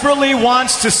desperately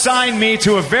wants to sign me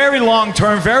to a very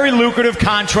long-term, very lucrative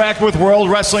contract with World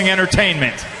Wrestling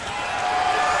Entertainment.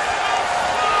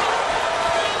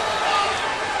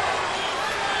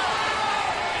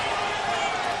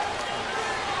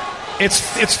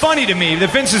 it's funny to me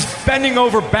that Vince is bending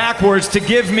over backwards to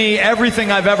give me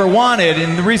everything I've ever wanted.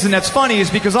 And the reason that's funny is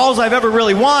because all I've ever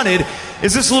really wanted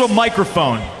is this little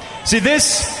microphone. See,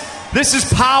 this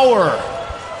is power.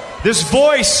 This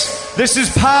voice, this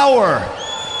is power.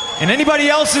 In anybody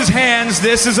else's hands,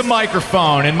 this is a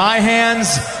microphone. In my hands,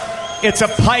 it's a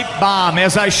pipe bomb,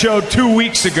 as I showed 2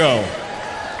 weeks ago.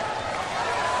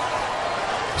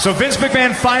 So Vince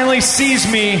McMahon finally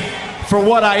sees me for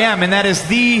what I am, and that is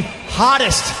the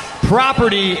hottest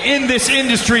property in this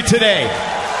industry today.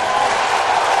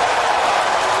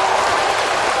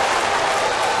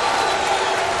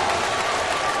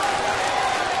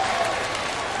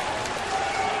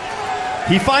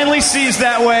 He finally sees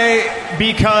that way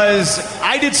because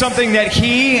I did something that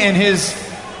he and his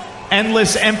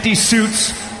endless empty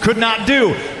suits could not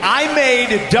do. I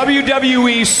made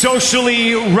WWE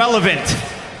socially relevant.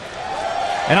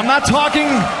 And I'm not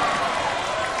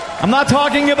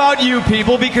talking about you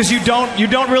people because you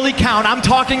don't really count. I'm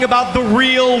talking about the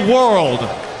real world.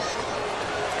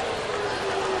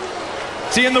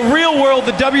 See, in the real world,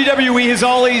 the WWE has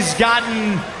always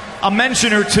gotten a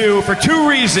mention or two for two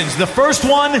reasons. The first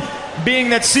one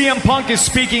being that CM Punk is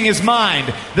speaking his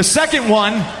mind. The second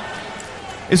one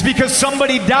is because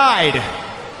somebody died.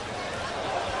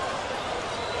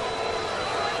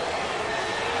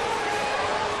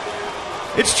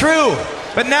 It's true.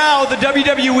 But now the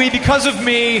WWE, because of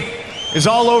me, is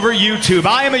all over YouTube.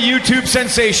 I am a YouTube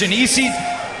sensation.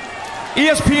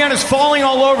 ESPN is falling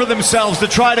all over themselves to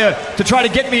try to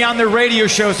get me on their radio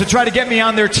shows, to try to get me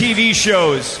on their TV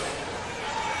shows.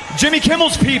 Jimmy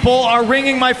Kimmel's people are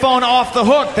ringing my phone off the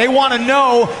hook. They want to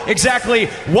know exactly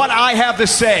what I have to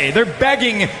say. They're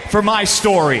begging for my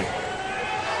story.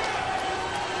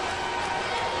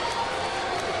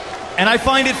 And I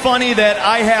find it funny that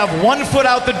I have one foot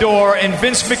out the door and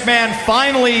Vince McMahon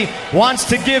finally wants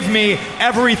to give me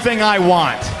everything I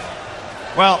want.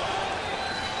 Well,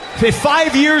 if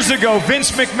 5 years ago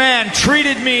Vince McMahon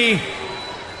treated me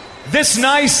this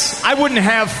nice, I wouldn't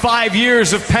have 5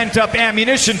 years of pent-up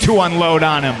ammunition to unload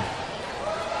on him.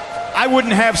 I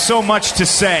wouldn't have so much to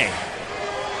say.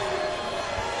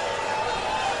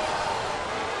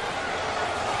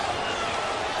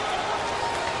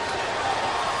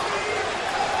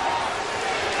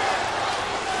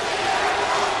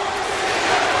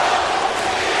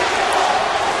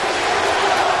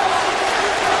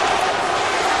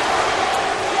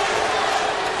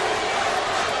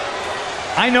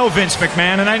 I know Vince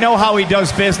McMahon, and I know how he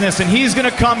does business, and he's going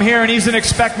to come here and he's going to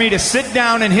expect me to sit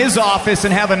down in his office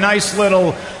and have a nice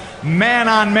little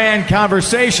man-on-man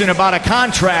conversation about a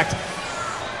contract.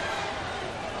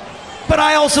 But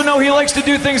I also know he likes to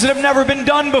do things that have never been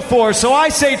done before, so I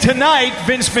say tonight,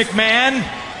 Vince McMahon,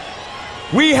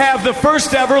 we have the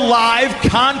first ever live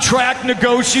contract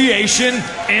negotiation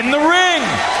in the ring.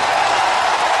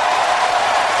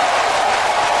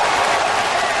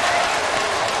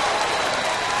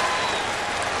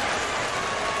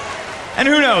 And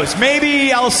who knows,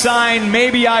 maybe I'll sign,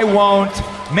 maybe I won't.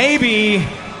 Maybe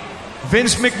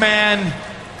Vince McMahon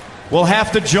will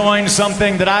have to join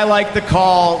something that I like to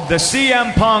call the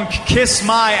CM Punk Kiss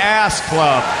My Ass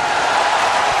Club.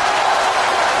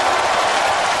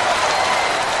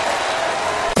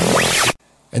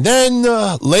 And then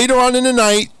later on in the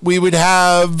night, we would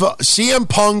have CM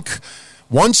Punk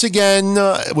once again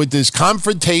with this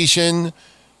confrontation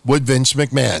with Vince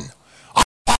McMahon. I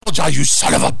apologize, you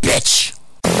son of a bitch.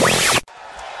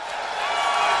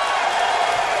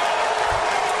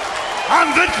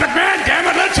 I'm Vince McMahon, damn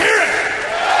it, let's hear it!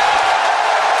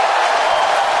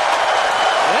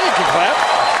 Thank you, clap.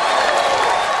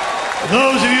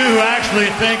 Those of you who actually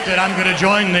think that I'm going to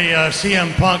join the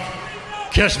CM Punk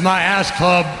Kiss My Ass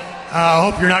Club, I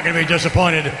hope you're not going to be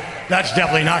disappointed. That's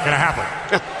definitely not going to happen.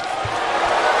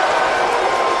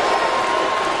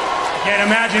 I can't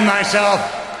imagine myself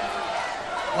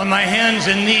on my hands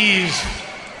and knees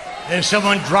if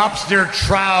someone drops their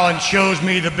trowel and shows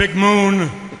me the big moon,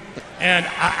 and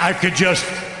I could just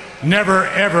never,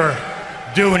 ever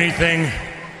do anything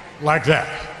like that.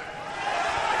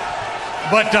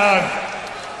 But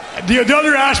the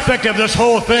other aspect of this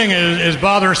whole thing is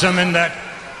bothersome in that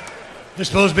there's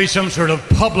supposed to be some sort of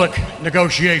public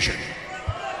negotiation.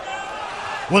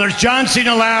 Whether it's John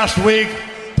Cena last week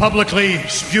publicly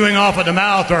spewing off at the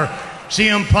mouth or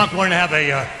CM Punk wanting to have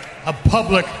a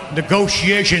public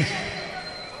negotiation,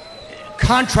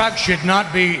 contracts should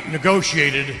not be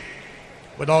negotiated,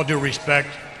 with all due respect,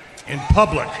 in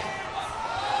public.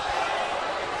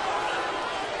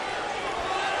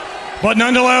 But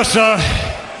nonetheless,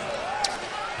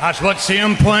 that's what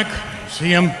CM Punk,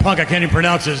 I can't even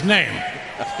pronounce his name.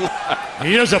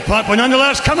 He is a punk, but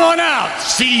nonetheless, come on out,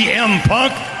 CM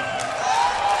Punk.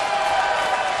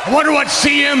 I wonder what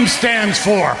CM stands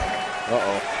for.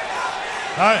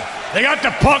 They got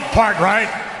the punk part right.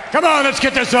 Come on, let's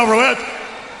get this over with.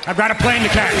 I've got a plane to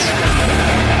catch.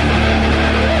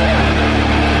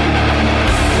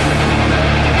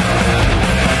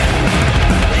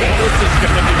 This is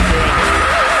going to be good.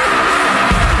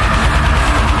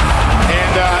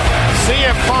 And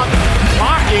CM Punk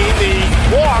mocking the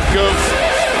walk of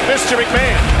Mr.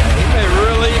 McMahon. He may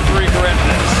really regret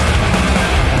this.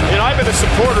 You know, I've been a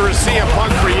supporter of CM Punk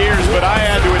for years, but I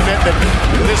had to admit that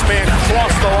this man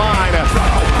crossed the line a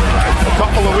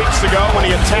couple of weeks ago when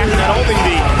he attacked not only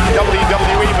the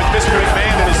WWE, but Mr.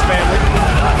 McMahon and his family.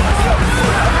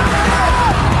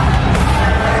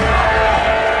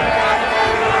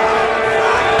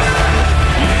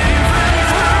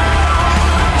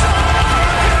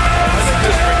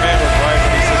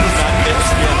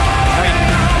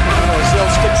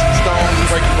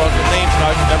 Name's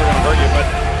not never going to hurt you, but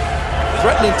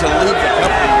threatening to leave the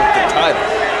company with the title,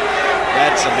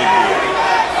 that's a big deal.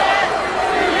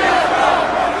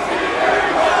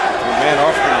 The man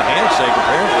offering a handshake,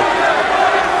 apparently.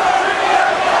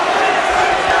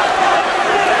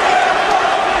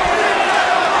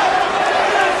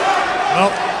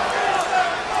 Well,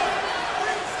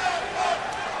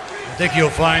 I think you'll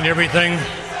find everything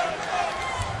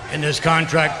in this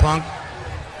contract, Punk.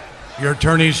 Your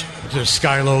attorneys, the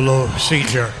sky low seat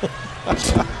here.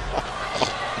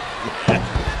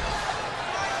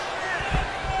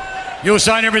 You'll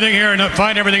sign everything here and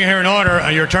find everything here in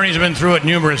order. Your attorneys have been through it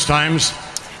numerous times,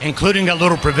 including a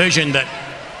little provision that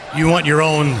you want your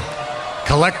own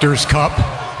collector's cup.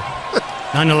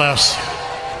 Nonetheless,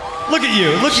 look at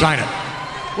you. Sign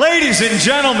it. Ladies and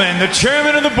gentlemen, the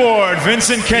chairman of the board,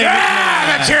 Vincent K. McMahon.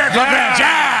 Let's hear it for Vince.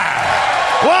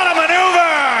 Yeah! What a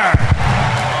maneuver!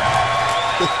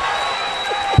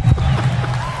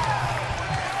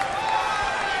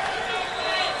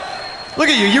 Look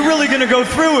at you. You're really going to go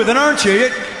through with it, aren't you?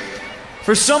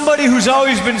 For somebody who's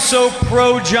always been so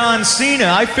pro John Cena,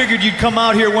 I figured you'd come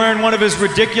out here wearing one of his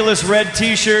ridiculous red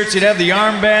T-shirts. You'd have the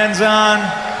armbands on.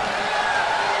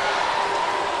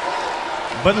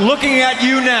 But looking at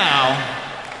you now,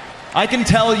 I can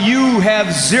tell you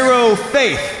have zero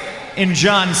faith in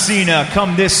John Cena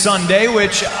come this Sunday,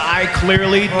 which I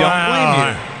clearly don't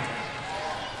blame you.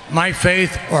 My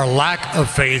faith or lack of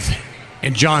faith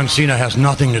in John Cena has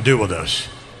nothing to do with this.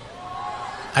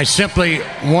 I simply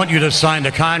want you to sign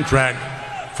the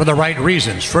contract for the right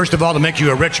reasons. First of all, to make you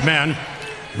a rich man,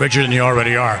 richer than you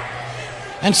already are.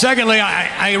 And secondly,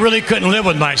 I really couldn't live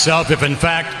with myself if, in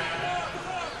fact,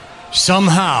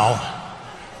 somehow,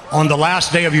 on the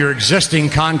last day of your existing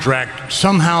contract,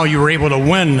 somehow you were able to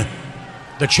win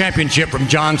the championship from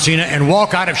John Cena and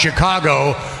walk out of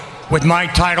Chicago with my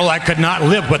title. I could not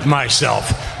live with myself.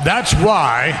 That's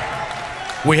why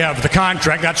we have the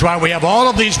contract. That's why we have all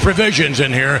of these provisions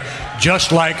in here,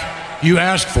 just like you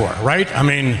asked for, right? I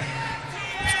mean,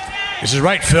 this is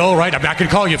right, Phil, right? I mean, I can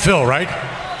call you Phil, right?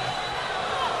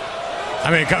 I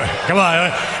mean, come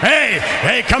on.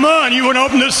 Hey, come on. You want to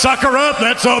open this sucker up?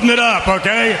 Let's open it up,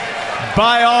 okay?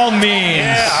 By all means.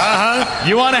 Yeah,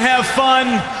 You want to have fun?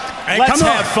 Hey, Let's come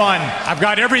on. have fun. I've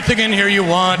got everything in here you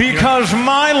want. Because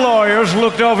my lawyers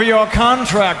looked over your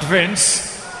contract, Vince.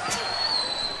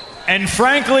 And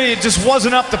frankly, it just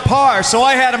wasn't up to par, so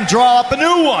I had them draw up a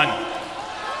new one.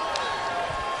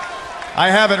 I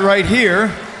have it right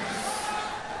here.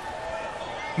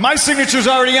 My signature's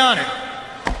already on it.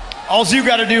 All you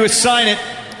got to do is sign it.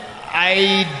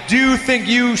 I do think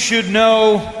you should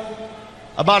know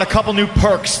about a couple new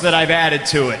perks that I've added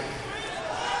to it.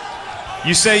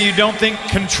 You say you don't think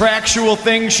contractual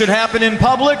things should happen in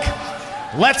public?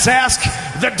 Let's ask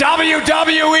the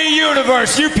WWE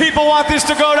Universe. You people want this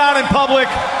to go down in public?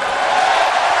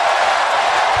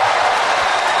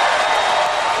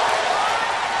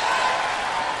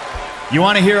 You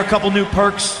want to hear a couple new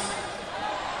perks?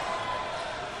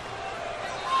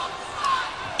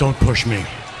 Don't push me.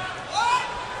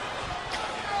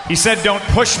 He said, don't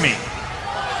push me.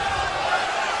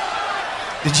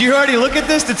 Did you already look at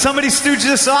this? Did somebody stooge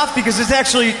this off? Because it's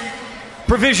actually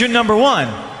provision number 1.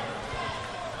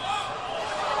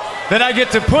 That I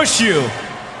get to push you.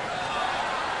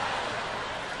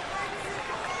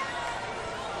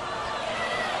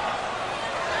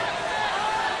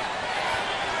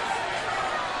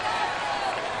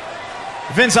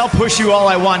 Vince, I'll push you all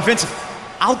I want. Vince,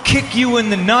 I'll kick you in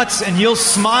the nuts and you'll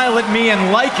smile at me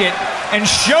and like it and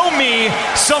show me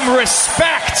some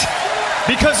respect.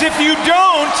 Because if you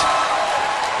don't,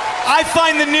 I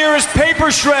find the nearest paper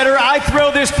shredder, I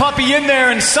throw this puppy in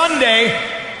there, and Sunday,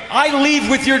 I leave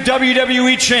with your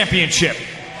WWE Championship.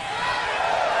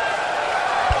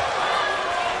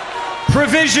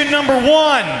 Provision number 1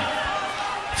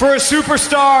 for a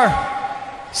superstar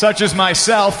such as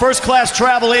myself. First class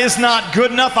travel is not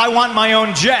good enough. I want my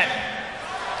own jet.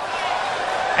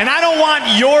 And I don't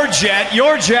want your jet.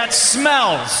 Your jet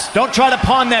smells. Don't try to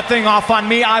pawn that thing off on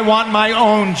me. I want my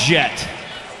own jet.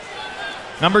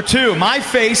 Number 2, my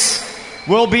face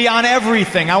will be on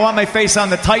everything. I want my face on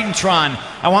the Titantron.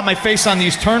 I want my face on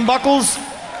these turnbuckles.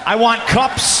 I want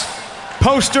cups,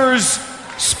 posters,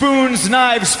 spoons,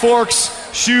 knives, forks,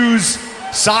 shoes,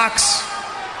 socks.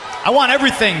 I want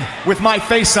everything with my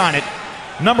face on it.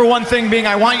 Number 1 thing being,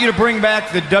 I want you to bring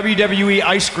back the WWE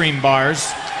ice cream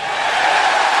bars.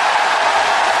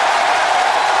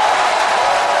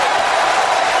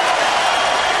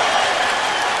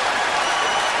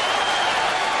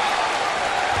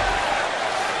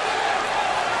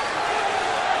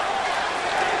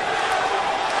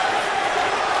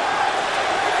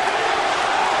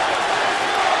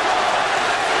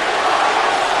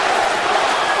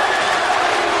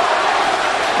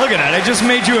 Look at that, I just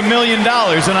made you $1 million in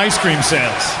ice cream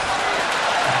sales.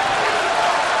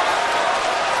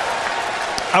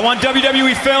 I want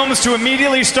WWE Films to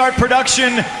immediately start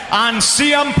production on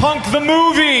CM Punk the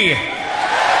movie.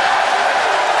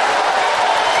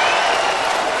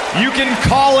 You can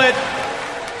call it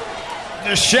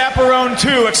The Chaperone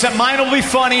 2, except mine will be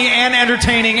funny and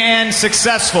entertaining and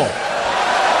successful.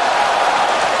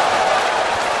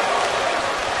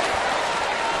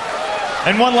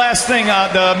 And one last thing,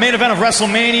 the main event of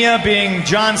WrestleMania being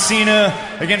John Cena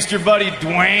against your buddy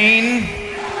Dwayne.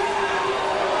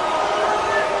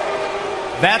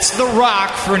 That's The Rock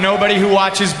for nobody who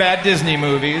watches bad Disney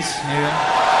movies. Yeah.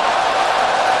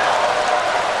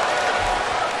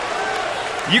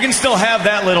 You can still have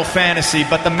that little fantasy,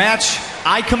 but the match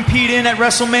I compete in at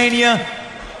WrestleMania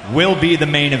will be the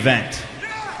main event.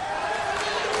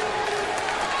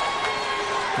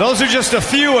 Those are just a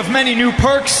few of many new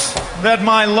perks that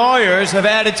my lawyers have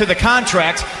added to the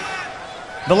contract.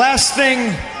 The last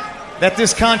thing that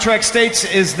this contract states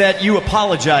is that you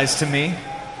apologize to me.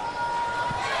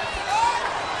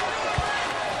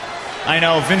 I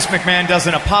know Vince McMahon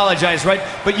doesn't apologize, right?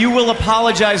 But you will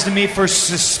apologize to me for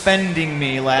suspending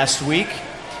me last week.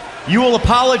 You will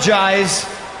apologize.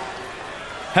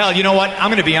 Hell, you know what?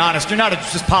 I'm going to be honest. You're not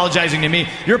just apologizing to me.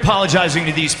 You're apologizing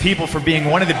to these people for being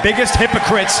one of the biggest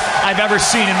hypocrites I've ever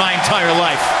seen in my entire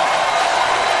life.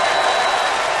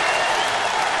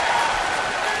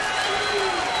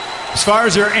 As far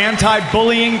as your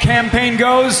anti-bullying campaign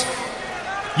goes,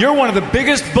 you're one of the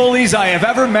biggest bullies I have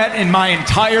ever met in my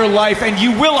entire life, and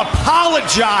you will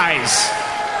apologize.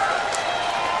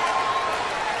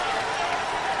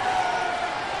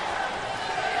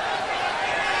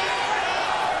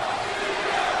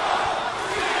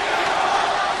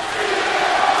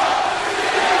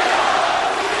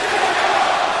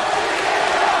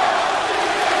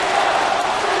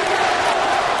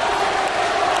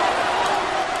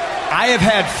 I have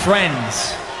had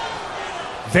friends,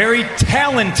 very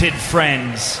talented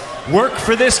friends, work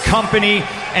for this company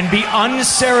and be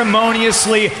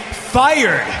unceremoniously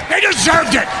fired. They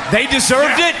deserved it. They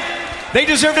deserved it? They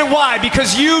deserved it. Why?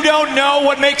 Because you don't know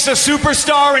what makes a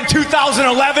superstar in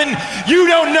 2011? You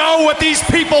don't know what these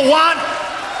people want?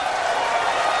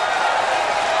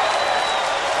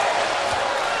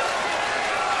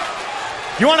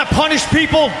 You want to punish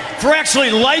people for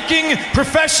actually liking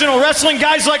professional wrestling?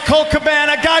 Guys like Colt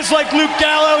Cabana, guys like Luke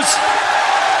Gallows?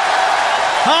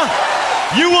 Huh?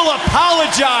 You will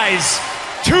apologize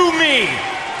to me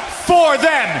for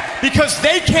them because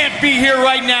they can't be here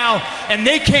right now and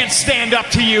they can't stand up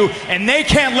to you and they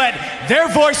can't let their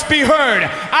voice be heard.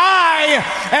 I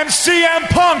am CM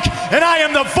Punk and I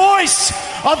am the voice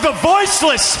of the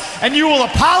voiceless, and you will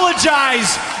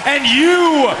apologize and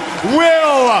you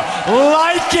will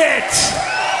like it.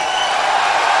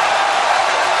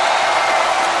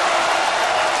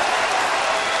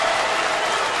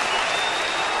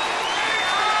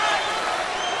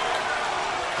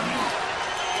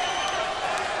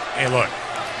 Hey, look,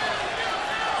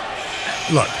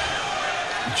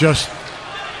 just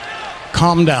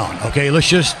calm down, okay? Let's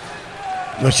just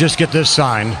get this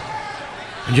signed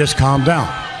and just calm down,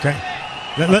 okay?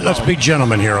 Let's be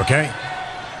gentlemen here, okay?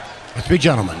 Let's be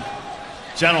gentlemen.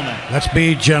 Gentlemen. Let's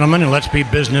be gentlemen and let's be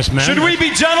businessmen. Should we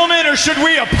be gentlemen or should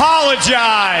we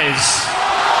apologize?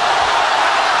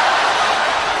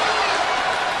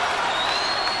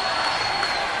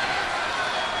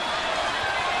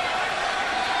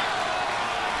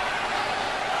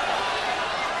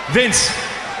 Vince,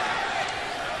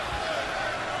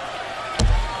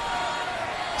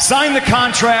 sign the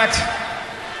contract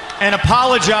and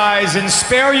apologize and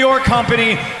spare your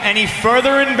company any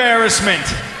further embarrassment.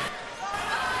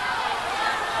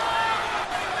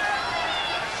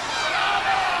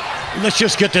 Let's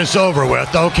just get this over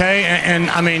with, okay?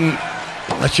 And I mean,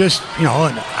 let's just, you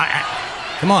know,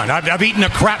 come on. I've eaten a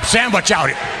crap sandwich out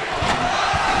here.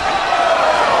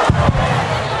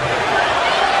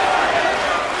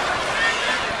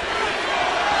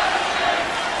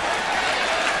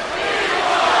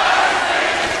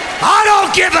 I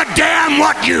don't give a damn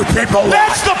what you people want.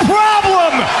 That's the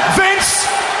problem, Vince.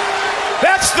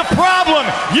 That's the problem.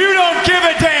 You don't give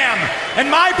a damn. And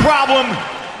my problem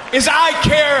is I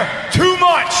care too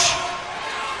much.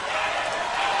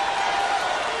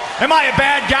 Am I a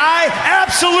bad guy?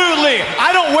 Absolutely.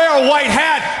 I don't wear a white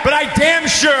hat, but I damn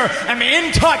sure am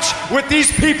in touch with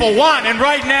these people. And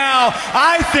right now,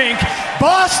 I think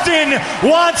Boston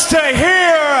wants to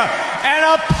hear an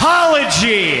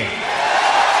apology.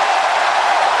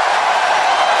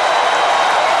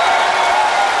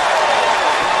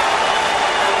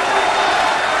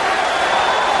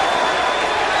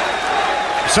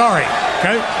 Sorry,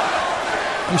 okay?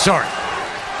 I'm sorry.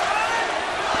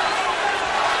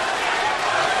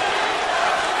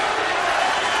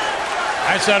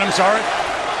 I said I'm sorry.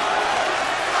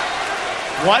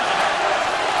 What?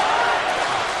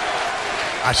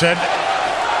 I said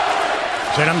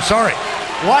I'm sorry.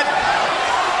 What?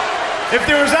 If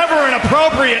there was ever an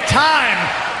appropriate time,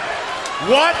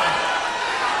 what?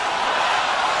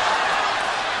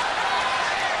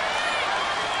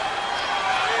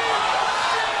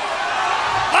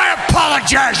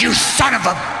 Apologize, you son of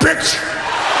a bitch!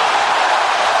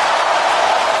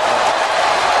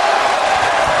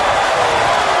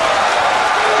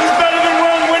 He's better than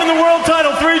winning the world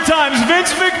title 3 times.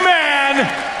 Vince McMahon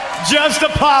just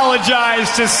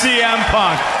apologized to CM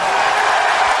Punk.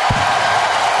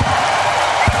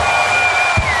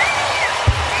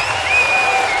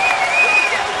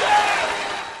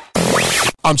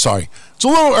 I'm sorry. It's a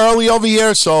little early over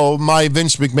here, so my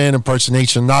Vince McMahon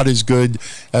impersonation not as good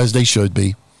as they should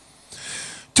be.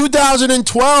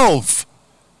 2012.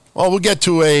 Well, we'll get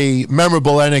to a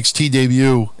memorable NXT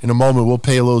debut in a moment. We'll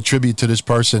pay a little tribute to this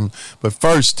person. But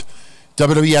first,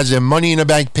 WWE has their Money in the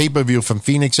Bank pay-per-view from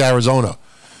Phoenix, Arizona.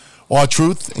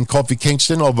 R-Truth and Kofi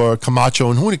Kingston over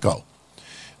Camacho and Hunico.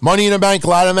 Money in the Bank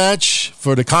ladder match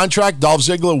for the contract. Dolph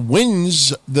Ziggler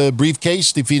wins the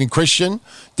briefcase, defeating Christian,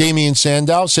 Damian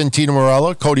Sandow, Santino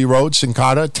Marella, Cody Rhodes, Sin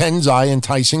Cara, Tenzai, and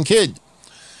Tyson Kidd.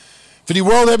 For the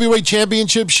World Heavyweight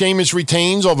Championship, Sheamus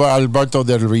retains over Alberto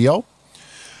Del Rio.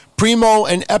 Primo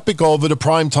and Epic over the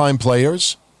Primetime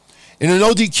Players. In an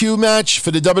ODQ match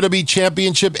for the WWE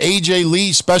Championship, AJ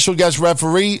Lee, special guest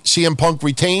referee, CM Punk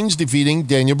retains, defeating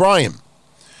Daniel Bryan.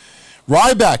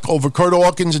 Ryback over Kurt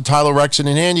Hawkins and Tyler Rex in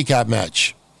an handicap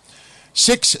match.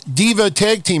 6 Diva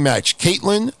tag team match.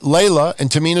 Caitlyn, Layla, and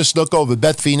Tamina Snuka over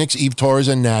Beth Phoenix, Eve Torres,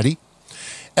 and Natty.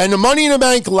 And the Money in the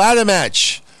Bank ladder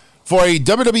match for a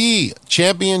WWE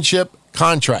Championship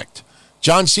contract.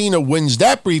 John Cena wins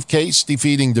that briefcase,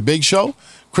 defeating The Big Show,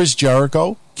 Chris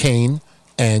Jericho, Kane,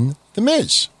 and The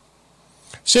Miz.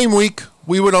 Same week,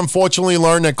 we would unfortunately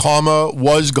learn that Karma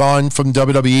was gone from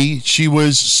WWE. She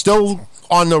was still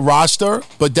on the roster,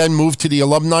 but then moved to the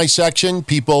alumni section.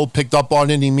 People picked up on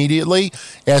it immediately,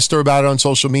 asked her about it on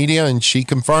social media, and she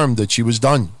confirmed that she was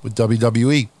done with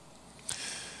WWE.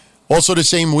 Also the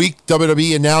same week,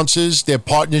 WWE announces their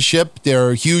partnership,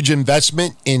 their huge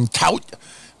investment in Tout.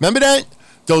 Remember that?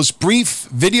 Those brief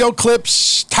video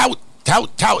clips, Tout.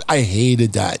 I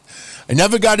hated that. I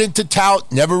never got into Tout,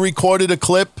 never recorded a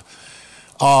clip.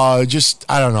 I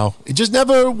don't know. It just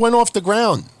never went off the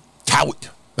ground. Tout.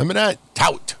 Remember that?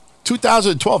 Tout.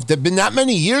 2012. There have been that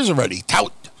many years already.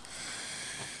 Tout.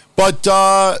 But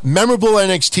memorable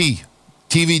NXT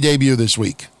TV debut this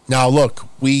week. Now, look,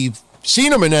 we've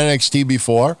seen him in NXT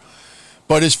before,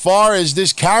 but as far as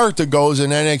this character goes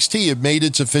in NXT, it made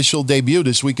its official debut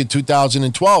this week in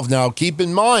 2012. Now, keep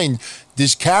in mind,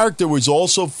 this character was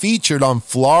also featured on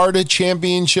Florida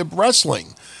Championship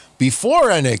Wrestling before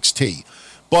NXT.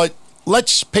 But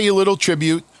let's pay a little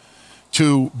tribute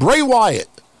to Bray Wyatt.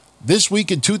 This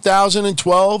week in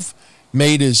 2012,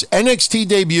 made his NXT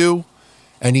debut,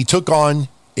 and he took on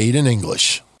Aiden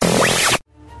English. This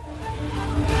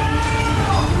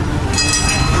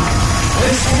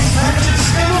is matches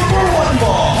scheduled for one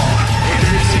fall.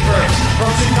 Introducing first,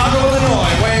 from Chicago, Illinois,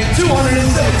 weighing 217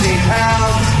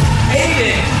 pounds,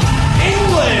 Aiden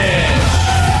English.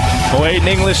 Well, Aiden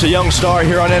English, a young star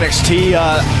here on NXT,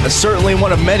 certainly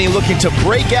one of many looking to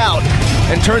break out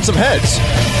and turn some heads.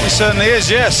 He certainly is,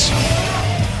 yes.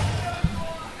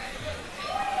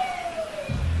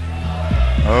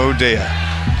 Oh dear.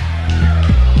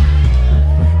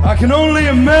 I can only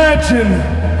imagine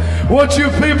what you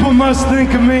people must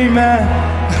think of me, man.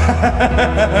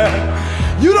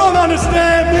 You don't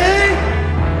understand me,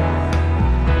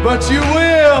 but you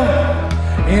will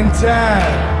in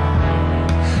time.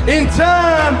 In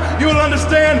time, you'll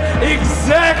understand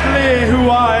exactly who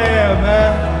I am,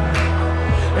 man.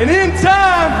 And in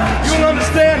time, you'll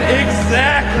understand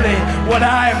exactly what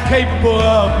I am capable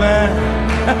of, man.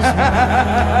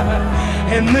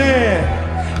 And then,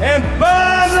 and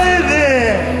finally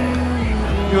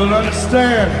then, you'll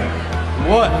understand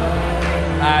what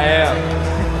I am.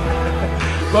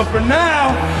 But for now,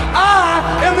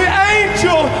 I am the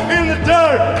angel in the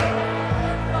dirt.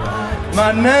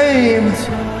 My name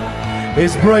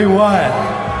is Bray Wyatt.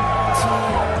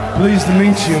 Pleased to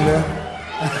meet you, man.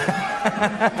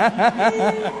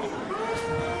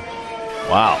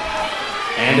 Wow.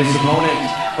 And his opponent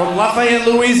from Lafayette,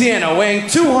 Louisiana, weighing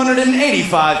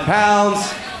 285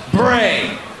 pounds,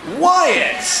 Bray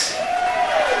Wyatt.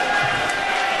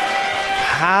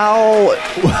 How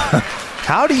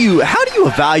do you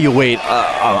evaluate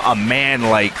a man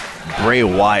like Bray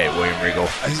Wyatt, William Regal?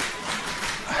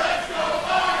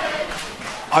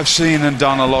 I've seen and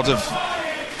done a lot of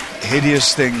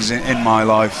hideous things in my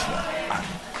life.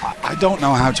 I don't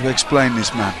know how to explain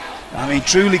this man. I mean,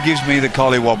 truly gives me the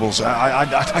collywobbles.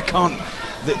 I can't.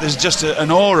 There's just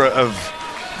an aura of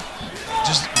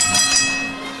just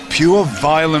pure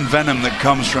violent venom that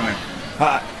comes from him.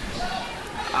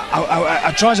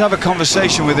 I tried to have a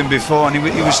conversation with him before, and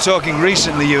he was talking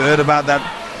recently. You heard about that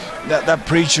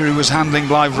preacher who was handling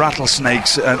live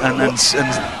rattlesnakes and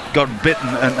got bitten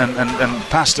and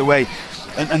passed away,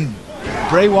 and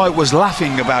Bray Wyatt was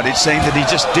laughing about it, saying that he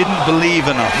just didn't believe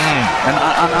enough. And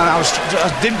I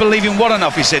didn't believe in what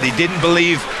enough, he said. He didn't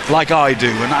believe like I do.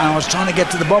 And I was trying to get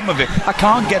to the bottom of it. I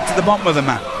can't get to the bottom of the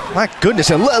man. My goodness,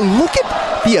 and look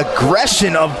at the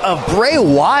aggression of Bray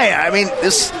Wyatt. I mean,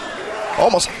 this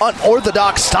almost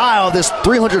unorthodox style, this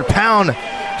 300-pound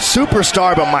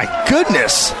superstar, but my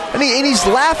goodness. And he's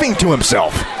laughing to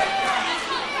himself.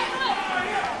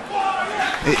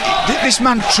 This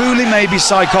man truly may be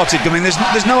psychotic. I mean,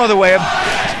 there's no other way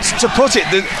to put it.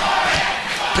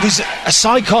 But he's a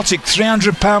psychotic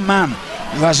 300-pound man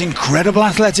who has incredible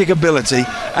athletic ability.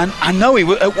 And I know he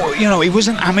was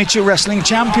an amateur wrestling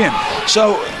champion.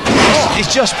 So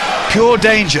it's just pure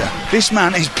danger. This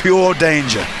man is pure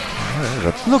danger.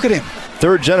 Look at him.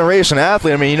 Third-generation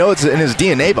athlete. I mean, it's in his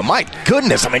DNA, but my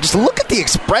goodness, I mean, just look at the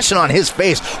expression on his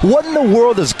face. What in the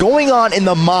world is going on in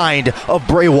the mind of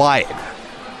Bray Wyatt?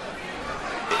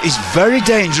 He's very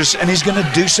dangerous, and he's going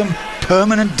to do some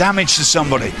permanent damage to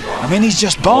somebody. I mean, he's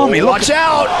just balmy. Watch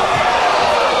out!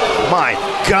 My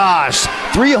gosh,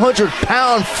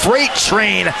 300-pound freight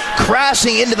train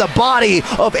crashing into the body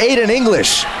of Aiden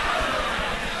English.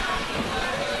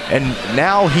 And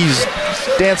now he's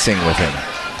dancing with him.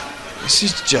 This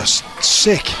is just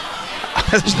sick.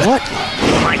 What?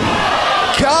 My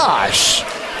gosh!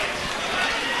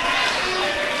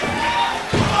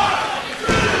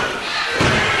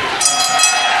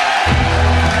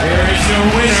 Your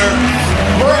winner,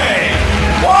 Bray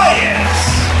Wyatt.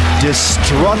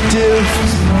 Destructive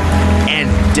and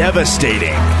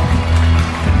devastating.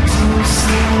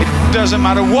 It doesn't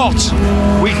matter what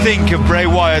we think of Bray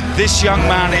Wyatt, this young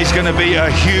man is going to be a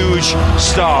huge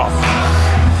star.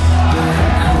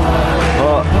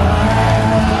 Well,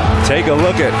 take a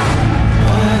look at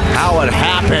how it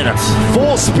happened.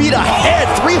 Full speed ahead,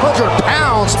 300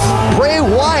 pounds. Bray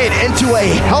Wyatt into a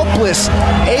helpless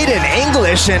Aiden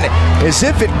English, and as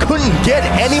if it couldn't get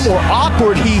any more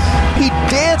awkward, he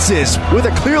dances with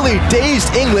a clearly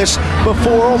dazed English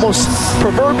before almost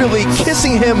proverbially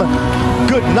kissing him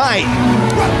goodnight.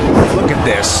 Look at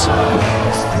this.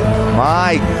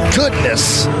 My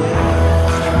goodness.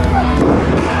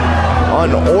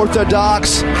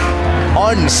 Unorthodox,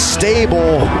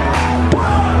 unstable,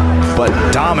 but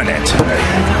dominant.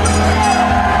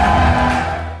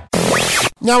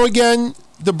 Now again,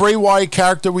 the Bray Wyatt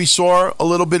character we saw a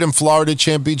little bit in Florida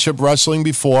Championship Wrestling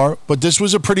before, but this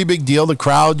was a pretty big deal. The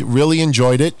crowd really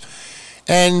enjoyed it.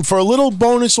 And for a little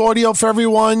bonus audio for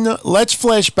everyone, let's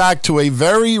flash back to a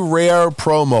very rare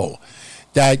promo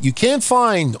that you can't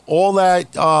find all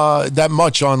that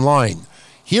much online.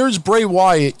 Here's Bray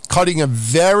Wyatt cutting a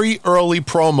very early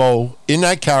promo in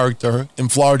that character in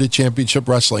Florida Championship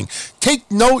Wrestling.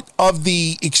 Take note of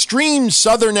the extreme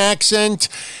Southern accent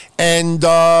and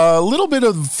a little bit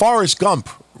of Forrest Gump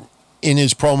in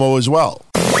his promo as well.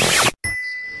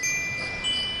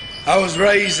 I was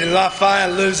raised in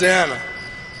Lafayette, Louisiana.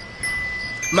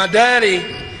 My daddy,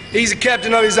 he's a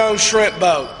captain of his own shrimp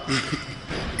boat.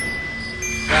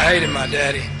 I hated my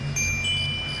daddy.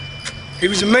 He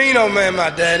was a mean old man,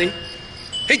 my daddy.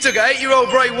 He took an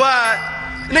 8-year-old Bray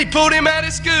Wyatt and he pulled him out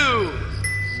of school.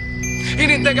 He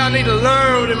didn't think I needed to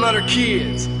learn with them other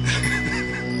kids.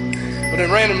 But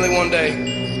then randomly one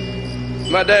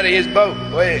day, my daddy, his boat,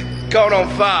 well, it caught on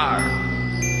fire.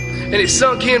 And it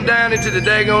sunk him down into the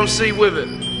daggone sea with it.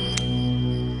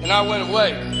 And I went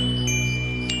away.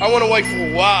 I went away for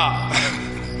a while.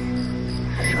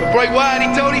 But Bray Wyatt, he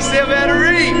told himself how to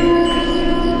read.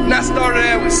 And I started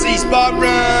out with C Spot Run,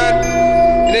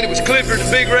 and then it was Clifford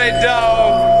the Big Red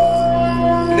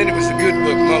Dog, and then it was the Good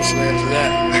Book mostly after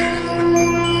that.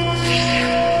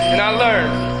 And I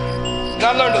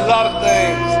learned a lot of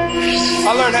things.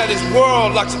 I learned how this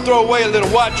world likes to throw away a little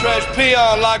white trash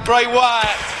peon like Bray Wyatt.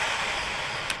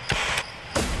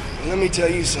 And let me tell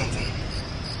you something.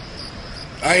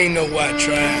 I ain't no white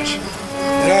trash,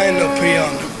 and I ain't no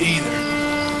peon either.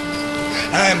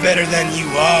 I am better than you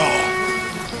all.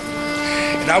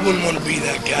 And I wouldn't want to be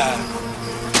that guy.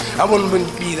 I wouldn't want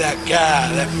to be that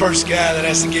guy, that first guy that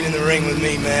has to get in the ring with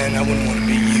me, man. I wouldn't want to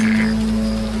be you.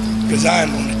 Because I am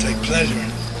going to take pleasure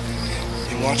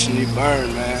in watching you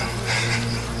burn, man.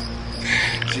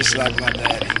 Just like my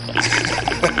daddy.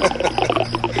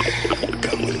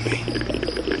 Come with me.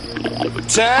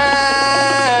 Time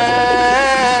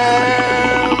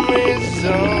is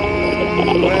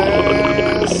on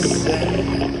my side.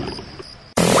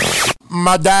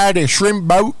 My daddy, shrimp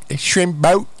boat.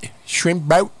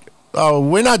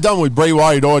 We're not done with Bray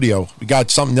Wyatt audio. We got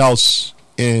something else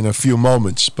in a few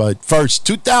moments. But first,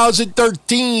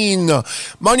 2013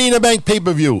 Money in the Bank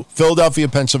pay-per-view, Philadelphia,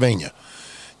 Pennsylvania.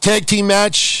 Tag team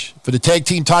match for the tag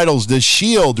team titles. The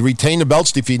Shield retained the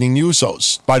belts, defeating the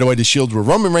Usos. By the way, the Shield were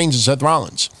Roman Reigns and Seth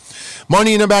Rollins.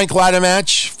 Money in the Bank ladder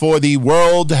match for the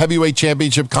World Heavyweight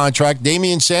Championship contract.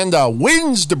 Damian Sandow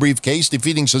wins the briefcase,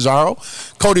 defeating Cesaro,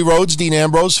 Cody Rhodes, Dean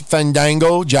Ambrose,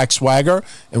 Fandango, Jack Swagger,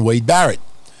 and Wade Barrett.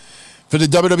 For the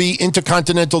WWE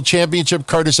Intercontinental Championship,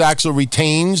 Curtis Axel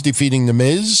retains, defeating The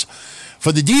Miz.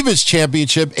 For the Divas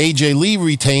Championship, AJ Lee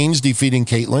retains, defeating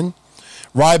Caitlyn.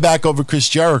 Ryback over Chris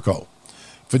Jericho.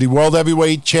 For the World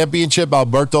Heavyweight Championship,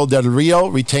 Alberto Del Rio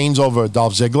retains over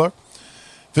Dolph Ziggler.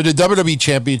 For the WWE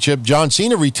Championship, John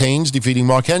Cena retains, defeating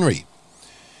Mark Henry.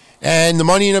 And the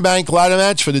Money in the Bank ladder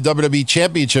match for the WWE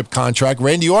Championship contract,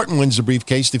 Randy Orton wins the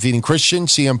briefcase, defeating Christian,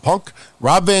 CM Punk,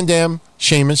 Rob Van Dam,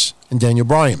 Sheamus, and Daniel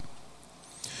Bryan.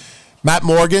 Matt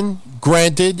Morgan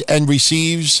granted and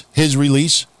receives his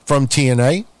release from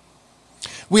TNA.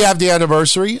 We have the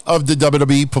anniversary of the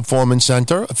WWE Performance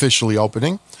Center officially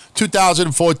opening.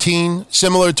 2014,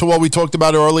 similar to what we talked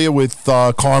about earlier with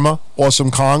Karma, Awesome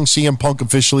Kong, CM Punk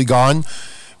officially gone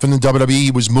from the WWE.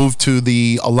 He was moved to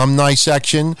the alumni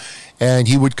section, and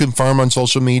he would confirm on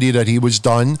social media that he was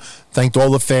done. Thanked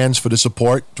all the fans for the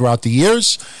support throughout the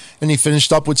years, and he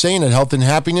finished up with saying that health and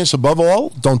happiness, above all,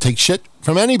 don't take shit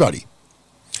from anybody.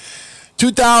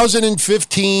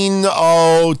 2015,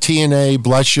 oh, TNA,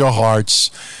 bless your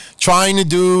hearts. Trying to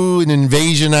do an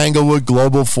invasion angle with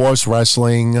Global Force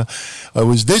Wrestling. It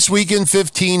was this week in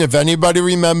 15, if anybody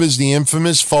remembers the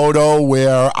infamous photo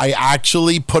where I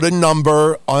actually put a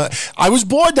number on. I was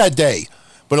bored that day,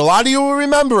 but a lot of you will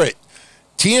remember it.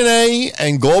 TNA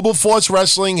and Global Force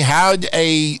Wrestling had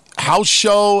a house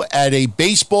show at a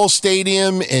baseball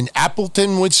stadium in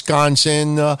Appleton,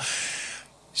 Wisconsin.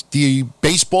 The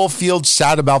baseball field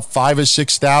sat about 5,000 or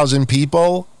 6,000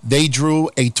 people. They drew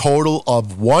a total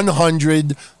of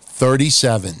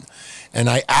 137. And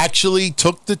I actually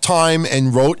took the time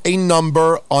and wrote a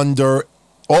number over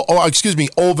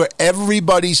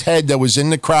everybody's head that was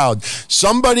in the crowd.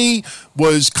 Somebody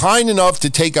was kind enough to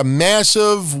take a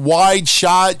massive wide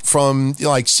shot from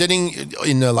sitting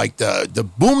in the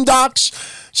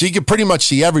boondocks, so you could pretty much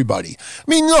see everybody. I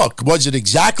mean, look, was it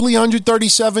exactly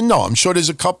 137? No, I'm sure there's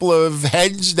a couple of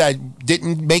heads that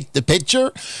didn't make the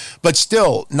picture, but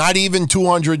still, not even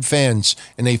 200 fans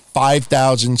in a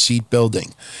 5,000-seat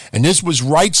building. And this was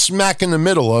right smack in the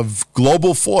middle of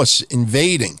Global Force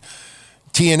invading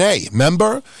TNA.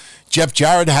 Remember? Jeff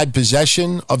Jarrett had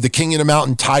possession of the King of the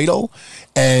Mountain title,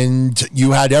 and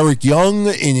you had Eric Young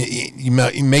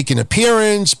make an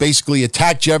appearance, basically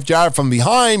attack Jeff Jarrett from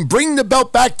behind, bring the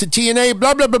belt back to TNA,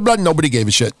 blah, blah, blah, blah. Nobody gave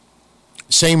a shit.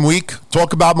 Same week,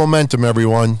 talk about momentum,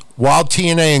 everyone. While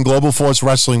TNA and Global Force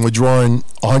Wrestling were drawing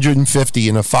 150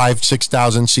 in a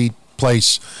 6,000 seat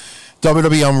place,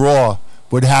 WWE on Raw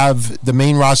would have the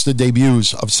main roster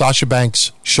debuts of Sasha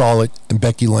Banks, Charlotte, and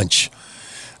Becky Lynch.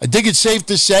 I think it's safe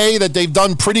to say that they've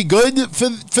done pretty good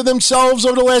for themselves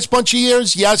over the last bunch of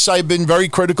years. Yes, I've been very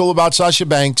critical about Sasha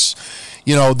Banks.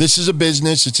 You know, this is a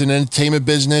business. It's an entertainment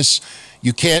business.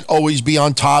 You can't always be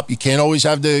on top. You can't always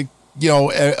have the,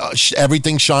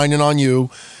 everything shining on you.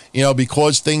 You know,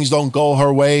 because things don't go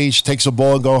her way, she takes a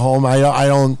ball and go home. I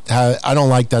don't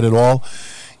like that at all.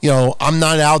 You know, I'm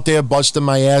not out there busting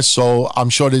my ass, so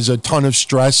I'm sure there's a ton of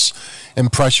stress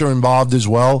and pressure involved as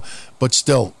well. But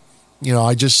still, you know,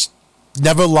 I just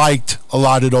never liked a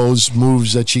lot of those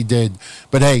moves that she did.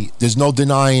 But hey, there's no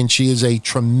denying she is a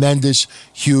tremendous,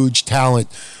 huge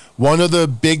talent. One of the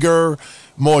bigger,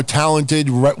 more talented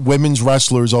women's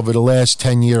wrestlers over the last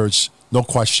 10 years, no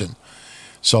question.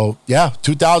 So, yeah,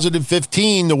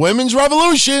 2015, the Women's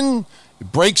Revolution,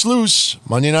 it breaks loose,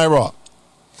 Monday Night Raw.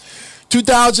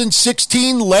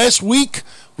 2016, last week,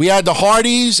 we had the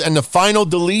Hardys and the Final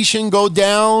Deletion go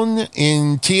down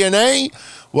in TNA.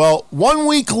 Well, 1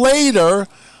 week later,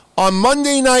 on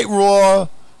Monday Night Raw,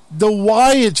 the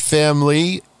Wyatt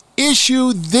family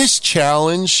issued this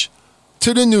challenge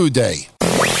to the New Day.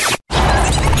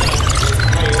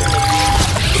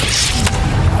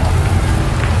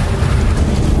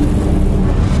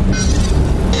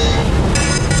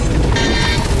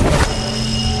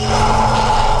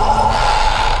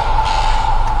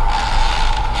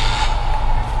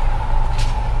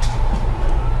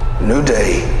 New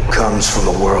Day comes from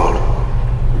a world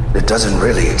that doesn't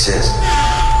really exist.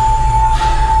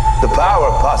 The power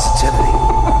of positivity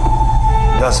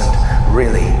doesn't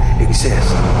really exist.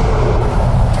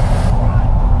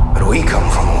 But we come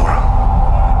from a world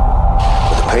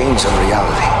where the pains of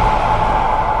reality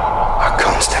are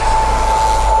constant.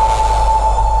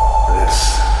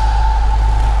 This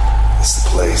is the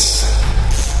place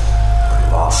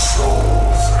where lost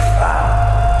souls are found.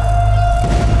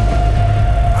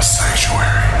 A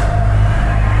sanctuary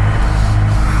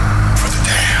for the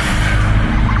damned.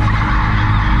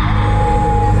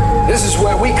 This is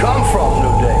where we come from,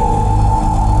 New Day.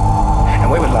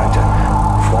 And we would like to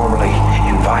formally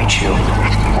invite you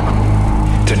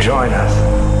to join us.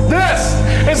 This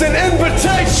is an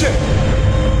invitation.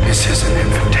 This is an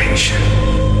invitation.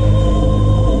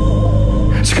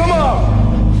 So come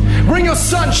on, bring your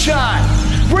sunshine,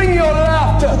 bring your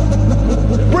laughter,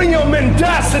 bring your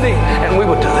mendacity, and we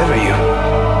will deliver you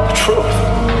the truth.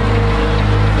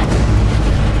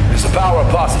 It's the power of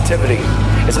positivity.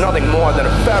 It's nothing more than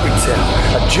a fairy tale,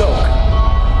 a joke,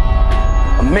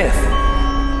 a myth,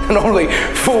 and only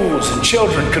fools and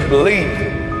children could believe.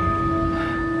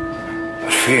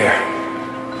 But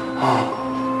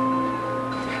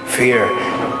fear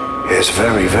is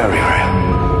very, very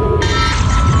real.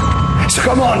 So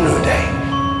come on, New Day.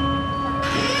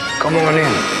 Come on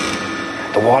in.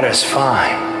 The water's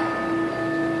fine.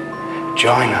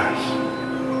 Join us.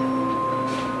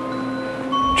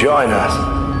 Join us.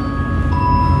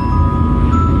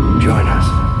 Join us.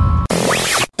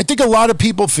 I think a lot of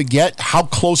people forget how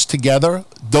close together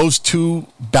those two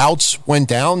bouts went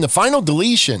down. The Final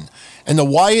Deletion and the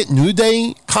Wyatt New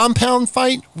Day compound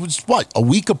fight was, what, a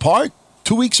week apart?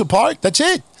 2 weeks apart? That's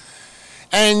it.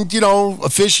 And, you know,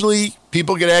 officially,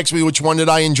 people get asked me which one did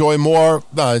I enjoy more.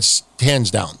 It's hands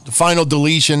down. The Final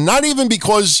Deletion, not even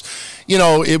because, you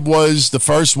know, it was the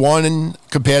first one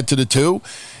compared to the two.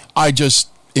 I just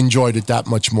enjoyed it that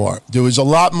much more. There was a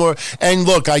lot more. And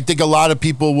look, I think a lot of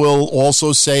people will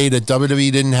also say that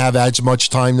WWE didn't have as much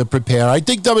time to prepare. I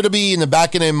think WWE in the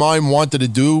back of their mind wanted to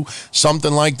do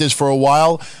something like this for a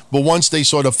while. But once they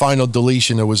saw the Final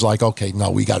Deletion, it was like, okay, no,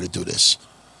 we got to do this.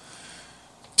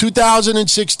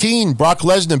 2016, Brock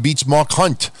Lesnar beats Mark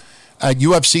Hunt at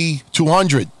UFC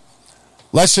 200.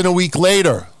 Less than a week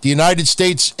later, the United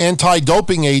States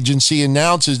Anti-Doping Agency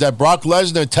announces that Brock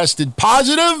Lesnar tested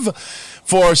positive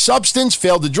for a substance,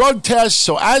 failed the drug test,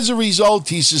 so as a result,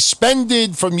 he's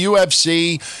suspended from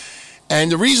UFC.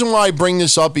 And the reason why I bring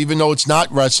this up, even though it's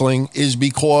not wrestling, is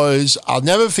because I'll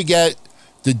never forget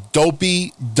the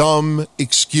dopey, dumb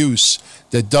excuse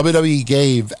that WWE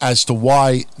gave as to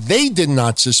why they did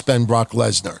not suspend Brock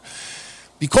Lesnar.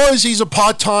 Because he's a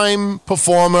part-time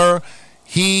performer,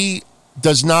 he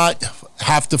does not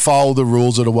have to follow the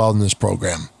rules of the wellness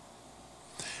program.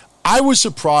 I was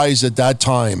surprised at that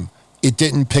time it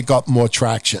didn't pick up more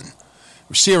traction.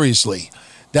 Seriously,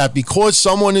 that because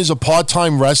someone is a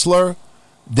part-time wrestler,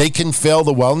 they can fail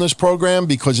the wellness program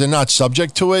because they're not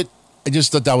subject to it. I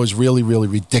just thought that was really, really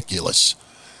ridiculous.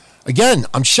 Again,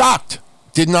 I'm shocked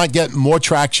did not get more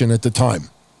traction at the time.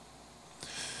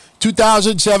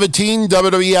 2017,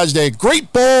 WWE has their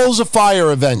Great Balls of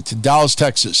Fire event in Dallas,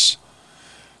 Texas.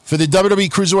 For the WWE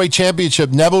Cruiserweight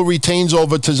Championship, Neville retains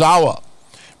over Tozawa.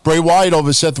 Bray Wyatt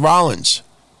over Seth Rollins.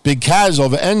 Big Kaz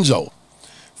over Enzo.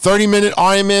 30-minute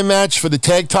Iron Man match for the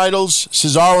tag titles.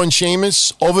 Cesaro and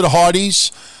Sheamus over the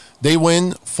Hardys. They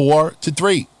win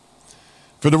 4-3.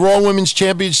 For the Raw Women's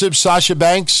Championship, Sasha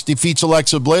Banks defeats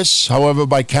Alexa Bliss, however,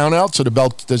 by countout, so the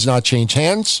belt does not change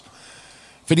hands.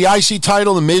 For the IC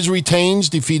title, The Miz retains,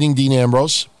 defeating Dean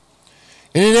Ambrose.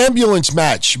 In an ambulance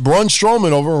match, Braun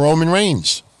Strowman over Roman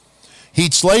Reigns.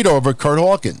 Heath Slater over Kurt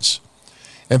Hawkins.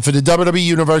 And for the WWE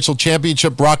Universal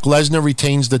Championship, Brock Lesnar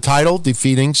retains the title,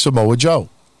 defeating Samoa Joe.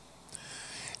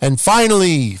 And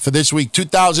finally, for this week,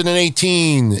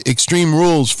 2018, Extreme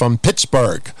Rules from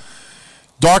Pittsburgh.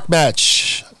 Dark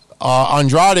match,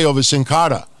 Andrade over Sin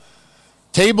Cara.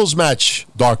 Tables match,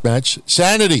 dark match,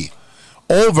 Sanity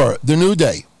over The New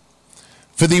Day.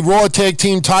 For the Raw Tag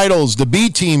Team titles, the B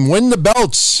Team win the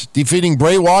belts, defeating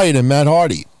Bray Wyatt and Matt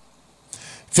Hardy.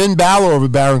 Finn Balor over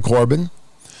Baron Corbin.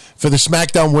 For the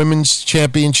SmackDown Women's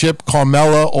Championship,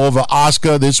 Carmella over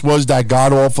Asuka. This was that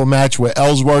god-awful match where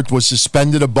Ellsworth was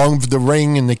suspended above the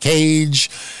ring in the cage,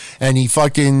 and he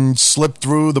fucking slipped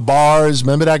through the bars.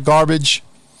 Remember that garbage?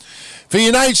 For the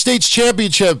United States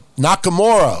Championship,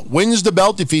 Nakamura wins the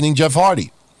belt, defeating Jeff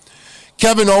Hardy.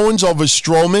 Kevin Owens over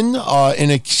Strowman in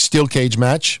a steel cage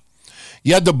match.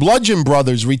 You had the Bludgeon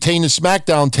Brothers retain the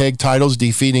SmackDown tag titles,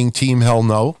 defeating Team Hell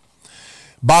No.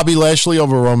 Bobby Lashley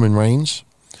over Roman Reigns.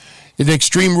 In an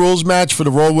Extreme Rules match for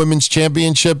the Raw Women's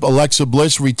Championship, Alexa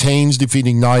Bliss retains,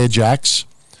 defeating Nia Jax.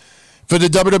 For the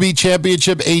WWE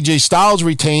Championship, AJ Styles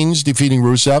retains, defeating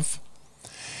Rusev.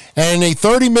 And in a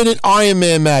 30-minute Iron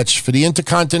Man match for the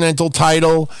Intercontinental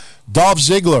title, Dolph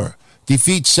Ziggler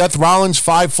defeats Seth Rollins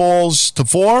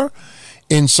 5-4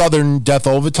 in Southern Death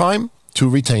Overtime to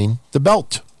retain the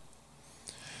belt.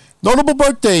 Notable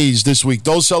birthdays this week.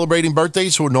 Those celebrating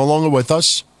birthdays who are no longer with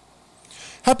us.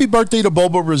 Happy birthday to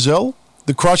Bobo Brazil,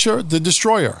 The Crusher, The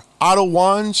Destroyer, Otto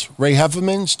Wands, Ray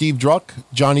Hefferman, Steve Druck,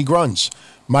 Johnny Gruns,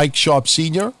 Mike Sharp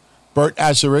Sr., Bert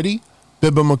Asariti,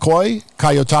 Bibba McCoy,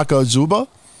 Kayotaka Azuba,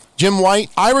 Jim White,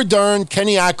 Ira Dern,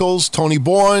 Kenny Ackles, Tony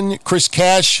Bourne, Chris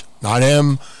Cash, not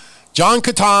him, John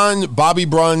Catan, Bobby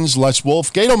Bruns, Les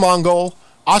Wolf, Gato Mongol,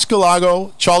 Oscar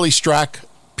Lago, Charlie Strack,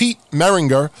 Pete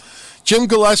Meringer, Jim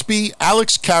Gillespie,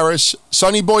 Alex Karras,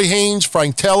 Sonny Boy Haynes,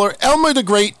 Frank Taylor, Elmer the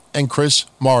Great, and Chris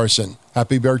Morrison.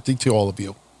 Happy birthday to all of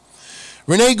you.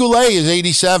 Rene Goulet is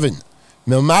 87.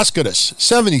 Mil Mascaras,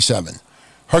 77.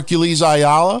 Hercules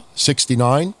Ayala,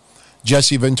 69.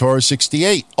 Jesse Ventura,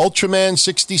 68. Ultraman,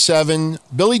 67.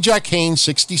 Billy Jack Haynes,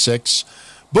 66.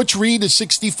 Butch Reed is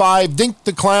 65. Dink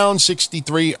the Clown,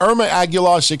 63. Irma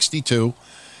Aguilar, 62.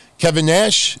 Kevin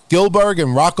Nash, Gilbert,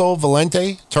 and Rocco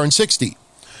Valente turned 60.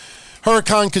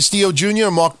 Hurricane Castillo Jr.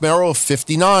 and Mark Merrow,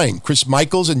 59. Chris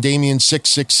Michaels and Damian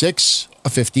 666,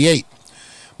 58.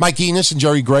 Mike Enos and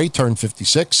Jerry Gray turned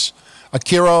 56.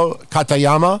 Akira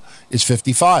Katayama is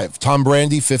 55. Tom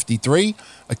Brandy, 53.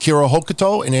 Akira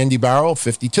Hokuto and Andy Barrow,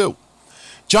 52.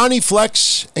 Johnny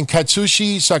Flex and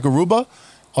Katsushi Sakuruba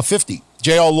are 50.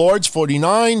 J.R. Lords,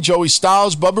 49. Joey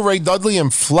Styles, Bubba Ray Dudley,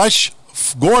 and Flesh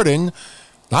Gordon,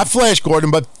 not Flash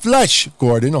Gordon, but Flesh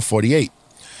Gordon, are 48.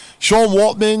 Sean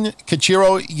Waltman,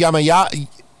 Kichiro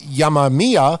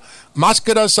Yamamiya,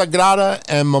 Mascara Sagrada,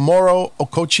 and Mamoru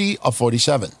Okochi are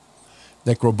 47.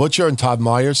 Necro Butcher and Todd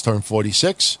Myers turned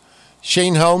 46.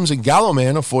 Shane Helms and Gallo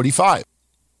Man are 45.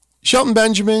 Shelton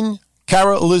Benjamin,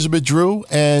 Kara Elizabeth Drew,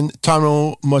 and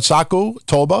Tano Masaku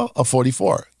Toba are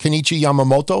 44. Kenichi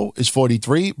Yamamoto is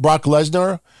 43. Brock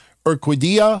Lesnar,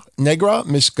 Urquidia Negra,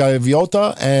 Miss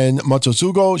Gaviota, and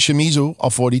Matsuzugo Shimizu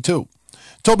are 42.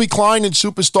 Toby Klein and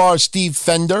superstar Steve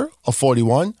Fender are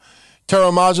 41.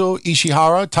 Teramazu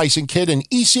Ishihara, Tyson Kidd, and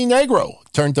EC Negro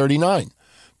turned 39.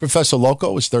 Professor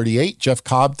Loco is 38. Jeff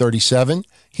Cobb, 37.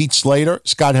 Heath Slater,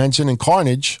 Scott Henson, and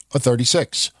Carnage are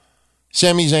 36.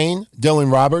 Sami Zayn,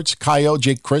 Dylan Roberts, Kaio,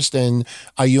 Jake Christ, and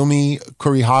Ayumi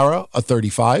Kurihara are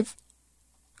 35.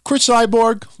 Chris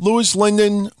Cyborg, Louis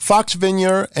Linden, Fox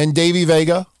Vineyard, and Davey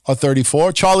Vega are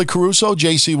 34. Charlie Caruso,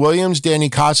 J.C. Williams, Danny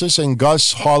Casas, and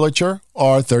Gus Harlicher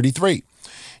are 33.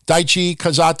 Daichi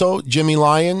Kazato, Jimmy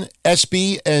Lyon,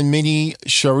 SB, and Minnie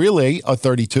Sharile are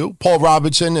 32. Paul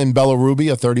Robinson and Bella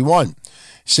Ruby are 31.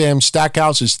 Sam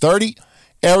Stackhouse is 30.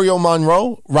 Ariel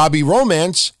Monroe, Robbie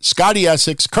Romance, Scotty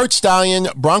Essex, Kurt Stallion,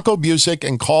 Bronco Busick,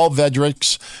 and Carl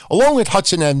Vedricks, along with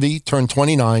Hudson Envy, turned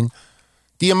 29.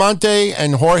 Diamante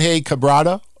and Jorge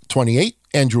Cabrera, 28.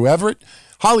 Andrew Everett,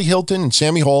 Holly Hilton, and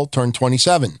Sammy Hall turned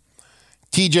 27.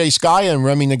 TJ Sky and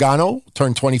Remy Nagano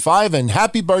turned 25. And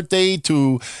happy birthday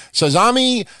to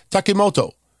Sazami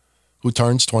Takimoto, who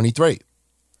turns 23.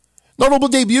 Notable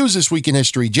debuts this week in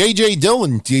history. J.J.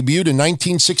 Dillon debuted in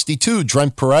 1962.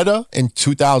 Trent Beretta in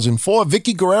 2004.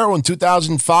 Vicky Guerrero in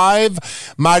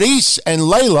 2005. Maris and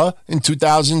Layla in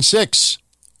 2006.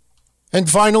 And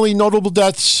finally, notable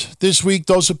deaths this week.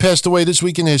 Those who passed away this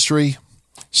week in history.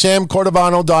 Sam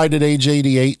Cordovano died at age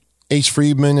 88. Ace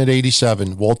Friedman at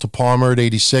 87. Walter Palmer at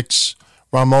 86.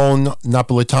 Ramon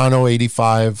Napolitano,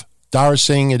 85. Dara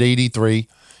Singh at 83.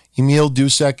 Emil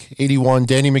Dusek, 81.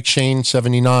 Danny McShane,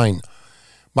 79.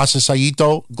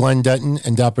 Masasaito, Glenn Denton,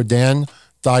 and Dapper Dan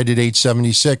died at age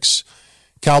 76.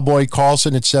 Cowboy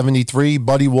Carlson at 73.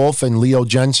 Buddy Wolf and Leo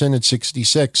Jensen at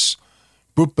 66.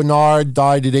 Brute Bernard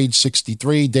died at age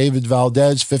 63. David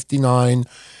Valdez, 59.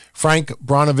 Frank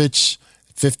Bronovich,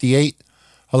 58.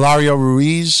 Hilario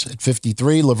Ruiz at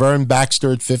 53. Laverne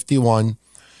Baxter at 51.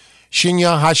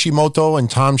 Shinya Hashimoto and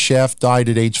Tom Shaft died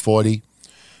at age 40.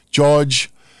 George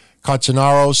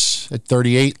Katsinaros at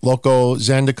 38. Loco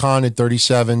Zandakan at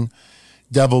 37.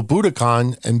 Devil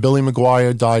Budokan and Billy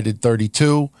McGuire died at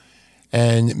 32.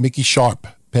 And Mickey Sharp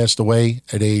passed away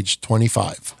at age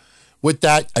 25. With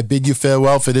that, I bid you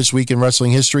farewell for this week in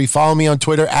wrestling history. Follow me on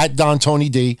Twitter at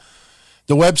DonTonyD.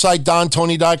 The website,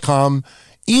 DonTony.com.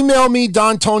 Email me,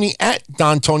 DonTony at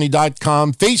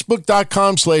DonTony.com.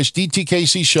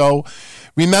 Facebook.com/DTKC Show.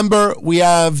 Remember, we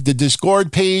have the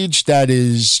Discord page that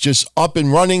is just up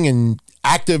and running and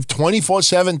active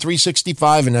 24/7,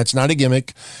 365, and that's not a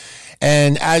gimmick.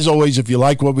 And as always, if you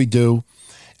like what we do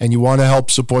and you want to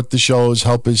help support the shows,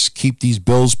 help us keep these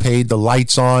bills paid, the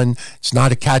lights on, it's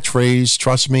not a catchphrase.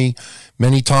 Trust me,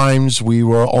 many times we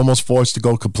were almost forced to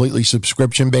go completely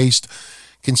subscription-based.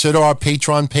 Consider our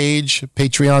Patreon page,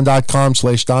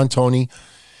 patreon.com/DonTony.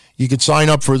 You could sign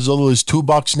up for as little as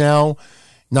 $2 now.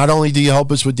 Not only do you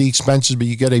help us with the expenses, but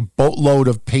you get a boatload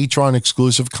of Patreon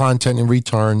exclusive content in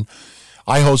return.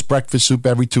 I host Breakfast Soup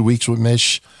every 2 weeks with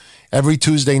Mish. Every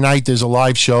Tuesday night, there's a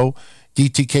live show,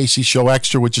 DTKC Show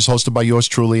Extra, which is hosted by yours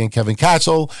truly and Kevin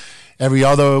Castle. Every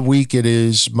other week, it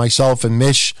is myself and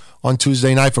Mish on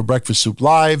Tuesday night for Breakfast Soup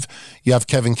Live. You have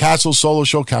Kevin Castle's solo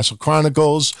show, Castle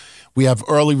Chronicles. We have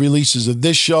early releases of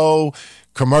this show,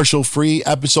 commercial-free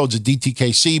episodes of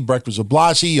DTKC, Breakfast with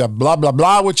Blassie. You have Blah, Blah,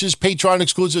 Blah, which is Patreon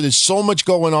exclusive. There's so much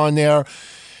going on there.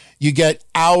 You get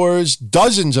hours,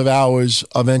 dozens of hours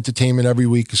of entertainment every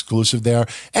week exclusive there.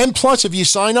 And plus, if you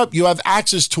sign up, you have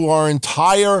access to our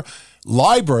entire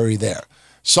library there.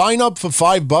 Sign up for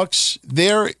 $5.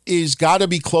 There is got to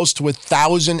be close to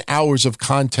 1,000 hours of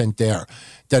content there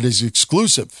that is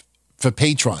exclusive for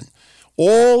Patreon.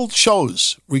 All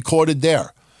shows recorded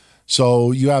there.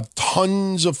 So you have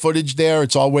tons of footage there.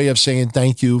 It's our way of saying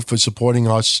thank you for supporting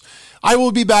us. I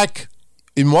will be back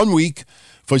in 1 week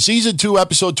for Season 2,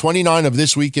 Episode 29 of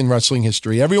This Week in Wrestling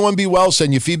History. Everyone be well.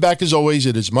 Send your feedback as always.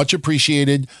 It is much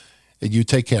appreciated. And you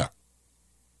take care.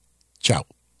 Ciao.